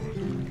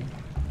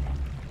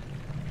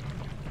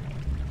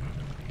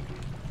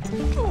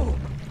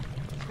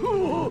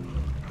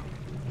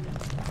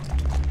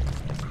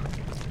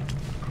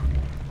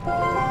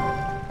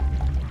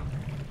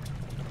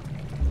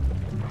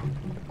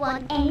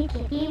 Want any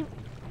kitty?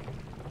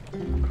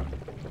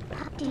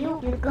 Up to you,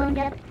 you're going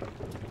to...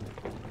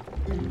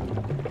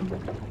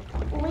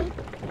 Wait.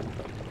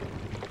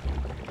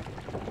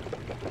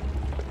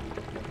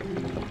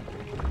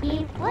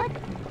 What?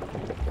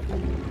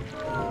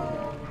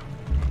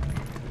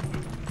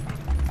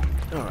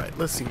 Alright,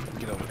 let's see if we can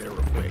get over there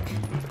real quick.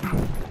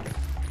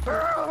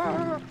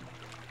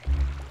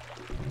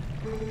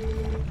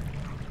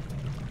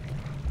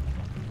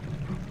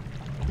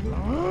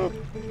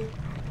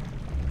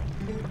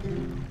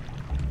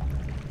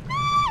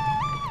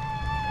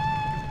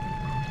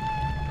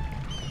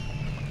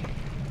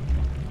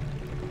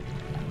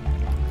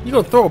 You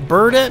gonna throw a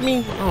bird at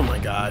me? Oh my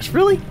gosh,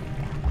 really?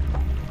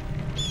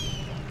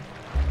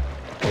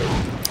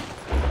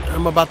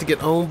 I'm about to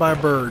get owned by a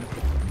bird.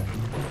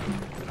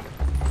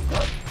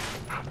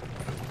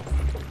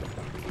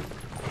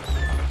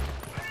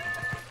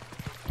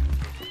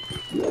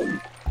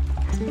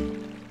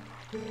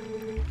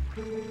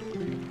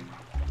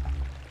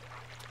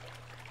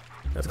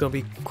 That's gonna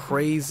be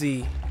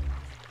crazy.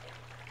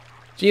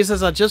 Gina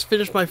says, I just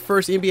finished my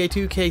first NBA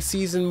 2K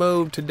season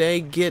mode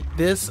today. Get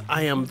this,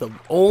 I am the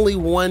only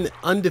one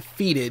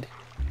undefeated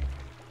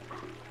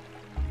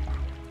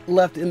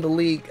left in the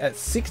league at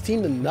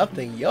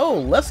 16-0. Yo,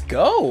 let's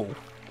go.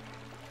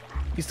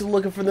 You still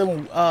looking for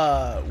them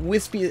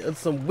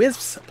some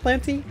wisps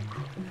plenty?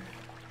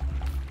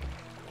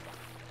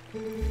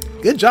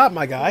 Good job,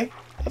 my guy.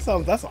 That's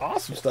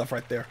awesome stuff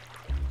right there.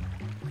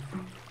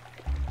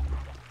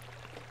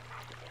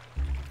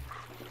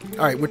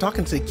 Alright, we're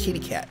talking to Kitty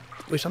Cat,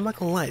 which I'm not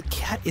gonna lie,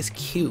 cat is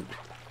cute.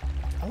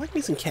 I like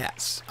me some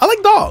cats. I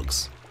like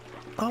dogs.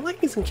 I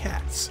like me some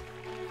cats.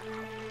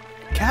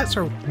 Cats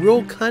are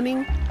real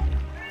cunning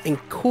and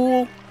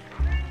cool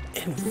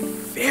and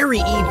very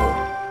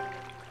evil.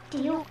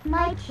 Do you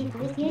my kid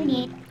with your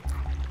need?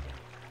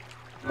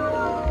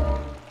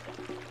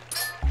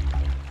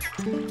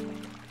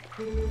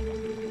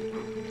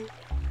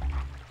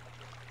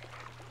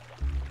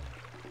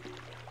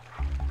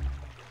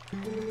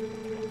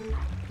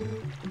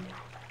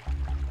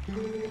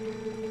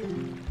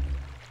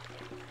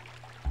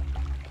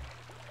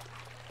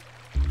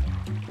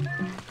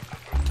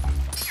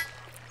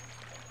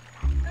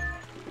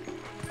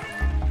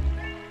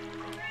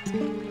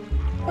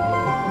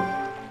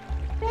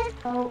 Press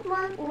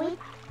 01, we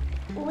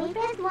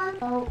press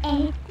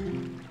 108.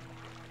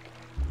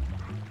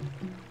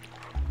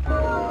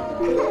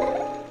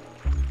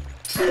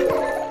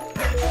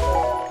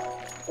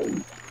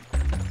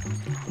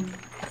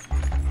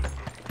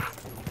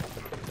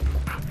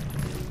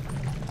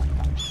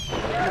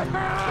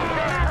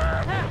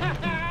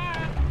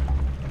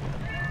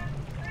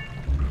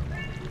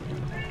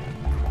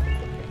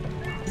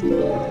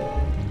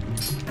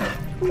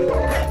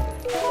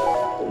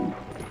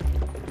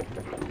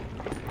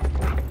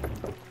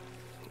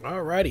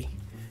 Alrighty.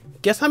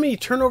 Guess how many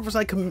turnovers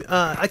I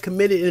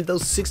committed in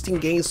those 16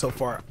 games so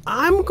far?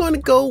 I'm gonna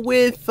go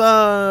with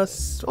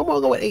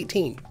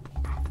 18.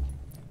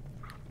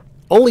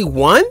 Only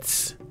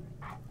once?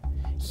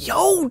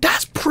 Yo,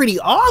 that's pretty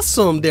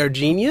awesome there,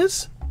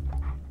 Genius.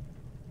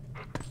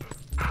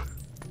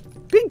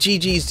 Big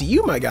GG's to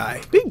you, my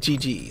guy. Big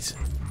GG's.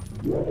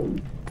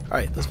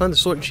 Alright, let's find the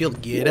sword and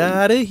shield. Get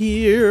out of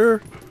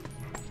here.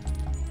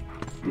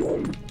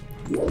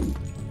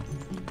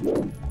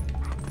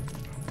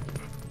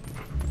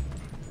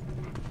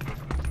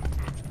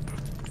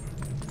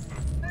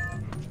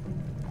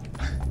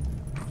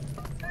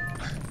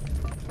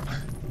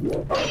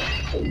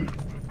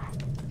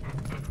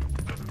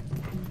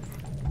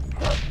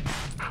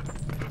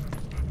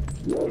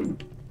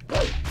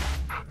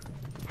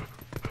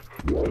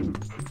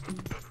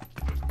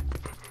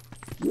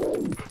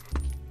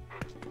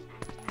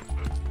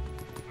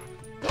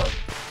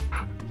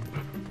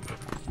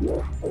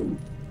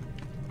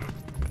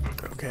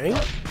 Okay.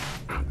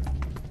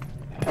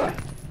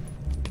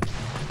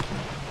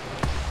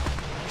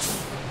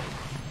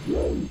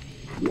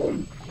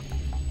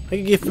 I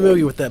can get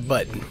familiar with that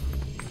button.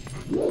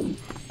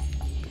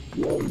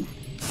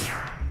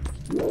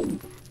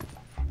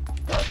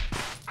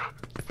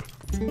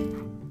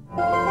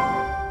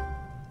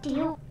 Do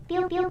you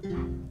pew pew?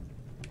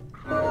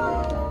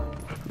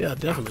 Yeah,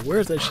 definitely.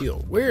 Where's that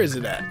shield? Where is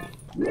it at?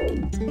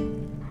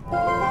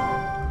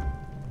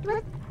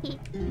 What?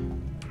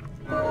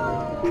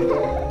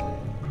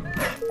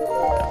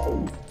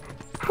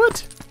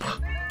 What?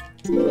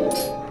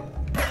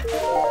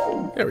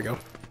 There we go.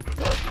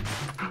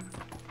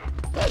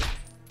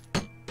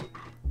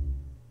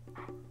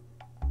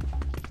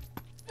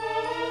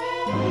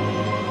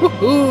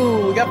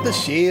 Woohoo! We got the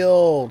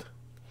shield.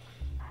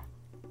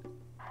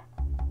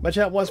 My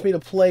chat wants me to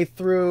play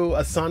through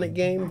a Sonic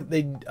game.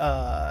 They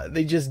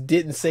just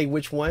didn't say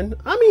which one.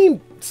 I mean,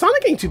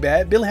 Sonic ain't too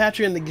bad. Billy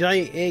Hatcher and the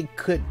Giant Egg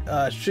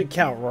should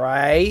count,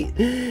 right?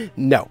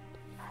 No.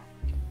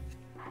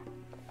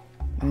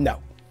 No.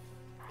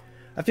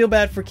 I feel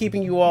bad for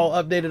keeping you all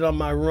updated on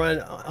my run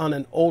on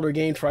an older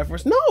game,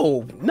 Triforce.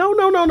 No.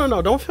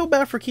 Don't feel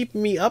bad for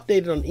keeping me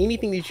updated on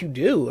anything that you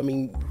do. I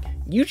mean,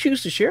 you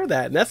choose to share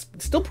that, and that's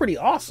still pretty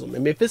awesome. I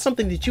mean, if it's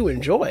something that you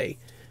enjoy,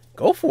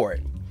 go for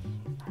it.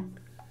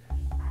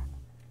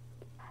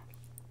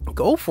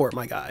 Go for it,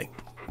 my guy.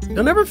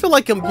 You'll never feel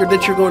like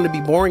that you're going to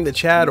be boring the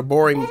chat or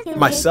boring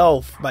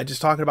myself by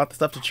just talking about the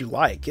stuff that you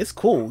like. It's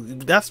cool.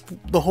 That's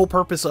the whole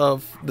purpose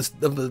of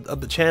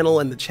the channel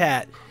and the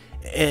chat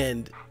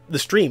and the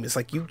stream. It's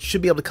like you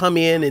should be able to come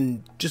in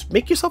and just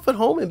make yourself at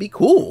home and be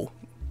cool.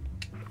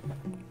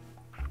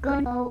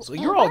 So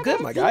you're all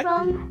good, my guy.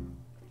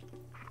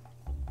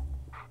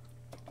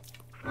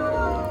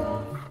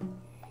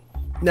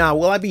 Now,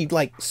 will I be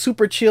like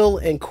super chill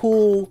and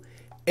cool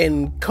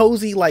and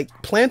cozy like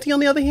Planty on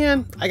the other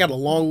hand? I got a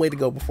long way to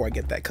go before I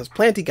get that, because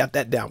Planty got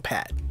that down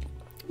pat.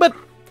 But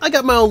I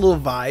got my own little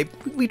vibe.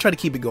 We try to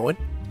keep it going.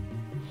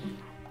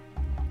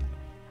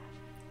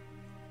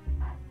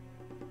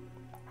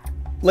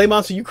 Lay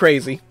Monster, you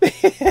crazy.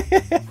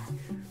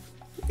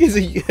 Is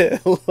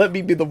it, let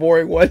me be the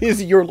boring one. Is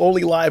it you're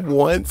only live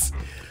once?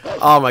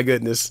 Oh my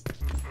goodness.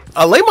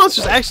 Lay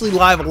Monster's actually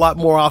live a lot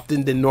more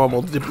often than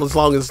normal, as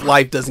long as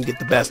life doesn't get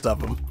the best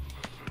of him.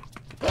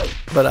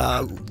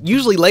 But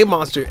usually Lay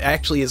Monster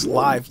actually is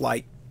live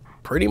like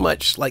pretty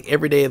much like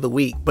every day of the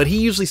week. But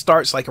he usually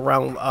starts like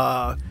around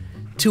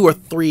 2 or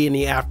 3 in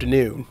the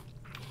afternoon.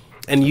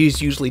 And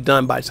he's usually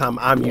done by the time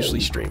I'm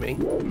usually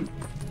streaming.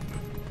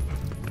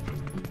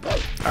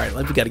 Alright,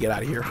 we gotta get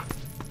out of here.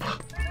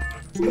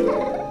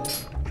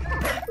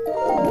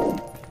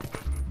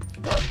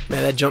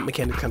 Man, that jump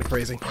mechanic is kind of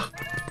crazy.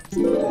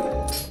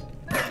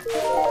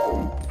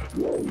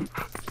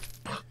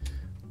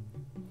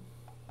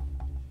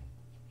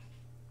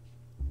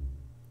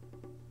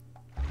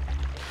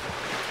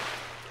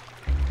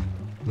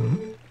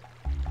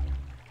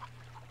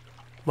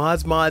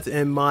 Mods,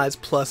 and mods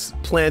plus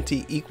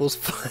plenty equals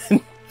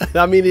fun.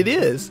 I mean, it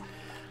is.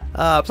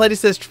 Plenty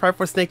says,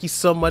 Triforce, thank you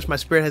so much. My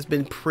spirit has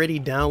been pretty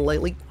down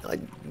lately.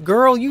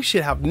 Girl, you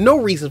should have no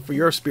reason for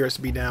your spirits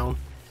to be down.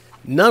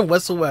 None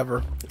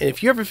whatsoever. And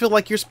if you ever feel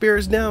like your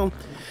spirit's down,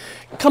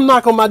 come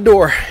knock on my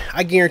door.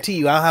 I guarantee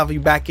you, I'll have you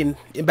back in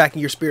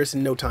your spirits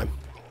in no time.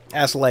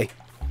 Ask Lay.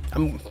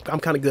 I'm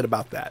kind of good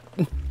about that.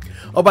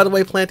 Oh, by the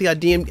way, Planty, I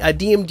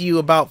DM'd you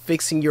about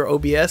fixing your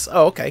OBS.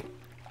 Oh, okay.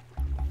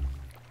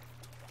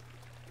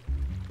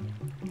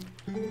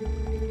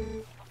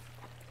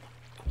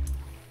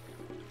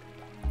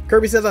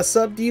 Kirby says, I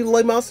subbed you,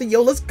 Lay Monster.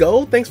 Yo, let's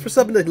go. Thanks for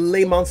subbing to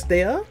Lay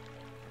Monster.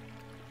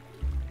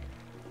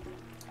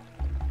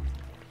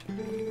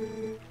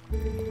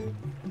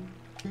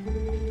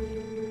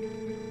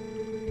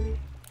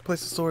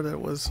 Place the sword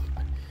that was...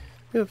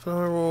 If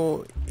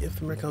the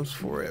man comes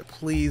for it,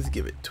 please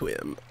give it to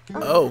him.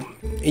 Oh,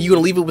 and you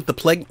gonna leave it with the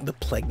pregnant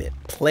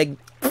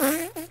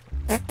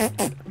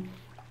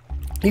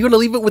You're gonna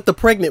leave it with the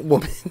pregnant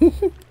woman.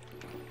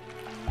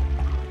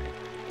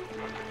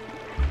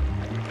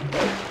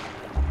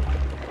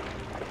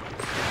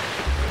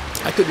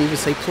 I couldn't even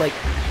say plague.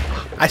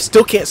 I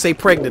still can't say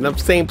pregnant. I'm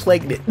saying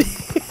pregnant.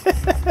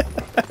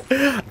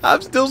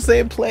 I'm still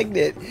saying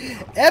pregnant.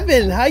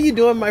 Evan, how you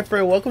doing, my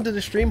friend? Welcome to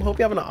the stream. Hope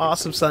you're having an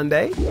awesome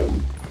Sunday.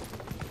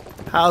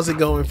 How's it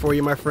going for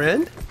you, my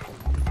friend?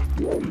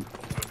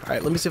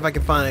 Alright, let me see if I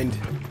can find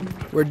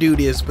where dude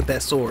is with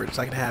that sword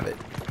so I can have it.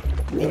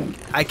 And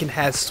I can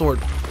have sword.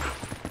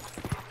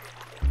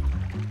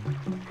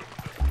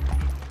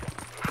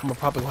 I'm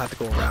probably gonna have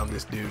to go around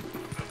this dude.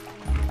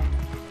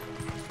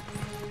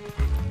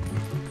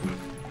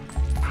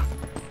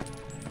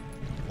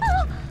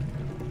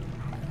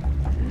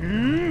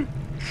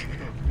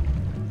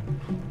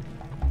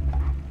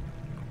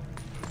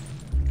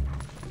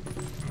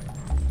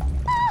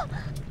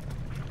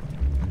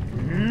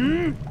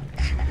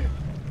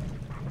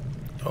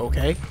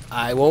 Okay,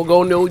 I won't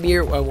go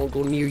near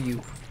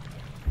you.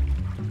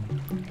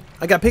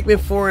 I got Pikmin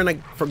 4 and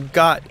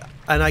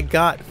I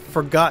got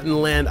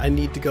Forgotten Land I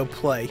need to go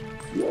play.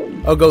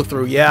 I'll go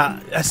through. Yeah,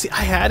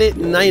 I had it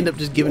and I ended up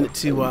just giving it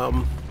to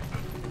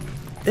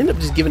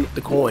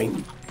the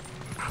coin.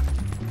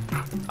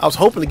 I was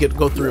hoping to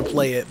go through and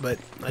play it, but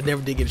I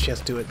never did get a chance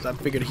to do it. I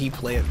figured he'd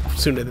play it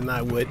sooner than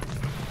I would.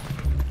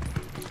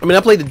 I mean,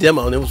 I played the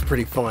demo and it was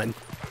pretty fun.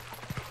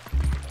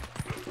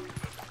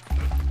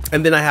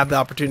 And then I have the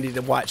opportunity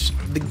to watch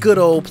the good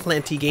old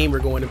Planty Gamer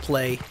go in and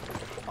play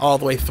all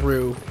the way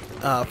through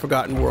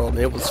Forgotten World. And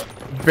it was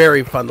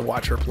very fun to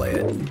watch her play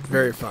it.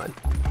 Very fun.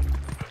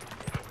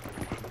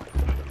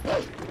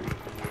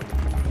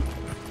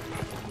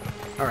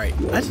 Alright,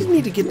 I just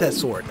need to get that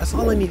sword. That's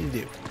all I need to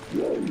do.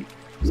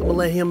 So I'm gonna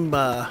let him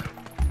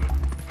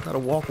try to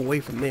walk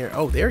away from there.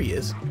 Oh, there he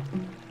is.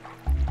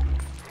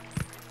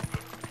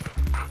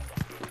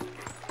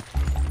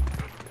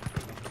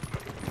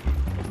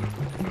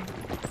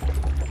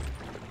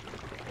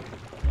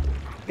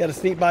 Got to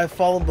sneak by,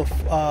 follow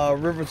the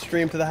river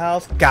stream to the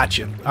house.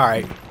 Gotcha. All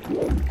right,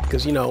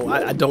 because you know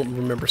I don't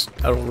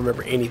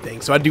remember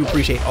anything, so I do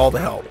appreciate all the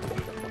help.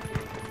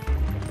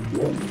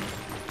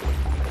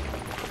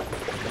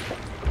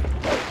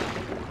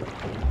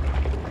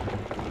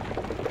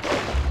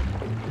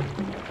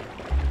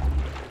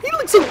 He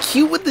looks so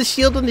cute with the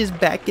shield on his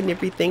back and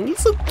everything. He's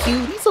so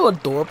cute. He's so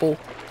adorable.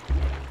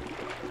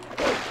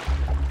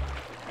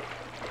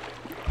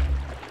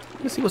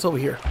 Let's see what's over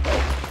here.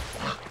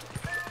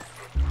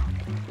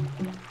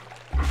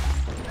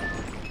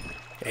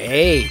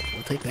 Hey,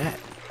 we'll take that.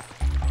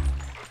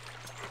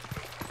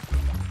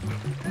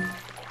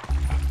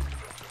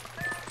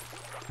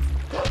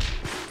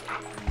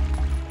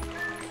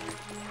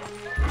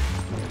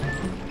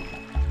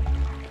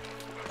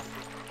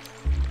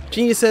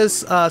 Genius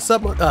says,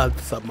 sub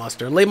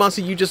monster. Lay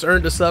Monster, you just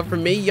earned a sub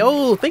from me.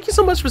 Yo, thank you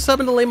so much for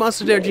subbing to Lay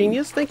Monster there,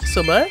 Genius. Thank you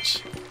so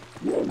much.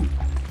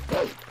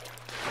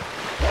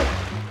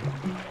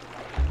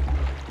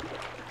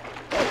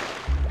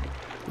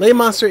 Lay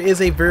Monster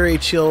is a very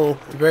chill,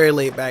 very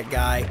laid back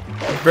guy.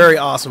 Very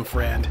awesome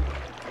friend.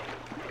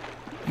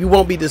 You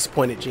won't be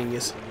disappointed,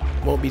 Genius.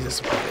 Won't be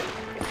disappointed.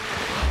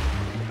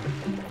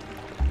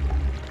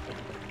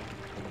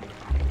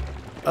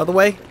 Other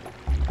way?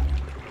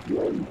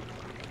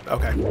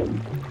 Okay. I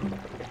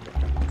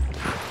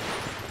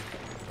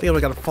think I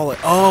gotta follow it.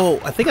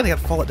 Oh, I think I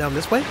gotta follow it down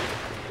this way.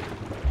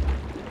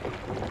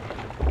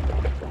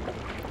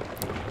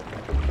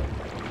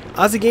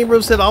 Ozzy Game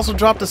Room said also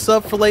dropped a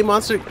sub for Lay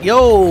Monster.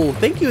 Yo,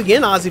 thank you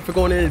again, Ozzy, for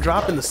going in and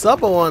dropping the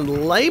sub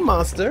on Lay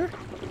Monster.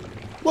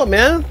 Look,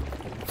 man,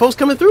 folks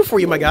coming through for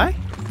you, my guy.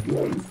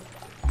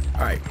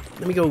 All right,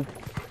 let me go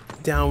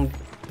down.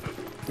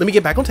 Let me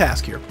get back on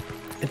task here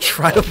and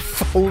try to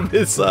follow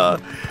this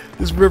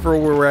this river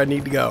where I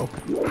need to go.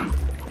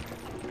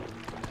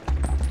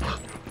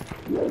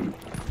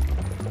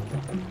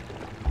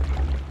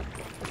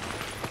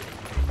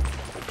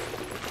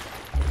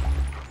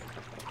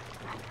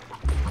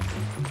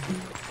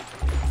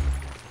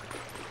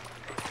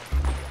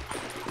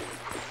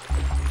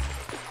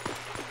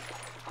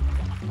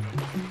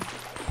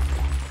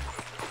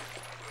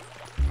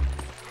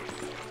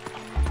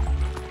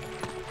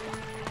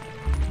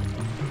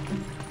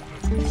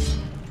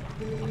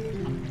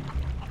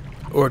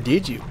 Or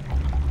did you?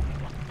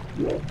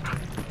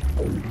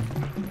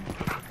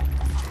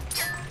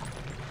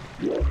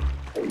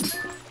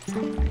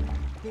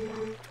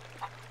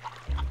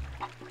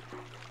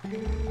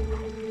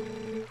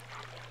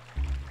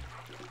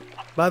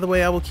 By the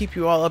way, I will keep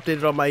you all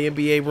updated on my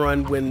NBA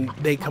run when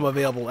they come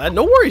available.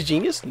 No worries,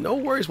 Genius. No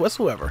worries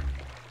whatsoever.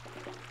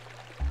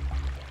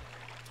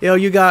 Yo,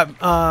 you got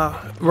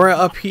Maria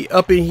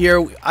up in here.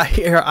 I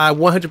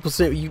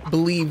 100%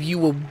 believe you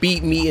will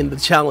beat me in the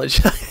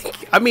challenge.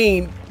 I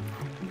mean,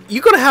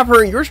 you're gonna have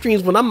her in your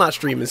streams when I'm not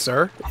streaming,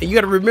 sir. And you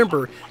got to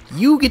remember,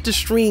 you get to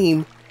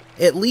stream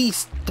at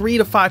least 3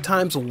 to 5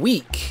 times a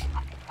week,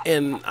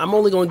 and I'm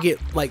only gonna get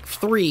like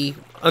 3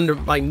 under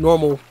my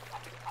normal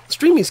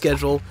streaming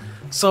schedule.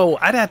 So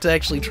I'd have to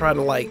actually try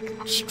to like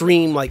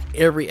stream like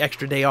every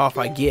extra day off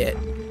I get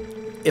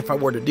if I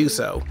were to do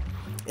so.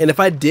 And if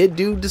I did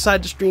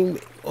decide to stream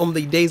on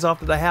the days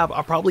off that I have,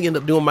 I'll probably end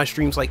up doing my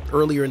streams like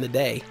earlier in the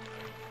day.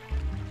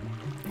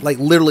 Like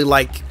literally,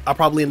 like I'll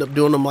probably end up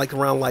doing them like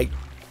around like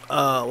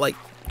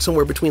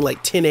somewhere between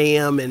like 10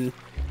 a.m. and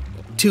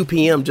 2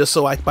 p.m. just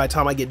so by the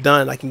time I get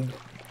done, I can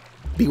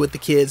be with the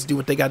kids, do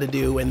what they got to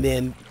do, and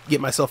then get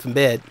myself in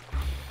bed.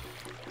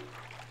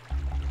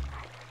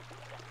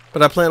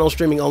 But I plan on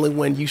streaming only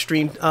when you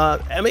stream.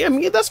 I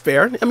mean that's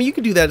fair. I mean you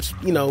can do that,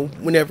 you know,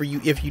 whenever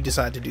if you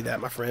decide to do that,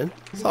 my friend.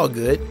 It's all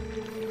good.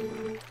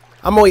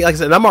 I'm only, like I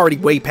said, I'm already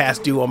way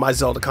past due on my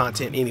Zelda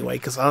content anyway,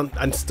 because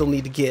I still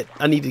need to get,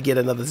 I need to get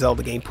another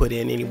Zelda game put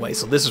in anyway.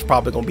 So this is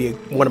probably going to be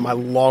one of my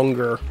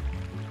longer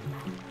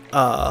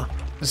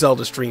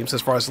Zelda streams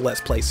as far as the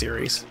Let's Play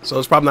series. So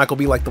it's probably not going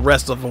to be like the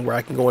rest of them where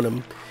I can go in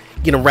and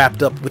get them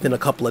wrapped up within a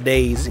couple of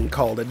days and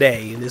call it a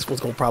day. And this one's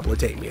going to probably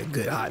take me a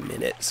good hot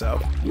minute. So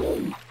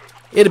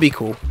it'll be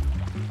cool.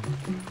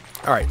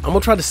 All right, I'm going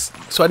to try to,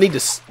 so I need to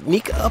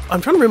sneak up.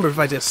 I'm trying to remember if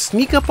I just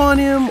sneak up on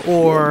him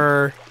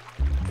or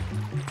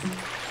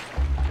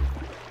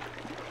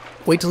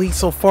wait till he's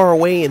so far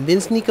away and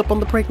then sneak up on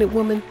the pregnant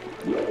woman.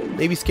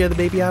 Maybe scare the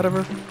baby out of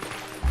her.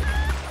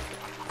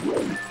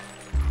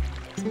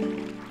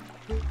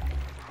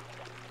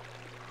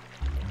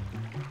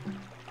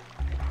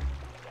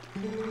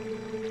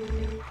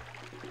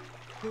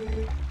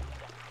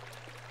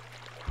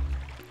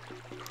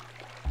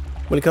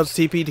 When it comes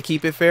to TP, to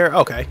keep it fair,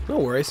 okay, no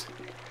worries.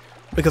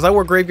 Because I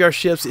work graveyard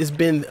shifts, it's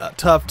been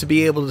tough to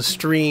be able to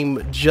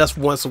stream just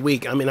once a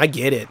week. I mean, I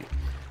get it.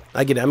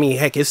 I get it. I mean,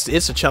 heck, it's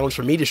a challenge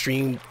for me to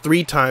stream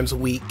 3 times a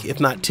week, if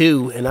not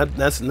 2, and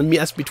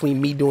that's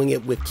between me doing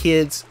it with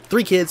kids,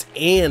 3 kids,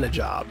 and a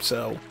job.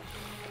 So,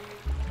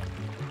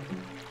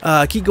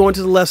 keep going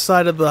to the left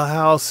side of the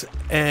house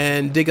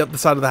and dig up the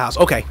side of the house.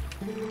 Okay.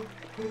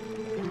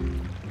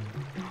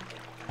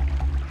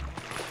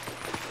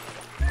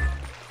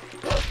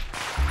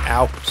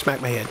 Ow, smack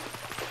my head.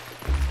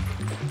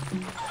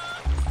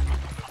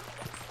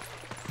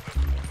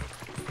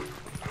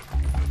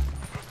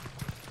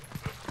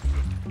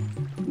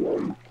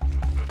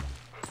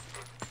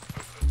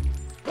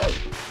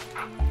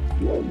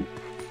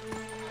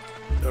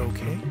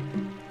 Okay.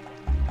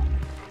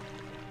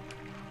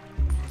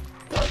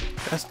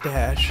 That's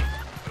dash.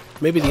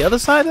 Maybe the other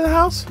side of the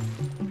house?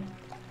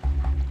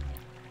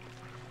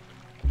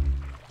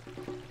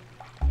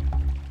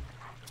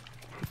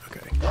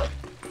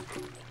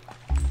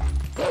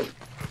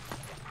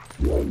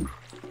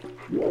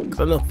 Because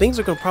I know things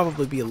are going to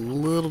probably be a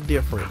little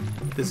different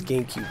with this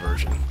GameCube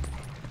version.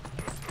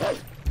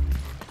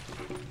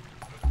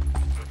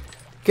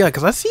 Yeah,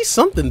 because I see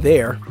something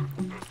there.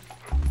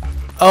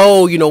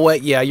 Oh, you know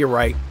what? Yeah, you're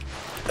right.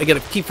 I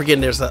gotta keep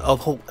forgetting there's a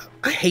whole...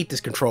 I hate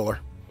this controller.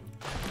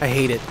 I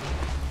hate it.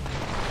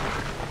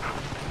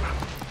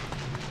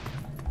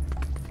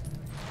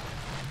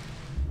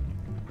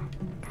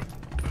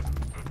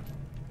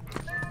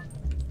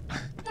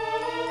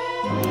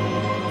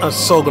 I'm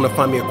so gonna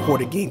find me a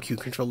quarter GameCube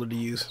controller to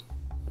use.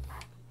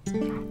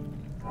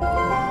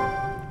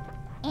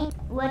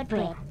 Word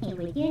break.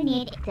 You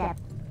need the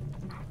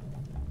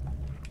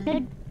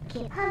good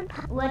keep on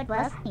word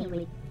was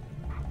with.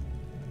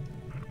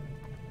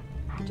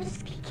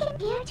 Just keep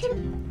here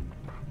too.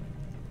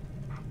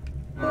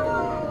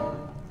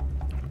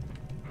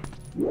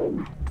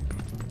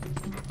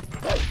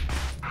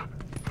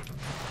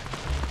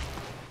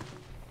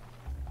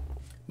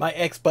 My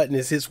X button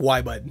is his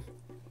Y button.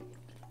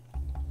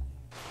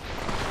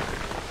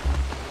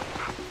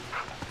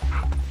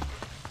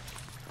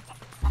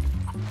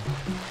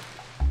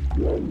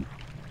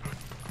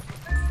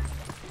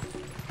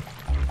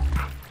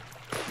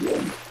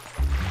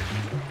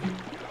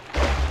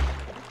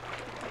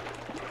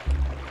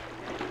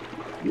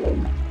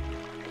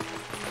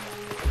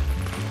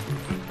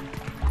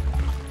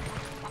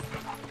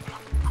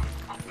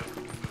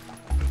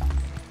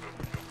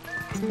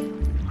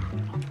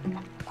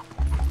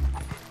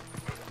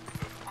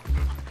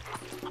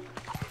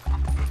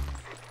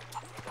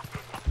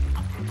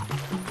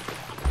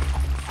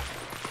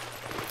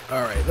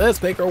 Alright,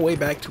 let's make our way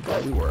back to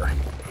where we were.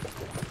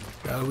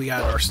 We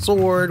got our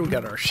sword, we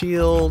got our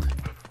shield.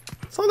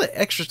 It's all the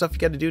extra stuff you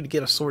got to do to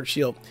get a sword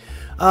shield.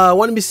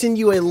 Wanted me to send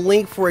you a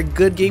link for a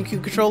good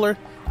GameCube controller?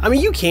 I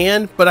mean, you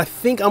can, but I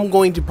think I'm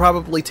going to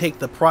probably take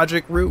the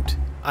project route.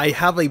 I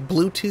have a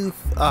Bluetooth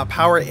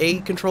Power A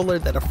controller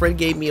that a friend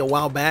gave me a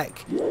while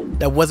back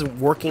that wasn't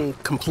working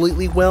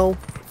completely well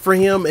for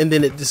him, and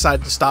then it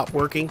decided to stop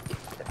working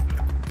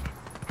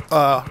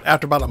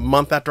after about a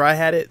month after I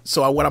had it.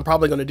 So what I'm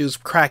probably going to do is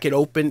crack it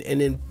open and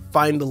then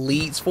find the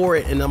leads for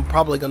it, and I'm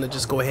probably going to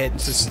just go ahead and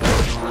just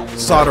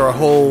solder a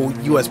whole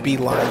USB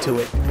line to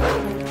it.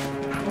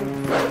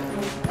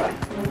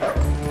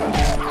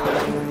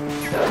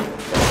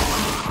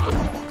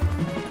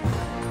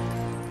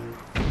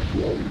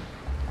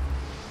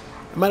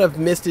 I might have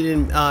missed it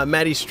in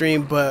Maddie's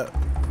stream, but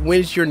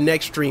when's your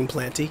next stream,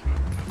 Planty?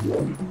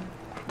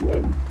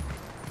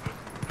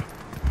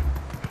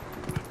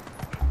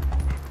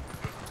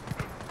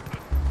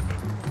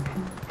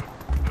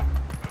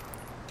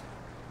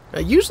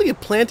 Usually if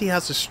Planty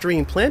has a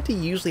stream, Planty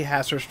usually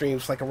has her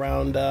streams like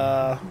around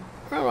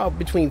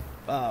between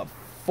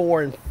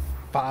 4 and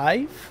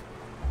 5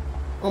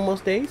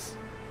 almost days.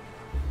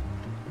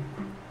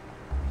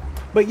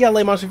 But yeah,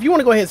 Lamos, if you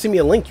want to go ahead and send me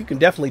a link, you can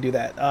definitely do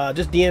that.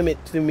 Just DM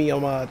it to me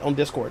on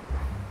Discord.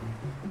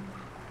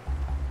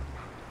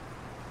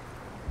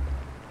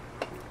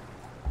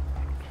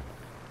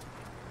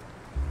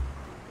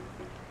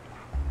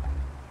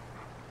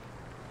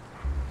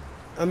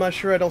 I'm not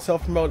sure. I don't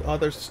self-promote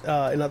others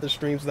in other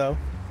streams though.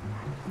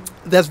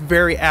 That's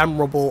very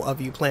admirable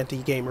of you, Planty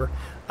Gamer.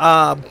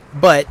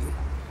 But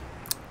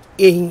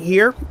in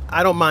here,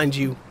 I don't mind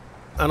you.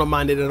 I don't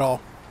mind it at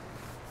all.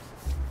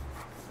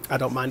 I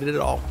don't mind it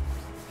at all.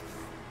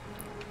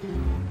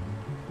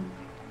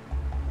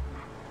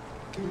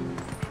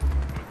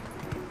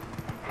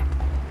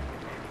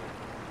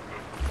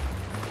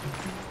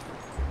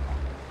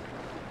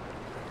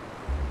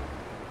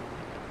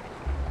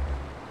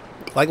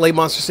 Like Late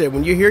Monster said,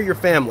 when you're here, you're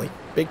family.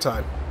 Big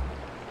time.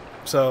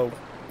 So,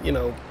 you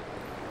know,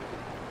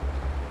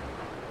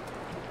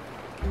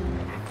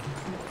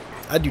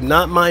 I do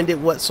not mind it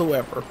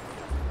whatsoever.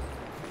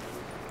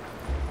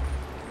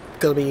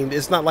 Because, I mean,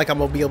 it's not like I'm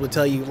going to be able to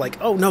tell you, like,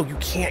 oh, no, you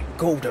can't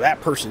go to that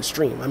person's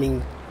stream. I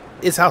mean,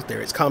 it's out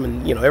there. It's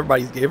common. You know,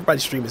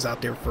 everybody's stream is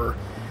out there for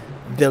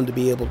them to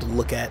be able to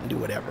look at and do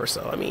whatever.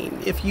 So, I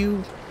mean, if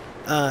you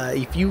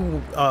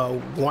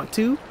want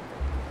to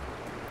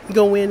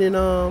go in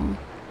and,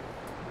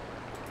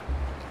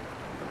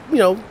 you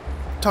know,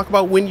 talk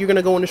about when you're going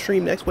to go on the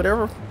stream next,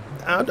 whatever,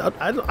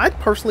 I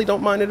personally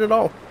don't mind it at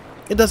all.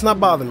 It does not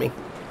bother me.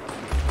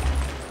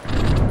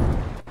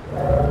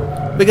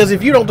 Because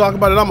if you don't talk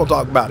about it, I'm going to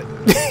talk about it.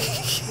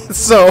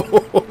 So.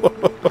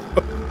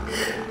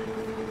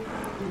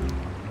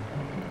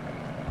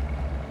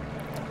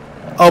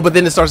 Oh, but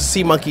then it starts to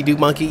see monkey do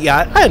monkey.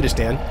 Yeah, I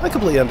understand. I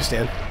completely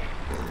understand.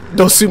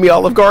 Don't sue me,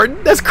 Olive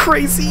Garden. That's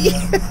crazy.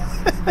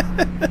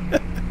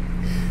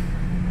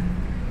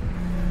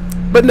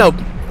 But no,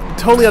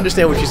 totally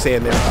understand what you're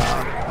saying there.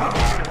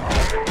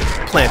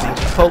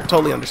 Planty.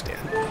 Totally understand.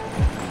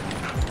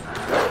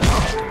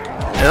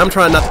 And I'm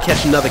trying not to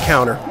catch another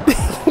counter.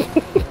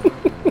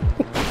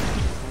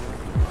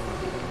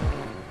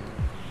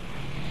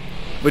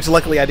 Which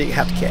luckily I didn't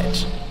have to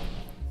catch.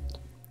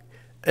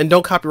 And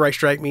don't copyright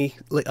strike me,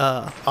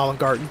 Olive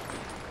Garden.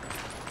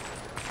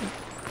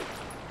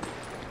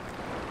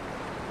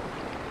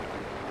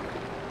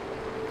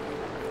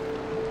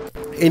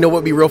 You know what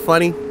would be real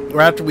funny?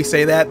 Right after we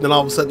say that, then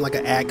all of a sudden like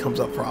an ad comes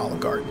up for Olive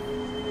Garden.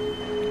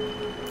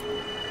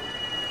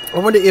 I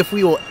wonder if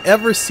we will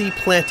ever see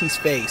Planty's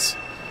face.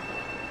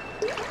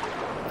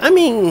 I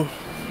mean,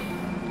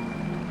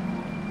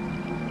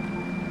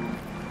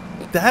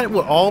 that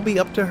will all be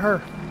up to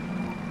her.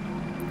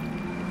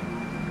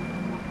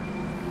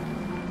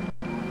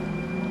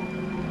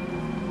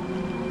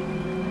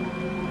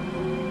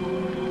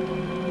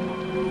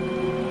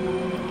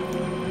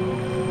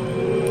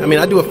 I mean,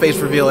 I do a face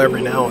reveal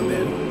every now and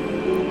then.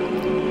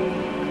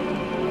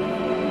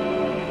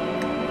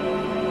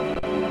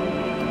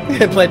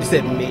 Planty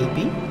said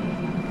maybe.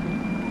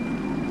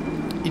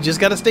 You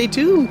just gotta stay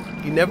tuned.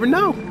 You never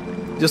know.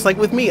 Just like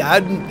with me, I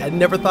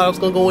never thought I was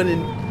gonna go in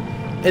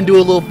and do a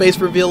little face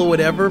reveal or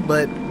whatever,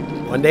 but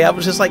one day I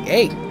was just like,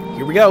 hey,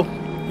 here we go.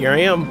 Here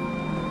I am.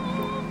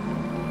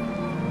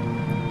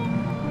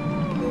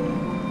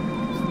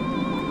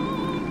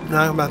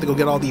 Now I'm about to go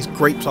get all these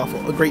grapes on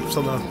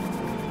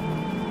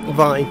the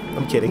vine.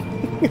 I'm kidding.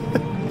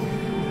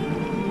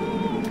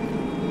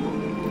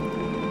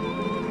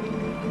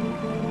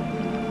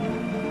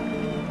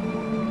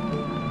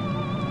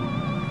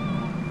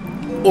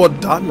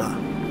 Ordana.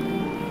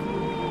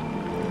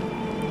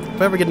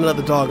 If I ever get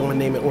another dog, I'm gonna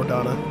name it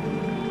Ordana.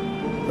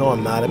 No,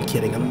 I'm not. I'm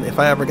kidding. If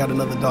I ever got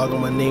another dog,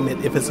 I'm gonna name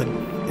it. If it's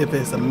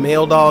a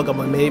male dog, I'm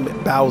gonna name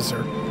it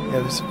Bowser.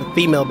 If it's a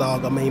female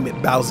dog, I'm gonna name it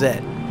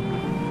Bowsette.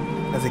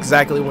 That's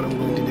exactly what I'm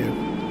going to do.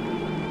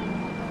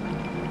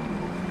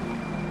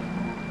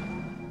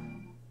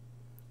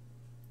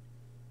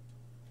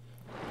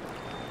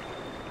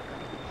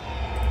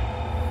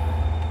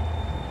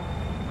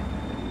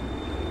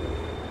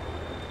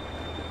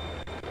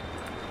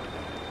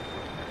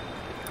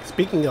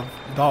 Speaking of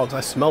dogs,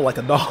 I smell like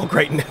a dog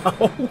right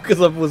now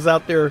because I was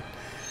out there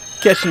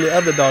catching the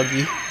other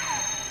doggy.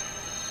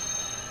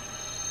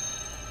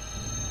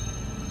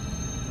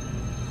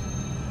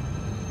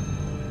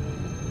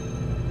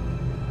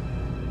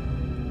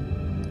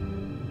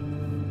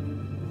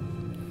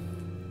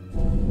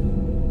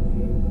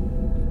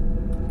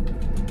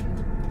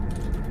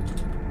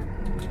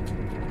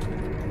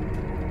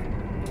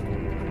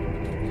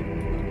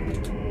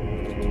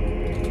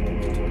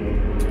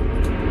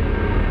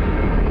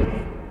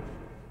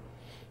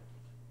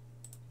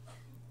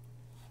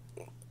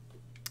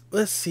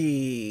 Let's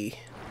see.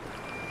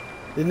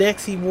 The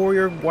Naxi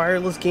Warrior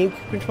wireless game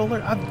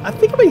controller. I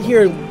think I've been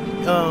hearing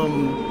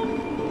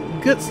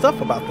good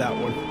stuff about that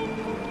one.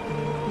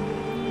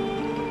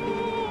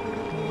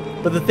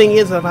 But the thing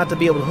is, I've had to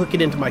be able to hook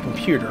it into my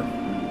computer.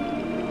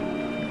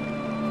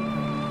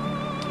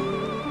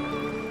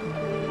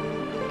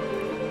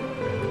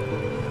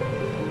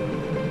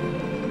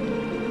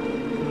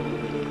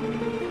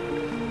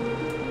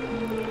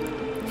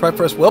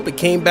 Triforce Whelp, it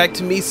came back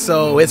to me,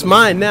 so it's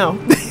mine now.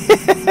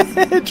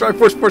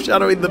 Triforce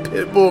foreshadowing the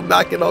pit bull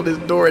knocking on his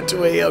door at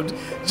 2 a.m.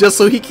 just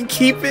so he can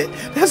keep it.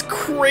 That's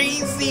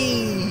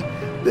crazy.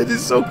 That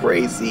is so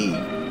crazy.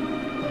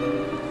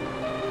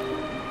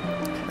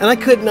 And I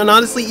couldn't, and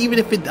honestly, even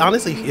if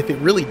it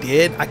really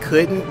did, I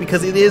couldn't,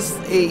 because it is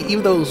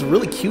even though it was a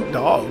really cute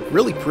dog,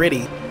 really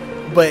pretty,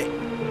 but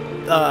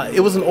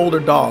it was an older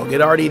dog.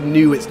 It already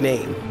knew its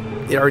name.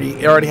 It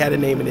already had a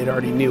name, and it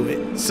already knew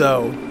it.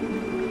 So,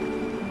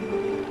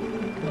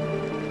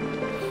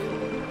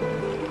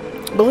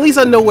 but at least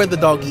I know where the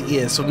doggy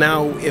is. So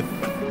now, if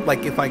my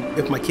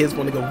kids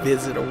want to go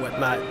visit or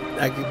whatnot,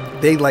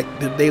 they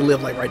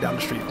live like right down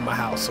the street from my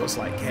house. So it's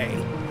like, hey,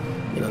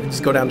 you know,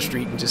 just go down the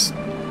street and just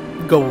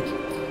go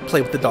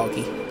play with the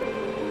doggy.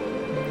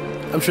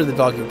 I'm sure the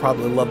doggy would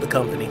probably love the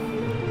company.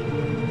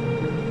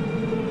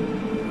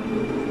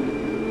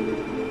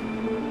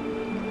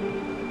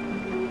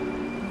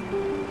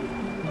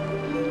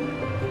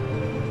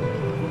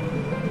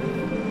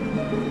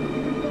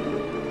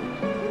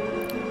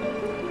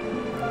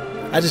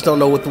 I just don't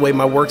know what the way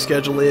my work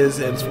schedule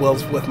is, as well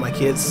as with my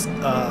kids'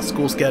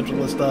 school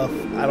schedule and stuff.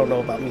 I don't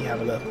know about me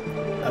having a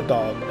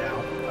dog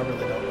now. I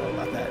really don't know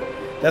about that.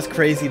 That's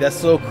crazy. That's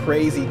so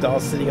crazy. Dog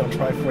sitting on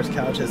Triforce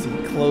couch as he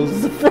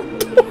closes the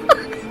front door.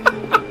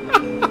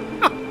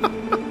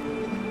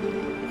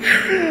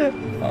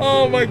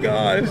 Oh my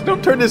gosh.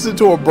 Don't turn this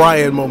into a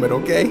Brian moment,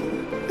 okay?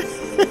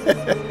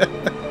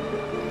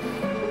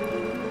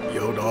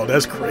 Yo, dog,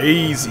 that's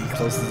crazy.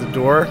 Closes the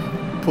door,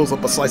 pulls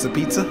up a slice of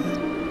pizza.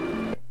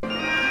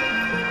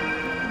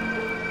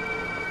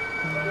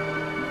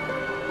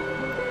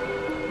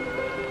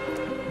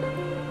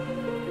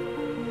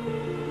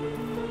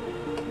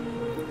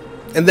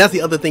 And that's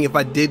the other thing. If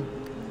I did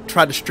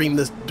try to stream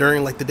this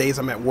during like the days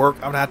I'm at work,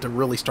 I would have to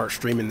really start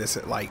streaming this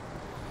at like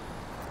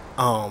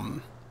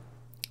 4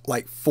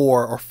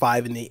 or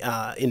 5 in the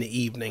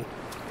evening.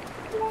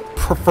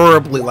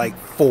 Preferably like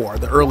 4.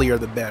 The earlier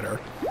the better,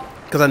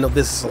 because I know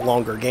this is a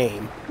longer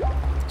game,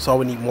 so I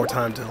would need more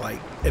time to like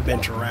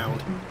adventure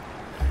around.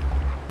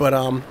 But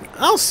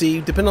I'll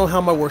see. Depending on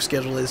how my work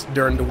schedule is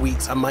during the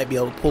weeks, I might be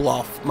able to pull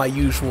off my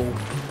usual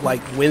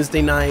like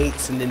Wednesday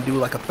nights and then do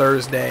like a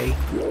Thursday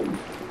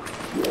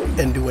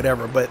and do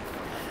whatever. But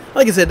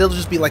like I said, there'll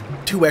just be like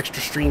 2 extra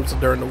streams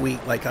during the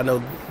week. Like I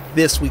know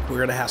this week we're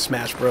gonna have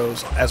Smash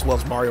Bros, as well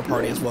as Mario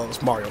Party, as well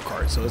as Mario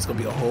Kart. So it's gonna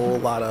be a whole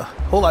lot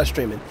of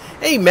streaming.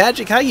 Hey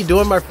Magic, how you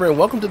doing, my friend?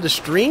 Welcome to the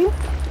stream.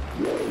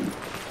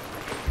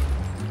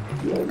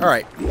 All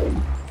right,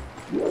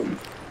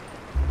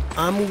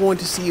 I'm going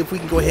to see if we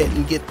can go ahead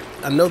and get.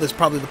 I know there's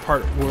probably the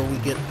part where we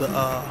get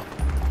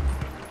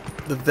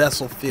the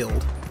vessel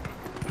filled.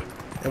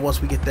 And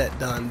once we get that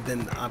done,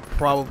 then I'm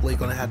probably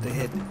going to have to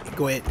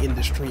go ahead and end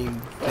the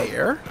stream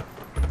there.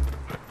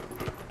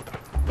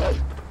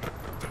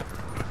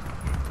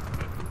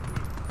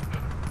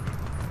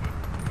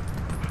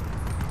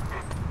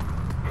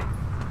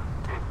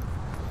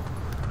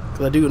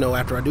 Because I do know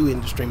after I do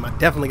end the stream, I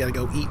definitely got to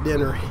go eat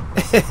dinner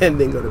and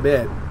then go to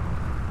bed.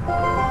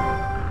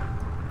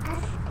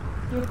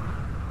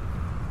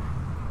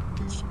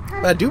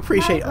 But I do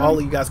appreciate all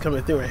of you guys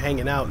coming through and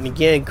hanging out. And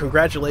again,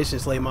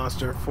 congratulations, Slay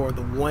Monster, for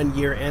the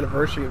 1-year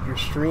anniversary of your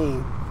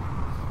stream.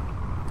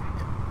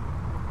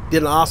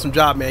 Did an awesome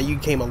job, man. You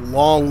came a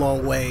long,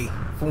 long way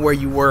from where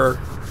you were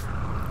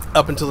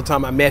up until the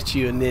time I met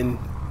you, and then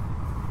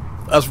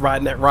us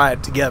riding that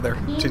ride together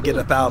to get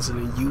 1,000.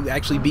 And you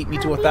actually beat me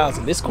to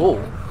 1,000. It's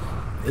cool.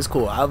 It's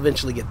cool. I'll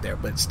eventually get there,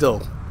 but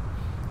still,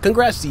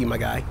 congrats to you, my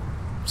guy.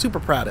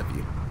 Super proud of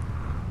you.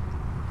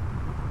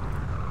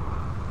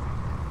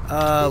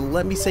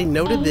 Let me say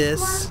no to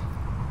this.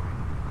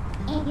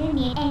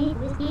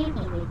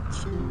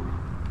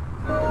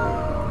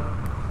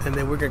 And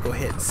then we're gonna go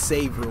ahead and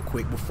save real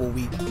quick before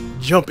we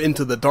jump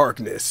into the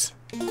darkness.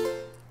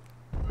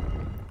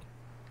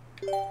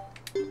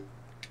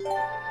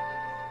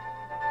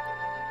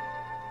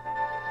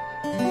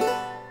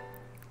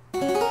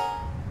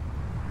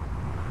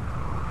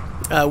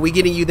 We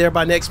getting you there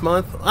by next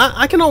month?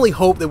 I can only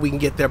hope that we can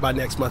get there by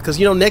next month, because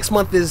you know next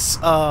month is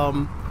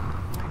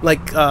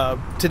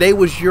today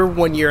was your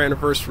 1-year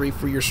anniversary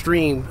for your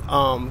stream.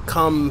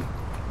 Come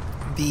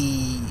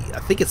the, I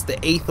think it's the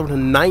 8th or the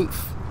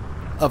 9th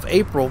of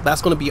April,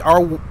 that's going to be our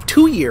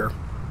 2-year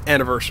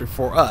anniversary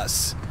for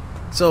us.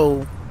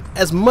 So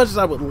as much as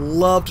I would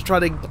love to try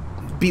to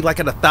be like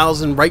at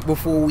 1,000 right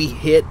before we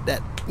hit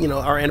that, you know,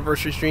 our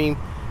anniversary stream,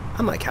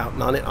 I'm not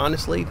counting on it,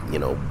 honestly. You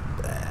know,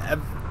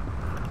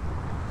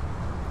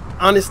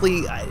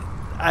 honestly,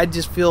 I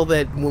just feel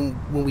that when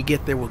we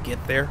get there, we'll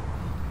get there.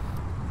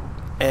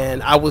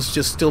 And I was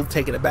just still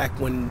taken aback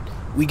when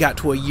we got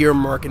to a year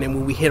mark, and then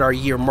when we hit our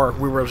year mark,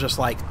 we were just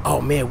like, oh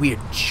man, we had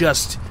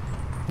just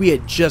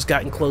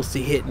gotten close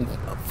to hitting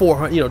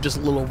 400, you know, just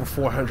a little over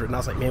 400. And I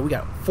was like, man, we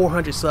got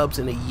 400 subs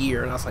in a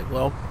year. And I was like,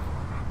 well,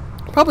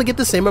 probably get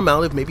the same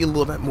amount, if maybe a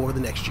little bit more the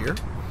next year.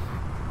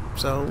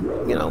 So,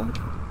 you know,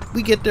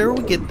 we get there,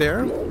 we get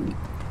there.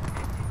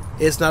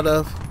 It's not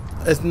a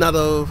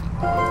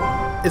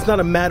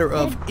matter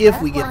of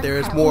if we get there,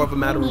 it's more of a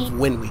matter of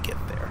when we get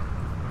there.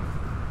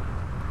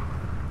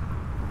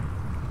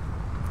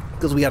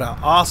 Because we got an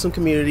awesome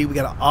community, we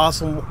got an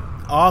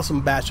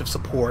awesome batch of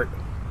support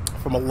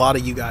from a lot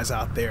of you guys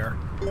out there,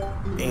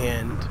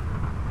 and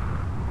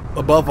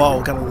above all,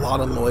 we got a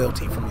lot of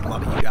loyalty from a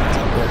lot of you guys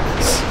out there.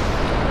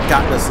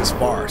 gotten us this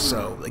far.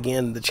 So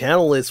again, the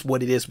channel is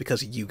what it is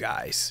because of you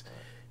guys,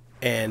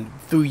 and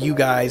through you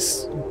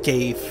guys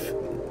gave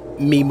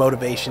me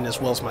motivation as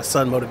well as my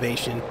son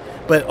motivation.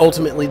 But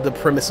ultimately the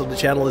premise of the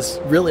channel is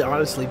really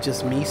honestly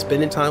just me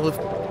spending time with,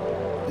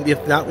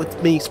 if not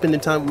with me spending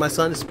time with my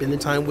son, it's spending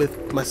time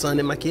with my son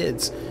and my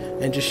kids,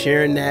 and just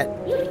sharing that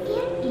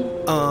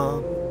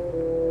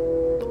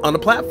on a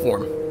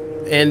platform.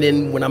 And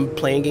then when I'm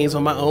playing games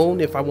on my own,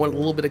 if I want a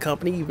little bit of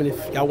company, even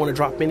if y'all want to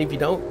drop in, if you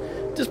don't,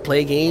 just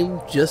play a game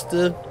just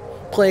to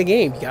play a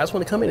game. You guys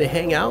want to come in and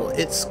hang out,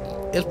 it's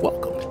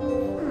welcome.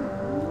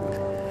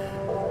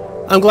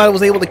 I'm glad I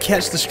was able to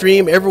catch the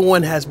stream.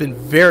 Everyone has been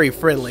very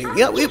friendly.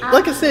 Yeah,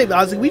 like I said,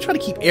 Ozzy, we try to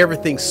keep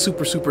everything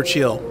super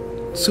chill,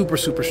 super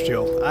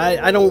chill.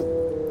 I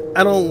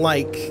don't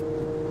like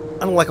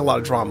a lot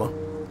of drama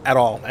at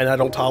all, and I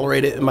don't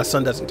tolerate it, and my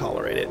son doesn't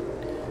tolerate it.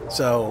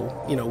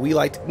 So you know, we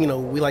like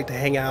to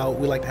hang out,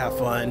 we like to have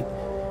fun,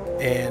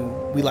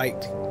 and we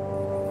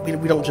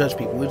don't judge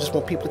people. We just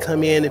want people to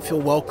come in and feel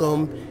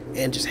welcome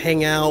and just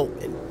hang out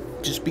and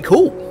just be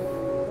cool.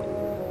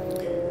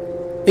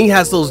 He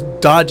has those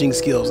dodging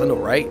skills, I know,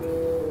 right?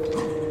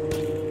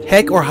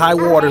 Heck or high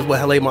water is what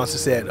Hele Monster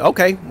said.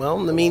 Okay,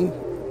 well, I mean,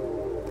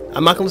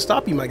 I'm not going to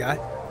stop you, my guy.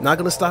 Not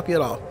going to stop you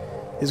at all.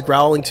 His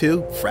growling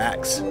too,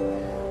 fracks.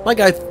 My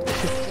guy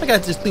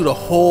just threw the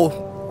whole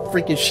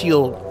freaking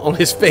shield on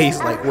his face,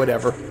 like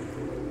whatever.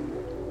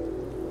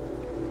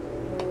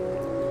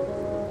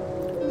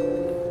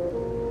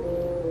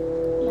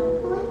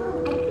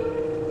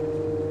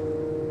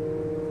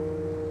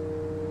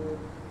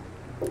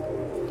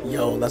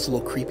 Yo, that's a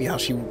little creepy how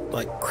she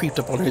like creeped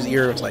up on his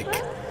ear. It's like,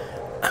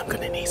 I'm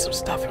gonna need some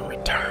stuff in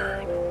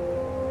return.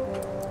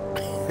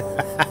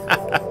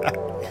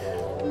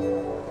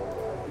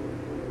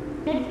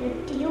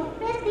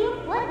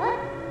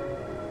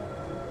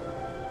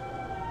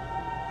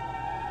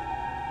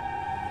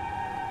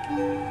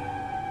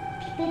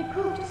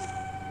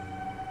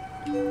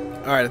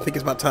 Alright, I think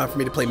it's about time for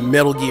me to play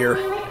Metal Gear.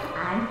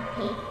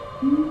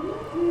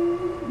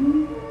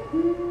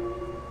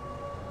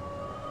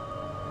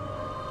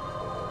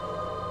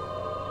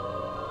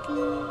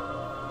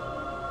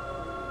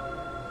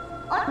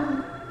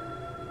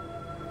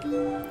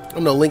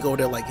 I'm gonna link over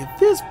there like, if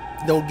this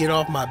don't get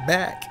off my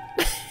back.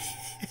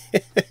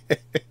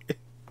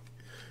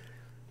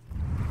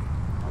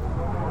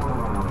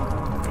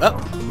 Oh,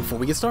 before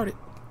we get started,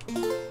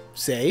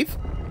 save.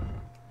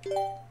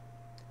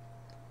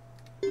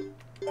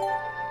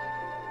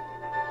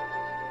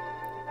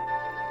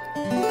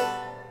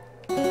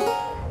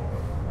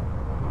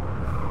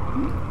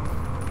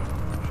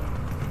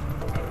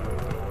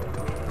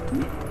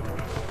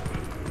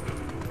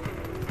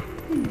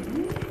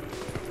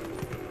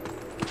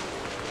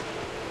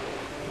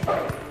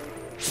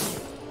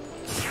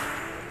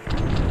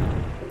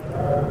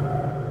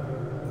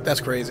 That's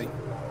crazy.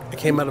 I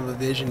came out of a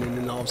vision and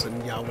then all of a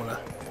sudden y'all want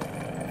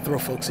to throw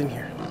folks in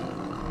here.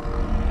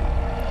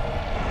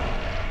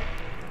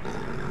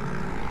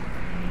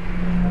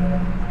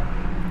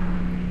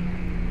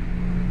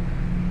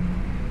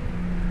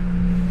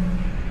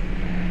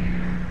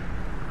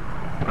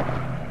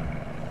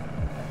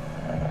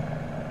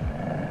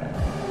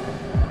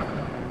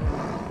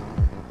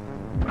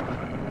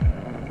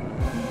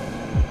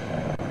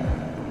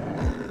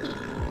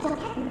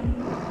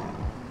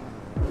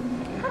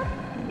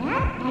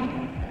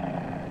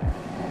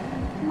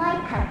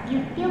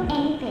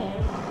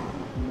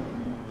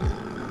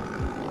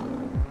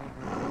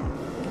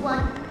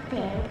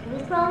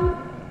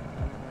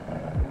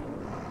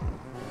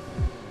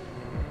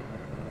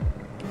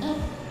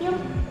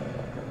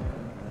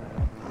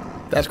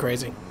 That's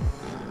crazy.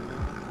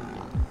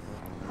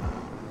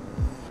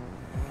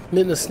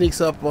 Midna sneaks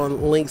up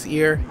on Link's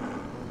ear.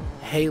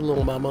 Hey,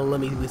 little mama,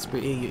 let me whisper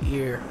in your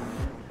ear.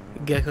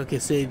 Gecko can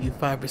save you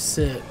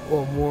 5%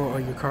 or more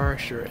on your car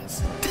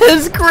insurance.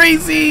 That's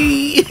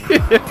crazy!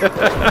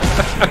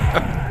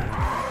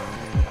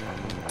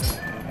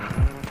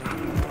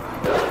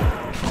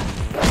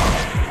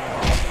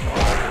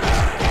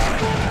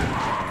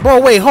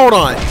 Bro, wait, hold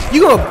on.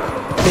 You gonna...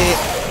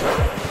 Man.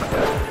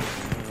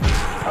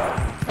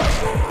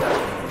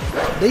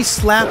 They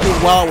slapped me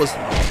while I was...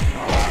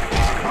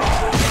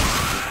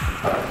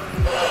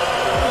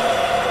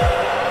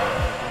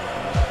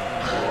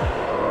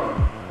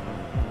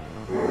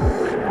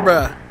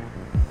 Bruh.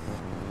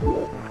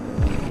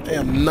 I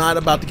am not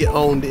about to get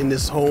owned in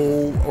this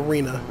whole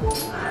arena.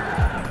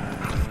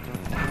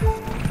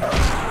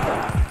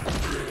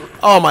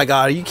 Oh my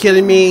god, are you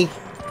kidding me?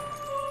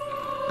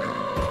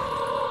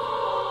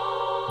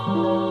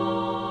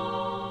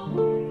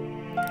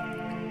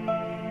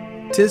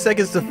 "10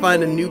 seconds to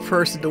find a new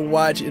person to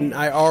watch, and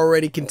I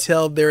already can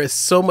tell there is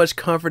so much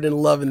comfort and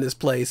love in this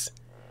place."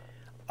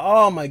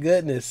 Oh my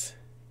goodness.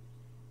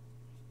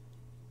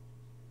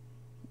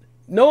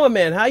 Noah,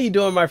 man, how you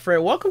doing, my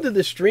friend? Welcome to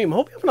the stream.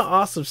 Hope you're having an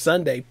awesome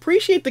Sunday.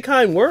 Appreciate the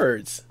kind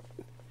words.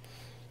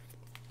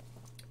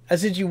 I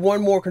sent you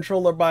one more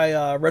controller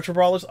by Retro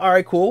Brawlers. All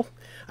right, cool.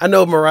 I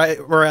know,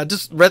 Mariah,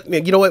 just,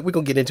 you know what? We're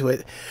going to get into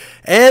it.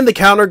 And the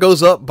counter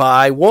goes up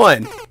by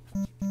 1.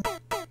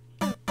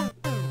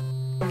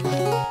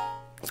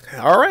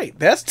 All right,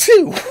 that's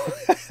 2.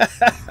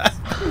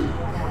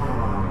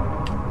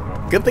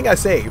 Good thing I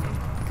saved.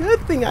 Good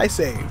thing I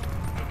saved.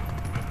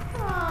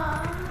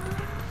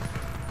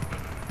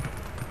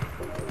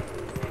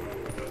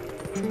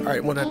 All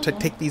right, want to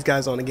take these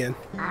guys on again.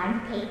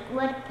 I'm take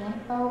what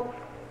tempo.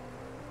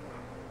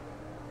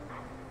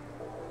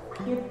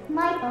 Use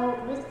my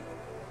boat with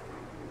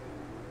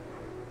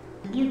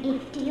you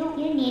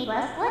need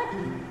what?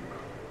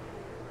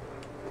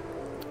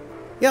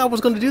 Yeah, I was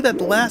going to do that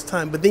the last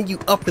time, but then you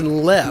up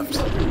and left.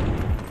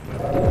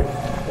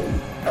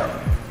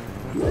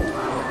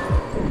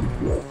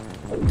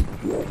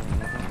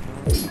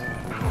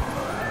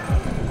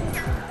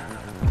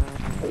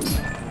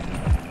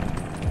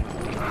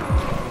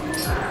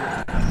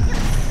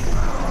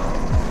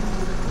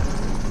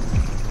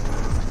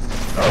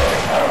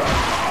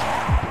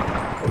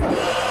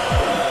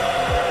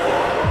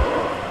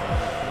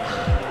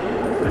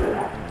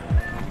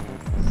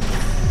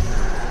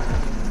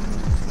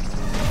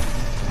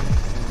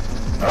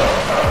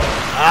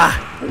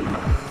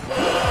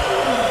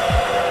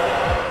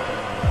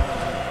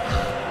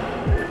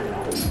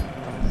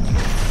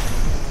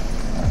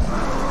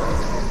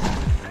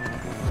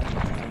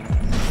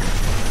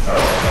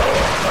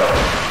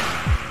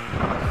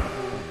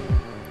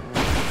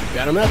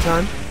 Got him that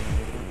time.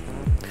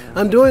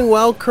 I'm doing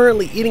well,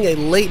 currently eating a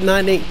late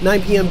 9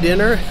 p.m.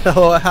 dinner.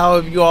 How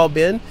have you all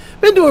been?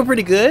 Been doing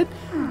pretty good.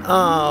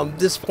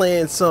 Just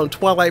playing some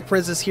Twilight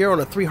Princess here on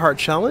a 3-heart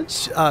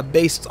challenge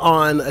based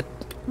on a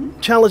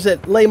challenge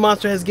that Lay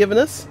Monster has given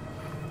us.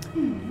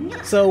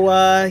 So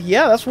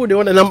yeah, that's what we're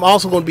doing. And I'm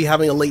also going to be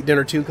having a late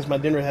dinner too, because my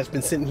dinner has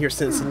been sitting here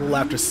since a little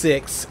after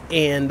 6,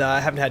 and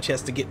I haven't had a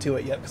chance to get to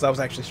it yet because I was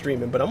actually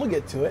streaming, but I'm going to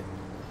get to it.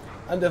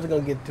 I'm definitely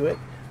going to get to it.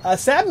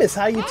 Sadness,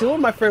 how you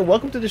doing, my friend?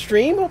 Welcome to the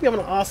stream. Hope you're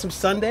having an awesome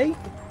Sunday.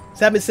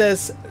 Sadness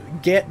says,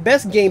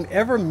 best game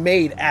ever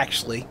made,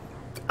 actually.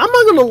 I'm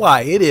not going to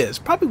lie, it is.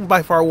 Probably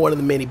by far one of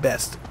the many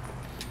best.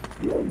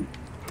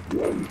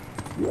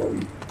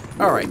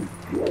 Alright.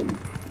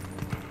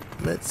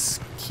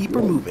 Let's keep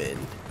her moving.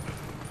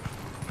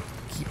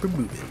 Keep her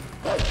moving.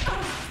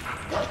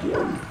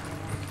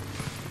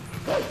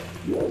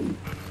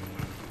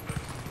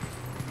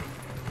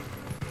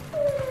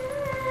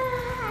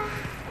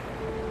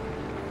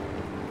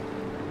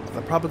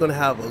 I'm probably going to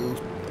have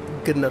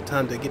a good enough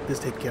time to get this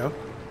taken care of.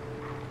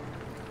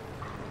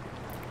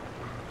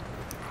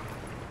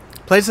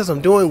 Play says,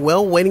 I'm doing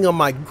well, waiting on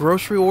my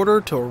grocery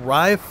order to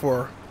arrive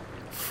for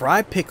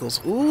fried pickles.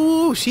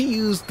 Ooh, she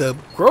used the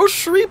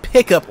grocery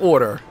pickup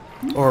order.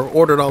 Or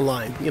ordered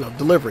online. You know,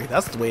 delivery.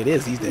 That's the way it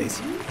is these days.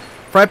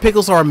 Fried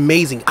pickles are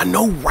amazing. I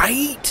know,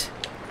 right?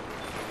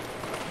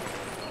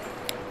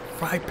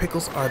 Fried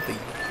pickles are the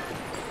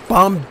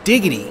bomb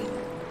diggity.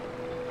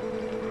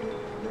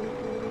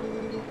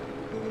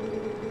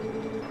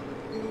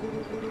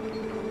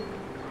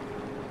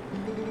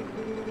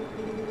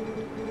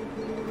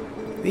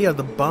 They are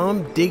the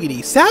bomb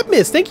diggity.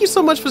 Sapmiss, thank you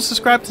so much for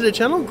subscribing to the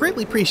channel.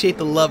 Greatly appreciate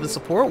the love and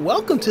support.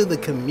 Welcome to the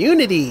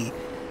community.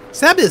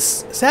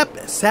 Sapmiss.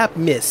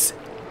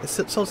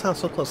 It so sounds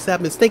so close.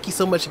 Sapmiss, thank you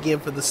so much again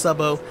for the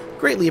subo.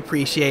 Greatly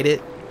appreciate it.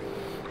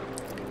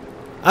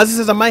 Ozzy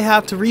says, I might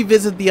have to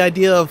revisit the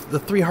idea of the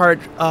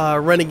 3-heart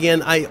run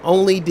again. I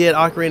only did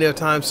Ocarina of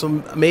Time, so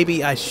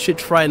maybe I should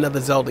try another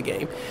Zelda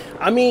game.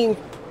 I mean,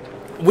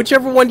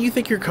 whichever one you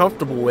think you're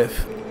comfortable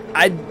with.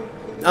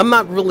 I'm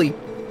not really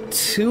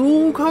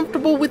too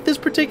comfortable with this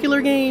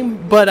particular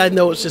game, but I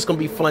know it's just gonna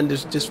be fun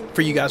to just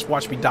for you guys to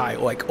watch me die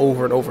like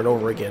over and over and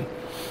over again.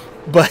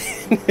 But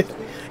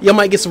you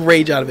might get some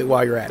rage out of it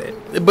while you're at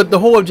it. But the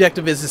whole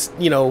objective is just,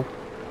 you know,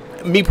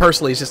 me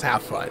personally, is just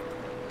have fun.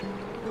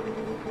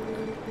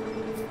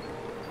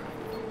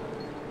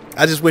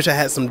 I just wish I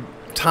had some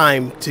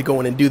time to go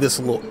in and do this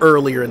a little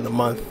earlier in the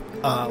month,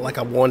 like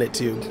I wanted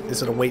to,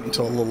 instead of waiting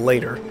until a little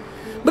later.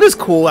 But it's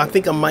cool. I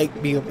think I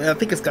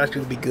think it's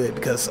actually gonna be good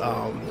because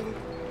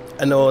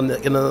I know in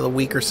another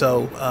week or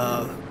so,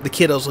 the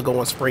kiddos will go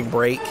on spring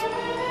break.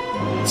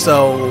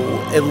 So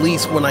at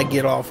least when I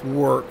get off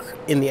work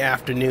in the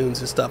afternoons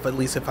and stuff, at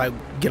least if I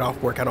get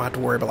off work, I don't have to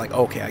worry about like,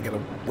 okay, I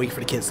gotta wait for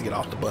the kids to get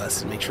off the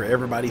bus and make sure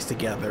everybody's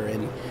together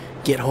and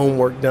get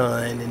homework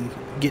done and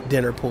get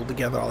dinner pulled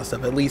together, all that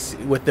stuff. At least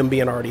with them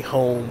being already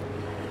home,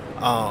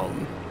 I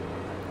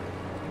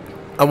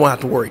won't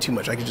have to worry too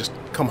much. I can just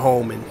come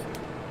home and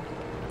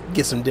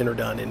get some dinner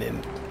done and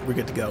then we're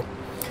good to go.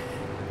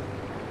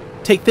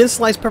 Take thin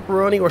sliced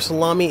pepperoni or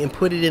salami and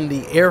put it in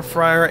the air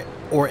fryer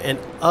or an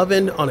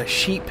oven on a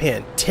sheet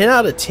pan. 10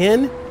 out of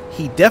 10,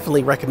 he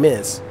definitely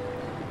recommends.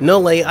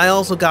 Nole, I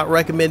also got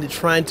recommended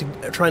trying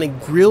to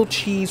grill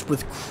cheese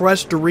with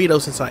crushed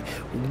Doritos inside.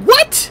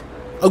 What?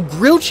 A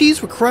grilled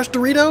cheese with crushed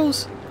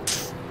Doritos?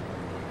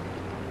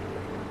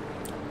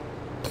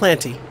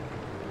 Planty.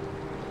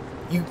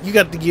 You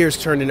got the gears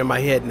turning in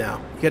my head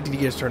now. You got the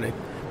gears turning.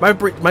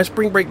 My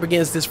spring break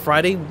begins this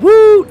Friday.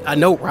 Woo! I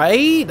know,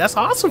 right? That's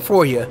awesome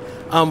for you.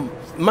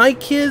 My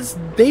kids,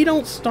 they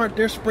don't start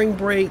their spring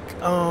break.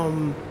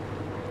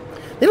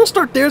 They don't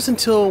start theirs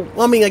until,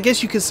 well, I mean, I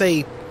guess you could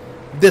say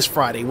this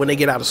Friday when they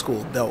get out of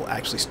school, they'll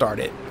actually start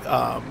it.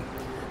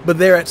 But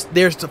theirs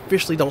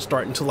officially don't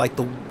start until like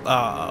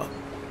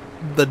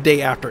the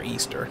day after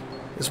Easter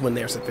is when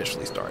theirs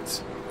officially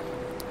starts.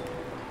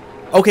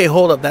 Okay,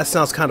 hold up. That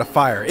sounds kind of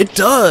fire. It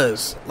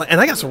does. And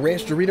I got some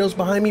ranch Doritos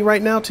behind me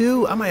right now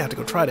too. I might have to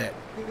go try that.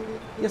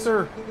 Yes,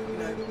 sir.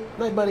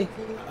 Night, buddy.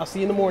 I'll see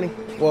you in the morning.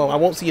 Well, I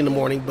won't see you in the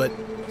morning, but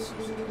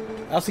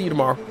I'll see you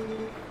tomorrow.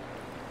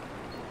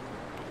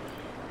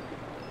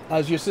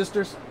 How's your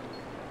sisters?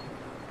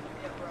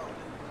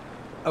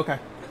 Okay.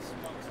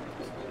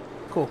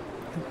 Cool.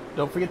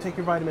 Don't forget to take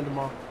your vitamin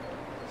tomorrow.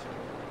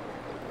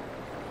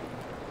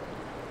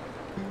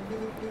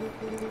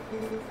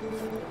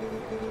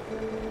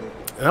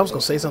 And I was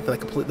gonna say something I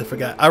completely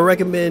forgot. I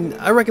recommend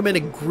a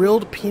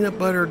grilled peanut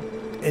butter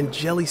and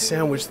jelly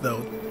sandwich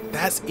though.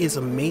 That is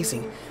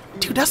amazing.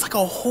 Dude, that's like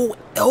a whole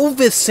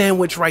Elvis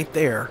sandwich right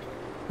there.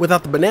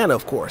 Without the banana,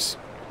 of course.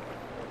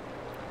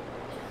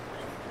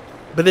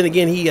 But then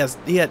again, he had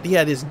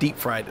his deep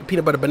fried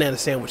peanut butter banana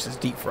sandwich is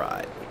deep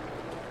fried.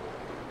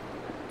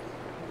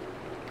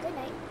 Good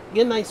night.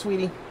 Good night,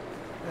 sweetie.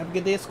 Have a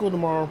good day at school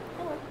tomorrow.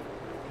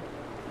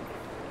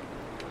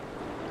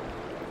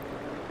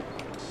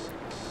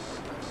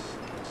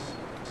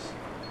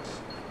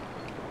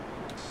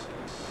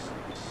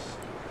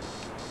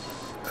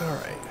 All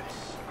right.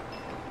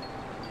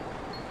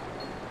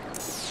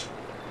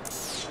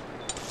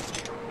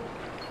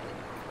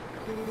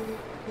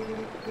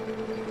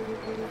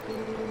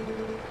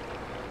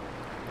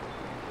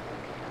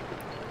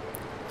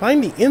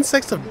 Find the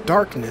insects of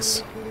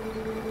darkness.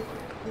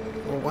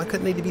 Well, why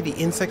couldn't they be the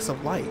insects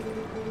of light?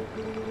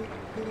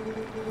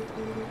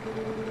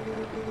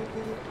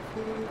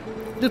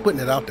 Just putting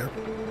it out there.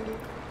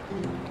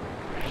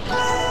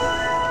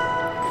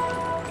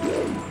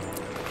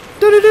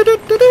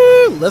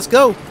 Let's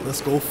go.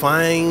 Let's go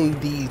find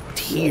the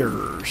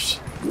tears.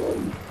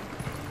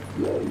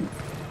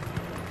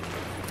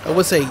 I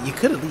would say you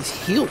could at least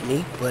heal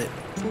me, but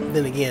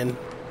then again.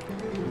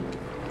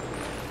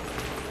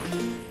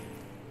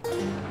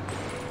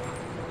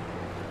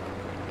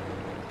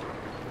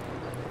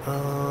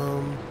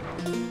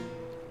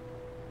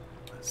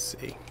 Let's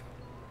see.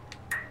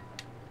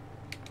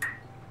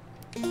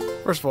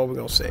 First of all, we're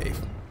gonna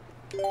save.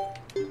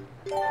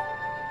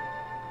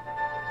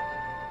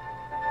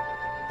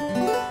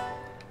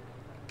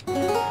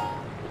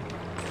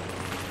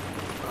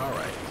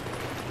 Alright.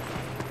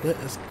 Let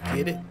us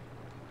get it.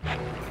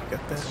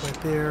 Got that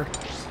right there.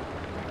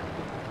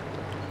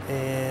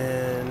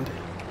 And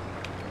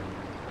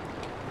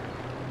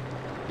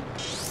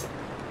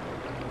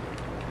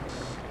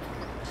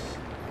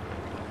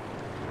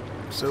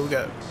so we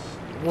got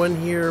one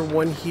here,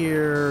 one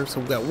here. So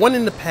we got one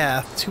in the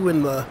path, two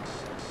in the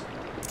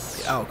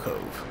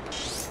alcove.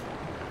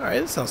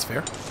 Alright, that sounds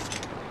fair.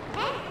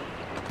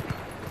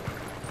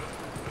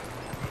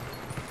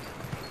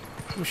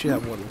 We should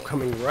have one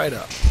coming right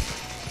up.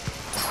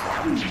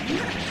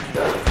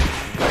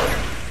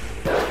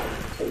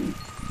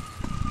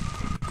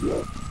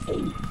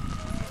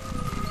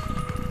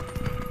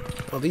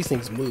 Oh, these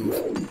things move.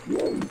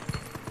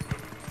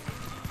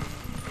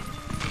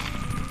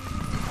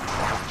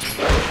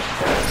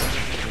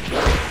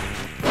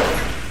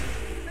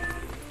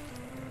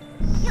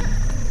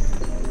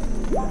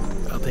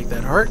 I'll take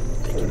that heart.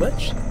 Thank you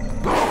much.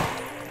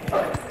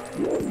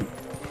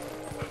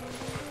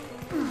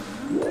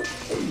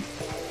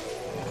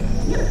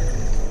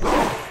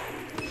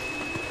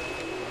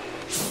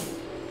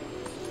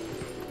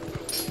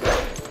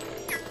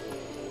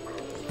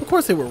 Of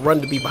course they would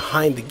run to be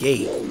behind the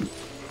gate.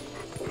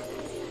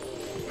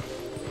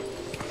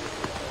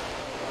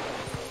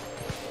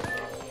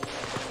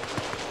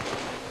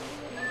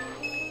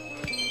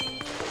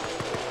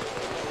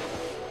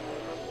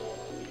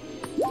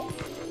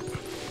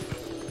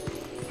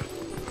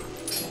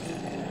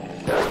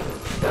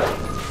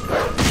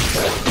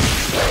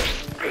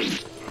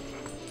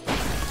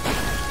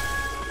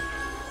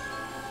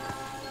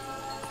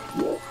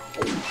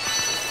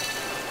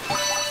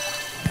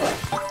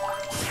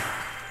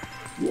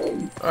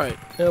 Alright,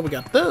 now we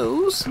got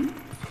those. I'm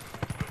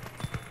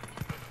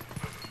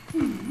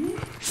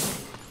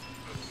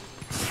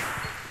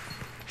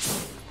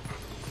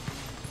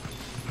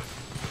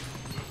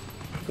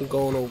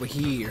going over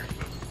here.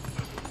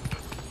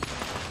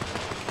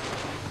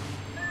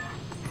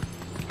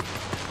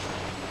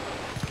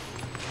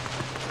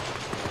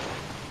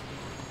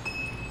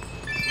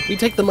 We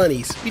take the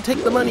monies. We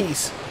take the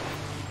monies.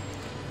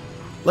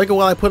 Like it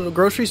while I put in the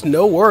groceries?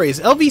 No worries.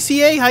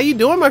 LVCA, how you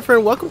doing, my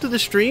friend? Welcome to the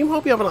stream.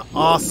 Hope you're having an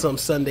awesome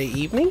Sunday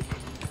evening.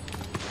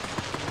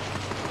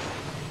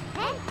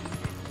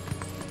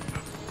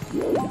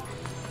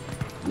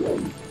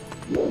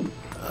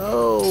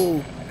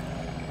 Oh.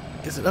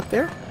 Is it up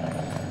there?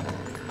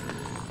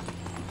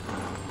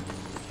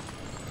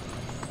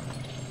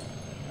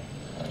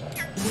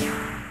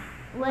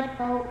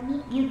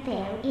 You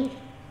fail it.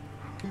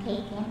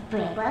 Take and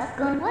brave us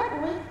gone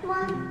what with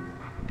one.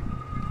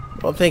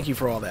 Well, thank you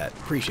for all that.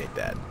 Appreciate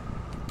that.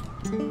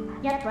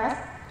 Your was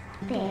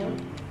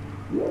failed.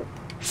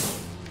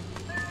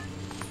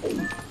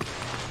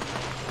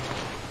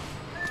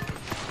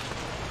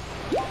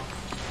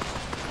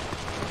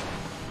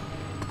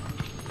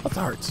 What's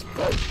the hearts?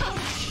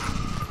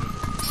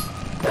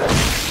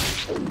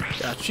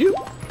 Got you.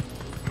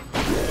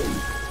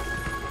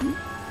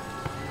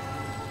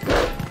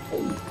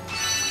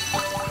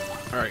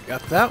 Alright,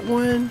 got that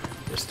one.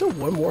 There's still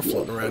one more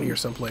floating around here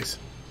someplace.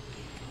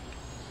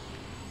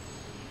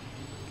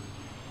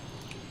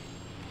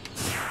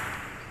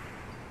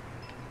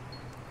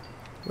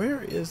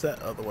 Where is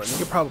that other one?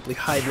 You're probably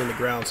hiding in the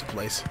ground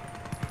someplace.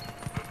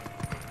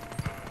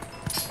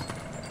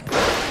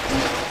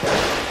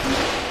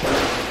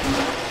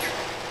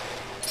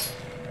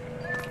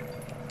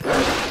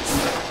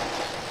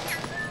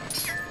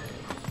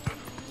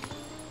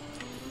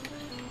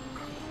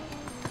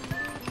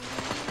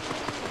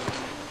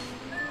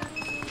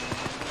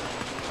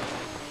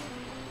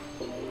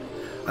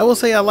 I will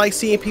say I like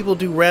seeing people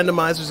do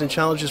randomizers and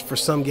challenges for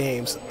some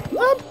games.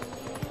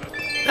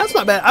 That's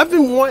not bad. I've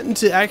been wanting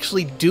to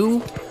actually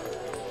do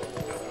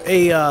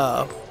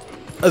a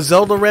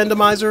Zelda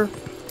randomizer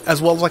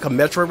as well as like a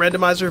Metroid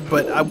randomizer,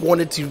 but I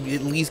wanted to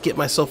at least get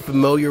myself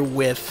familiar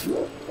with,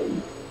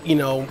 you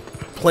know,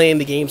 playing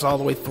the games all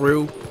the way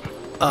through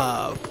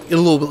a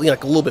little bit,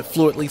 like a little bit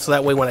fluently, so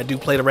that way when I do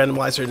play the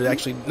randomizer, it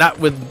actually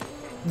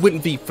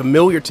wouldn't be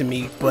familiar to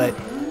me, but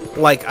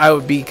like I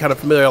would be kind of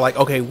familiar, like,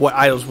 okay, what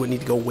items would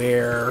need to go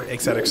where,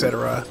 etc.,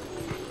 etc.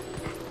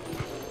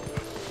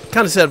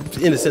 Kind of said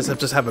in a sense of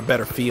just have a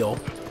better feel.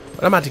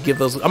 But I'm about to give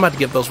those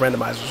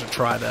randomizers a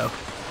try though.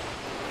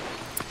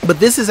 But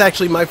this is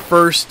actually my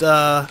first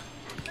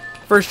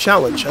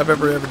challenge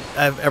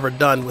I've ever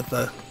done with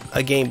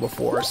a game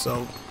before.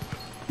 So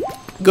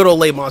good old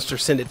Lay Monster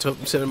sent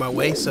it my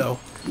way. So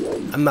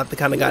I'm not the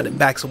kind of guy that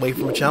backs away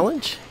from a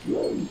challenge.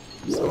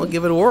 So I'll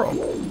give it a whirl.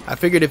 I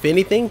figured if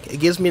anything, it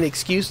gives me an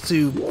excuse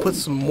to put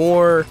some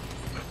more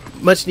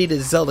much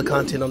needed Zelda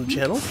content on the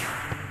channel.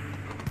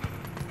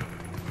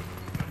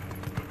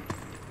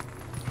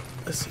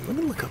 Let's see, let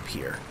me look up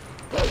here.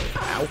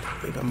 Ow,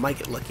 maybe I might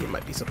get lucky, it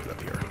might be something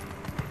up here.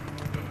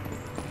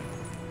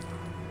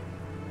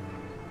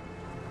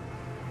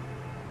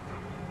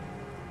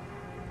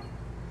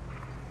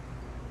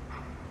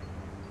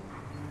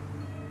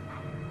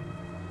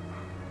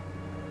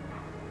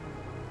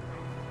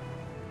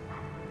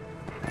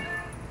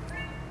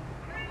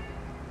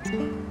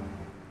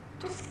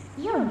 Just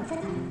you.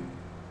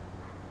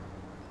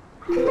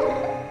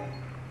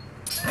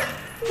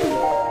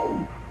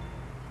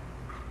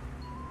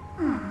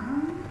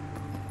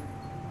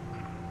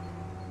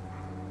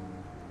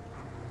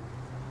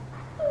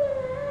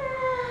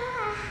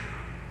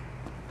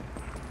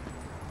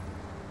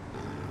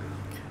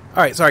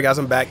 Alright, sorry guys,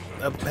 I'm back.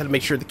 I had to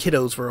make sure the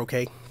kiddos were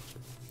okay.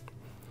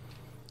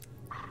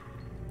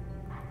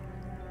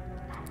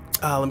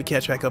 Let me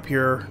catch back up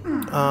here.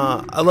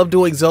 I love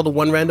doing Zelda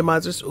 1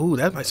 randomizers. Ooh,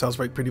 that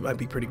might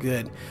be pretty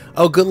good.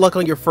 Oh, good luck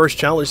on your first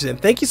challenge then.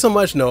 Thank you so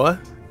much,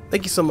 Noah.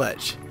 Thank you so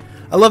much.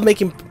 I love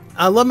making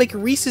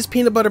Reese's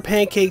peanut butter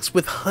pancakes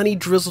with honey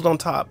drizzled on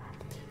top.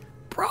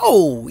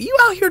 Bro, you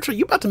out here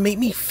you about to make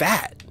me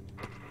fat.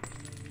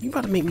 You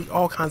about to make me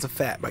all kinds of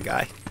fat, my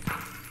guy.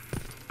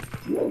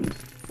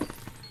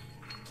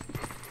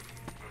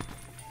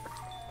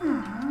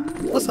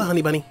 What's the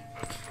honey bunny?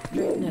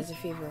 Drayton has a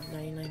fever of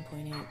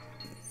 99.8.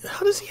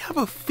 How does he have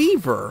a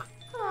fever?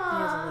 He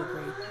has a low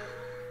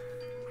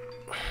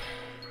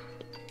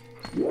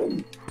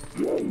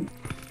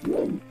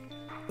grade.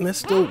 That's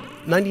still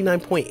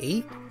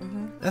 99.8?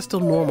 That's still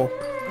normal.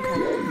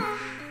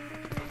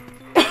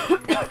 Okay. You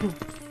want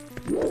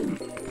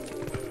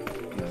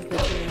to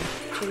put your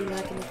chili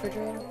mac in the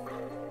refrigerator?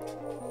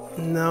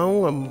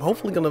 No, I'm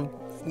hopefully gonna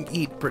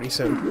eat pretty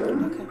soon.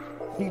 Okay.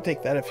 You can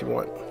take that if you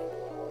want.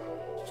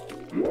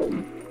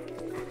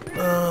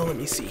 Let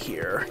me see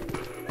here.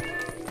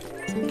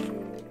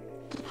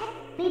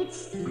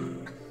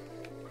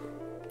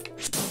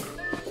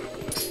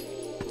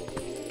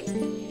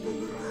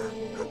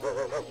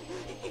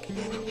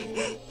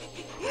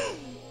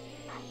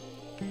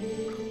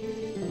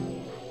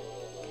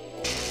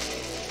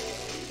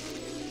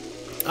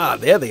 Ah,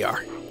 there they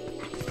are.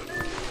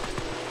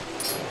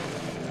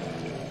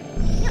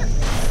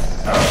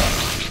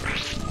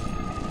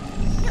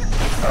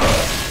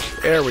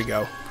 There we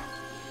go.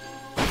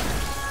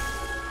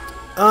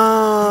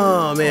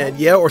 Oh man,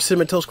 yeah, or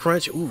Cinnamon Toast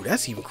Crunch. Ooh,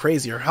 that's even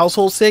crazier.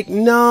 Household sick?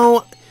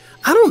 No,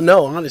 I don't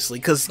know honestly,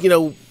 because you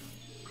know,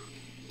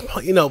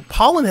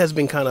 pollen has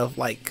been kind of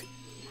like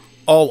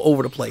all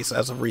over the place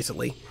as of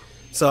recently.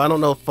 So I don't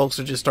know if folks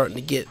are just starting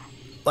to get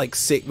like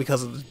sick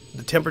because of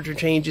the temperature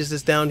changes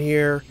that's down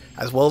here,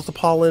 as well as the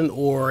pollen,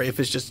 or if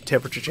it's just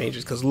temperature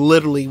changes. Because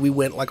literally, we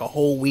went like a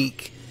whole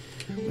week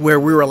where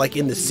we were like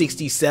in the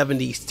 60s,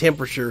 70s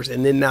temperatures,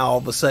 and then now all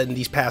of a sudden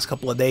these past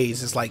couple of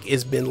days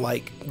it's been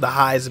like the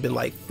highs have been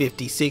like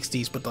 50s,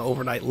 60s, but the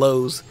overnight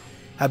lows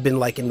have been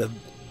like in the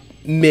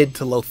mid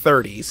to low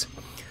 30s.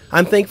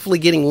 I'm thankfully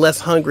getting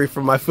less hungry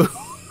for my food.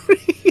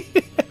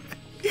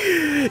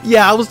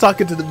 Yeah, I was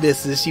talking to the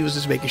missus. She was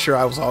just making sure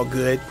I was all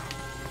good.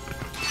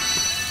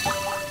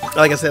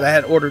 Like I said, I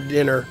had ordered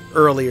dinner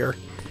earlier,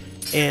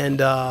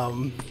 and I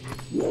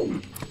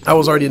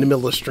was already in the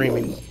middle of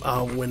streaming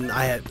when it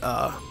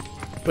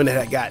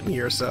had gotten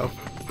here. So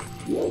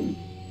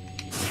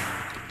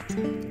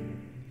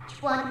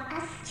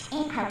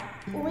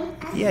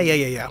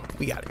yeah,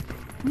 we got it.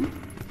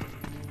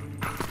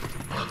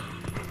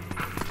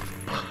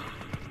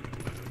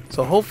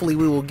 So hopefully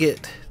we will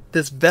get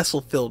this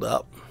vessel filled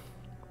up.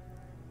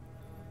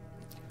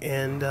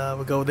 And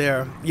we'll go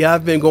there. Yeah,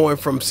 I've been going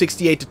from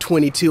 68 to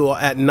 22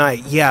 at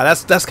night. Yeah,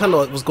 that's kind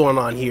of what's going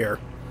on here.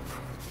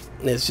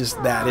 It's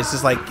just that. It's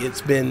just like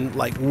it's been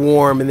like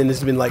warm, and then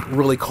it's been like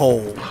really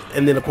cold.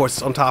 And then of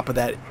course on top of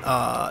that,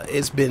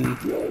 it's been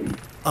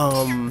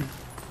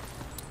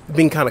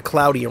kind of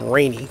cloudy and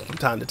rainy from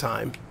time to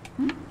time.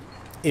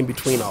 In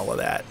between all of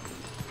that.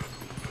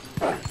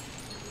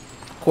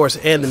 Of course,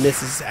 and the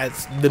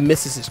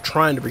missus is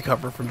trying to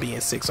recover from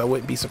being sick, so I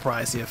wouldn't be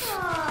surprised if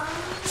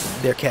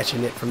they're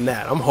catching it from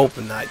that. I'm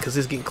hoping not, because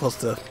it's getting close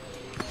to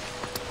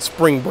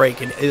spring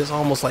break, and it's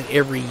almost like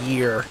every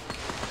year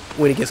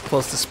when it gets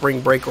close to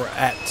spring break or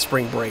at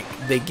spring break,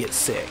 they get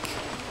sick.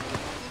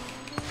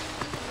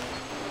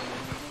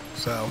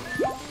 So,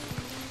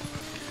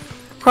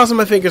 crossing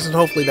my fingers, and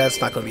hopefully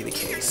that's not going to be the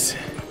case.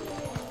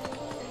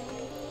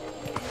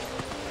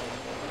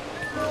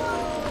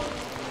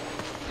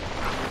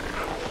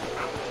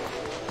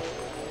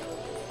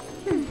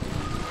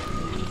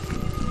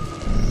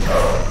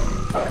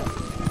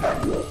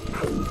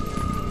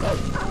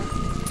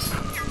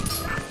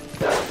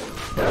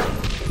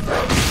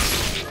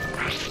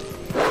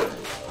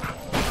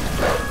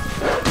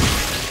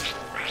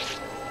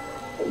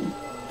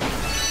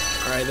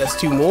 Alright, that's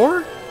 2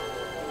 more.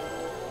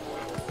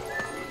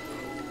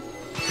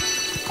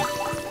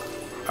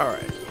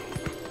 Alright.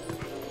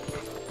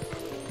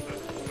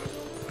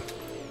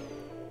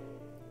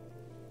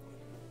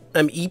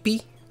 I'm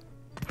Eepy.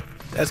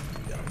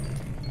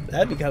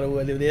 That'd be kind of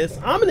what it is.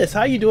 Ominous,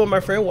 how you doing, my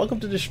friend? Welcome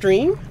to the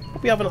stream.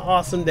 Hope you have an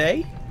awesome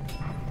day.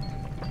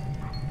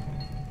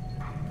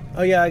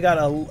 Oh yeah, I got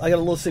a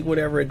little sick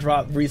whatever it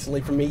dropped recently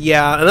for me.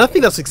 Yeah, and I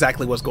think that's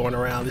exactly what's going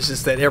around. It's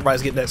just that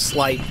everybody's getting that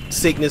slight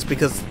sickness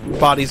because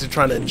bodies are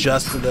trying to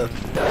adjust to the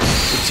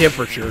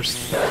temperatures.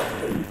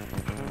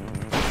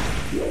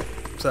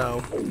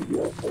 So,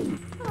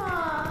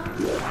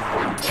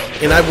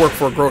 and I work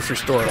for a grocery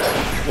store,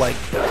 like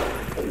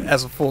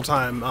as a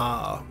full-time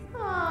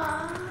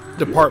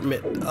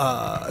department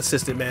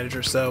assistant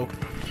manager. So,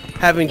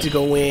 having to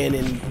go in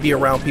and be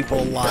around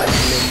people a lot, and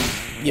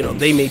then, you know,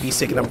 they may be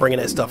sick and I'm bringing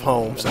that stuff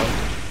home. So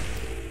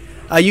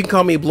you can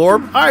call me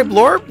Blorb. Alright,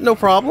 Blorb, no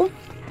problem.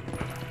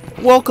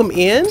 Welcome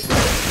in.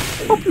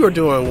 Hope you are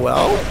doing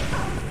well.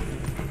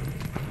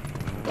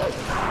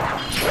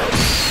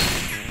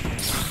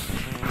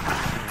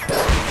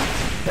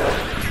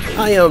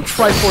 I am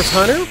Triforce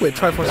Hunter with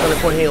Triforce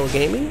Hunter Point Halo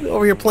Gaming.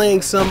 Over here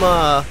playing some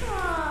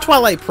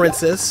Twilight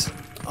Princess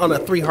on a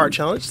 3-heart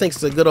challenge.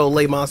 Thanks to the good old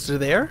Lay Monster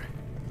there.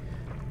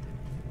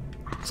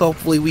 So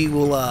hopefully we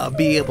will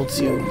be able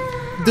to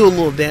do a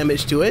little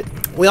damage to it.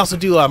 We also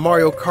do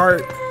Mario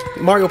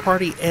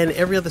Party, and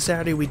every other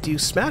Saturday we do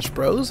Smash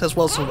Bros, as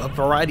well as a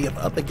variety of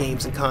other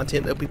games and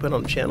content that we put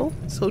on the channel.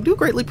 So do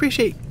greatly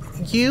appreciate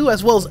you,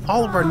 as well as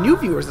all of our new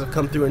viewers that have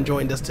come through and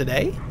joined us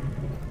today.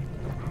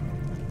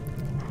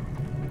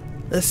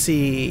 Let's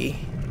see.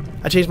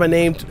 I changed my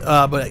name,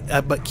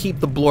 but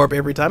keep the Blorb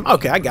every time.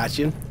 Okay, I got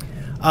you.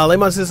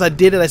 Lemon says I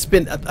did it. I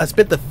spent the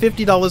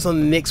 $50 on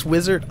the Nyx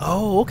Wizard.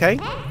 Oh, okay.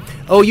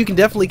 Oh, you can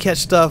definitely catch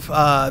stuff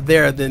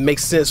there that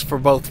makes sense for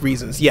both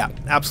reasons. Yeah,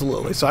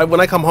 absolutely. So when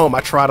I come home,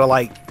 I try to,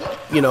 like,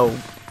 you know,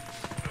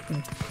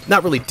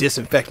 not really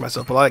disinfect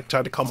myself, but I like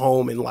try to come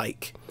home and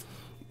like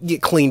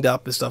get cleaned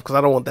up and stuff because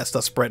I don't want that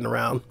stuff spreading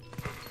around.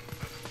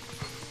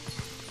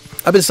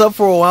 I've been sub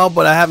for a while,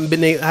 but I haven't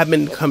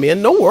been come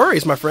in. No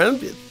worries, my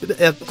friend.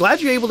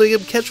 Glad you're able to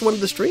catch one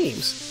of the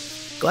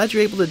streams. Glad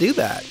you're able to do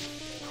that.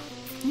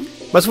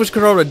 My Switch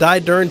controller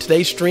died during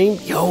today's stream.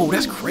 Yo,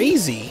 that's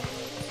crazy.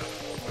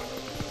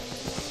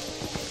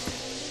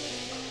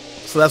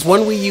 So that's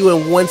one Wii U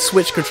and one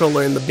Switch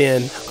controller in the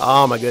bin.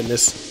 Oh my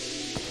goodness.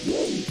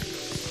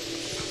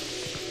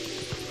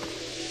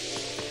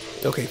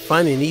 Okay,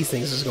 finding these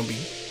things is going to be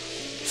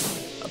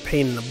a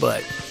pain in the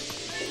butt.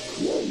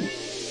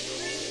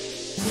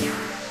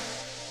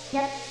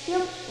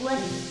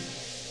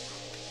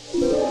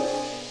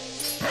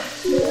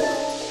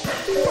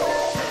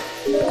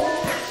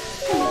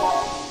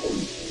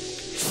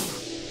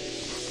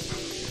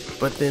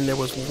 But then there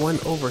was one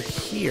over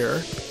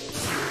here.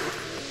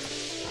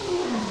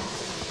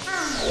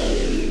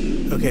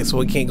 Okay, so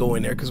we can't go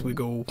in there because we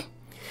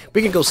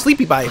can go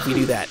sleepy by if we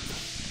do that.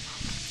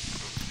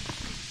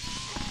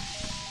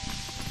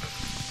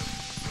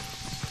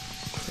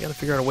 I gotta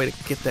figure out a way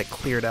to get that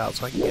cleared out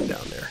so I can get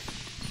down there.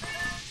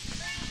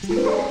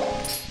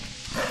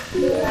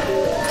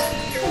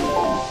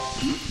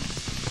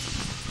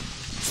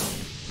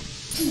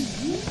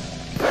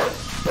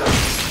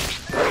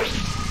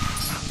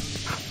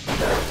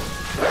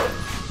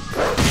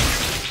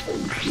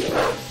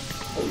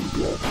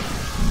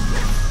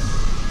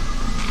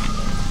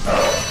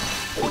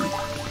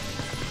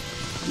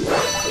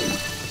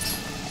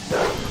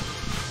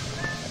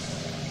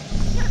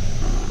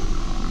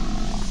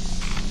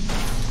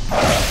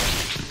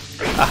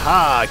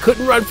 Haha,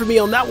 couldn't run for me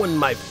on that one,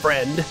 my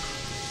friend.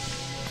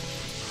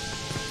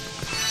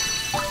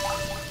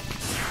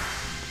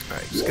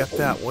 Alright, just got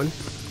that one.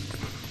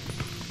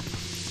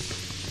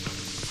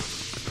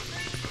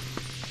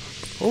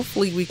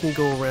 Hopefully we can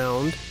go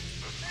around.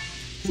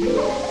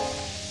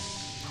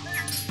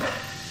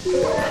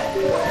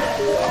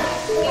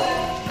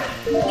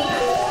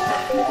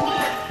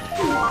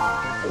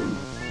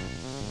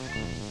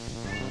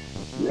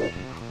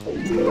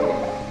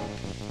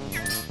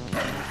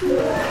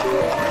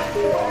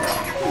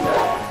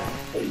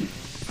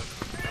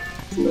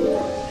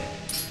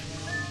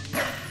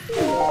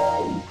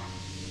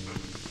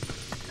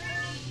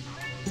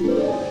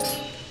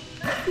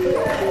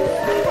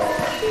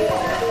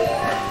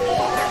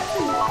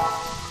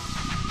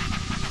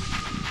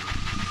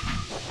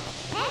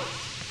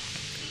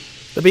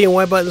 The B and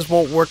Y buttons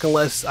won't work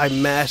unless I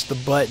mash the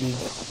button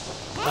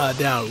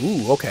down.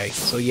 Ooh, okay.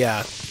 So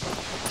yeah.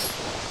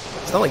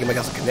 Sounds like it might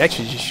got some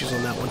connection issues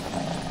on that one.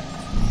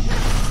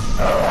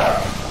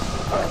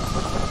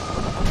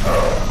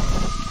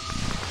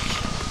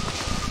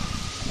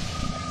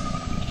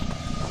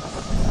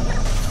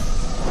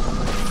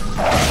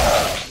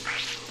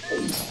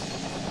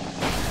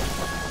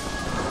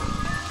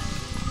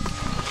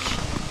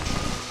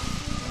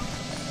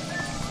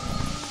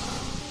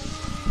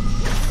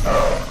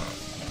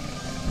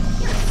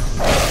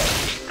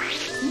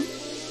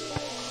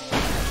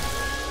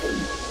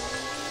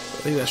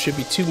 I think that should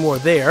be 2 more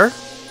there.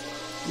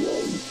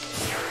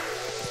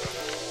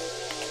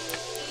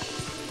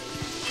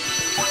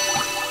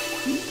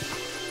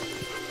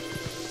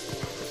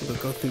 We'll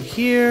go through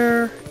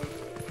here.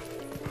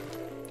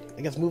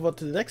 I guess move up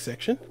to the next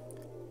section.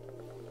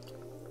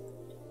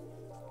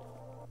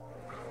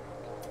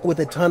 With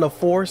a ton of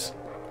force.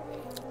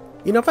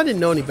 You know, if I didn't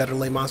know any better,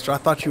 Lay Monster, I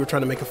thought you were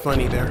trying to make a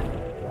funny there.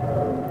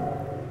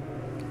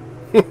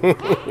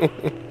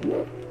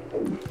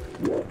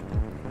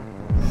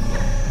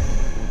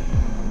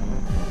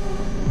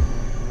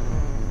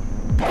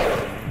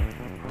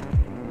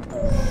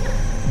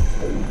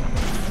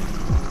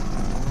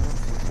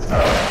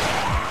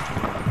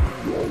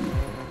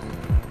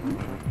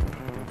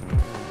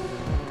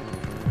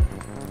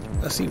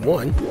 I see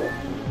one.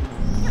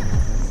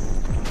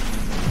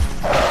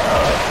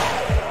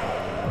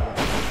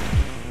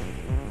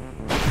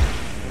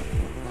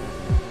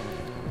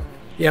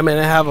 Yeah, man,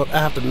 I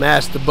have to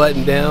mash the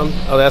button down.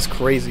 Oh, that's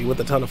crazy with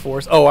a ton of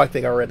force. Oh, I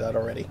think I read that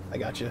already. I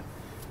got you.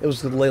 It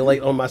was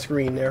late on my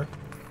screen there.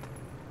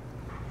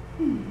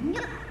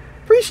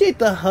 Appreciate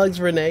the hugs,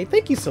 Renee.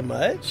 Thank you so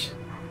much.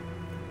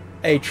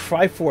 A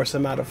Triforce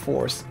amount of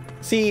force.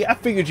 See, I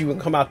figured you would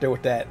come out there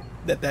with that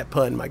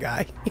pun, my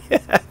guy.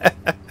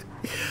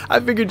 I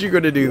figured you were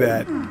going to do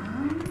that.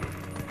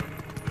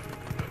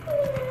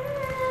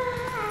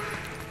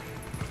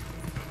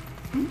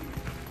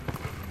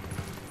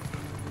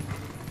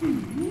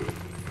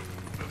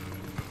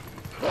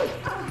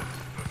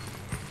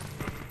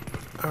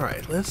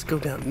 Alright, let's go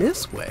down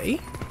this way.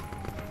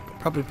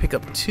 Probably pick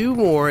up 2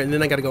 more, and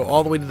then I got to go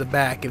all the way to the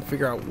back and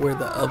figure out where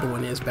the other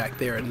one is back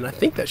there. And I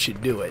think that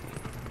should do it.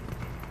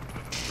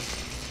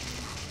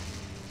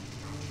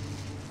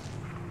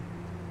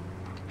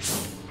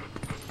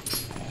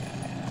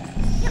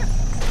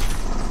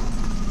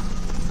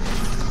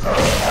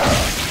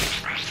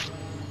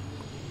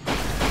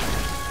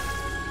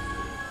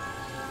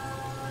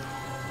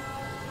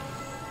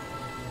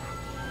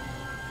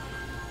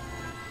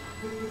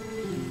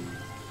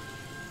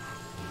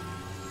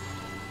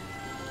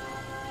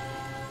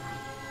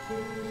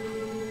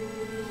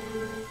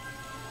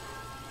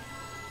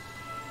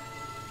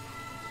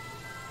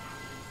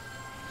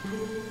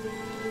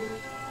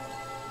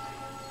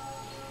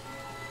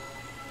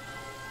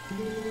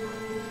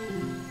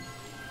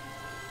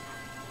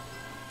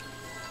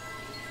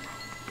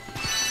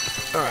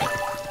 Alright,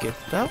 get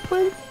that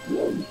one.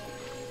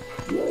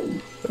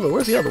 Oh,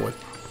 where's the other one?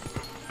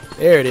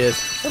 There it is.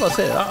 What I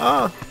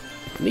said,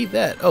 need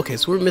that. Okay,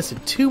 so we're missing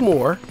 2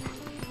 more.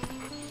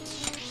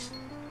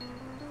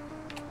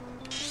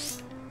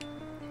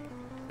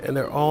 And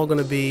they're all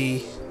gonna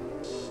be,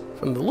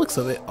 from the looks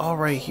of it, all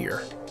right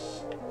here.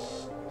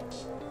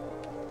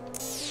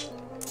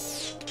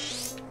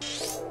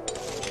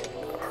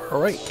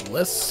 Alright,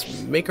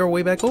 let's make our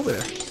way back over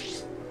there.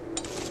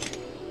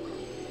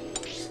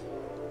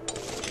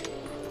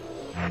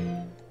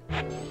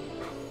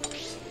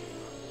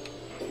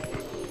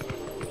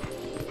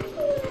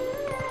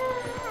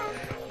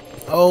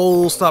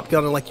 Oh, stop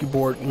yelling like you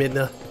bored,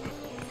 Midna.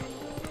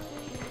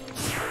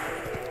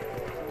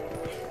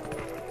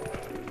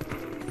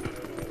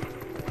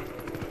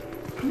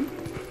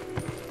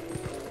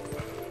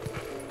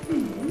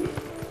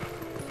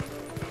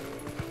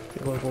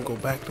 We're gonna go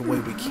back the way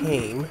we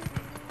came.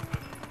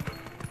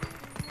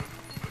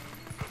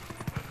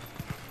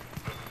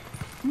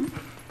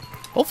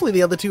 Hopefully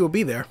the other 2 will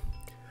be there.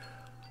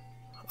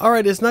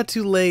 Alright, it's not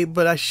too late,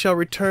 but I shall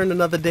return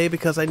another day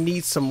because I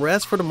need some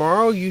rest for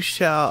tomorrow.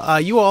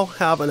 You all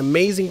have an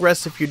amazing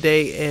rest of your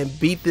day and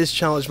beat this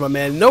challenge, my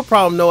man. No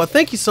problem, Noah.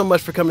 Thank you so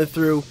much for coming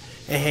through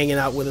and hanging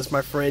out with us,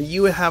 my friend.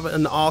 You have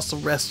an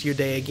awesome rest of your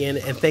day again,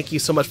 and thank you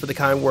so much for the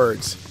kind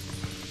words.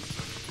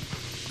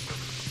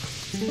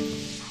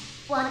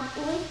 One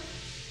week.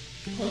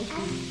 Take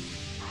us.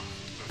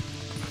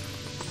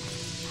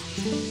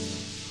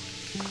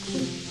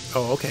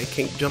 Oh, okay.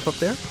 Can't jump up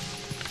there?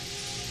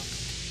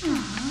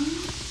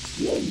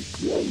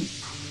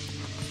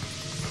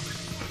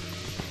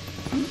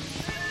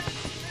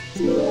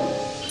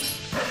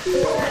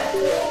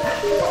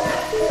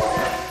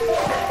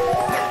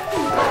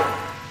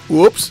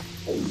 Whoops.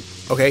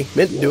 Okay,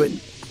 meant to do it.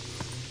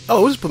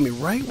 Oh, just put me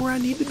right where I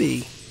need to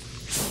be.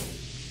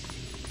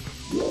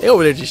 They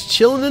over there just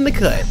chilling in the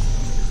cut.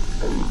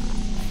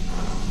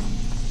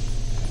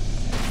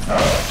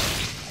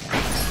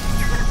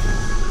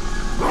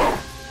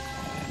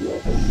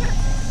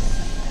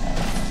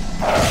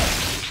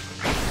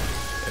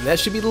 And that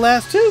should be the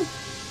last two.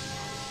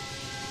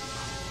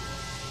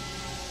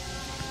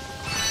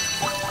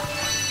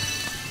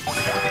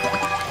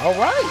 All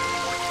right.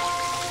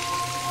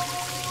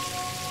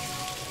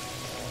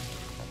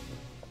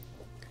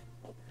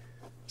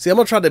 See, I'm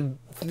gonna try to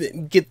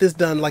get this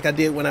done like I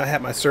did when I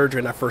had my surgery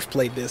and I first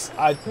played this.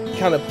 I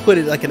kind of put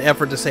it like an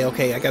effort to say,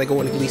 okay, I gotta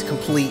go and at least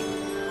complete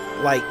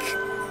like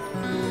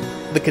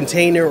the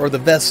container or the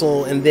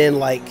vessel, and then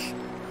like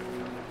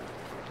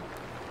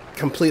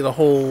complete a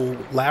whole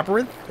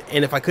labyrinth.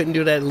 And if I couldn't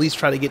do that, at least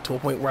try to get to a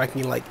point where I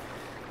can like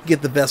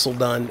get the vessel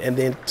done and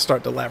then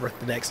start the labyrinth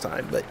the next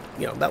time. But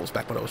you know, that was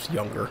back when I was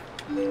younger.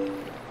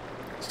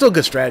 Still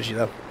good strategy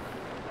though.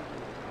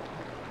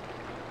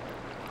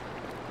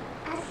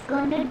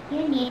 Gonna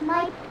give me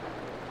my...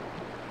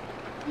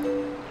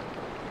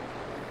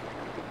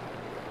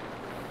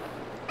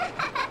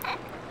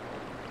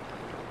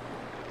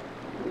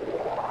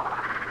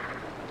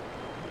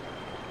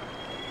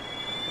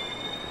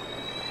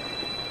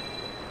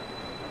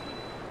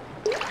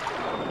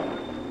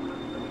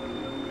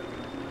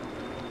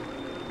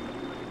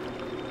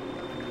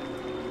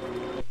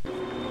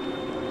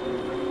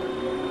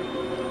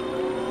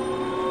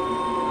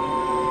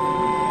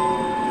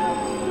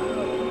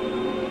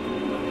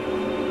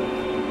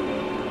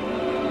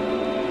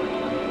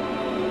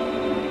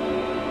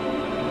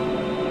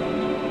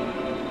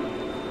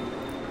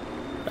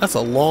 That's a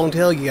long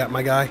tail you got,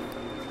 my guy.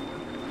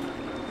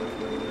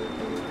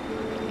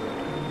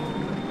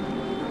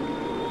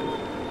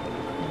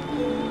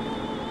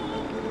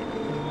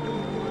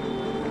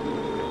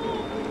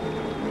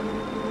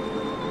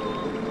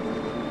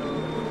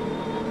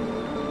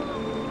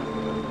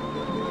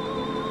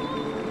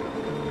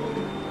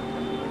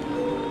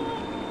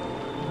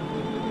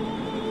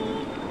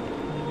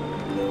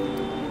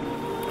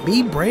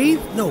 Be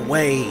brave? No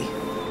way.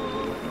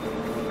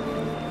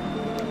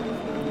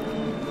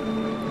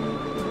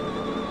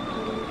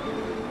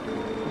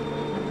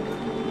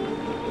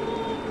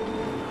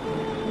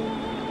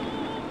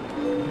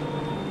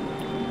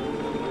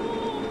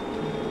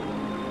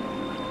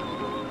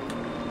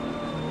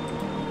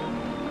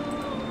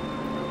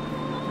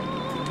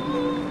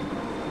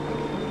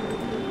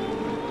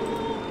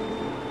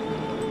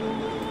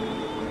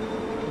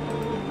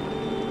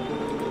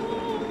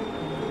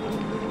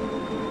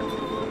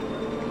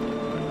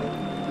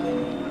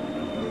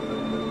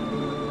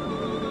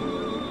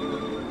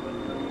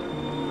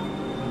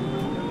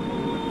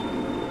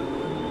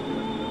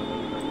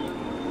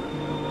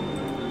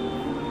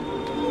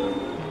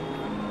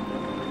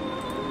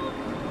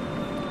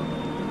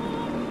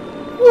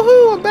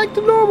 Woohoo! I'm back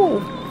to normal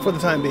for the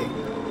time being.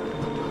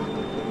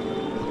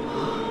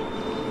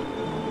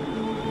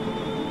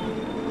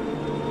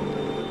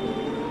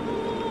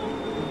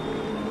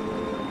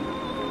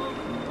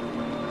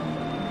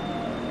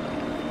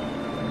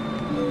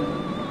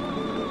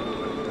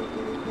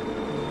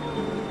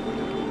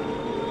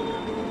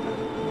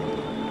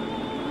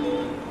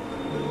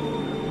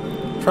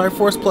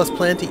 Triforce plus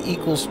Planty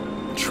equals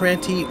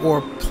Tranty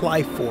or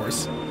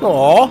Plyforce.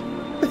 Aww.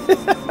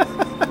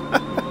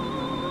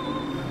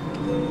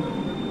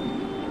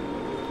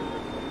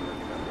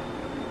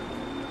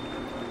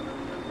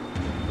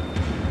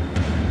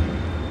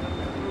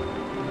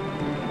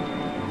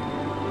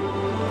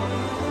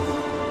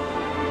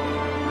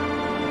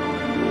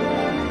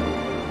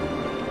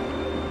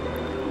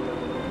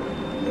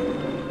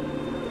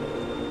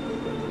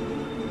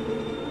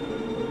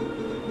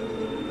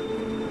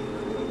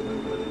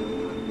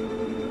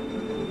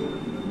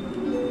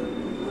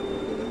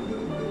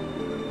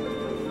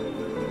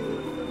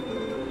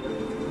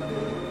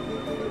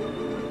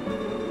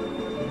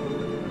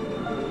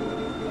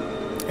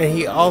 And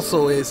he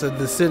also is a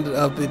descendant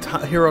of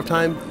the Hero of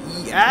Time.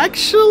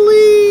 Actually,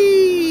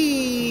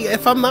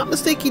 if I'm not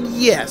mistaken,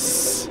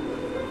 yes.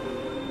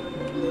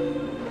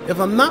 If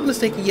I'm not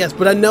mistaken, yes.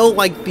 But I know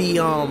like the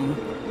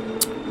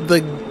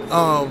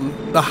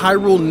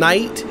Hyrule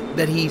Knight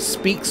that he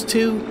speaks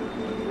to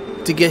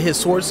get his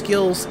sword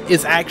skills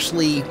is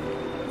actually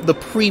the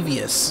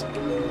previous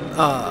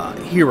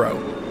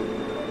hero,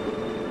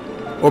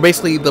 or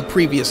basically the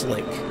previous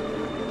Link.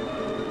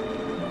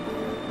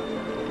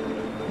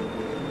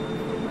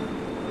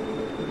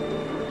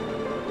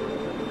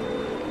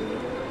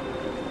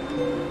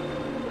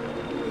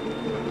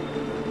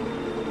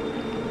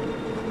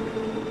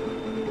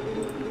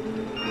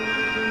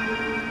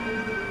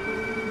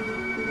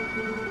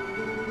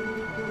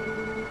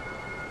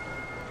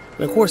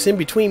 And of course, in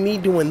between me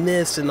doing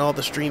this and all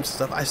the streams and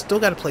stuff, I still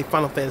got to play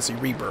Final Fantasy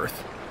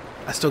Rebirth.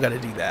 I still got to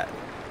do that.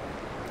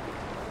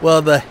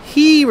 Well, the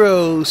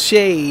hero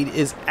shade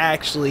is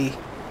actually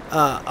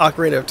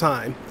Ocarina of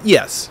Time.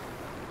 Yes.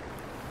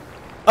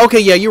 Okay,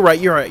 yeah, you're right.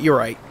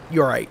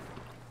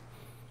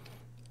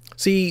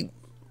 See,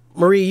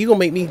 Marie, you gonna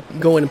make me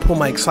go in and pull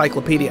my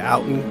encyclopedia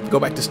out and go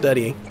back to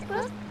studying.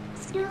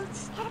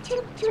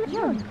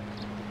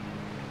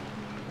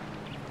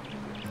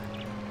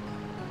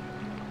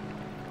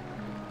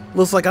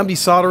 Looks like I'm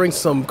desoldering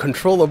some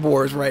controller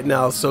boards right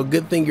now, so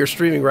good thing you're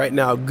streaming right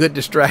now. Good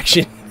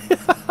distraction.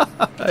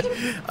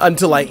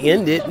 Until I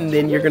end it, and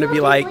then you're gonna be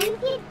like,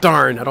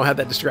 darn, I don't have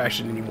that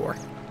distraction anymore.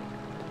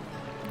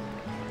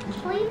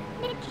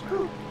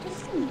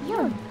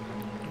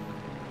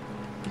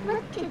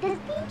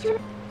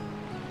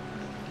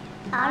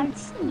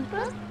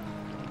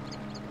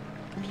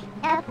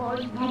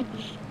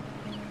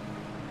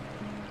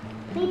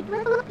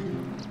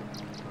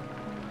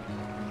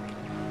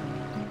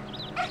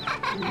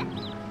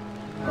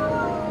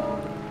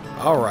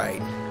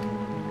 Alright.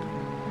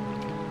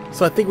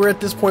 So I think we're at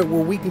this point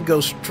where we can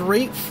go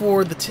straight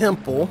for the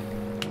temple.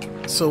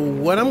 So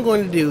what I'm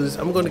going to do is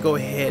I'm going to go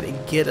ahead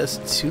and get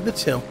us to the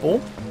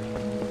temple.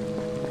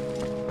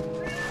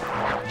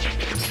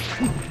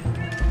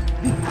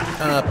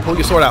 Pull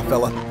your sword out,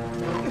 fella.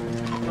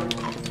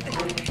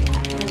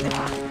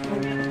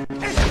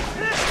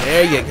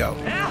 There you go.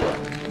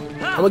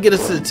 I'm going to get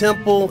us to the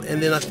temple,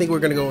 and then I think we're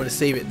going to go in and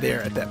save it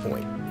there at that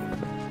point.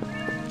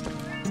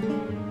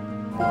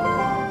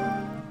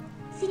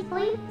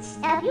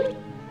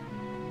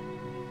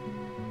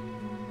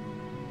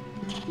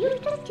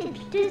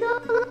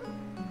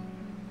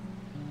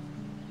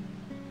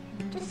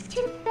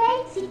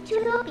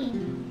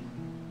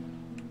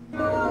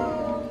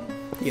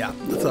 Yeah,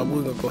 so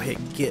we're gonna go ahead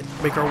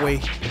and make our way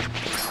to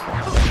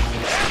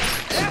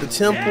the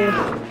temple.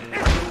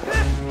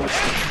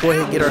 Go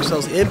ahead and get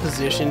ourselves in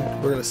position.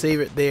 We're gonna save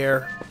it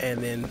there, and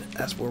then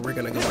that's where we're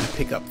gonna go and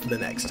pick up for the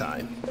next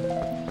time.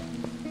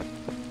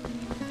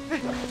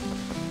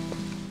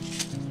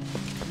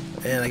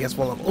 And I guess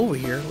while I'm over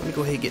here, let me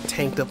go ahead and get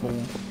tanked up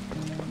on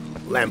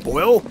lamp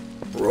oil,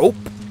 rope,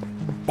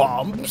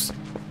 bombs.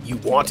 You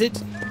want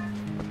it?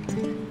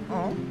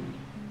 Oh.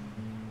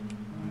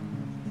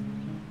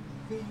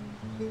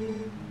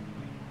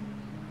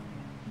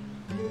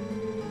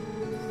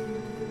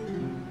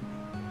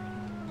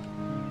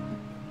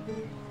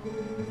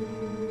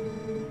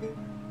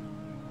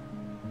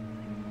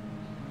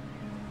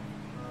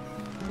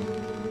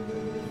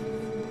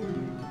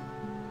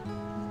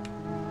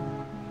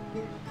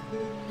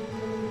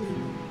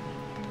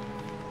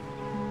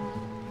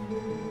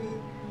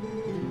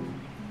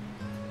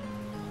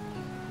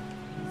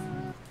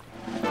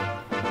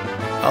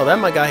 Oh, that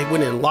my guy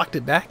went and locked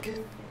it back.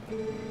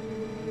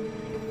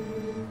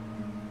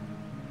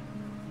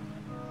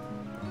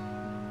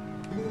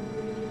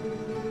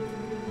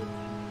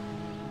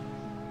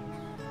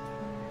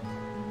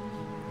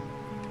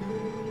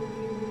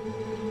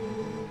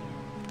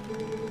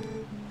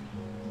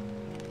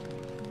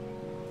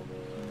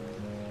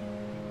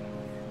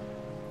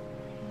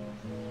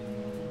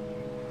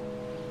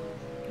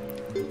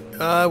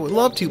 I would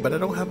love to, but I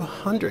don't have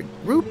 100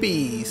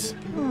 rupees.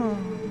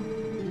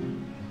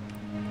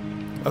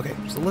 Okay,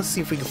 so let's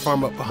see if we can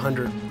farm up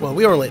 100. Well,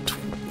 we are only at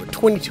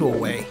 22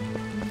 away.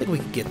 I think we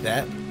can get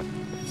that.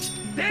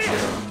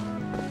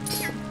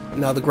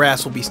 Now the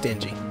grass will be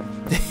stingy.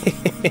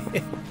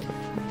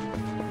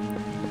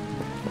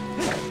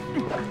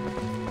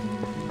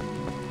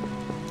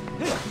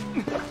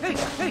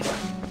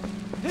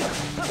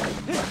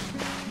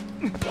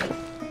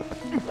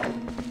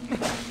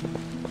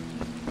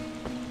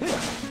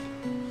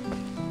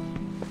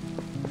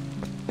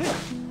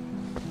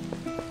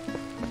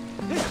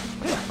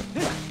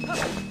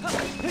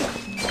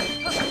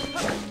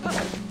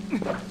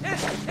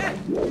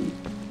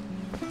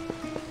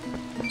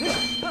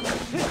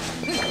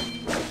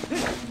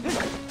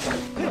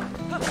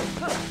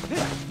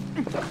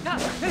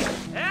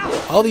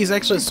 All these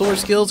extra sword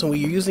skills, and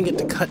we're using it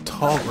to cut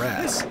tall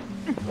grass.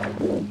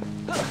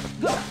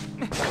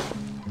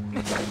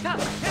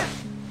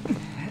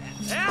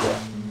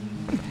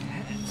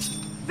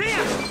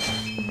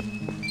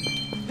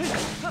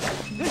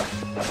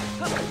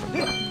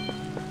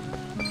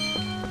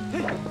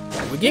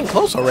 We're getting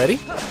close already.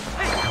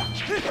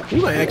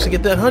 We might actually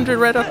get that 100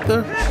 right up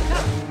there.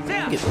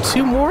 Get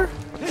 2 more.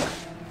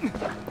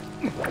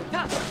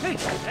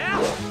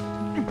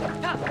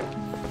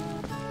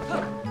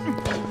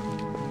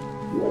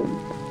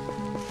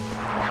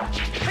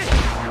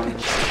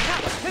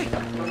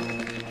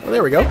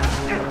 There we go.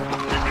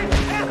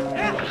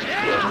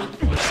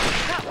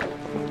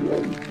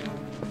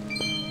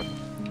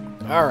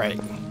 Alright.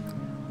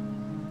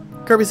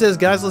 Kirby says,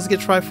 guys, let's get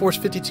Triforce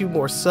 52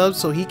 more subs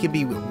so he can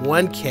be with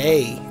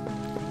 1K.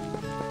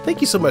 Thank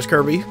you so much,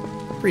 Kirby.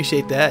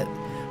 Appreciate that.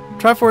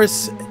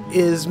 Triforce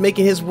is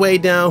making his way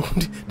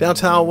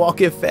downtown,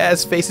 walking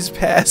fast, faces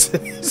past,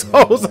 and his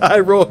whole high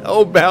roll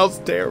hellbound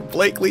stare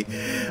blankly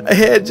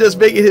ahead, just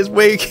making his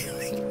way.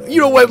 You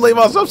know what,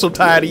 Laymoss? I'm so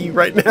tired of you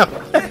right now.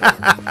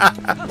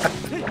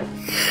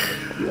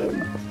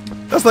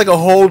 That's like a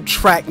whole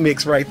track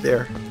mix right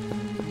there.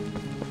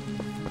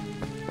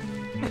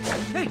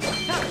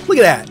 Look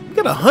at that. We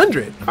got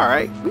 100. All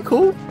right, we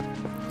cool.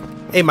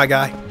 Hey, my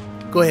guy,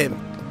 go ahead.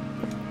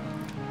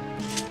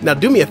 Now,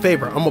 do me a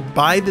favor. I'm gonna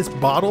buy this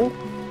bottle.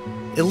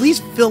 At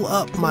least fill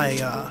up my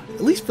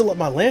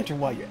lantern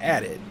while you're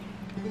at it.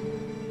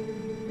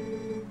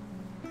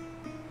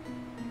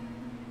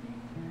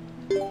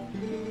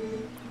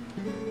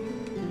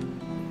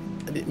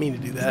 I didn't mean to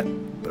do that,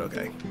 but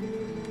okay.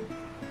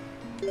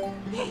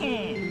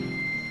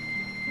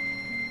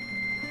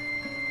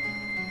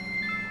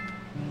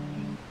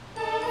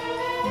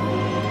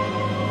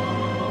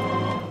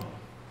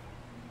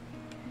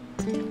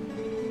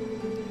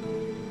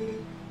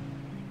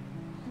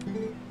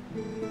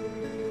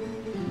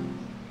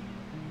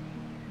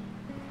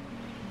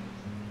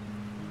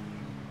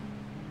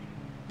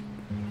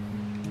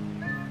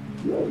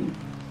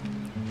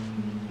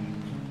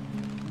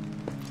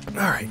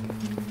 Alright,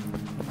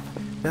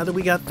 now that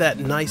we got that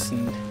nice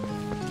and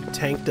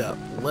tanked up,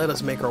 let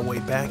us make our way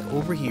back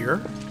over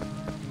here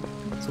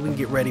so we can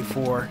get ready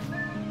for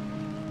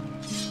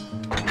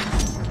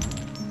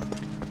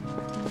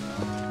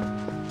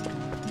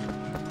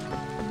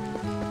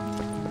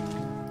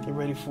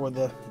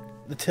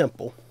the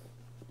temple.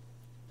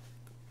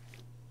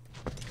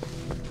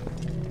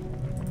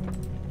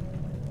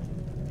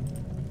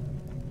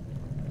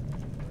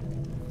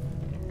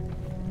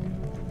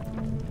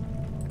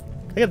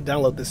 I gotta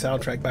download this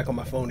soundtrack back on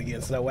my phone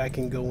again so that way I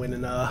can go in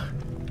and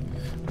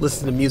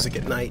listen to music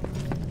at night.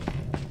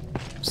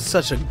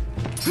 Such a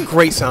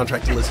great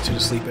soundtrack to listen to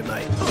sleep at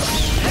night.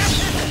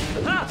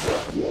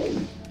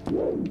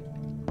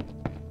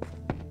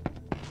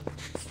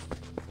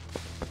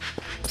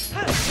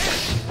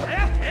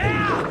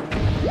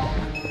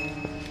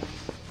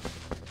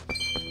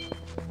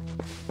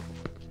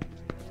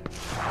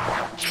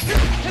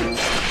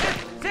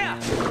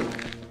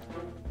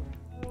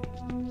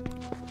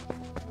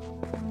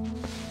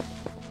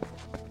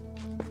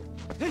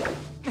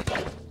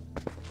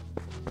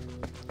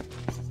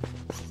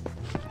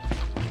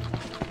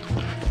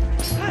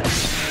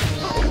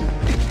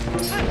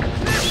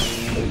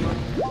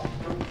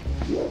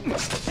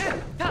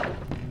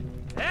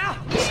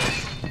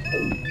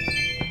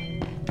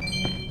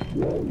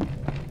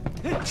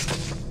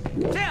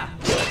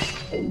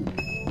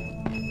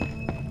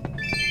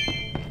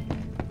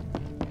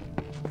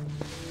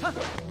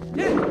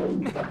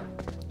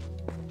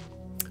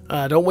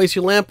 Don't waste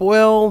your lamp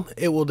oil.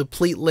 It will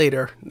deplete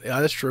later. Yeah,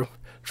 that's true.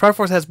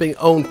 Triforce has been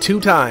owned 2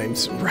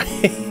 times, right?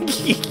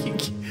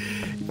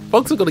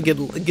 Folks are gonna get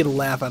a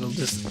laugh out of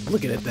just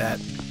looking at that.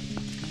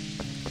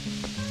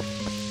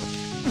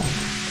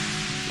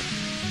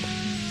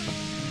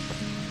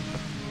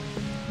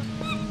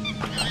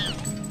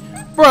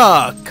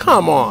 Bruh,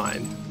 come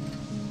on.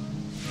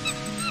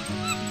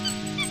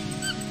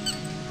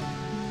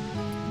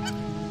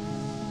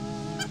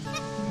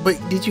 But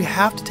did you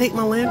have to take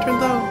my lantern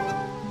though?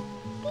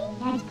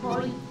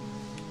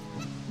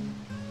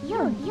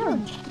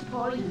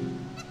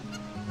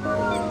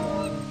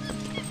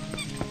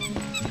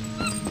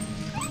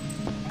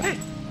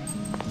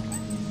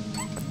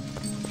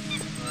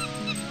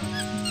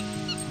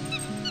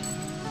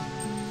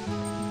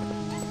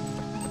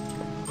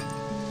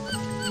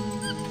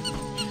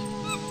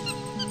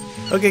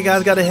 Okay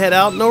guys, gotta head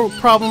out. No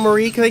problem,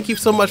 Marie. Thank you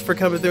so much for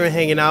coming through and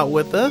hanging out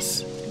with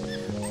us.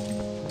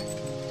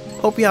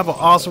 Hope you have an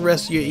awesome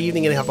rest of your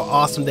evening and have an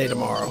awesome day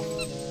tomorrow.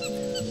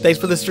 Thanks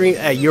for the stream.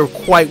 Hey, you're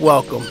quite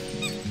welcome.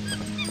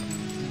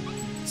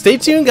 Stay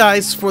tuned,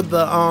 guys, for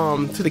the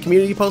to the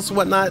community posts and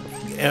whatnot,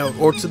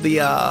 or to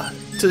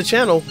the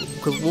channel,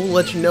 because we'll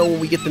let you know when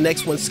we get the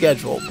next one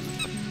scheduled.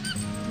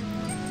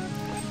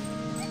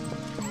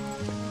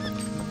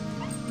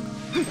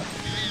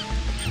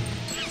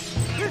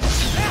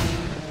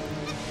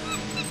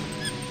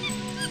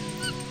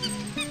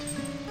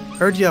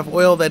 Heard you have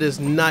oil that is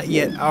not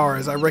yet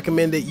ours. I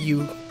recommend that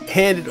you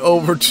hand it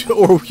over to,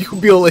 or you'll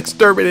be able to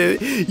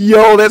exterminate it.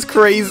 Yo, that's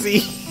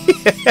crazy.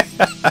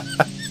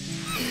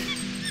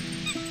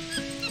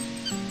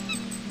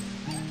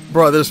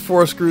 Bro, there's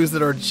 4 screws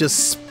that are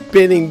just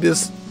spinning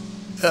this.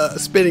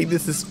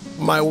 This is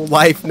my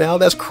life now.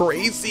 That's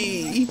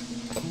crazy.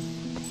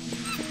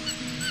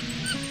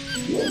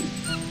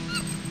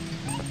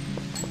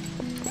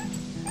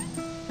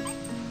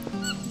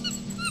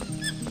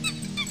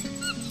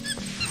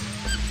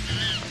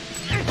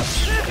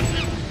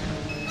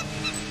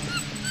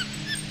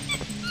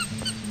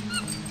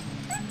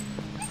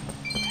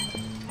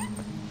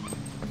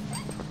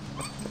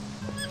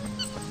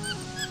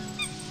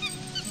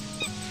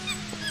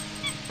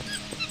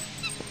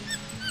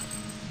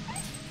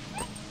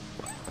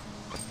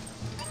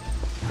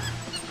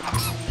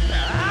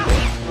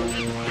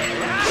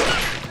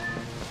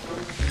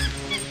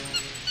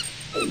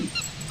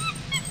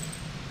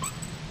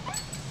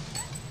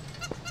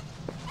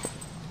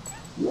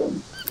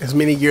 As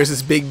many years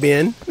as Big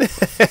Ben.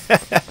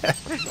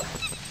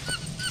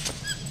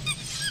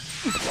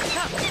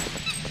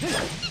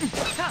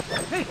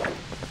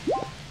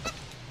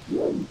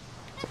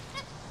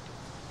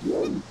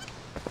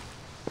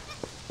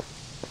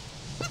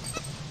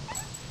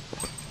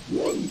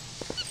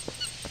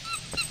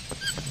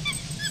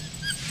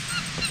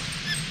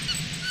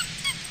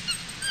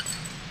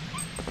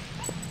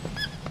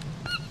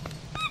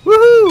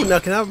 Woohoo! Now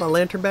can I have my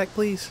lantern back,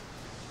 please?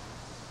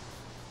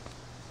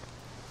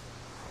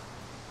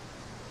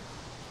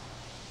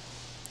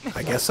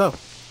 I guess so.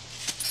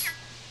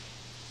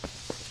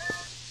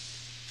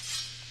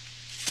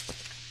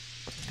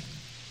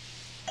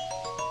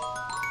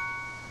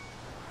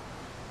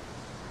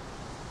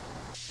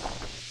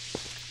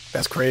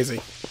 That's crazy.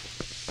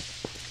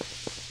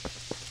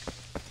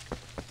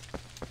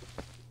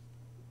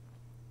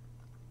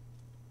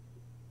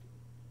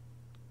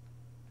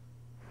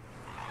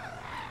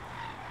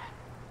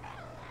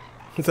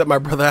 Is that my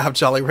brother have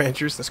Jolly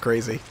Ranchers? That's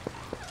crazy.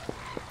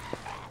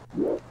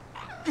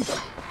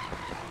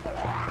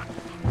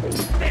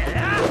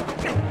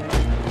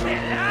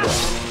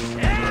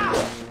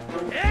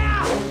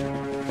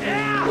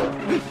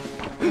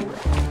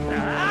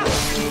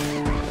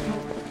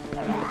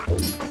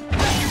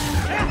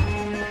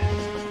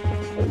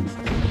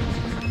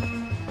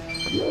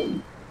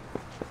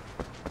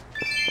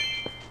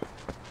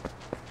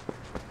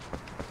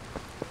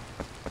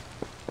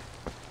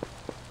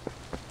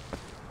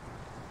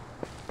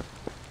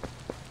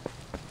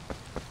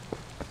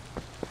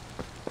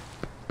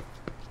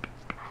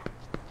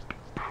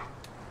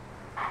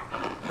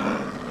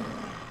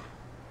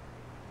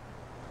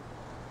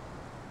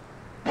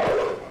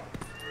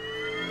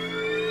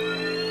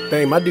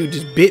 Dang, my dude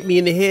just bit me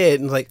in the head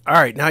and was like,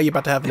 alright, now you're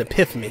about to have an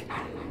epiphany.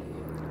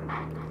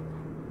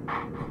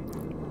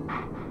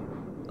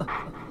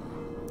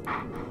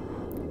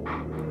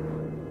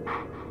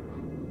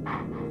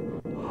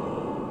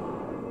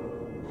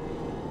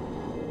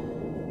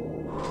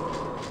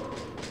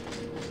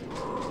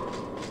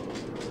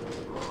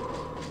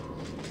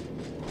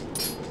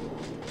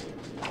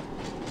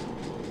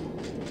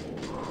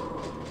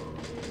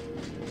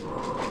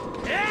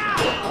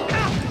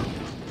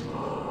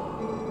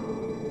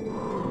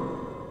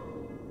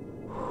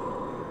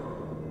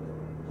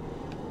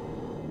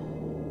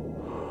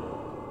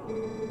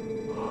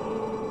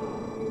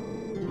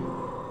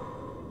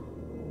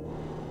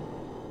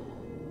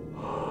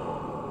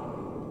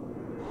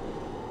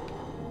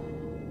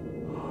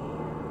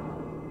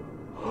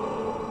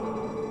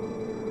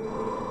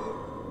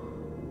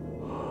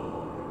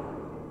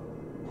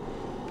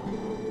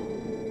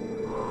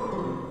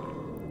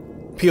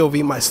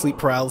 POV my sleep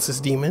paralysis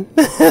demon.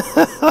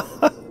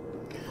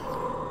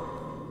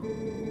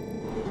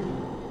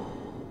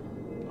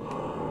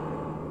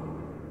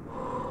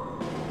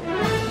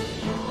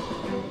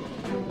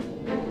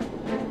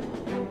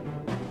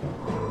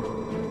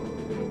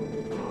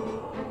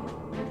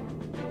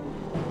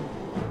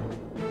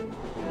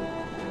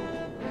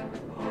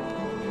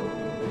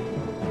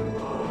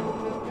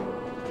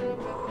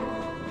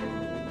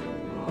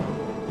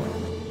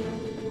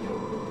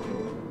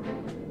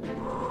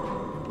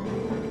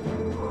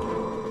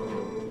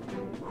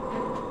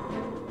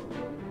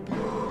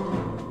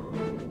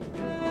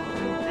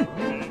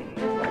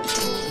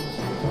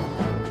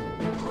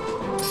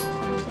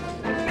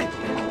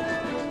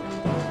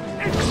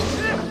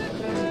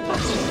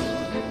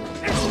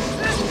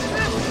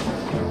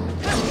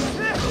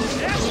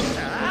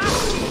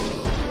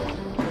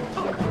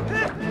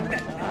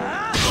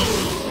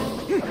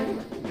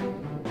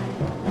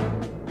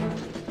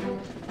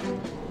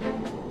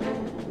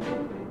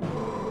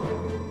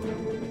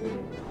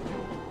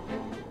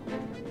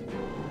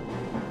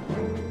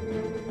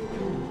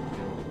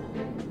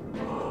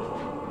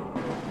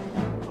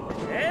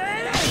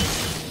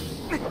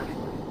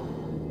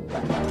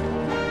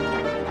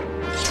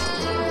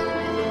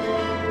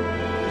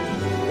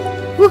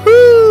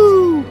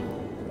 Woohoo!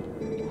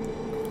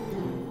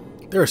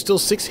 There are still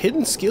 6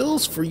 hidden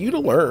skills for you to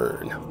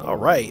learn. All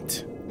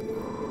right.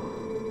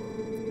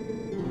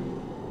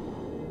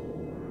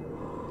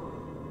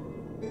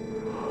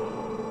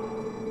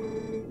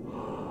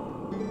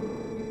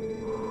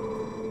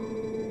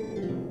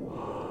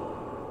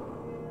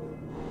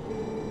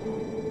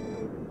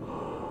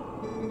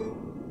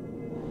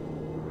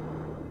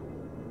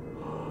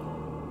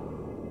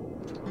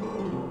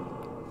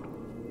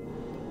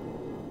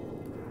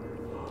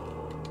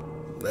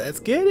 Let's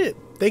get it.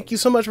 Thank you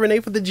so much, Renee,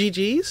 for the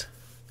GGs.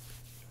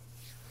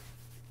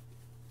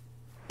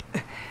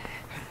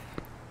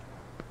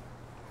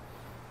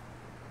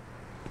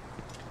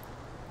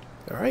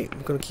 All right,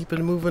 I'm going to keep it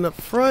moving up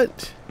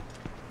front.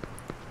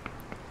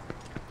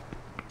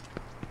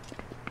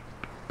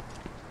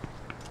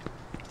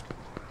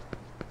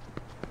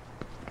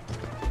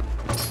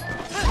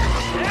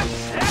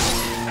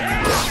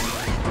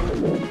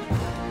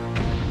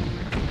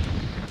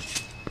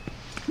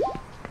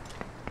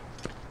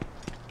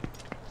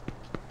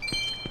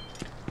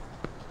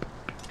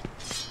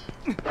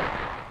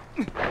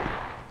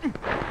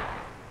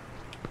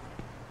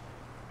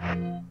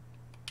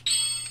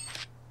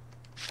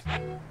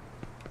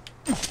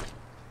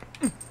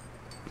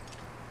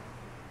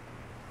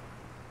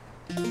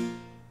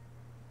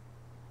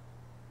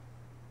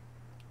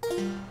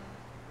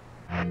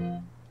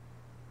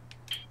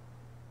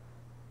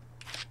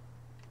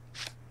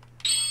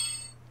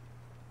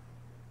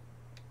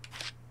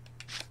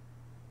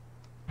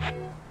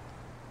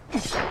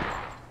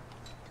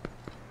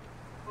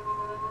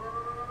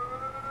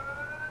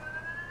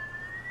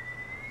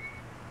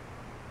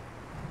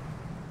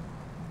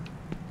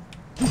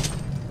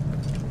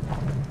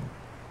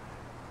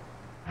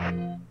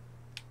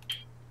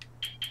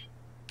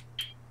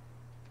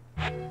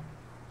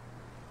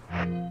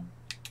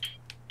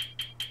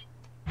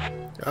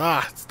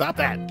 Ah, stop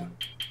that.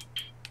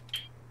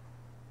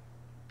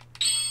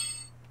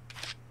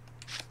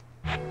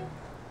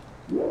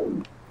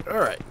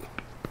 Alright.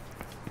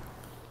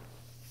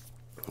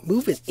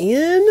 Moving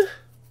in.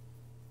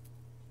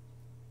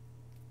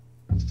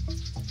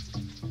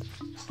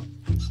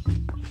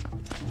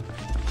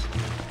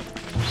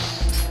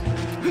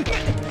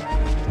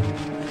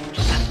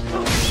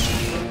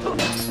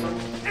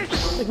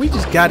 Like, we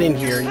just got in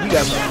here and you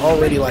guys are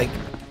already like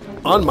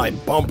on my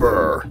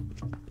bumper.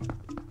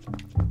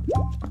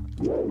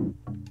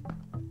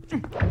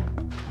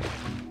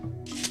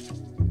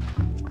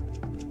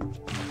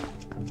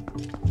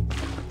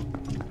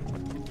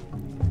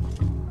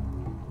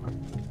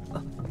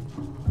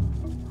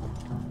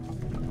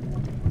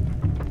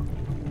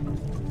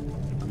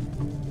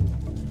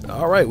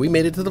 Alright, we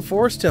made it to the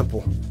Forest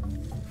Temple.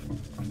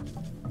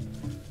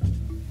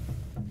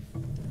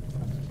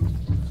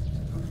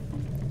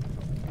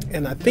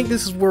 And I think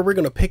this is where we're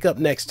going to pick up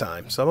next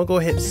time. So I'm going to go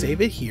ahead and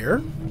save it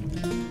here.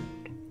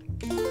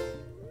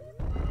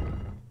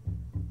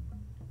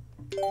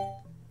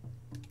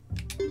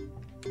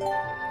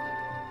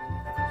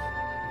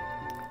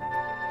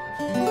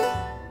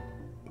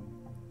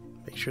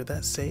 Make sure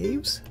that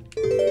saves.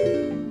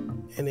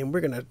 And then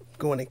we're going to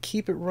go in and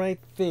keep it right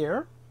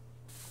there.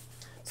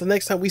 So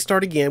next time we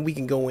start again, we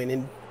can go in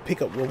and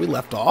pick up where we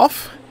left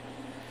off.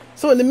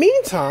 So in the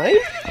meantime,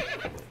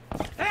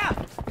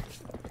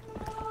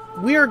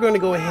 we are going to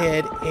go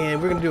ahead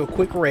and we're going to do a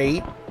quick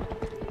raid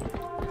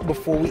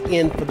before we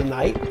end for the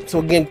night. So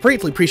again,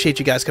 greatly appreciate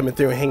you guys coming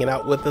through and hanging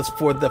out with us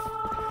for the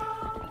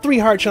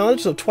 3-heart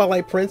challenge of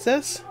Twilight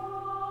Princess.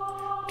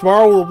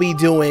 Tomorrow we'll be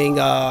doing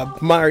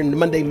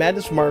Monday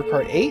Madness Mario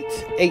Kart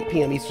 8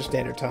 p.m. Eastern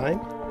Standard Time.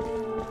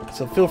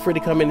 So feel free to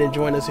come in and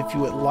join us if you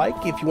would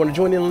like. If you want to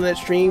join in on that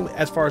stream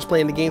as far as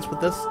playing the games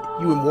with us,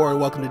 you are more than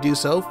welcome to do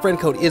so. Friend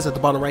code is at the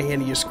bottom right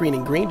hand of your screen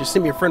in green. Just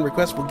send me a friend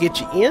request, we'll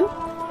get you in.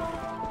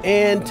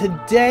 And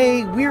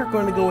today we're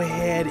going to go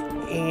ahead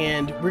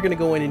and we're going to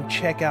go in and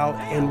check out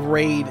and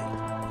raid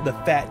the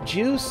Fat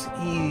Juice.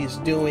 He's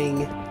doing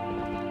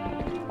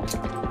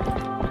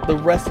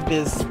the rest of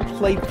his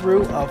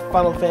playthrough of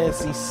Final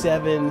Fantasy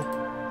VII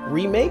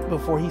Remake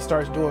before he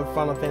starts doing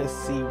Final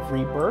Fantasy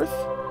Rebirth.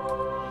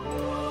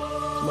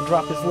 I'm going to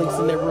drop his links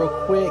in there real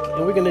quick,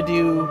 and we're going to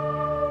do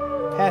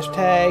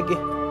hashtag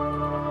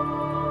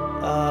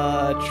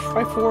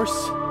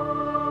Triforce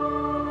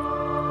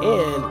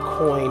and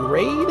coin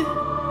raid.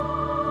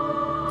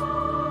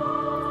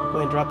 Go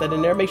ahead and drop that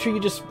in there. Make sure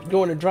you just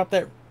go in and drop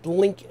that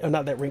link, or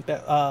not that link,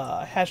 that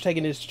hashtag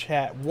in his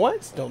chat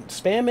once. Don't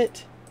spam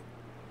it.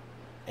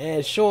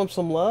 And show him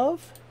some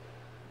love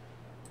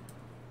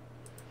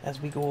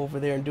as we go over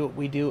there and do what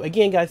we do.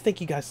 Again, guys,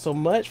 thank you guys so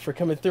much for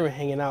coming through and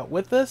hanging out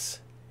with us.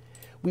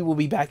 We will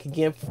be back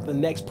again for the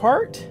next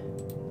part.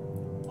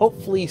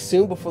 Hopefully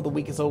soon before the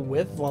week is over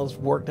with, as long as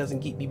work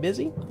doesn't keep me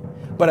busy.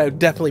 But I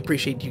definitely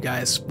appreciate you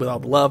guys with all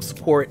the love,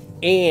 support,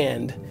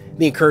 and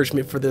the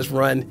encouragement for this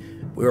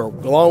run. We're a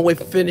long way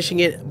from finishing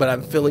it, but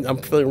I'm feeling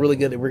really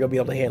good that we're going to be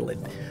able to handle it.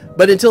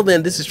 But until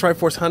then, this is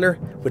Triforce Hunter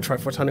with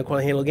Triforce Hunter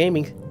Quality Handle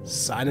Gaming,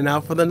 signing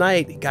out for the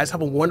night. Guys,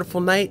 have a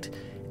wonderful night,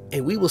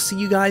 and we will see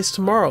you guys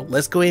tomorrow.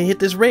 Let's go ahead and hit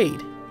this raid.